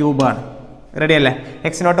 am³ ആണ്. റെഡി അല്ലേ?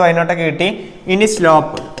 x0 y0 ഒക്കെ കിട്ടി. ഇനി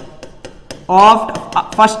സ്ലോപ്പ് ഓഫ്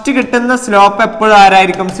ഫസ്റ്റ് കിട്ടുന്ന സ്ലോപ്പ് എപ്പോഴും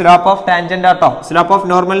ആരായിരിക്കും? സ്ലോപ്പ് ഓഫ് ടാൻജന്റ് ആട്ടോ. സ്ലോപ്പ് ഓഫ്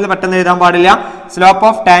നോർമൽ പെട്ടെന്ന് എഴുതാൻ പാടില്ല. സ്ലോപ്പ്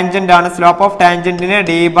ഓഫ് ടാൻജന്റ് ആണ്. സ്ലോപ്പ് ഓഫ് ടാൻജന്റിന്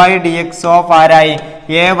d/dx ഓഫ് ആരായി?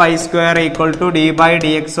 ay² =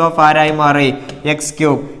 d/dx ഓഫ് ആരായി മാറി? x³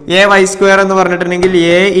 ay² എന്ന് പറഞ്ഞിട്ടുണ്ടെങ്കിൽ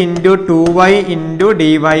a × 2y ×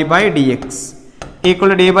 dy/dx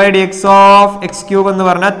equal d/dx of x³ എന്ന്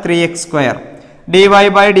പറഞ്ഞാൽ 3x².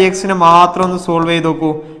 dy/dx മാത്രം ഒന്ന് സോൾവ് ചെയ്ത്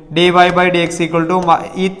നോക്കൂ. dy/dx =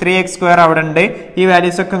 ഈ 3x² അവിടെ ഉണ്ട്. ഈ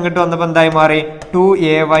വാല്യൂസ് ഒക്കെ ഇങ്ങോട്ട് വന്നപ്പോൾ എന്തായി മാറി?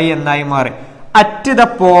 2ay എന്നായി മാറി. At the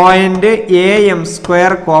point am²,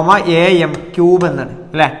 am³ എന്നാണ്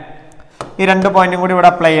അല്ലെ. ഈ രണ്ട് പോയിന്റും കൂടി ഇവിടെ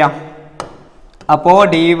അപ്ലൈ ചെയ്യാം. അപ്പോ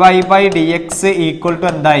dy/dx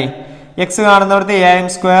 = എന്തായി? x കാണുന്നിടത്ത്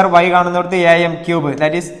am², y കാണുന്നിടത്ത് am³.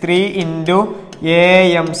 That is 3 ×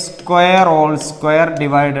 am²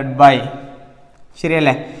 divided by,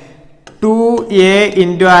 ശരിയല്ലേ, 2a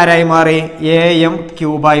 × ആരായി മാറി?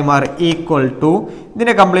 am³ ആയി മാറി. ഈക്വൽ ടു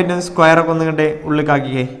ഇതിന്റെ കംപ്ലീറ്റ് സ്ക്വയർ ഒക്കെ ഒന്ന് കണ്ട്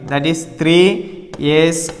ഉള്ളിലാക്കിക്കേ. That is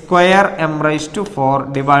 3a² m⁴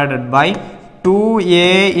 divided by 2a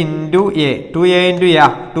 × a 2a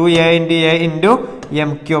 ×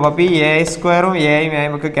 m³. അപ്പൊ ഈ a² a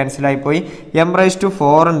ഒക്കെ ക്യാൻസൽ ആയി പോയി. m⁴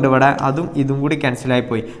 ഉണ്ട് ഇവിടെ, അതും ഇതും കൂടി ക്യാൻസൽ ആയി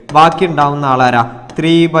പോയി. ബാക്കി ഉണ്ടാവുന്ന ആളാരാ?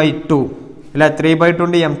 3/2 അല്ല. 3/2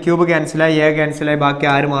 ഉണ്ട്. m³ ക്യാൻസലായി, a ക്യാൻസലായി, ബാക്കി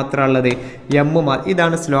ആര് മാത്രമാണ് ഉള്ളത്? m.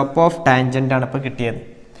 ഇതാണ് സ്ലോപ്പ് ഓഫ് ടാൻജന്റ് ആണ് ഇപ്പൊ കിട്ടിയത്.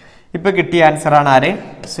 ഇപ്പൊ കിട്ടിയ ആൻസർ ആണ് ആര്?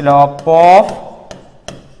 സ്ലോപ്പ് ഓഫ്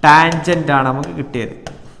ടാൻജന്റ് ആണ് നമുക്ക് കിട്ടിയത്.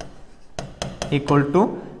 ഈക്വൽ ടു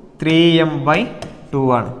 3m/2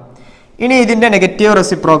 ആണ്. ഇനി ഇതിന്റെ negative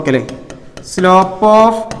reciprocal slope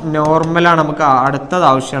of normal ആണ് നമുക്ക് അടുത്തത്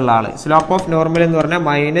ആവശ്യമുള്ള ആള്. സ്ലോപ്പ് ഓഫ് നോർമൽ എന്ന് പറഞ്ഞാൽ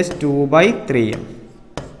 -2/3m.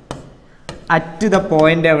 അറ്റ് ദ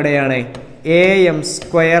പോയിന്റ് എവിടെയാണ്? am²,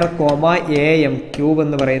 am³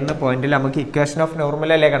 എന്ന് പറയുന്ന പോയിന്റിൽ നമുക്ക് ഇക്വേഷൻ ഓഫ് നോർമൽ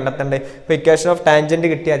അല്ലേ കണ്ടെത്തേണ്ടത്. ഇപ്പൊ ഇക്വേഷൻ ഓഫ് ടാൻജന്റ്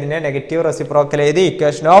കിട്ടി, അതിനെ നെഗറ്റീവ് റെസിപ്രോക്കൽ ചെയ്ത്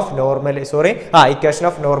ഇക്വേഷൻ ഓഫ്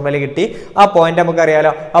നോർമൽ കിട്ടി. ആ പോയിന്റ് നമുക്ക്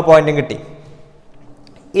അറിയാലോ, ആ പോയിന്റും കിട്ടി.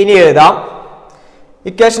 ഇനി എഴുതാം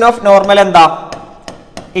ഇക്വേഷൻ ഓഫ് നോർമൽ എന്താ?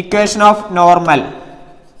 Equation of normal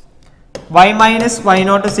y -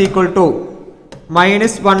 y0 =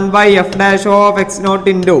 -1/f' of x0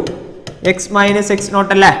 × x - x0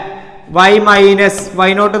 അല്ലേ. y -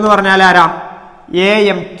 y0 എന്ന് പറഞ്ഞാൽ ആരാ?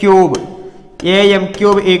 am³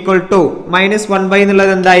 ഈക്വൽ ടു -1/,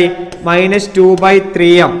 എന്നുള്ളത് എന്തായി?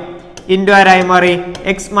 -2/3m ഇൻറ്റു ആരായി മാറി?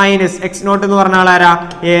 x - x0 എന്ന് പറഞ്ഞാൽ ആരാ?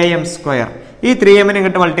 am². ഈ 3m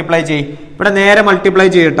ഇങ്ങോട്ട് മൾട്ടിപ്ലൈ ചെയ്യും. ഇവിടെ നേരെ മൾട്ടിപ്ലൈ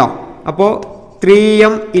ചെയ്യട്ടോ. അപ്പോ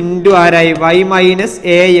 3m × ആരായി? y -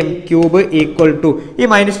 am³ ഈക്വൽ ടു ഈ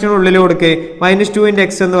 -2 ഉള്ളിൽ കൊടുക്ക്. -2 ×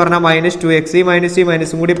 x എന്ന് പറഞ്ഞാൽ -2x. ഈ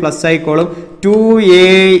മൈനസും കൂടി പ്ലസ് ആയിക്കോളും.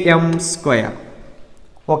 2am².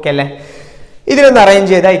 ഓക്കെ അല്ലേ? ഇതിനൊന്ന് അറേഞ്ച്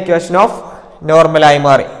ചെയ്ത ഇക്വേഷൻ ഓഫ് നോർമൽ ആയി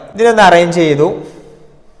മാറി. ഇതിനൊന്ന് അറേഞ്ച് ചെയ്തു.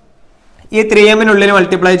 ഈ 3m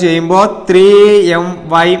മൾട്ടിപ്ലൈ ചെയ്യുമ്പോൾ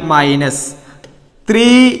 3my -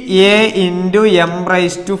 3a × m⁴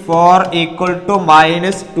 equal to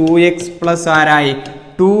 -2x plus ആരായി?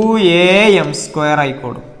 2am²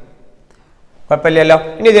 ആയിക്കോളും. കുഴപ്പമില്ലല്ലോ.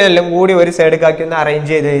 ഇനി ഇതിനെല്ലാം കൂടി ഒരു സൈഡിലേക്ക് ഒന്ന് അറേഞ്ച്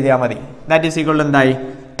ചെയ്ത് എഴുതിയാൽ മതി. ദാറ്റ് ഈസ് ഈക്വൽ ടു എന്തായി?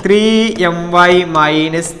 3my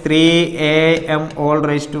 - 3am⁴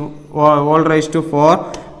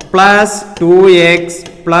 plus 2x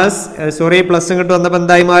plus ഇങ്ങോട്ട് വന്നപ്പോൾ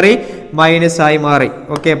എന്തായി മാറി? മൈനസ് ആയി മാറി.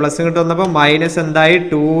 ഓക്കെ, പ്ലസ് ഇങ്ങോട്ട് വന്നപ്പോൾ മൈനസ് എന്തായി?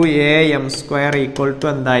 2am² ഈക്വൽ ടു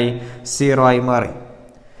എന്തായി? 0 ആയി മാറി.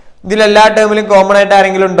 ഇതിലെല്ലാ ടേമിലും കോമൺ ആയിട്ട്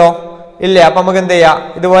ആരെങ്കിലും ഉണ്ടോ? ഇല്ല. അപ്പൊ നമുക്ക് എന്ത് ചെയ്യാം?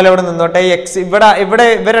 ഇതുപോലെ ഇവിടെ നിന്നോട്ടെ. എക്സ് ഇവർ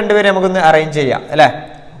രണ്ടുപേരെ നമുക്കൊന്ന് അറേഞ്ച് ചെയ്യാം അല്ലെ.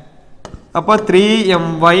 അപ്പൊ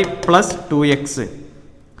 3my + 2x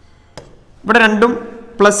ഇവിടെ രണ്ടും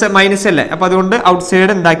പ്ലസ് മൈനസ് അല്ലേ. അപ്പൊ അതുകൊണ്ട് ഔട്ട്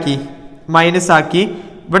സൈഡ് എന്താക്കി? മൈനസ് ആക്കി.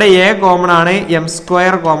 ഇവിടെ a കോമൺ ആണ്,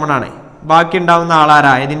 m² കോമൺ ആണ്. ബാക്കി ഉണ്ടാവുന്ന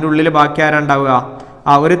ആളാരാ? ഇതിന്റെ ഉള്ളിൽ ബാക്കി ആരാ ഉണ്ടാവുക?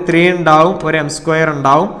 ഒരു 3 ഉണ്ടാവും, ഒരു m²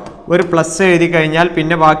 ഉണ്ടാവും, ഒരു പ്ലസ് എഴുതി കഴിഞ്ഞാൽ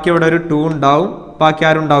പിന്നെ ബാക്കി ഇവിടെ ഒരു 2 ഉണ്ടാവും. ബാക്കി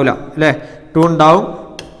ആരും ഉണ്ടാവില്ല അല്ലെ. 2 ഉണ്ടാവും.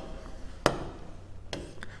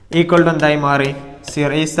 equal to എന്തായി മാറി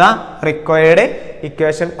 0 is the required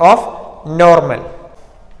equation of normal.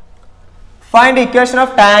 Find equation of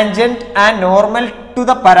tangent and normal to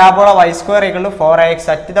the parabola y square equal to 4x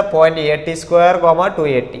at the point at square,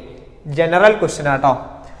 2at. General question ആട്ടോ.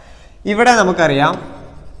 ഇവിടെ നമുക്കറിയാം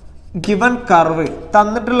given curve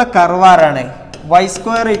തന്നിട്ടുള്ള curve ആരാണ് y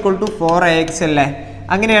square equal to 4ax അല്ലേ.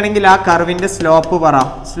 അങ്ങനെയാണെങ്കിൽ ആ കർവിന്റെ slope പറ.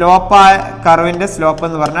 സ്ലോപ്പ് കർവിന്റെ സ്ലോപ്പ്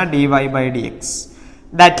എന്ന് പറഞ്ഞാൽ dy by dx.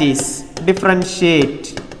 That is differentiate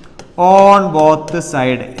on both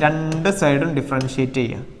side. രണ്ട് സൈഡും ഡിഫറൻഷിയേറ്റ്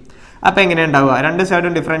ചെയ്യാം. അപ്പോൾ എങ്ങനെ ഉണ്ടാവുക? രണ്ട്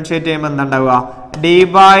സൈഡും ഡിഫറൻഷിയേറ്റ് ചെയ്യുമ്പോൾ എന്താ ഉണ്ടാവുക? d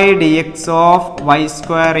by dx of y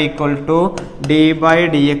square equal to d by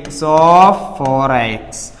dx of 4x.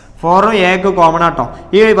 4 a common ആട്ടോ.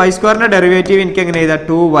 ഈ y സ്ക്വയറിന്റെ ഡെറിവേറ്റീവ് എനിക്ക് എങ്ങനെ ചെയ്താൽ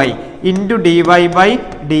 2y into dy by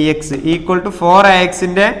dx equal to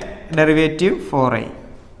 4axന്റെ derivative 4a.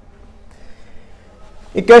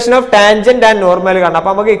 Equation of tangent and normal കാണാം.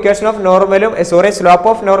 അപ്പോൾ നമുക്ക് equation of നോർമലും slope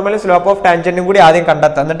of നോർമലും slope of ടാൻജന്റും കൂടി ആദ്യം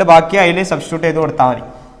കണ്ടെത്താം. എന്നിട്ട് ബാക്കി അതിൽ സബ്സ്റ്റിറ്റ്യൂട്ട് ചെയ്ത് കൊടുത്താൽ മതി.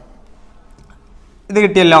 ഇത്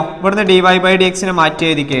കിട്ടിയല്ലോ. ഇവിടുന്ന് dy by dxനെ മാറ്റി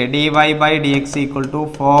എഴുതിക്കേ. dy by dx equal to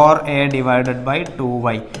 4a divided by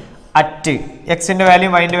 2y at എക്സിന്റെ വാല്യൂ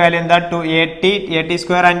വൈൻ്റെ വാല്യൂ എന്താ 2at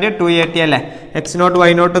സ്ക്വയർ ആൻഡ് 2at അല്ലേ. എക്സ് നോട്ട്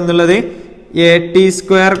വൈ നോട്ട് എന്നുള്ളത് at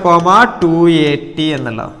സ്ക്വയർ 2at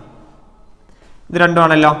എന്നുള്ളത്. ഇത്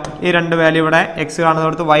രണ്ടുമാണല്ലോ. ഈ രണ്ട് വാല്യൂ ഇവിടെ എക്സ്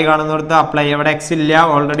കാണുന്നിടത്ത് വൈ കാണുന്നിടത്ത് അപ്ലൈ ചെയ്യുക. ഇവിടെ എക്സ് ഇല്ല,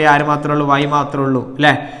 ഓൾറെഡി ആര് മാത്രമേ ഉള്ളൂ? വൈ മാത്രമേ ഉള്ളൂ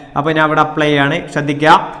അല്ലേ. അപ്പോൾ ഞാൻ ഇവിടെ അപ്ലൈ ചെയ്യാണ്.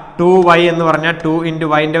 ശ്രദ്ധിക്കുക, 2y എന്ന് പറഞ്ഞാൽ 2 ഇൻറ്റു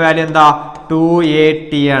വൈൻ്റെ വാല്യൂ എന്താ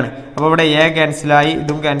 2at ആണ്. അപ്പോൾ ഇവിടെ എ ക്യാൻസലായി,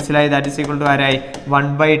 ഇതും ക്യാൻസലായി. ദാറ്റ് ഇസ് ഈക്വൽ ടു ആരായി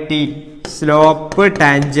 1/t സ്ലോപ്പ്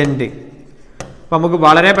ടാൻജന്റ്. അപ്പോൾ നമുക്ക്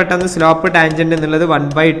വളരെ പെട്ടെന്ന് സ്ലോപ്പ് ടാൻജന്റ് എന്നുള്ളത്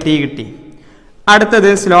 1/t കിട്ടി.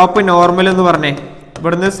 അടുത്തത് സ്ലോപ്പ് നോർമൽ എന്ന് പറഞ്ഞേ.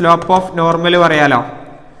 ഇവിടുന്ന് സ്ലോപ്പ് ഓഫ് നോർമൽ പറയാലോ.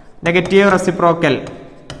 നെഗറ്റീവ് റെസിപ്രോക്കൽ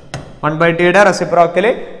 1/tയുടെ റെസിപ്രോക്കൽ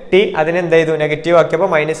t, അതിന് എന്ത് ചെയ്തു? നെഗറ്റീവ് ആക്കിയപ്പോൾ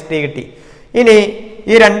 -t കിട്ടി. ഇനി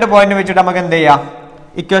ഈ രണ്ട് പോയിന്റ് വെച്ചിട്ട് നമുക്ക് എന്ത് ചെയ്യാം?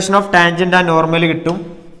 Equation of tangent and normal കിട്ടും.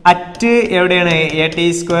 അറ്റ് എവിടെയാണ്? at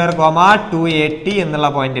സ്ക്വയർ 2at എന്നുള്ള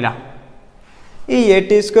പോയിന്റിലാണ്. ഈ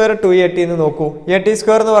at സ്ക്വയർ 2at എന്ന് നോക്കൂ. at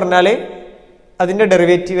സ്ക്വയർ എന്ന് പറഞ്ഞാൽ അതിൻ്റെ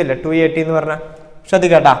ഡെറിവേറ്റീവ് അല്ലേ 2at എന്ന് പറഞ്ഞാൽ.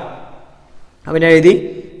 ശ്രദ്ധിക്കട്ടാ. അപ്പം ഞാൻ എഴുതി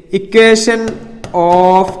equation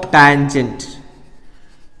of tangent.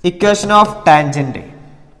 Equation of tangent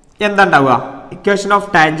എന്താ ഉണ്ടാവുക? ഇക്വേഷൻ ഓഫ്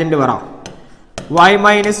ടാൻജന്റ് പറ. y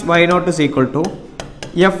minus y not is equal to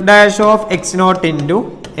f dash of x naught into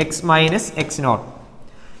x minus x not.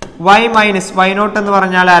 y minus y not എന്ന്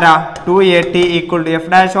പറഞ്ഞാൽ ആരാ? 2at equal to f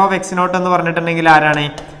dash of x not എന്ന് പറഞ്ഞിട്ടുണ്ടെങ്കിൽ ആരാണ്?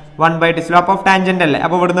 1/t slope of tangent അല്ലേ.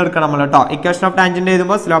 അപ്പോൾ ഇവിടുന്ന് എടുക്കണം നമ്മൾ കേട്ടോ. ഇക്വേഷൻ ഓഫ് ടാൻജന്റ്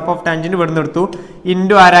എഴുതുമ്പോൾ സ്ലോപ്പ് ഓഫ് ടാൻജന്റ് ഇവിടുന്ന് എടുത്തു.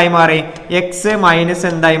 ഇൻറ്റു ആരായി മാറി? എക്സ് മൈനസ്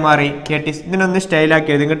എന്തായി മാറി? at. ഇതിനൊന്ന് സ്റ്റൈലാക്കി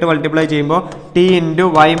എഴുതി. ഇങ്ങോട്ട് മൾട്ടിപ്ലൈ ചെയ്യുമ്പോൾ t into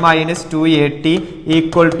y minus 2at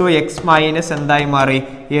equal to X minus എന്തായി മാറി?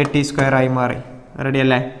 at സ്ക്വയർ ആയി മാറി. റെഡി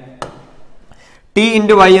അല്ലേ? t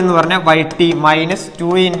ഇൻറ്റു y എന്ന് പറഞ്ഞാൽ yt minus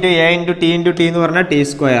 2 into a into t into t എന്ന് പറഞ്ഞാൽ t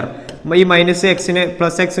സ്ക്വയർ. ഈ മൈനസ് എക്സിന്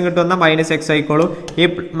പ്ലസ് എക്സ് ഇങ്ങോട്ട് വന്നാൽ മൈനസ് എക്സ് ആയിക്കോളും. ഈ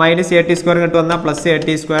മൈനസ് at സ്ക്വയർ ഇങ്ങോട്ട് വന്നാൽ പ്ലസ് at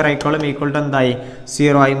സ്ക്വയർ ആയിക്കോളും. ഈക്വൽ ടു എന്തായി?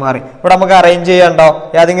 0 ആയി മാറി. ഇവിടെ നമുക്ക് അറേഞ്ച് ചെയ്യാണ്ടോ?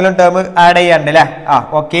 ഏതെങ്കിലും ടേം ആഡ് ചെയ്യാണ്ട് അല്ലേ?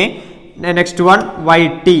 Okay. Next one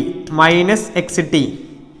yt minus xt.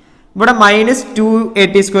 ഇവിടെ മൈനസ്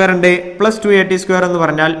 2at സ്ക്വയർ ഉണ്ട്, പ്ലസ് 2at സ്ക്വയർ എന്ന്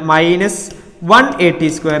പറഞ്ഞാൽ minus 1at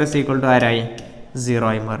square is equal to ആരായി? 0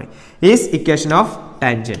 ആയി മാറി. Is equation of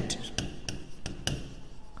tangent.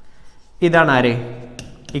 ഇതാണ് ആര്?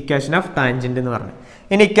 ഇക്വേഷൻ ഓഫ് ടാൻജന്റ് എന്ന് പറഞ്ഞു.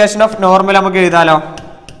 ഇനി ഇക്വേഷൻ ഓഫ് നോർമൽ നമുക്ക് എഴുതാലോ.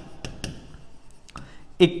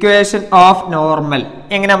 ഇക്വേഷൻ ഓഫ് നോർമൽ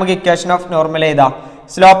എങ്ങനെ നമുക്ക് ഇക്വേഷൻ ഓഫ് നോർമൽ എഴുതാം?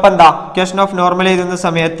 സ്ലോപ്പ് എന്താ? ഇക്വേഷൻ ഓഫ് നോർമൽ എഴുതുന്ന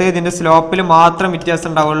സമയത്ത് ഇതിന്റെ സ്ലോപ്പിൽ മാത്രം വ്യത്യാസം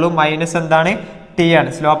ഉണ്ടാവുള്ളൂ. മൈനസ് എന്താണ്? t ആണ്.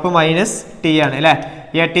 സ്ലോപ്പ് മൈനസ് t ആണ് അല്ലേ.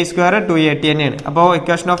 at സ്ക്വയർ 2at തന്നെയാണ്. അപ്പോൾ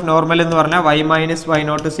ഇക്വേഷൻ ഓഫ് നോർമൽ എന്ന് പറഞ്ഞാൽ y minus y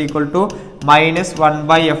not is equal to minus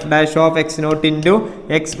 1/f dash of x naught into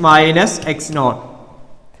x minus x not.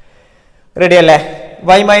 Ready അല്ലേ?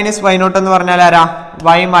 y മൈനസ് y നോട്ട് എന്ന് പറഞ്ഞാൽ ആരാ?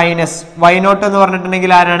 y മൈനസ് y നോട്ട് എന്ന്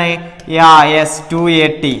പറഞ്ഞിട്ടുണ്ടെങ്കിൽ ആരാണ്? Yes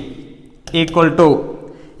 2at equal to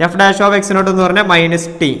f dash of x not എന്ന് പറഞ്ഞാൽ minus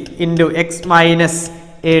t into x minus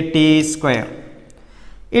at square.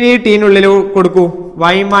 ഇനി ഈ ടീനുള്ളിൽ കൊടുക്കൂ.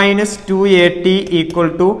 y minus 2at equal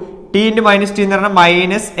to t into minus t എന്ന് പറഞ്ഞാൽ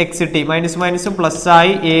മൈനസ് xt. മൈനസ് മൈനസും പ്ലസ്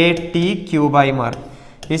ആയി at ക്യൂബായി മാറി.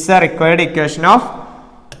 Is the required equation of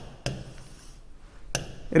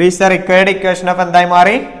equation of എന്തായി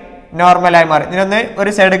മാറി? നോർമൽ ആയി മാറി. ഇതിനൊന്ന്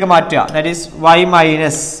ഒരു സൈഡിലേക്ക് മാറ്റുക. That is y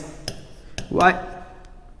minus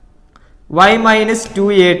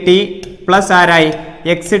 2at plus ആരായി?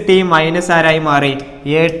 xt മൈനസ് ആരായി മാറി?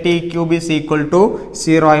 at cube is equal to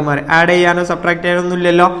 0 ആയി മാറി. ആഡ് ചെയ്യാനോ സബ്ട്രാക്ട് ചെയ്യാനോ ഒന്നും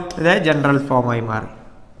ഇല്ലല്ലോ. ഇത് ജനറൽ ഫോം ആയി മാറി.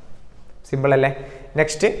 സിമ്പിൾ അല്ലേ?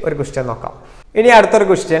 നെക്സ്റ്റ് ഒരു ക്വസ്റ്റ്യൻ നോക്കാം. ഇനി അടുത്തൊരു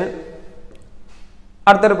ക്വസ്റ്റ്യൻ.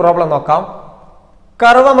 അടുത്തൊരു പ്രോബ്ലം നോക്കാം.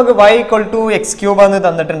 കർവ് നമുക്ക് y equal to x³ എന്ന്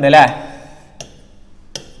തന്നിട്ടുണ്ട് അല്ലേ.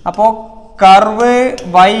 അപ്പോൾ കർവ്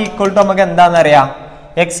y equal to നമുക്ക് എന്താണെന്ന് അറിയാം,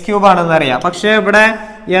 x³ ആണെന്ന് അറിയാം. പക്ഷേ ഇവിടെ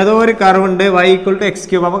ഏതോ ഒരു കർവ് ഉണ്ട് y equal to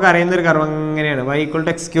x³ നമുക്ക് അറിയുന്ന ഒരു കർവ് എങ്ങനെയാണ് y equal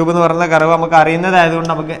to x³ എന്ന് പറയുന്ന കർവ് നമുക്ക് അറിയുന്നതായതുകൊണ്ട്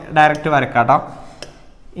നമുക്ക് ഡയറക്റ്റ് വരക്കാം കേട്ടോ.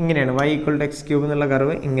 ഇങ്ങനെയാണ് y equal to x³ എന്നുള്ള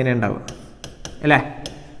കർവ് ഇങ്ങനെ ഉണ്ടാവുക അല്ലേ.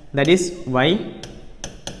 That is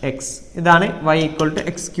y(x). ഇതാണ് y equal to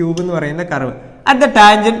x³ എന്ന് പറയുന്ന curve. At the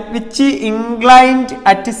tangent which inclined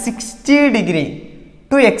at 60 degree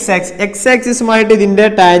to x-axis. x-axisമായിട്ട് ഇതിന്റെ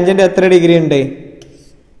ടാൻജന്റ് എത്ര ഡിഗ്രി ഉണ്ട്?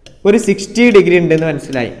 ഒരു 60 ഡിഗ്രി ഉണ്ട് എന്ന്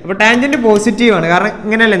മനസ്സിലായി. അപ്പോൾ ടാൻജന്റ് പോസിറ്റീവ് ആണ്, കാരണം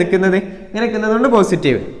ഇങ്ങനെയല്ലേ നിൽക്കുന്നത്, ഇങ്ങനെ നിൽക്കുന്നത് കൊണ്ട്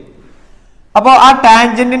പോസിറ്റീവ്. അപ്പോൾ ആ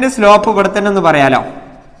ടാൻജന്റിന്റെ സ്ലോപ്പ് ഇവിടെ തന്നെ ഒന്ന് പറയാലോ.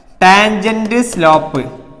 Tangent slope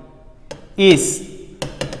is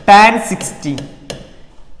tan 60.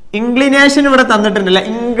 Inclination ഇവിടെ തന്നിട്ടുണ്ടല്ല,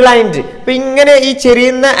 ഇൻക്ലൈൻഡ്. ഇപ്പൊ ഇങ്ങനെ ഈ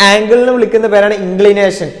ചെരിയുന്ന ആംഗിളിനെ വിളിക്കുന്ന പേരാണ്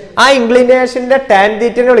ഇൻക്ലിനേഷൻ. ആ ഇൻക്ലിനേഷന്റെ ടാൻ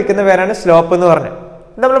തീറ്റനെ വിളിക്കുന്ന പേരാണ് സ്ലോപ്പ് എന്ന് പറഞ്ഞത്.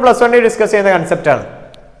 ഇത് നമ്മൾ +1 ഡിസ്കസ് ചെയ്യുന്ന കൺസെപ്റ്റ് ആണ്.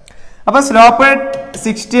 അപ്പൊ സ്ലോപ്പ്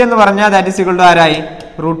 60 എന്ന് പറഞ്ഞാൽ ദാറ്റ് ഈസ് ഈക്വൽ ടു ആരായി?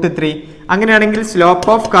 √3. അങ്ങനെയാണെങ്കിൽ സ്ലോപ്പ്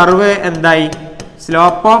ഓഫ് കർവ് എന്തായി?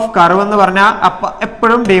 സ്ലോപ്പ് ഓഫ് കർവ് എന്ന് പറഞ്ഞാൽ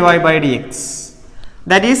എപ്പോഴും dy/dx.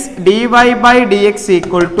 That is dy/dx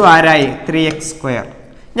equal to ആരായി? 3x².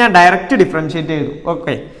 ഞാൻ ഡയറക്റ്റ് ഡിഫറൻഷിയേറ്റ് ചെയ്തു.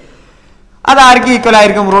 ഓക്കെ, അതാർക്ക് ഈക്വൽ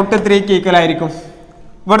ആയിരിക്കും? √3ക്ക് ഈക്വൽ ആയിരിക്കും.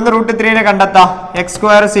 ഇവിടുന്ന് √3നെ കണ്ടെത്താം. x²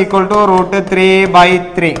 is equal to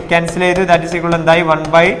 √3/3 cancel ചെയ്ത് ദാറ്റ് ഈസ് ഈക്വൽ എന്തായി?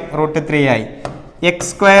 1/√3 ആയി.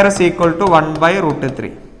 x² is equal to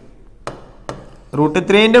 1/√3.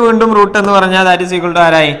 √3ന്റെ വീണ്ടും റൂട്ട് എന്ന് പറഞ്ഞാൽ ദാറ്റ് ഈസ് ഈക്വൽ ടു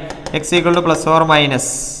ആരായി? x ഈക്വൽ ടു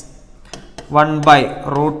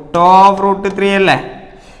 +or-1/√3 അല്ലേ.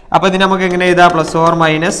 അപ്പൊ ഇതിന് നമുക്ക് എങ്ങനെ എഴുതാം?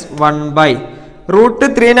 +or-1/.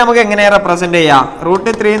 √3 നമുക്ക് എങ്ങനെ റെപ്രസെന്റ് ചെയ്യാം?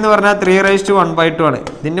 √3 എന്ന് പറഞ്ഞാൽ 3/1/2 ആണ്.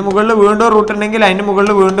 ഇതിന്റെ മുകളിൽ വീണ്ടും റൂട്ട് ഉണ്ടെങ്കിൽ അതിന്റെ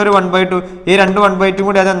മുകളിൽ വീണ്ടും ഒരു 1/2. ഈ രണ്ട് 1/2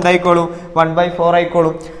 കൂടി അത് എന്തായിക്കോളും? 1/4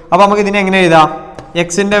 ആയിക്കോളും. അപ്പൊ നമുക്ക് ഇതിനെ എങ്ങനെ എഴുതാം?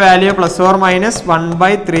 എക്സിന്റെ വാല്യൂ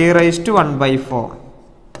 +or-1/3/1/4.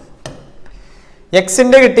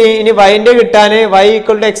 എക്സിന്റെ കിട്ടി. ഇനി വൈന്റെ കിട്ടാൻ y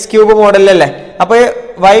equal to x³ മോഡലല്ലേ. അപ്പൊ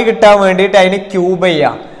y കിട്ടാൻ വേണ്ടിയിട്ട് അതിന് ക്യൂബ്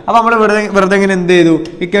ചെയ്യാം. അപ്പൊ നമ്മൾ വെറുതെ ഇങ്ങനെ എന്ത് ചെയ്തു?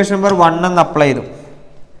 ഇക്വേഷൻ നമ്പർ 1 എന്ന് അപ്ലൈ ചെയ്തു.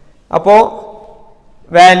 അപ്പോ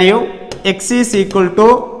value x is equal to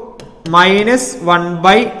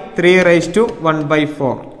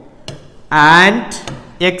 -1/3/1/4 and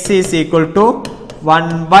x is equal to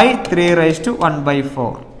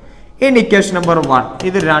 1/3/1/4 in equation number 1.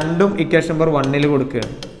 ഇത് രണ്ടും ഇക്വേഷൻ നമ്പർ 1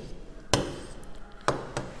 കൊടുക്കുകയാണ്.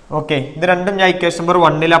 ഓക്കെ, ഇത് രണ്ടും ഞാൻ ഇക്വേഷൻ നമ്പർ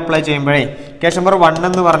 1 അപ്ലൈ ചെയ്യുമ്പോഴേ ഇക്വേഷൻ നമ്പർ 1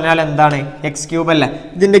 എന്ന് പറഞ്ഞാൽ എന്താണ്? x³ അല്ലേ.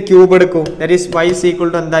 ഇതിന്റെ ക്യൂബ് എടുക്കും. That is y is equal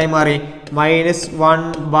to എന്തായി മാറി?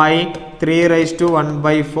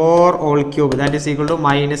 -1/3/1/4 whole cube. That is equal to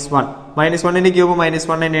 -1. -1ന്റെ cube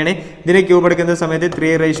 -1 തന്നെയാണ്. ഇതിന്റെ ക്യൂബ് എടുക്കുന്ന സമയത്ത്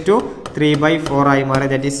 3/3/4 ആയി മാറി.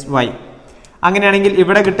 That is y. അങ്ങനെയാണെങ്കിൽ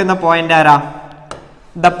ഇവിടെ കിട്ടുന്ന പോയിന്റ് ആരാ?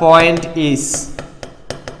 ദ പോയിന്റ് ഈസ്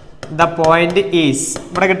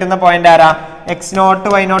ഇവിടെ കിട്ടുന്ന പോയിന്റ് ആരാ? x0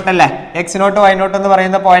 y0 അല്ലേ. x0 y0 എന്ന്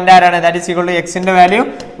പറയുന്ന പോയിന്റ് ആരാണ്? ദാറ്റ് ഈസ് ഈക്വൽ ടു എക്സിന്റെ വാല്യൂ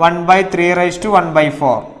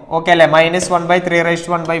 1/3/1/4. ഓക്കെ അല്ലേ.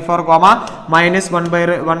 -1/3/1/4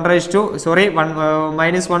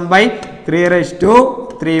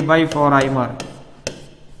 -1/3/3/4 ആയി മാറും.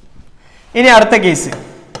 ഇനി അടുത്ത കേസ്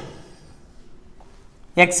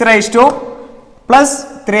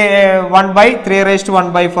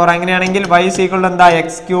x⁻1/3/1/4. അങ്ങനെയാണെങ്കിൽ y is equal to എന്താ?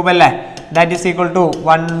 x³ അല്ലേ. That is equal to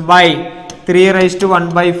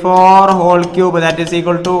 1/3/1/4 whole cube. That is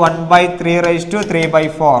equal to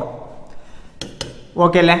 1/3/3/4.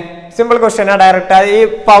 Okay അല്ലേ. സിമ്പിൾ ക്വസ്റ്റ്യൻ ആണ്. ഡയറക്റ്റ് ഈ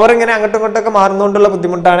പവർ ഇങ്ങനെ അങ്ങോട്ടും ഇങ്ങോട്ടൊക്കെ മാറുന്നതുകൊണ്ടുള്ള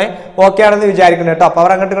ബുദ്ധിമുട്ടാണ്. ഓക്കെ ആണെന്ന് വിചാരിക്കുന്നു കേട്ടോ. പവർ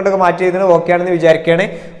അങ്ങോട്ടും ഇങ്ങോട്ടൊക്കെ മാറ്റി ചെയ്തത് ഓക്കെ ആണെന്ന് വിചാരിക്കുകയാണ്.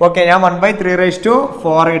 ഓക്കെ, ഞാൻ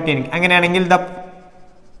 1/3/4 കിട്ടി എനിക്ക്. അങ്ങനെയാണെങ്കിൽ the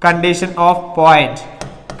condition of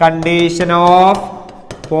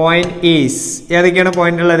point is ഏതൊക്കെയാണ്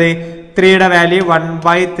പോയിന്റ് ഉള്ളത്? 3യുടെ വാല്യൂ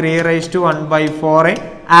 1/3/1/4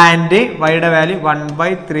 ആൻഡ് വൈയുടെ വാല്യൂ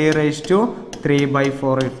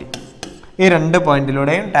 1/3/3/4 കിട്ടി. ഈ രണ്ട്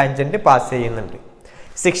പോയിന്റിലൂടെയും ടാൻജന്റ് പാസ് ചെയ്യുന്നുണ്ട്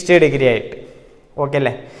 60 ഡിഗ്രി ആയിട്ട്. ഓക്കെ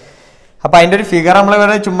അല്ലേ. അപ്പൊ അതിന്റെ ഒരു ഫിഗർ നമ്മൾ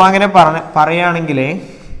ഇവിടെ ചുമ്മാ അങ്ങനെ പറയുകയാണെങ്കിൽ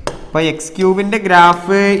ഇപ്പൊ x³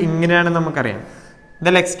 ഗ്രാഫ് ഇങ്ങനെയാണ് നമുക്കറിയാം.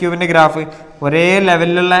 ഇതല്ല x³ ഗ്രാഫ്. ഒരേ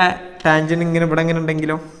ലെവലിലുള്ള ടാൻജന്റ് ഇങ്ങനെ ഇവിടെ ഇങ്ങനെ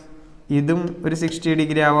ഉണ്ടെങ്കിലും ഇതും ഒരു 60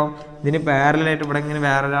 ഡിഗ്രി ആവാം. ഇതിന് പാരലായിട്ട് ഇവിടെ ഇങ്ങനെ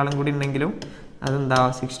വേറെ ഒരാളും കൂടി ഉണ്ടെങ്കിലും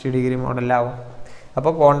അതെന്താവും? 60 ഡിഗ്രി മോഡലാവും.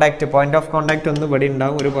 അപ്പോൾ പോയിന്റ് ഓഫ് കോണ്ടാക്ട് ഒന്ന് ഇവിടെ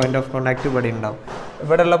ഉണ്ടാവും, ഒരു പോയിന്റ് ഓഫ് കോണ്ടാക്ട് ഇവിടെ ഉണ്ടാവും.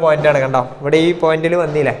 ഇവിടെ ഉള്ള പോയിന്റാണ് കണ്ടോ. ഇവിടെ ഈ പോയിന്റിൽ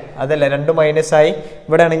വന്നില്ലേ, അതല്ല, രണ്ട് മൈനസ് ആയി.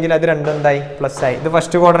 ഇവിടെ ആണെങ്കിൽ അത് രണ്ടും എന്തായി? പ്ലസ് ആയി. ഇത്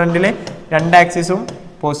ഫസ്റ്റ് ക്വാഡ്രന്റിൽ 2 ആക്സിസും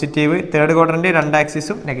പോസിറ്റീവ്, തേർഡ് ക്വാഡ്രന്റ് 2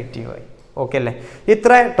 ആക്സിസും നെഗറ്റീവ് ആയി. ഓക്കെ അല്ലേ.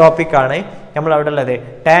 ഇത്ര ടോപ്പിക്കാണ് നമ്മൾ അവിടെ ഉള്ളത്.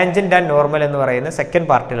 ടാൻജന്റ് ആൻഡ് നോർമൽ എന്ന് പറയുന്ന സെക്കൻഡ്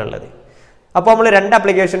പാർട്ടിലുള്ളത്. അപ്പോൾ നമ്മൾ രണ്ട്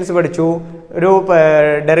ആപ്ലിക്കേഷൻസ് പഠിച്ചു. ഒരു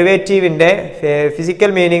ഡെറിവേറ്റീവിൻ്റെ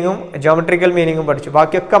ഫിസിക്കൽ മീനിങ്ങും ജോമെട്രിക്കൽ മീനിങ്ങും പഠിച്ചു.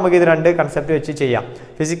 ബാക്കിയൊക്കെ നമുക്ക് ഇത് രണ്ട് കൺസെപ്റ്റ് വെച്ച് ചെയ്യാം.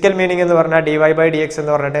 ഫിസിക്കൽ മീനിങ് എന്ന് പറഞ്ഞാൽ dy/dx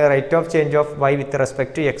എന്ന് പറഞ്ഞിട്ട് rate of change of y with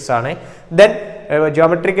respect to X ആണ്. ദെൻ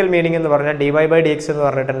ജോമെട്രിക്കൽ മീനിങ് എന്ന് പറഞ്ഞാൽ dy/dx എന്ന്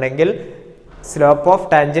പറഞ്ഞിട്ടുണ്ടെങ്കിൽ slope of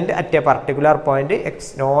tangent at A particular point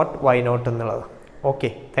x0 y0 എന്നുള്ളത്. Okay,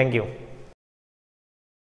 thank you.